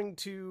am going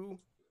to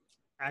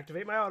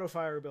activate my auto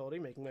fire ability,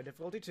 making my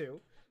difficulty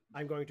 2.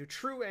 I'm going to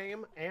true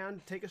aim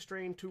and take a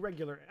strain to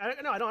regular.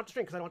 No, I don't have to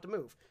strain because I don't have to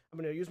move. I'm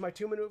going to use my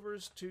 2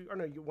 maneuvers to, or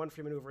no, one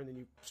free maneuver and then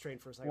you strain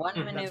for a second. One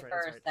That's maneuver, right,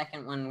 that's right.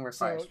 second one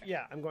requires. So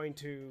yeah, I'm going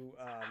to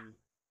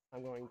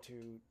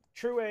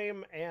true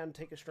aim and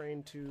take a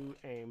strain to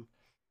aim.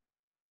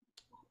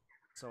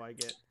 So I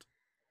get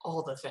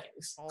All the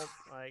things.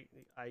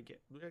 I get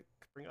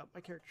bring up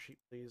my character sheet,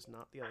 please,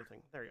 not the other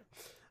thing. There you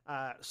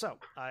go. So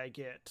I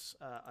get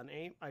an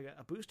aim, I get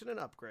a boost and an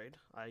upgrade.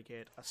 I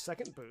get a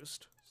second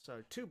boost,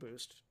 so 2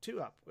 boost,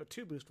 2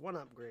 boost, 1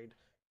 upgrade,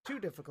 2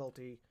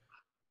 difficulty,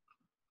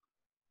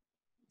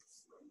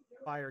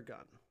 fire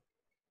gun.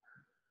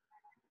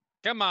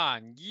 Come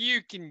on,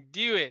 you can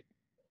do it.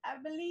 I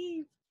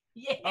believe.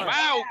 Yeah.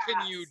 Wow,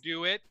 can you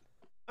do it?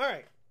 All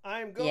right.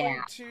 I'm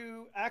going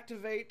to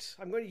activate.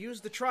 I'm going to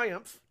use the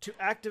Triumph to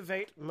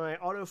activate my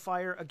auto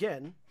fire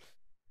again.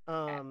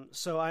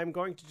 So I'm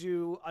going to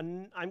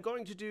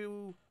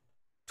do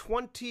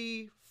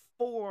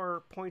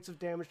 24 points of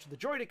damage to the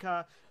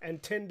droideka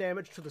and 10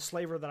 damage to the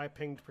slaver that I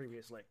pinged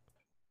previously.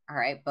 All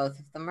right, both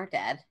of them are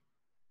dead.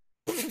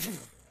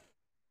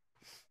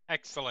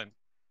 Excellent.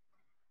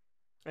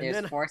 And There's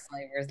then, 4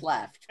 slavers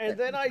left. and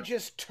then I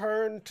just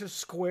turn to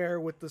square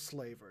with the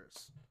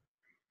slavers.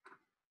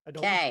 I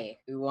don't. Okay,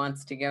 who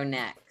wants to go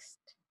next?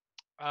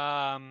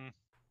 I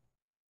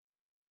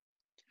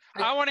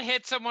want to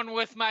hit someone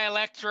with my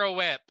electro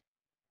whip.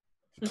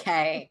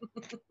 Okay.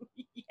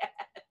 Yes.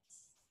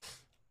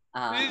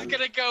 This is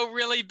gonna go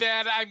really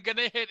bad. I'm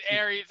gonna hit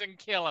Ares and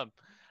kill him.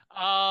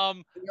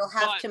 You'll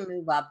have but- to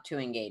move up to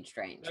engaged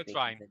range. That's because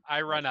fine. it's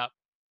I run up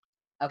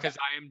Okay. because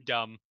I am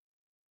dumb.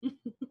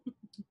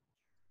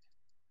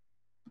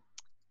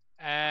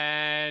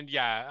 And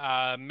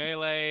yeah,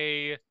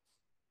 melee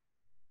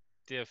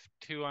diff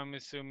 2, I'm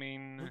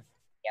assuming.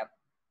 Yep.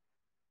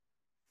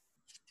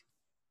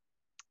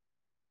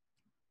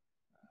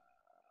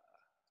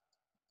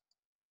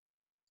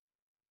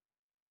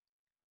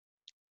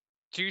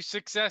 Two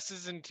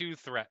successes and 2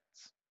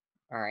 threats.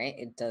 All right,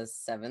 it does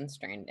 7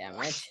 strain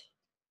damage.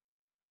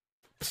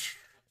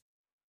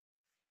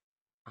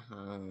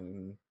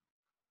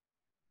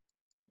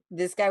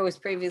 This guy was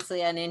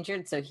previously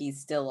uninjured, so he's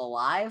still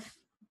alive.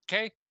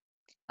 Okay.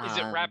 Is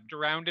it wrapped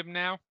around him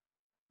now?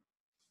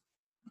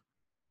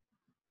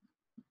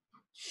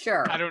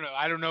 Sure. I don't know.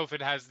 I don't know if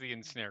it has the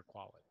ensnare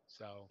quality.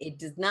 So It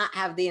does not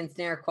have the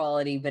ensnare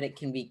quality, but it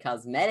can be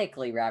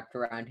cosmetically wrapped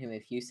around him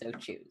if you so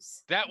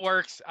choose. that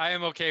works. I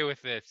am okay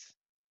with this.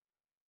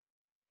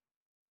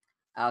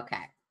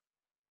 Okay.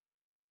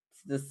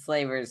 It's the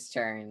slaver's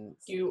turn.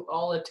 Do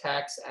all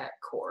attacks at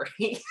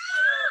Cori.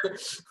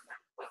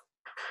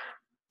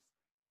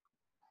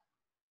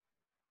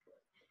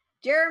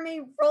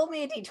 Jeremy, roll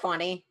me a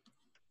d20.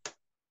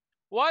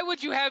 Why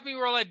would you have me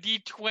roll a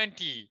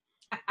d20?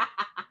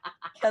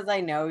 Because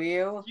I know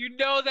you. You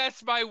know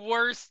that's my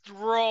worst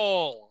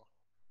roll.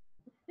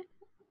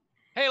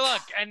 Hey,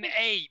 look, an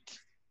 8.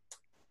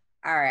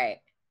 All right.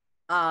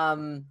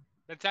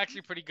 That's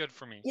actually pretty good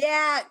for me.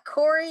 Yeah,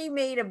 Cori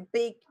made a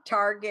big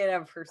target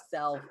of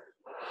herself,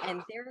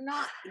 and they're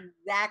not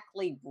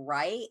exactly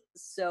bright.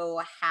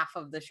 So half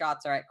of the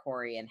shots are at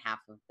Cori, and half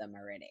of them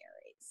are at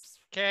Ares.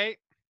 Okay.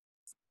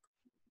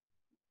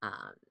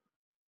 Um,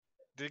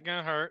 Didn't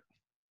gonna hurt.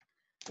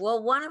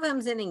 well, one of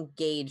them's in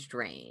engaged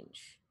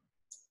range,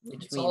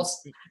 which It's all,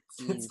 means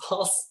he's it's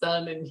all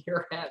stun and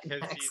you're at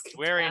Because max he's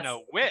wearing a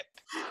capacity. whip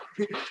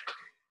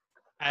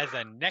as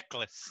a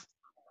necklace.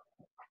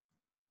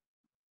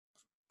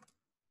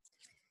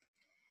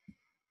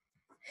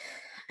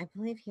 I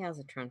believe he has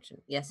a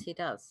truncheon. Yes, he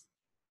does.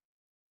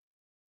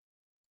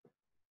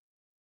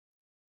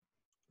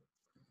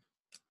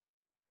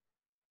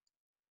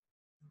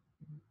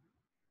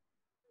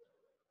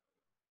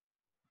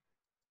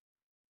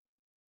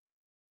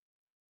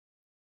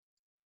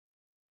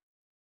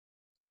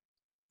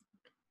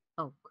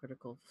 Oh,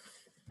 critical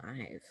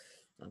 5.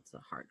 That's a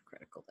hard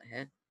critical to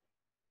hit.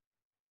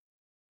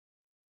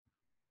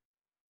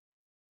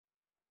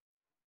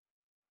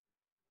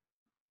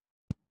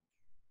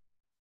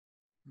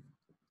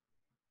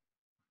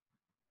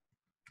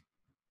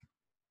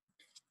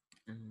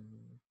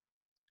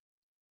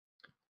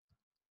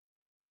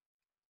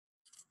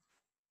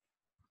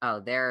 Oh,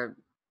 they're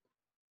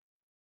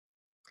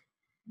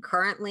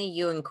currently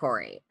you and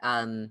Cori.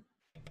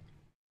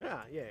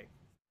 Yeah, yay.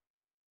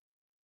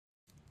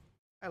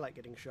 I like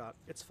getting shot.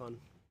 It's fun.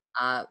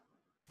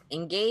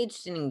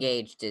 Engaged and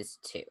engaged is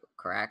 2,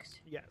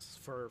 correct? Yes,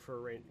 for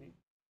range.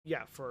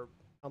 Yeah, for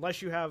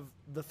unless you have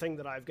the thing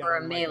that I've got. For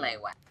a on my melee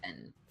gun.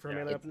 weapon. For a Yeah.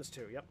 melee weapon, it's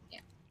 2. Yep.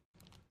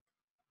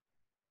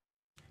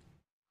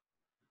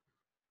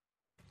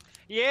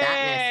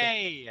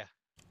 Yay!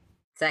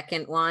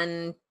 Second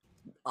one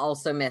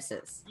also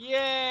misses.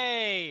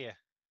 Yay!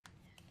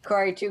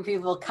 Cori, 2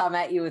 people come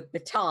at you with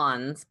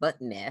batons,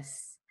 but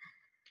miss.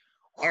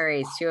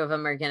 Ares, 2 of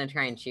them are gonna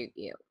try and shoot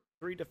you.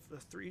 3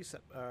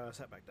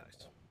 setback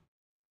dice.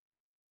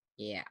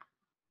 Yeah.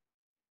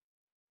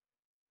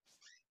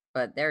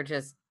 But they're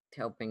just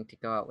hoping to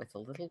go out with a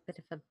little bit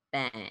of a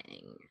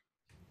bang.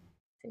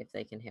 See if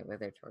they can hit with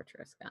their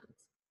torturous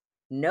guns.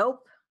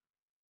 Nope.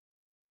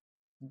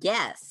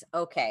 Yes.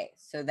 Okay.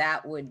 So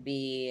that would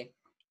be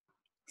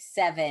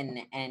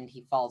 7, and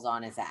he falls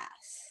on his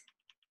ass.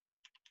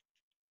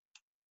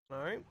 All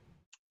right.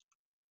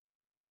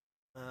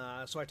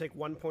 So I take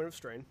 1 point of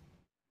strain.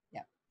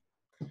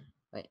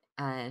 Wait.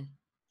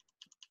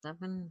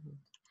 7.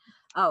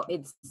 Oh,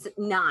 it's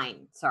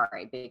 9.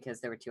 Sorry, because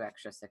there were 2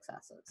 extra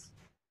successes.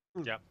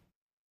 Yep.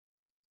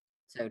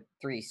 So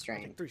 3 I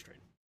strain. take 3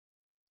 strain.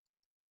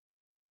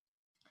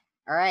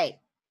 All right.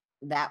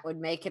 That would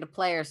make it a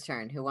player's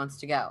turn. Who wants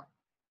to go?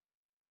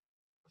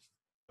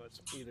 So it's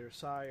either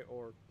Sai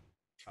or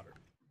Powder.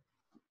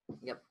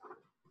 Yep.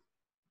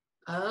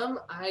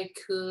 I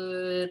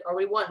could. Are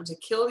we wanting to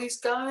kill these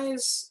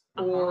guys,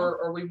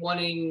 or are we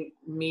wanting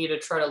me to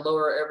try to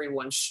lower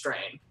everyone's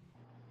strain?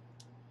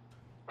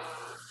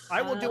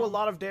 I will do a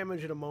lot of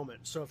damage in a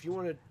moment, so if you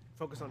want to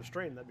focus on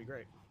strain, that'd be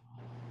great.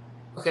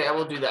 Okay, I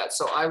will do that.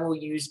 So I will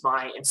use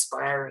my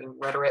inspiring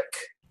rhetoric,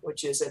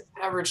 which is an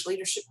average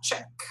leadership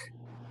check.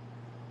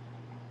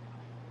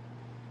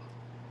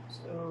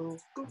 So,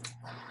 boop.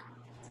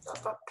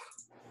 Up.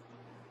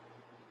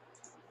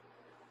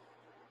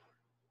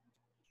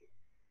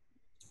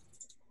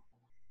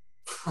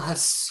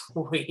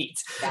 Sweet.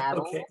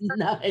 Battle. Okay.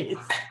 Nice.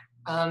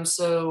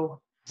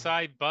 So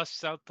Sai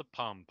busts out the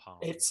pom pom.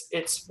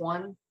 it's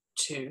 1,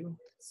 2,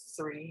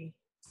 3,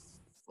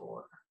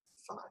 4,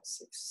 5,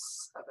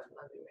 6, 7.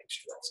 Let me make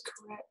sure that's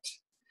correct.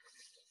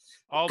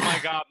 Oh my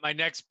god, my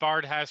next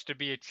bard has to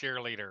be a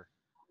cheerleader.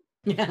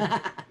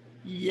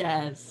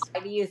 Yes.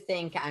 Why do you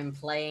think I'm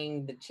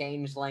playing the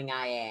changeling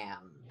I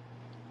am?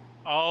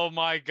 Oh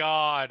my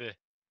god.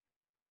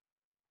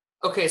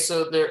 Okay,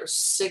 so there are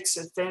 6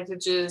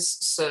 advantages.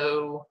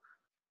 So,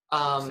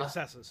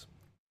 Successes.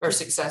 or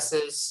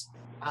successes.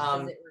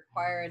 Does it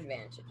require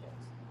advantages?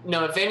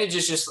 No,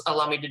 advantages just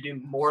allow me to do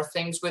more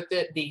things with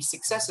it. The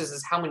successes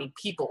is how many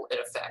people it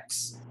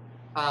affects.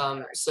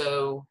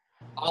 So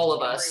all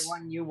of us.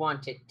 Everyone you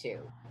want it to.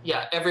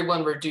 Yeah,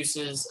 everyone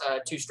reduces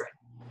 2 strength.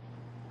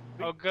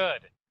 Oh good.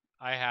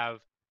 I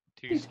have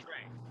 2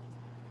 strength.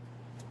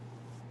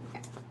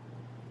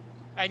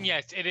 And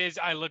yes, it is.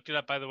 I looked it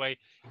up, by the way.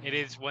 It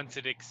is once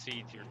it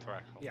exceeds your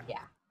threshold. Yeah. Yeah.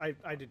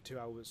 I did too.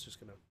 I was just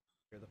going to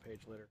share the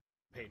page later.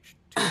 Page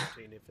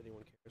 215 if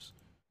anyone cares.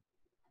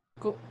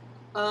 Cool.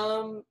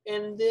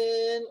 And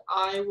then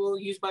I will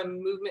use my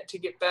movement to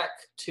get back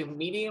to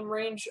medium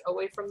range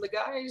away from the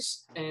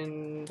guys.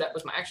 And that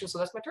was my action, so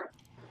that's my turn.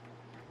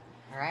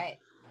 All right.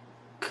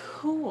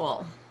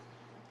 Cool.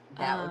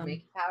 That would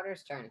make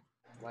Powder's turn.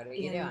 What are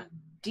you doing?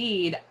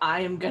 Indeed, I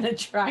am gonna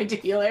try to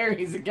heal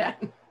Ares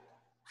again.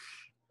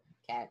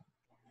 Okay.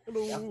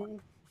 Hello.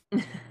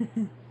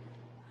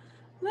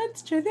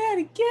 Let's try that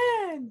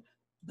again.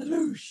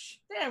 Baloosh.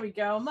 There we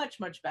go. Much,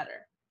 much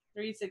better.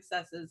 3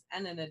 successes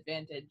and an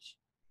advantage.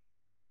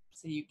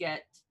 So you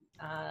get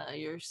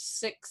your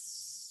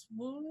 6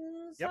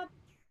 wounds Yep. up.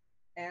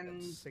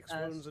 And 6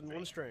 wounds and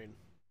 1 strain.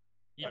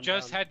 You I'm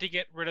just down. had to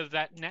get rid of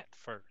that net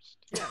first.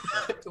 Yeah,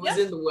 It was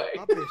in the way.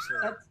 obviously.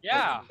 That's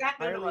Yeah.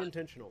 exactly what it Highly was.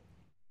 intentional.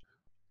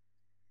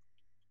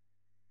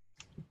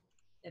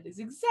 That is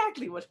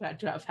exactly what had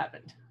to have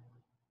happened.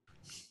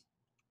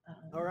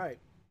 All right.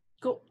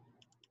 Cool.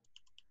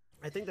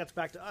 I think that's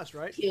back to us,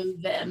 right? Kill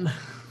them.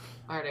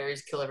 All right,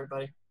 Ares, kill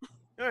everybody.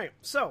 All right.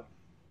 So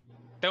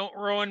Don't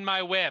ruin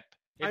my whip.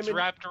 It's I'm in-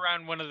 wrapped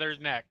around one of their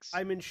necks.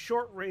 I'm in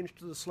short range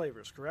to the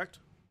slavers, correct?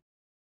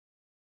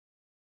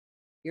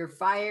 You're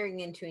firing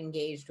into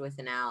engaged with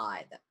an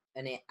ally,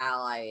 and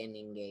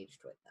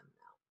engaged with them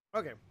now.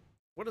 Okay.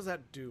 What does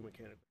that do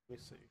mechanically? Let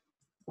me see.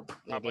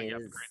 Probably It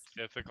upgrade is.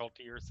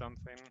 difficulty or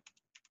something.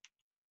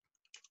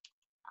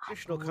 I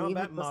Additional believe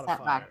combat it's a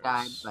setback die,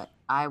 modifiers. but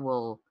I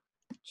will.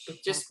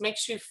 It just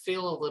makes you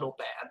feel a little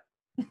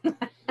bad.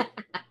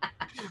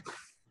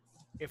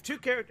 If two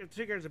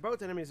characters are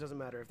both enemies, it doesn't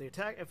matter.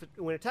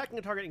 When attacking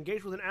a target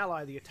engaged with an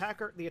ally, the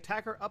attacker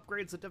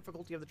upgrades the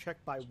difficulty of the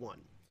check by 1.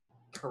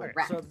 Correct.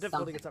 Okay, so the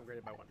difficulty something. gets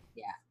upgraded by 1.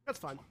 Yeah. That's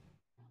fine.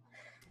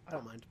 I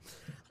don't mind.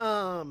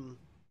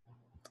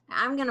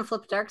 I'm gonna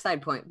flip dark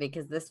side point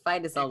because this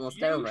fight is almost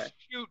If you over.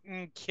 shoot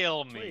and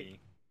kill me.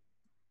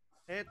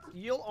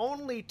 You'll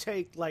only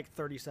take like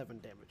 37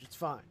 damage. It's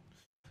fine.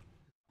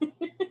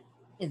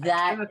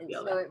 That kinda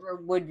feel so that.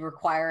 it would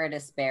require a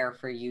despair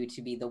for you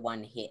to be the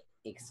one hit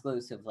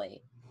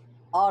exclusively.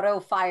 Auto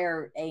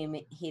fire aim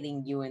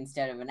hitting you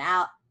instead of an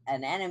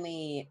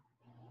enemy,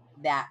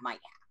 that might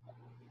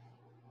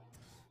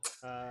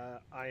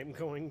I am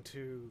going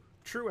to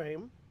true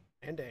aim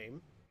and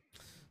aim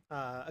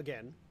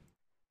again,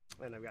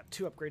 and I've got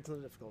 2 upgrades in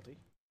the difficulty.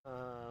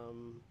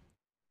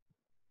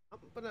 I'm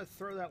gonna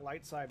throw that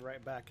light side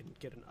right back and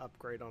get an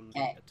upgrade on the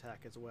Okay.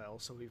 attack as well.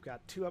 So we've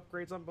got 2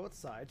 upgrades on both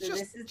sides. So Just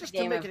this is just the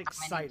to game make of it how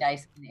many exciting.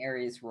 dice can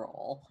Ares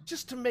roll.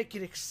 Just to make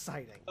it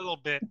exciting. A little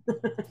bit.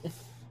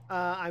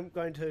 I'm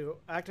going to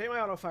activate my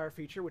auto fire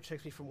feature, which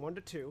takes me from 1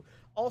 to 2.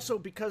 Also,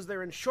 because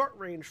they're in short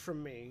range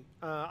from me,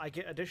 I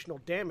get additional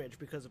damage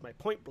because of my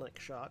point blank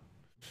shot.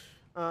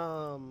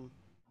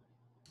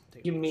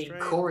 Take You one mean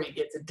strain. Cori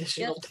gets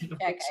additional Just to damage.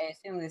 check, I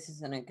assume this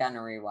isn't a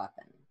gunnery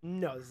weapon.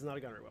 No, this is not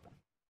a gunnery weapon.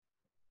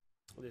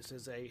 This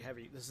is a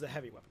heavy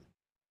weapon.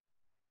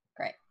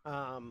 Great.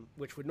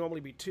 Which would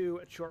normally be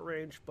 2 at short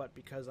range, but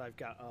because I've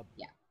got a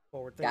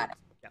forward thing. Got it.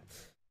 Yeah.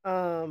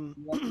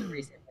 You also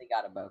recently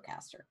got a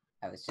bowcaster.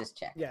 I was just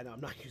checking. Yeah, no, I'm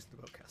not using the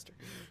bowcaster.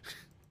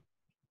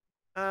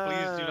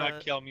 Please do not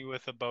kill me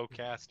with a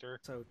bowcaster.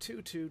 So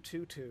 2, 2,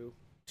 2, 2.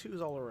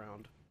 2's all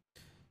around.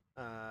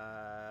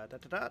 All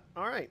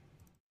right.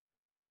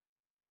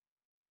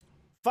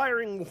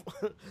 Firing.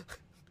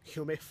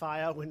 You may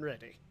fire when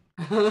ready.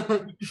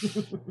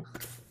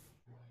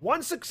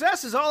 1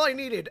 success is all I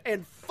needed,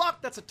 and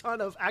fuck, that's a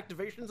ton of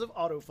activations of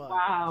auto fire.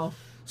 Wow.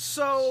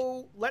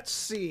 So let's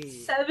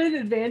see. 7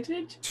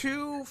 advantage?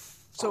 2.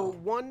 So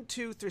 1,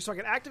 2, 3. So I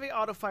can activate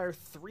auto fire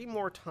 3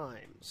 more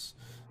times.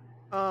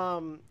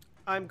 I'm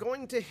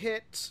going to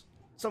hit.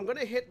 So I'm going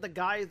to hit the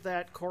guy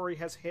that Cori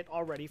has hit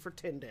already for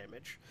 10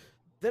 damage.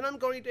 Then I'm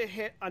going to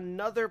hit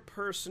another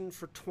person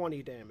for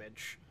 20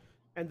 damage.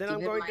 And then Keep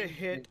I'm in going to mind-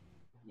 hit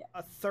Yeah.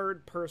 a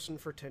third person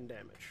for 10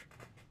 damage.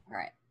 All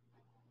right.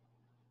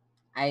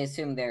 I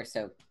assume their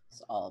soaks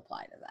all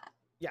apply to that.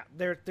 Yeah,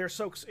 their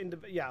soaks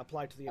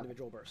apply to the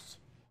individual bursts.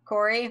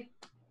 Cori,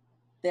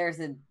 there's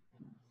a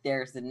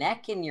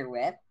neck in your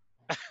whip.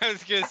 I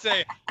was gonna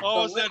say,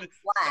 all of a sudden,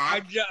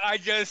 Flag.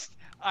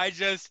 I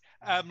just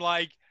am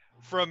like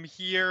from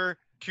here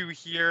to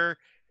here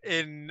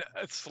in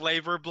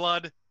slaver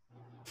blood.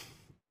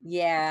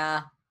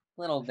 Yeah,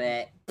 a little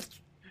bit.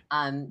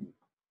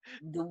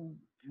 The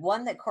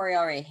one that Cori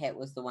already hit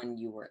was the one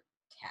you were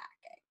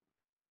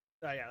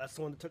attacking. Yeah, that's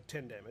the one that took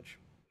 10 damage.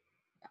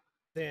 Yeah.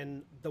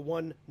 Then the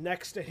one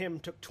next to him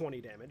took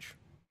 20 damage.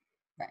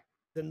 Right.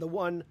 Then the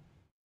one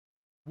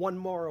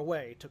more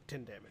away took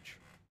 10 damage.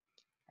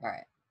 All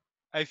right.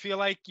 I feel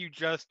like you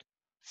just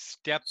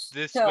stepped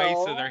this way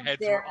so their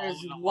heads were all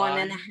there's in a 1.5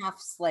 line.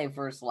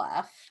 slavers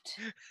left.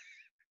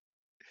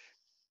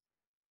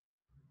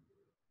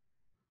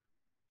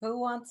 Who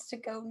wants to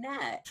go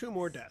next? 2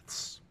 more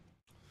deaths.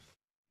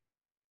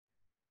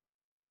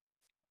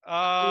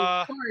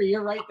 Cori,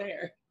 you're right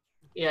there.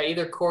 Yeah,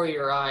 either Cori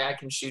or I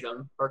can shoot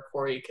him, or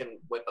Cori can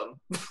whip him.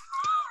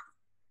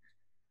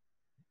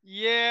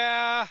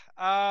 Yeah.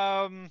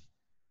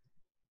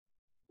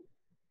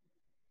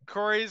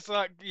 Corey's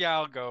like, yeah,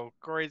 I'll go.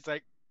 Corey's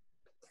like,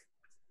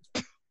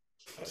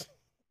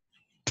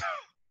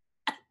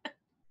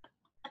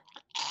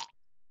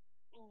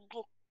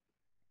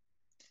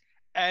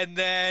 and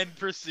then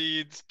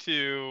proceeds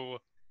to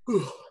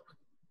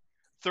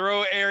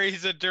throw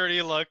Ares a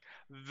dirty look.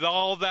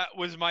 All that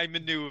was my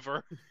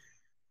maneuver.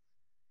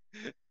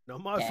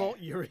 Not my fault.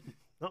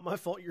 Not my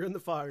fault. You're in the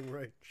firing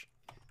range.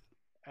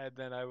 And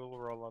then I will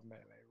roll a melee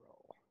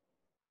roll.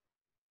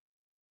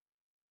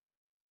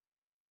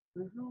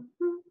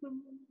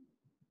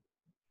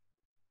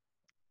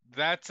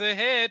 That's a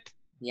hit.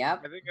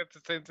 Yep. I think that's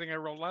the same thing I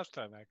rolled last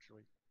time,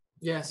 actually.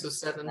 Yeah, so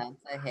 7.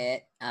 That's a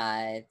hit.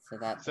 So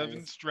that's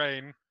 7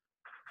 strain.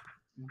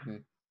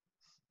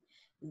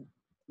 Mm-hmm.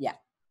 Yeah.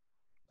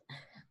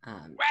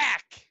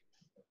 Whack!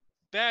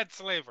 Bad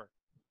slaver.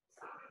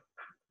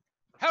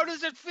 How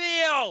does it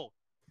feel?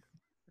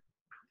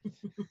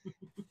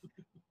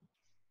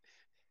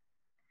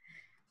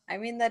 I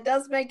mean, that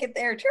does make it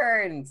their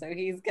turn, so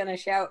he's gonna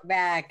shout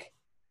back.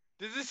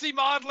 Does this seem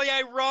oddly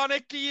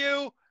ironic to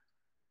you?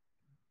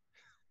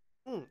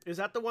 Is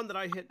that the one that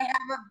I hit? I have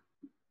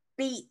a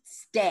beat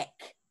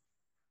stick,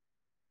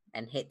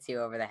 and hits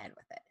you over the head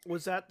with it.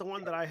 Was that the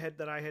one that I had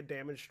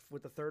damaged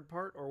with the third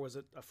part, or was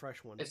it a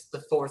fresh one? It's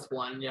the 4th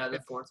one. Yeah, the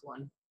 4th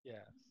one.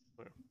 Yeah.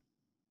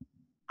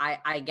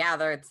 I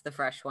gather it's the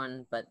fresh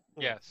one, but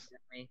Yes.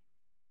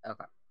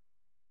 Okay.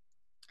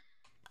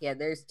 Yeah,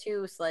 there's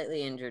 2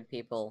 slightly injured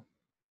people,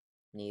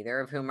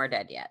 neither of whom are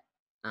dead yet.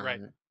 Right.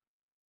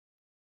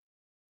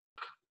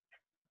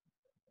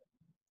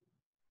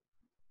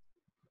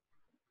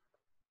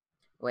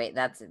 Wait,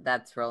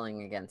 that's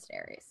rolling against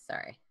Ares.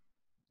 Sorry.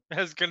 I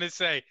was gonna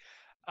say,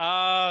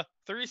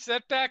 3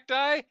 setback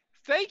die?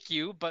 Thank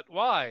you, but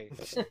why?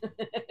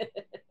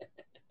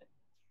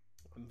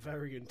 I'm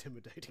very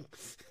intimidating.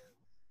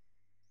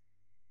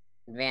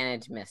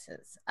 Advantage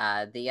misses.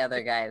 The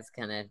other guy is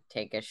gonna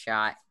take a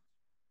shot.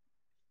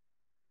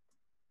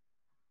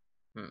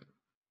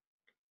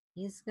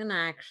 He's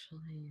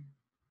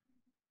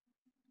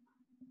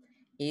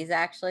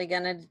actually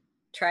gonna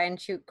try and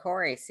shoot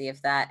Cori, see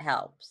if that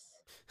helps.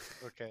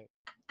 Okay.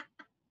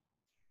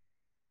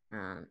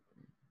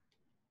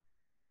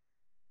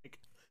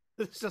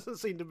 This doesn't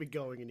seem to be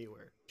going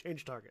anywhere.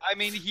 Change target. I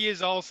mean, he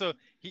is also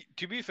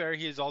to be fair,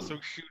 he is also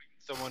shooting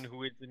someone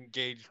who is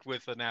engaged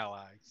with an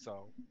ally,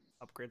 so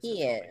upgrades.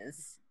 He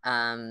is.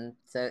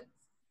 So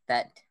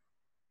that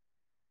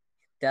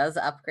does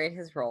upgrade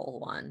his roll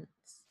once.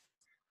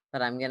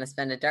 But I'm gonna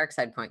spend a dark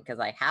side point because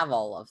I have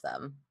all of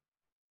them.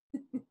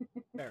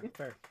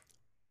 Fair.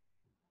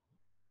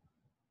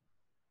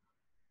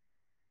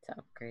 To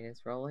upgrade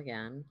his roll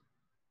again.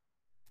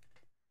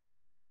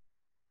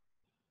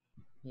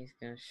 He's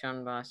gonna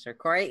Shunbuster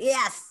Cori.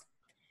 Yes!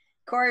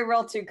 Cori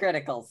rolled 2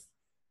 criticals.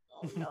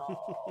 Oh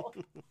no.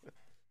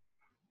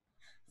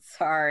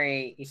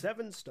 Sorry.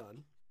 7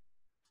 stun.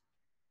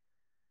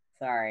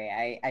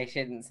 Sorry, I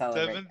shouldn't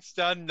celebrate. 7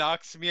 stun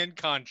knocks me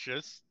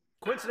unconscious.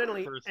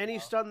 Coincidentally, First any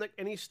off. stun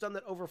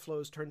that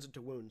overflows turns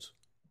into wounds.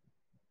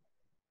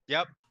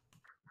 Yep.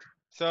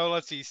 So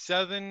let's see.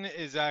 7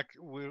 is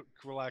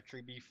will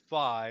actually be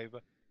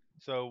 5.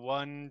 So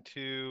 1,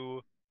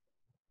 2,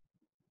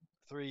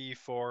 3,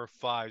 4,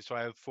 5. So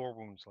I have 4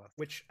 wounds left.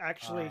 Which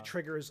actually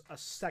triggers a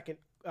second,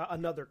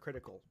 another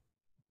critical.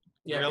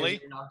 Yeah, Really?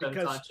 You're knocked Because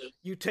unconscious.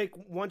 you take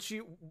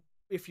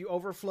if you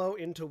overflow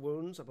into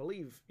wounds, I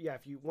believe,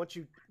 once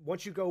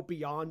you go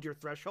beyond your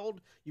threshold,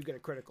 you get a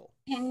critical.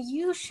 Can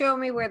you show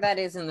me where that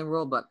is in the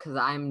rulebook? Because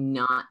I'm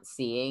not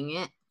seeing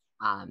it.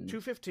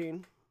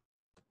 215.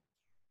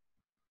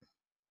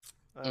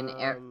 In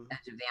Edge of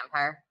the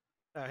Empire.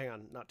 Hang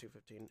on, not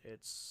 215.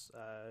 It's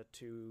it's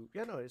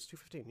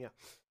 215. Yeah.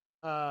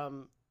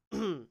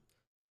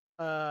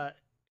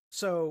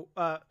 So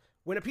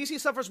When a PC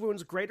suffers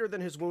wounds greater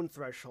than his wound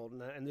threshold,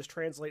 and this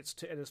translates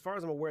to, and as far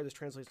as I'm aware, this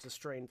translates to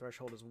strain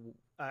threshold as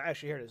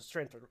actually here it is,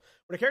 strain threshold.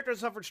 When a character has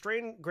suffered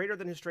strain greater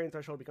than his strain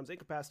threshold, becomes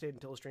incapacitated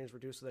until his strain is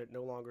reduced so that it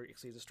no longer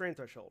exceeds the strain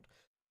threshold.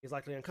 He's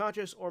likely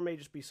unconscious, or may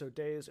just be so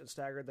dazed and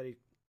staggered that he.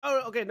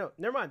 Oh, okay, no,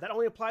 never mind. That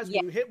only applies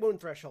when you hit wound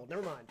threshold.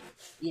 Never mind.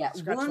 Yeah,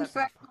 wound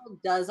threshold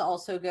does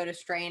also go to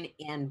strain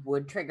and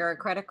would trigger a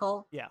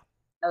critical. Yeah.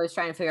 I was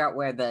trying to figure out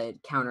where the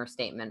counter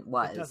statement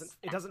was.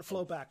 It doesn't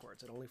flow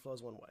backwards. It only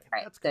flows one way.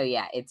 Right. So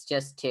yeah, it's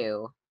just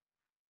 2.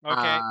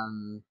 Okay.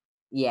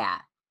 Yeah.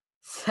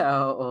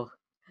 So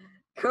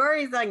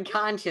Cori's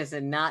unconscious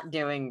and not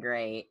doing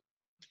great.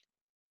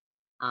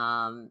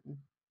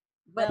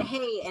 But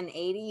hey, an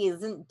 80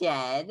 isn't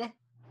dead.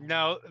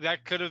 No,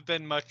 that could have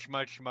been much,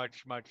 much,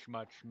 much, much,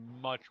 much,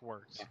 much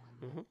worse. Yeah.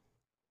 Mm-hmm.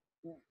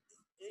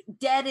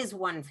 Dead is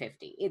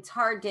 150. It's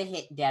hard to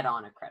hit dead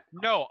on a critical.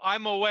 No,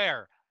 I'm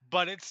aware,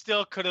 but it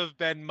still could have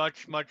been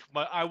much, much,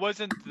 much. I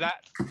wasn't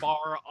that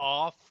far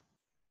off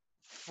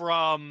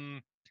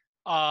from,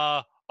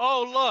 oh,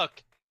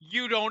 look,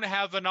 you don't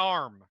have an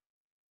arm.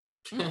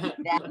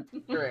 That's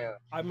true.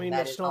 I mean,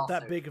 that's not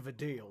that big of a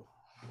deal.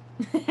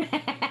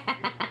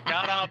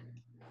 Shut up.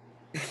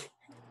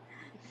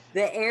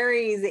 The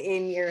Aries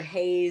in your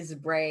haze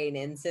brain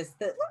insists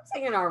that looks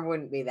like an arm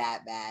wouldn't be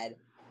that bad,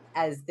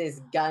 as this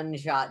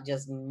gunshot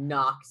just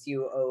knocks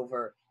you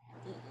over.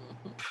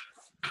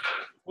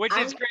 Which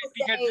is great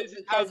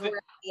because we're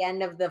at the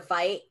end of the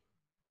fight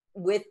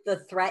with the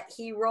threat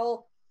he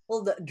rolled,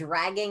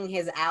 dragging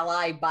his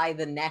ally by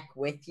the neck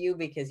with you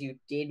because you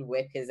did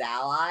whip his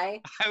ally.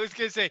 I was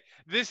gonna say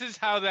this is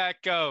how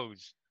that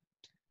goes.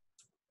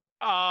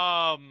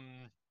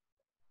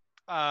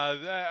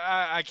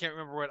 I can't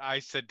remember what I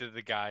said to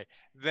the guy.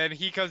 Then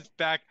he comes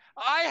back.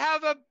 I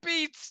have a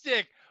beat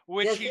stick,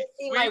 which does it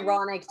seem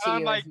ironic to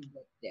you? Like,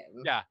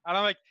 yeah, and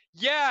I'm like,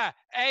 yeah,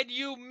 and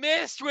you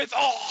missed with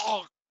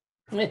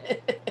Yeah.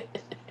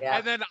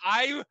 And then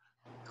I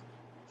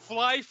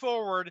fly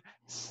forward,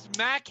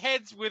 smack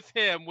heads with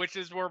him, which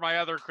is where my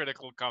other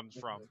critical comes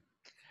from,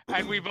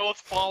 and we both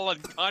fall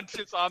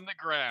unconscious on the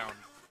ground.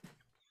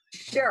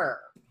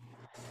 Sure.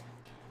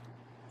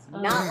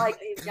 Not like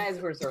these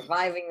guys were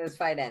surviving this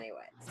fight anyways.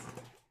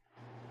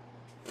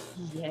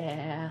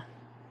 Yeah.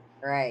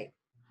 Right.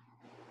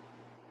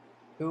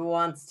 Who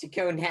wants to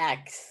go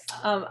next?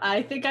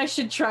 I think I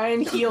should try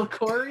and heal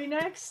Cori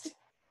next.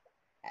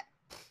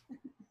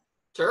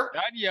 Sure.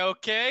 Are you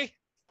okay?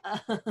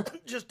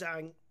 Just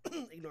dying.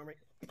 Ignore me.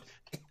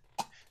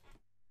 All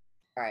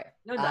right.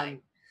 No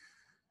dying.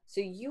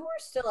 So you were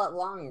still at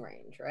long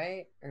range,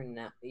 right? Or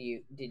not?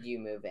 Did you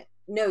move in?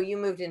 No, you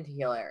moved into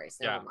heal areas.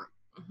 Never mind.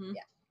 Mm-hmm.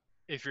 Yeah.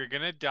 If you're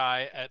gonna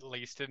die, at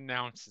least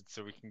announce it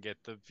so we can get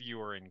the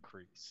viewer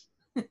increase.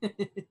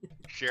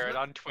 Share it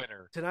on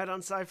Twitter. Tonight on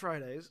Sci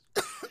Fridays,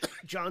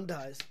 John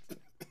dies.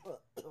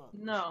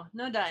 No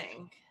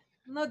dying.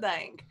 No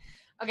dying.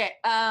 Okay.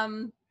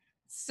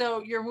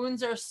 So your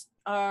wounds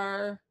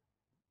are.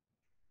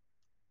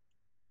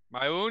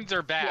 My wounds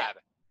are bad.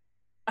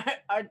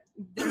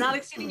 They're not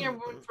exceeding your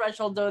wound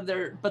threshold though.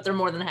 They're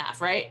more than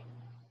half, right?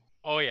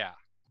 Oh yeah.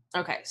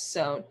 Okay,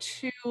 so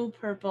 2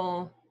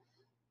 purple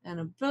and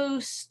a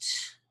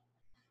boost.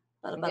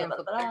 Of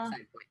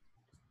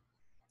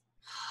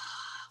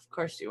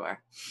course you are.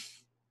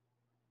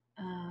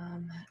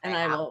 And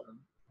I will.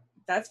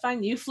 That's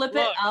fine. You flip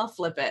it. I'll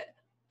flip it.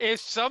 If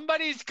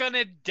somebody's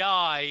gonna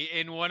die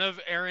in one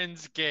of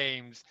Erin's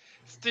games,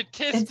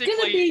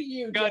 statistically,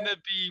 it's gonna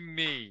be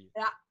me.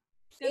 Yeah.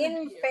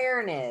 In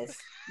fairness,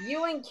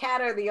 you and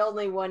Kat are the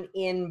only one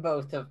in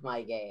both of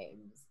my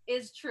games.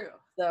 Is true.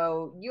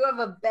 So you have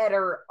a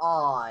better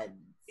odds.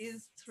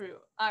 Is true.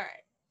 All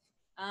right.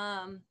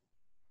 All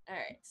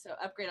right. So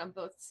upgrade on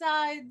both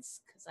sides.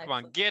 Come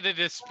on, get a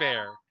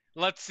despair.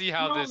 Let's see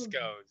how this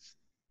goes.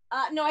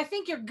 No, I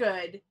think you're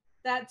good.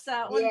 That's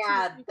one,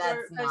 yeah, 2, 3, 4,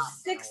 that's not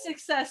 6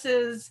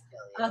 successes,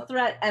 a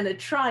threat, and a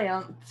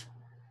triumph.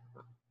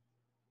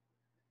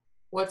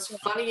 What's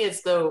funny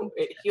is, though,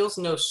 it heals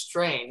no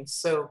strain,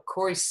 so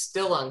Cori's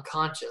still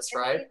unconscious,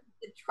 right?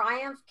 The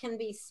triumph can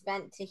be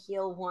spent to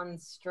heal one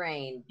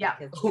strain. Yeah.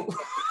 Because you get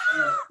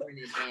for an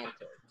advantage.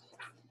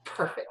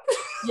 Perfect.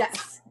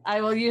 Yes,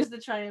 I will use the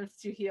triumph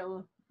to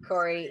heal.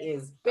 Cori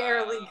is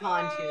barely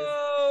conscious,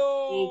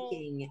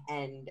 aching,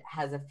 and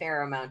has a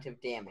fair amount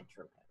of damage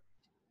removed.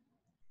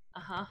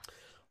 Uh-huh.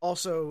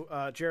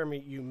 Also, Jeremy,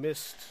 you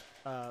missed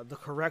the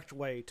correct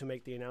way to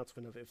make the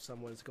announcement of if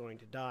someone's going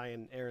to die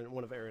in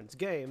one of Erin's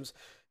games.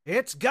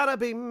 It's gotta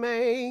be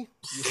May.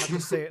 You have to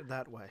say it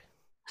that way.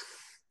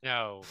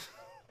 No.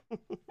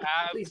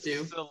 Please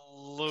do.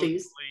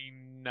 Absolutely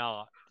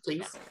not.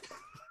 Please.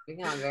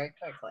 Moving on very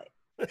quickly.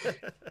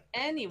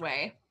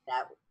 Anyway.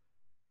 That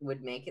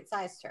would make it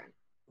Sai's turn.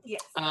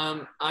 Yes.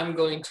 I'm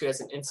going to,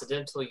 as an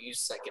incidental, use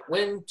second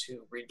wind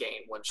to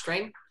regain 1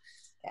 strain.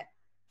 Okay.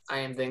 I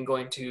am then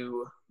going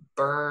to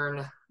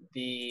burn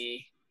the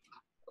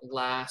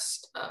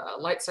last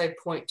light side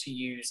point to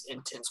use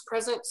intense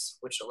presence,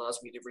 which allows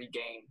me to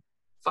regain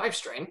 5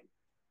 strain.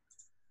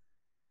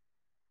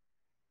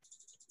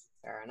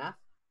 Fair enough.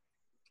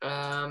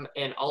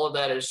 And all of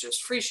that is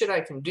just free shit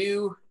I can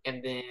do,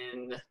 and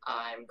then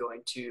I'm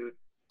going to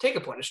take a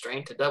point of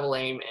strain to double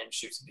aim and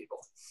shoot some people.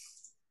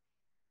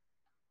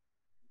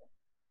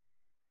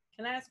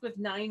 Can I ask, with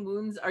 9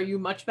 wounds, are you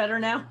much better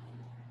now?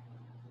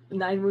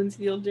 9 wounds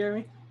healed,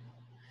 Jeremy?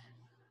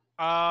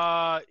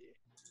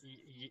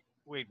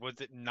 Wait, was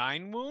it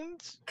 9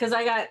 wounds? Because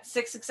I got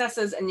 6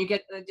 successes, and you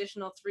get an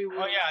additional 3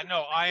 wounds. Oh yeah,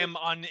 no, I am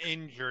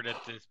uninjured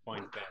at this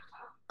point then.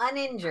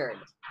 Uninjured.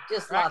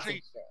 Just lots Actually,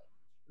 of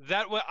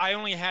shit. I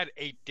only had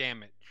 8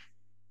 damage.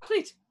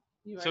 Sweet.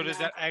 So does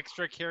that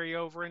extra carry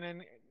over in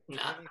anything?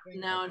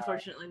 No,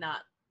 unfortunately not.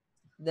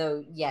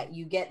 Though, yeah,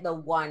 you get the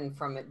 1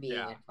 from it being a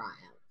triumph.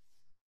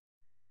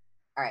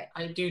 All right.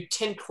 I do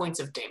 10 points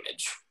of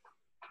damage.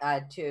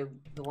 To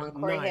the one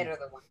Cori hit or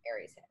the one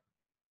Aries hit?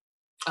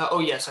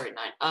 Sorry,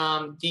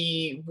 9.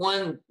 The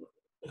one,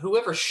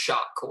 whoever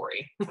shot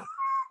Cori.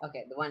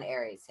 Okay, the one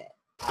Aries hit.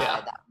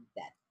 Yeah. That one's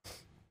dead.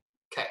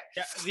 Okay.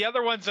 Yeah, the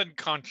other one's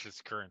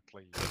unconscious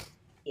currently.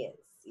 Is,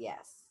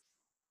 yes.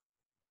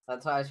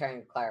 That's why I was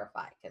trying to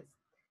clarify, because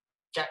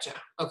Gotcha.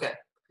 Okay.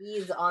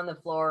 he's on the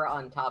floor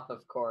on top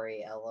of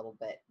Cori a little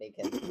bit,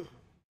 because...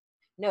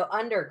 No,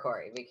 under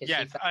Cori, because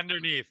Yes,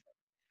 underneath.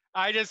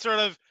 I just sort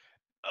of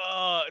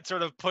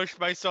pushed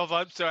myself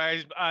up, so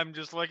I'm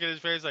just looking at his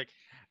face like,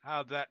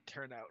 how'd that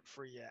turn out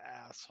for you,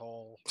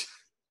 asshole?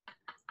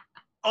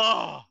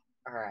 Oh!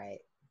 All right.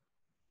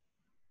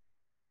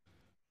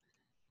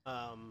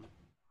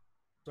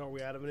 So are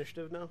we out of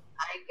initiative now?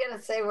 I'm going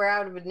to say we're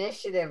out of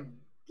initiative.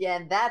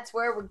 Yeah, that's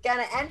where we're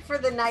going to end for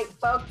the night,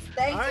 folks.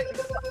 Thanks All right.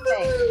 for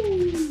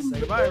coming. Say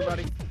goodbye,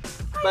 everybody.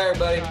 Bye,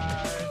 everybody.